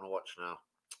 What do I want to watch now?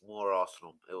 More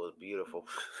Arsenal. It was beautiful.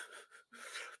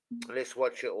 Let's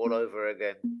watch it all over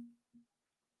again.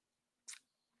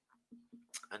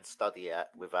 And study it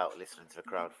without listening to the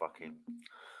crowd fucking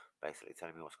Basically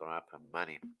telling me what's going to happen.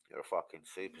 Manny, you're a fucking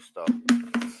superstar.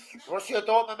 Borussia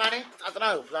Dortmund, Manny? I don't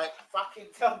know. Like, fucking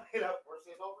tell me, look,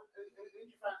 Borussia Dortmund, who do you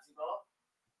fancy, bro?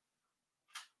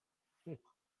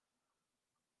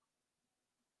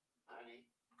 Manny.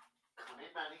 Come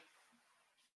in, Manny.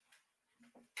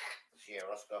 Yeah,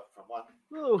 Oscar from one.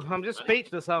 Ooh, I'm just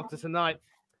speechless after tonight.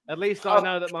 At least I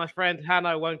know that my friend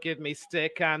Hanno won't give me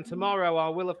stick. And tomorrow I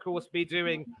will, of course, be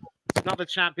doing another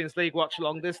Champions League watch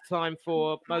along, this time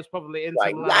for most probably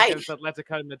Inter Milan against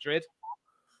Atletico Madrid.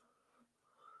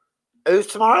 Who's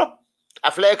tomorrow?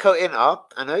 Atletico Inter,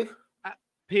 and who?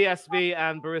 PSV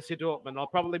and Borussia Dortmund. I'll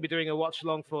probably be doing a watch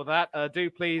along for that. Do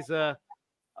please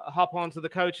hop onto the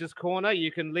Coach's Corner.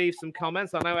 You can leave some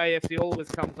comments. I know AFC always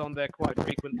comes on there quite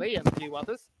frequently, and a few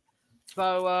others.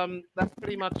 So that's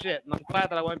pretty much it. And I'm glad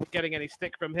that I won't be getting any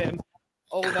stick from him.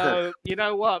 Although, you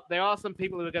know what? There are some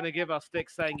people who are going to give us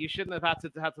sticks saying you shouldn't have had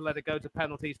to let it go to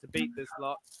penalties to beat this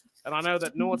lot. And I know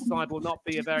that Northside will not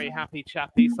be a very happy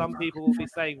chappy. Some people will be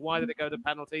saying, why did it go to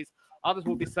penalties? Others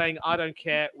will be saying, I don't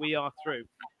care. We are through.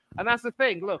 And that's the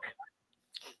thing. Look,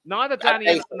 neither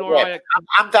Danny nor I...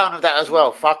 I'm down with that as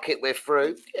well. Fuck it, we're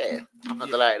through. Yeah, I'm not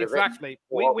delighted with it. Exactly.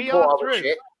 We are through.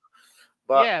 Shit.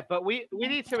 But yeah, but we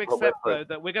need to accept though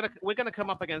that we're gonna come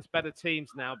up against better teams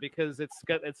now, because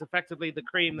it's effectively the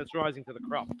cream that's rising to the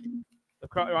crop. The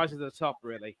crop rises to the top,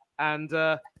 really. And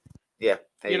yeah,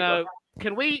 you know,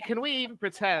 can we even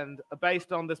pretend,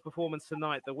 based on this performance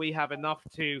tonight, that we have enough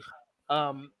to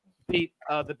beat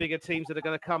the bigger teams that are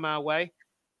going to come our way?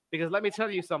 Because let me tell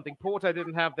you something, Porto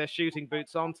didn't have their shooting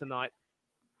boots on tonight,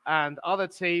 and other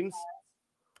teams,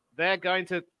 they're going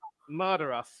to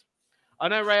murder us. I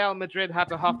know Real Madrid had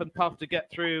to huff and puff to get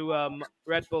through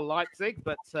Red Bull Leipzig,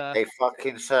 but they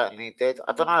fucking certainly did.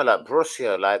 I don't know, like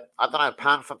Borussia, like I don't know,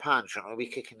 pound for pound, shouldn't we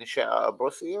be kicking the shit out of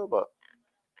Borussia? But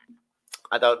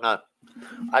I don't know.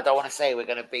 I don't want to say we're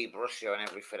going to beat Borussia and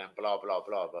everything and blah blah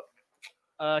blah.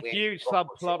 But huge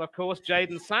subplot, of course.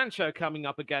 Jadon Sancho coming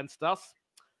up against us.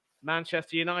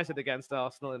 Manchester United against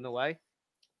Arsenal in a way.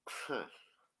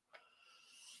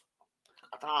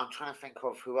 I don't know, I'm trying to think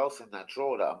of who else in that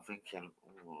draw that I'm thinking,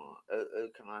 who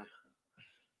can I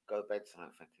go bed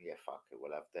tonight thinking, yeah, fuck it,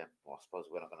 we'll have them. Well, I suppose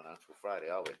we're not going to know until Friday,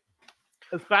 are we?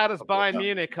 As bad as Bayern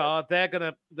Munich are, they're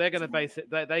gonna base it.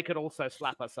 They could also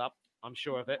slap us up. I'm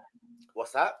sure of it.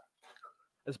 What's that?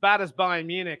 As bad as Bayern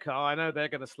Munich are, I know they're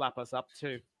going to slap us up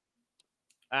too.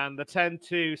 And the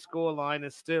 10-2 scoreline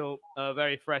is still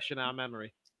very fresh in our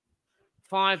memory.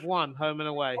 5-1 home and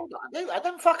away. Are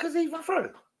them fuckers even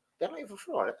through? They're not even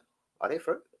through, are they? Are they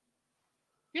through?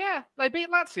 Yeah, they beat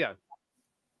Lazio.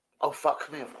 Oh,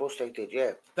 fuck me. Of course they did,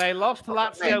 yeah. They lost to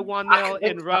Lazio 1-0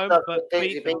 in Rome, but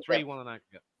beat them 3-1 in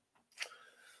aggregate.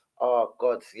 Oh,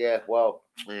 God, yeah. Well,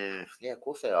 yeah, of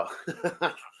course they are.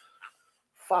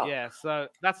 Fuck. Yeah, so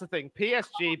that's the thing.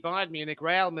 PSG, Bayern Munich,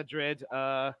 Real Madrid.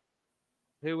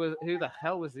 Who the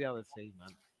hell was the other team,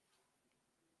 man?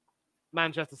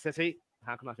 Manchester City.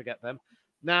 How can I forget them?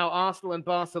 Now Arsenal and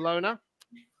Barcelona.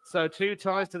 So 2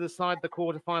 ties to decide the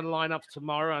quarterfinal lineups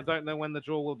tomorrow. I don't know when the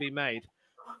draw will be made.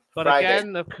 But Friday.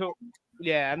 Again, of course,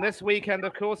 yeah, and this weekend,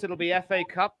 of course, it'll be FA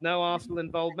Cup, no Arsenal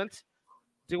involvement.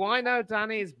 Do I know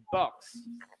Danny's box?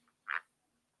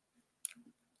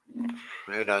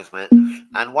 Who knows, man?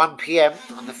 And 1 p.m.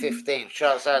 on the 15th.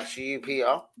 Shouts out to you,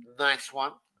 Peter. Nice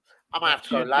one. I might have to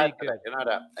go live. You know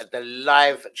that? At the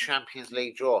live Champions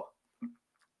League draw.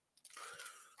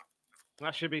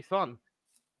 That should be fun.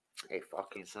 It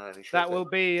fucking certainly should. That will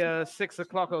be 6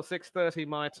 o'clock or 6:30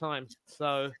 my time.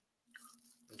 So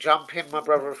jump in, my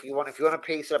brother, if you want. If you want a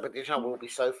piece up edition, we'll be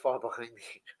so far behind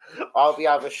you. I'll be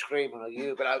either screaming or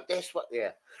you, but like this, what?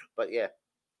 Yeah, but yeah,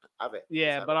 have it.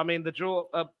 Yeah, but I mean the draw.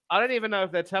 I don't even know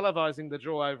if they're televising the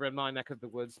draw over in my neck of the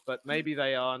woods, but maybe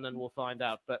they are, and then we'll find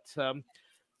out. But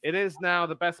it is now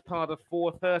the best part of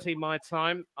 4:30 my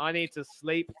time. I need to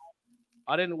sleep.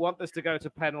 I didn't want this to go to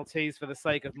penalties for the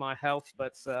sake of my health,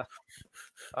 but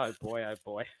oh boy.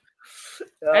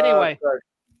 Anyway,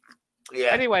 yeah.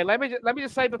 Anyway, let me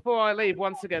just say before I leave,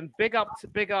 once again, big up,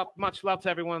 much love to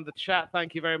everyone in the chat.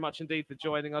 Thank you very much indeed for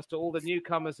joining us. To all the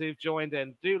newcomers who've joined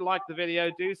in, do like the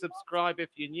video, do subscribe if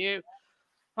you're new.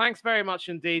 Thanks very much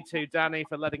indeed to Danny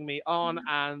for letting me on.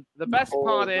 And the best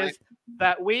part is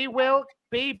that we will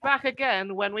be back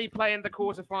again when we play in the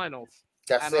quarterfinals.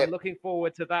 I'm looking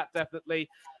forward to that, definitely,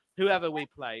 whoever we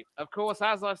play. Of course,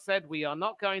 as I've said, we are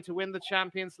not going to win the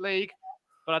Champions League.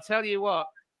 But I tell you what,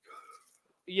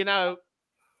 you know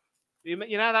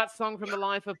that song from the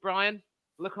life of Brian?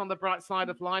 look on the bright side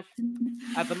of life.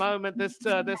 At the moment, this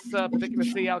particular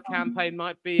CL campaign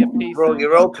might be a piece Bro, of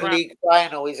Europa crap. League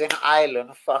final is in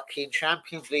Ireland. Fucking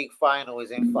Champions League final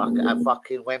is in at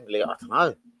fucking Wembley. I don't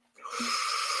know.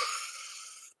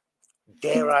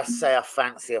 Dare I say I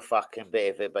fancy a fucking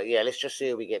bit of it, but yeah, let's just see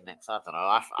who we get next. I don't know.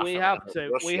 I We think have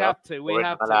to. We have to. We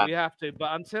have to. We have to.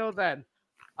 But until then,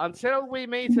 until we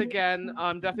meet again,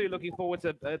 I'm definitely looking forward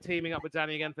to teaming up with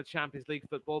Danny again for Champions League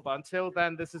football. But until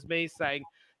then, this is me saying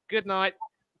good night.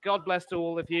 God bless to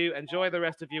all of you. Enjoy the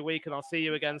rest of your week, and I'll see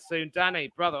you again soon.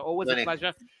 Danny, brother, always a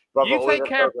pleasure. Brother, You take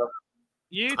care.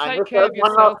 You take care of one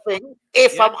yourself. last thing.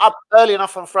 If I'm up early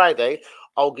enough on Friday,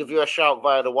 I'll give you a shout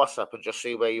via the WhatsApp and just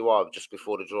see where you are just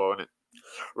before the draw, innit?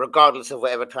 Regardless of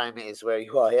whatever time it is where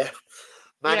you are, yeah?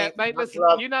 Manny, yeah, mate, listen,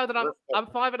 love, you know that I'm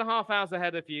 5.5 hours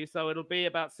ahead of you, so it'll be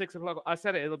about 6 o'clock. I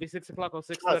said it'll be 6 o'clock or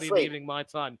 6:30 in the evening, my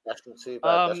time. That's not too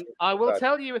bad. I will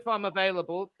tell you if I'm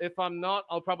available. If I'm not,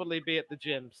 I'll probably be at the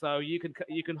gym. So you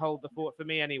can hold the fort for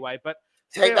me anyway. But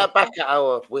take that back an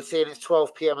hour. We're seeing it's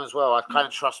 12 p.m. as well. I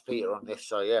can't trust Peter on this,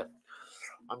 so yeah.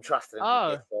 I'm trusting him.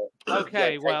 Oh,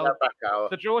 okay. Yeah, well,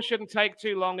 the draw shouldn't take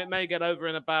too long. It may get over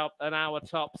in about an hour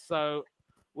tops. So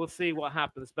we'll see what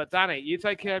happens. But Danny, you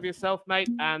take care of yourself, mate.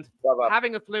 And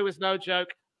having a flu is no joke.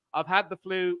 I've had the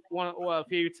flu a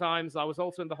few times. I was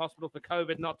also in the hospital for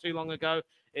COVID not too long ago.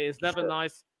 It is never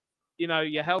nice. You know,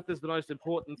 your health is the most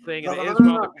important thing. And it is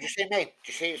rather... Do you see me? Do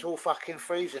you see it's all fucking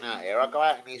freezing out here? I go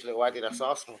out in these little Adidas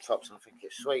Arsenal tops and I think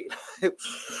it's sweet.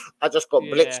 I just got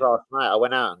blitzed last night. I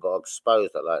went out and got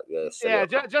exposed at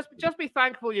just be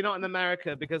thankful you're not in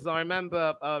America, because I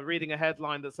remember reading a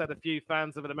headline that said a few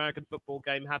fans of an American football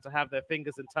game had to have their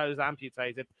fingers and toes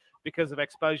amputated because of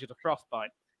exposure to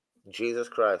frostbite. Jesus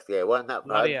Christ, yeah, it wasn't that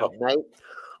bad, but mate,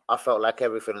 I felt like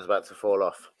everything was about to fall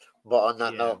off. But on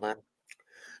that note, man,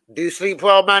 do sleep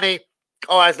well, Manny.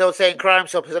 Oh, as they'll say in Crime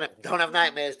Shop, isn't it? Don't have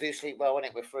nightmares. Do sleep well,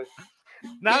 innit? We're through.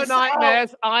 No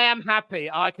nightmares. I am happy.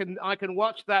 I can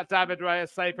watch that David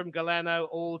Reyes say from Galeno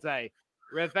all day.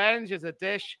 Revenge is a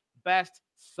dish best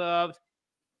served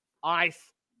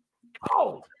ice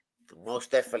cold.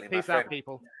 Most definitely, Peace out,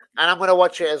 people. And I'm going to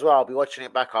watch it as well. I'll be watching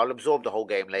it back. I'll absorb the whole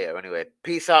game later anyway.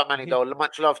 Peace out, Manny Dole.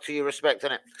 Much love to you. Respect,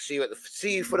 innit?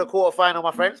 See you for the quarterfinal,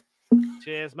 my friends.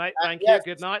 Cheers, mate. Thank you.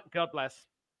 Good night. God bless.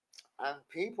 And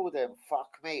people, then,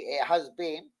 fuck me. It has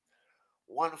been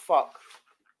one fuck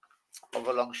of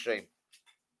a long stream.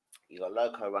 You got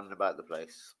Loco running about the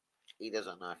place. He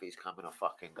doesn't know if he's coming or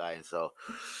fucking going. So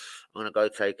I'm going to go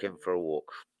take him for a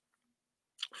walk.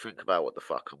 Think about what the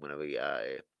fuck I'm going to eat out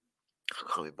here.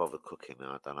 I can't be bothered cooking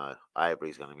now. I don't know.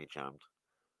 Ivory's going to be jammed.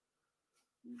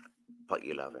 But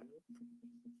you love it.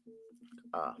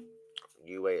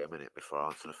 You wait a minute before I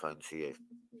answer the phone to you.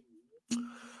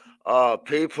 Oh,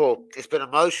 people, it's been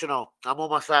emotional. I'm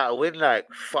almost out of win, like,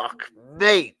 fuck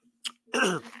me.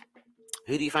 Who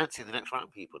do you fancy in the next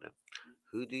round, people, then?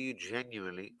 Who do you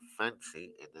genuinely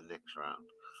fancy in the next round?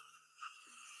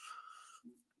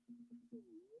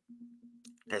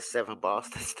 There's 7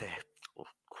 bastards there. Well,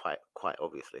 quite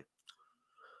obviously.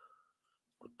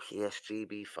 Would PSG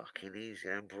be fucking easy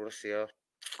and Borussia?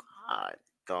 I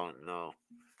don't know.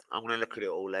 I'm going to look at it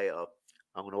all later.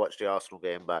 I'm going to watch the Arsenal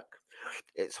game back.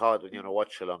 It's hard when you're on a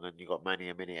watch along and you got Manny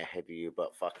a minute ahead of you,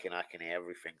 but fucking I can hear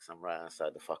everything. So I'm right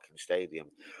outside the fucking stadium.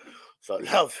 So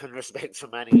love and respect to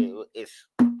Manny. It's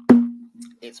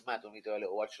mad when we do a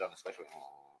little watch along, especially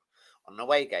on the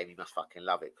away game. You must fucking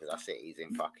love it because that's it. He's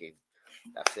in fucking.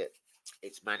 That's it.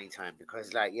 It's Manny time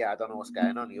because, like, yeah, I don't know what's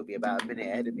going on. You'll be about a minute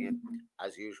ahead of me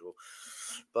as usual.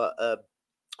 But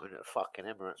fucking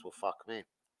Emirates will fuck me.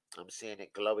 I'm seeing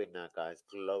it glowing now, guys.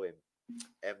 Glowing.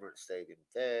 Emirates Stadium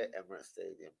there. Emirates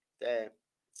Stadium there.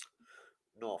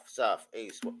 North, south,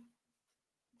 east.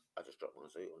 I just dropped my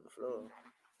suit on the floor.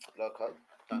 Loco,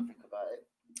 don't think about it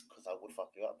because I would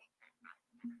fuck you up.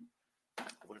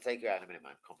 I'm going to take you out in a minute,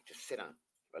 man. Come, just sit down.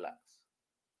 Relax.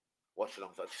 Watch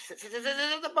along. Just sit.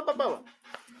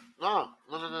 No.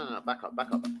 Back up.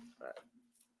 Right.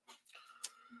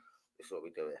 This is what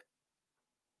we do here.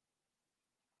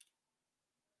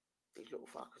 These little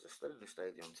fuckers are still in the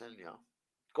stadium, I'm telling you.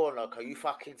 Go on, Loco, you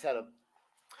fucking tell them.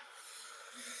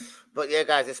 But yeah,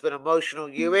 guys, it's been emotional.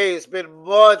 It's been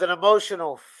more than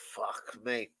emotional. Fuck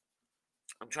me.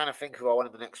 I'm trying to think who I want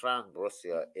in the next round.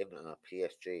 Borussia, Inter,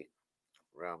 PSG,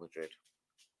 Real Madrid,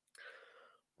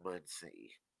 Man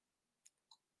City,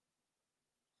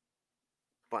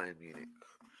 Bayern Munich.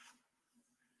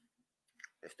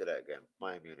 Let's do that again.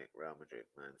 Bayern Munich, Real Madrid,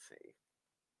 Man City,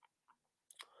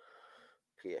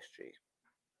 PSG,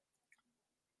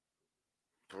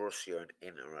 Borussia and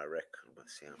Inter, I reckon.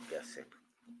 Let's see, I'm guessing.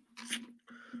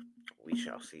 We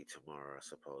shall see tomorrow, I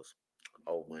suppose.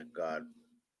 Oh my God.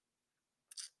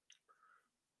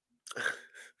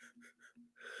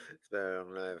 It's very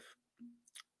on live.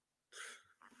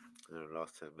 In the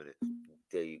last 10 minutes.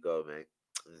 There you go, mate.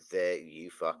 There you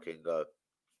fucking go.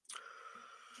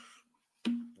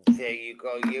 There you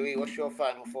go, Yui. What's your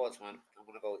final thoughts, man? I'm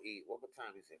gonna go eat. What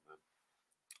time is it, man?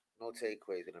 No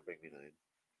takeaways gonna bring me nothing.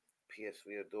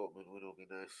 PSV or Dortmund will be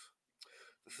nice.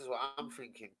 This is what I'm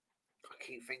thinking. I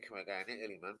keep thinking we're going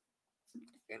Italy, man.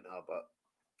 Inter, but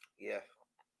yeah.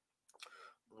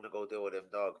 I'm gonna go deal with them,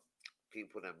 dog.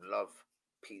 People, them love.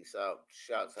 Peace out.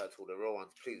 Shouts out to all the raw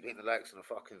ones. Please hit the likes on the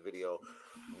fucking video.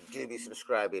 Do be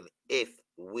subscribing if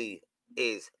we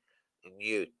is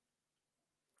new.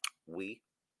 We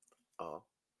are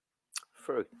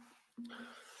through.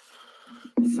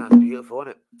 It sounds beautiful,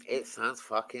 isn't it? It sounds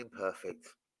fucking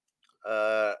perfect.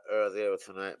 Earlier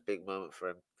tonight, big moment for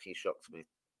him. He shocked me.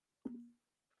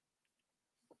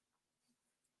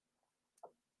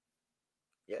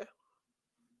 Yeah,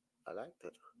 I liked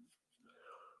it.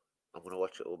 I'm gonna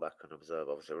watch it all back and observe.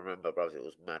 Obviously, remember, brothers, it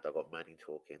was mad. I got Manny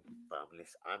talking, but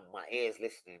I'm my ears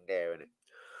listening there, innit?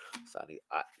 So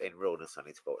in realness, I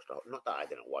need to go watch the whole. Not that I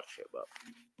didn't watch it, but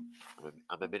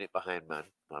I'm a minute behind, man.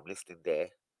 I'm listening there,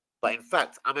 but in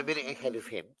fact, I'm a minute ahead of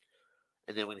him.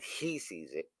 And then when he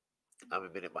sees it, I'm a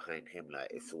minute behind him.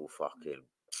 Like it's all fucking.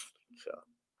 So.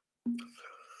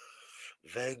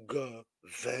 Wenger,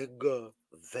 Wenger,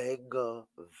 Wenger,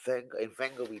 Wenger. In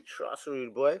Wenger, we trust,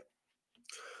 rude boy.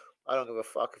 I don't give a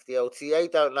fuck if the LTA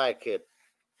don't like it.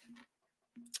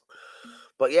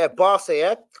 But yeah, Barca,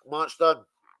 yeah, March done.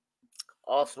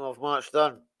 Arsenal have March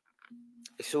done.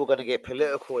 It's all going to get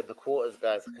political in the quarters,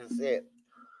 guys. I can see it.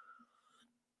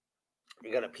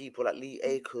 You're going to people like Lee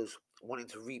Akers wanting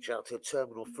to reach out to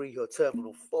Terminal 3 or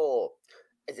Terminal 4.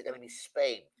 Is it going to be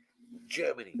Spain,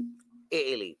 Germany,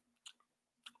 Italy?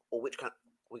 Or which country?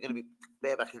 We're going to be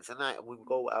barebacking tonight and we'll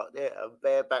go out there and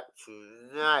bareback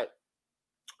tonight.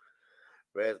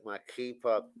 Where's my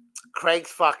keeper?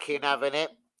 Craig's fucking having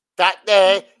it. That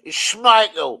there is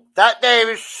Schmeichel. That there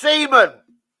is Seaman.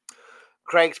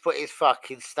 Craig's put his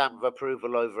fucking stamp of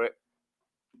approval over it.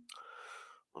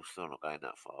 I'm still not going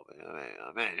that far, but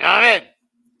I'm in.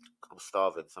 I'm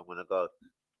starving, so I'm gonna go.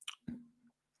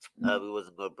 We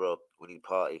wasn't good, bro. We need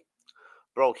party.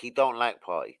 Bro, he don't like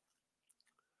party.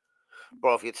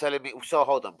 Bro, if you're telling me, so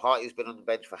hold on, Party's been on the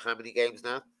bench for how many games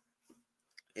now?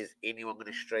 Is anyone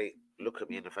gonna straight look at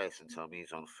me in the face and tell me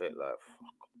he's unfit? Like,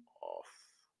 fuck off.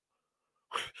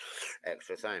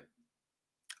 Extra time.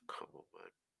 Come on,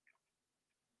 man.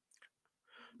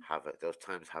 Those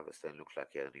times Havertz then looked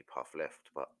like he had any puff left,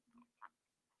 but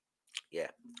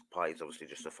yeah, Party's obviously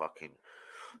just a fucking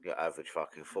your average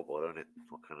fucking footballer, isn't it?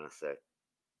 What can I say?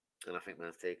 And I think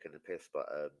man's taking the piss, but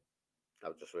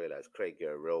I've just realised, Craig,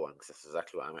 you're a real one, because that's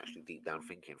exactly what I'm actually deep down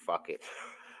thinking. Fuck it.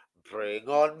 Bring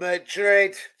on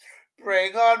Madrid.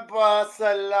 Bring on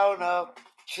Barcelona.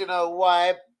 Do you know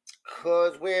why?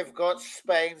 Because we've got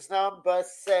Spain's number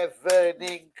 7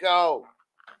 in goal.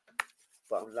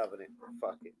 But I'm loving it.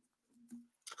 Fuck it.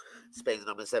 Spain's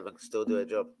number 7 can still do a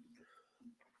job.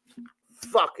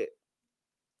 Fuck it.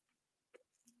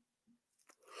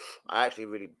 I actually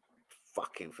really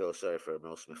fucking feel sorry for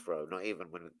Emil Smith Rowe. Not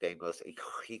even when the game goes,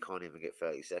 he can't even get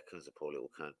 30 seconds, the poor little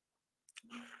cunt.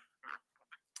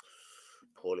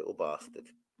 Poor little bastard.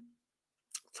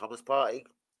 Thomas Partey,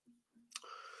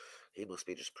 he must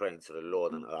be just praying to the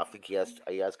Lord, and I think he has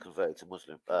converted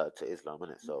to Islam,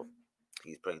 innit? So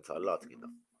he's praying to Allah to get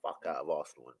the fuck out of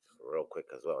Arsenal real quick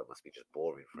as well. It must be just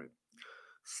boring for him,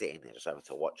 sitting there just having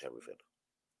to watch everything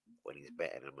when he's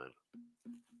better than man.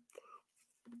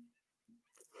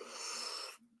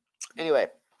 Anyway,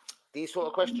 these sort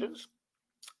of questions,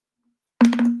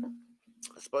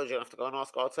 I suppose you have to go and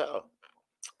ask Arteta.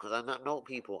 Because on that note,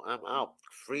 people, I'm out.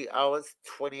 3 hours,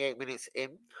 28 minutes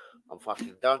in. I'm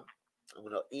fucking done. I'm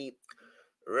going to eat,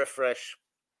 refresh,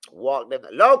 walk them.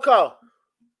 Loco!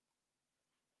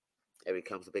 Here he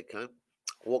comes, the big cunt.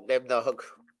 Walk them dog.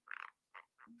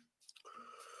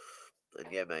 And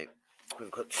yeah, mate,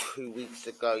 we've got 2 weeks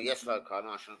to go. Yes, Loco, I know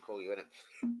I shouldn't call you,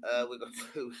 innit? We've got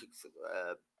 2 weeks to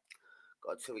go.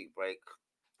 Got a 2-week break.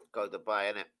 Go to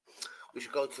Dubai, innit? We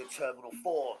should go to Terminal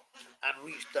 4 and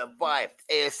reach Dubai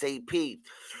ASAP.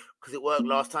 Because it worked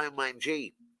last time, mind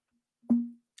G.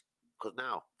 Because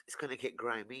now it's going to get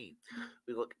grimy.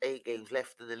 We've got 8 games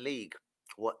left in the league.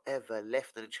 Whatever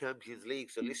left in the Champions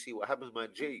League. So let's see what happens,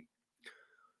 mind G.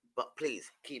 But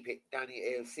please keep it Danny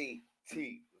AFC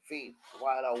TV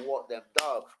while I walk them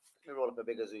dog. Let me roll up a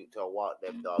bigger zoot to walk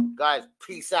them dog. Guys,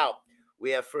 peace out.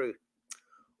 We are through.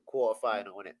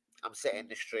 Quarterfinal, innit? I'm setting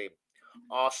the stream.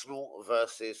 Arsenal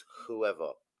versus whoever.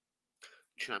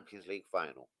 Champions League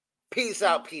final. Peace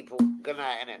out, people. Good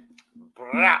night, innit?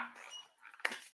 Brap.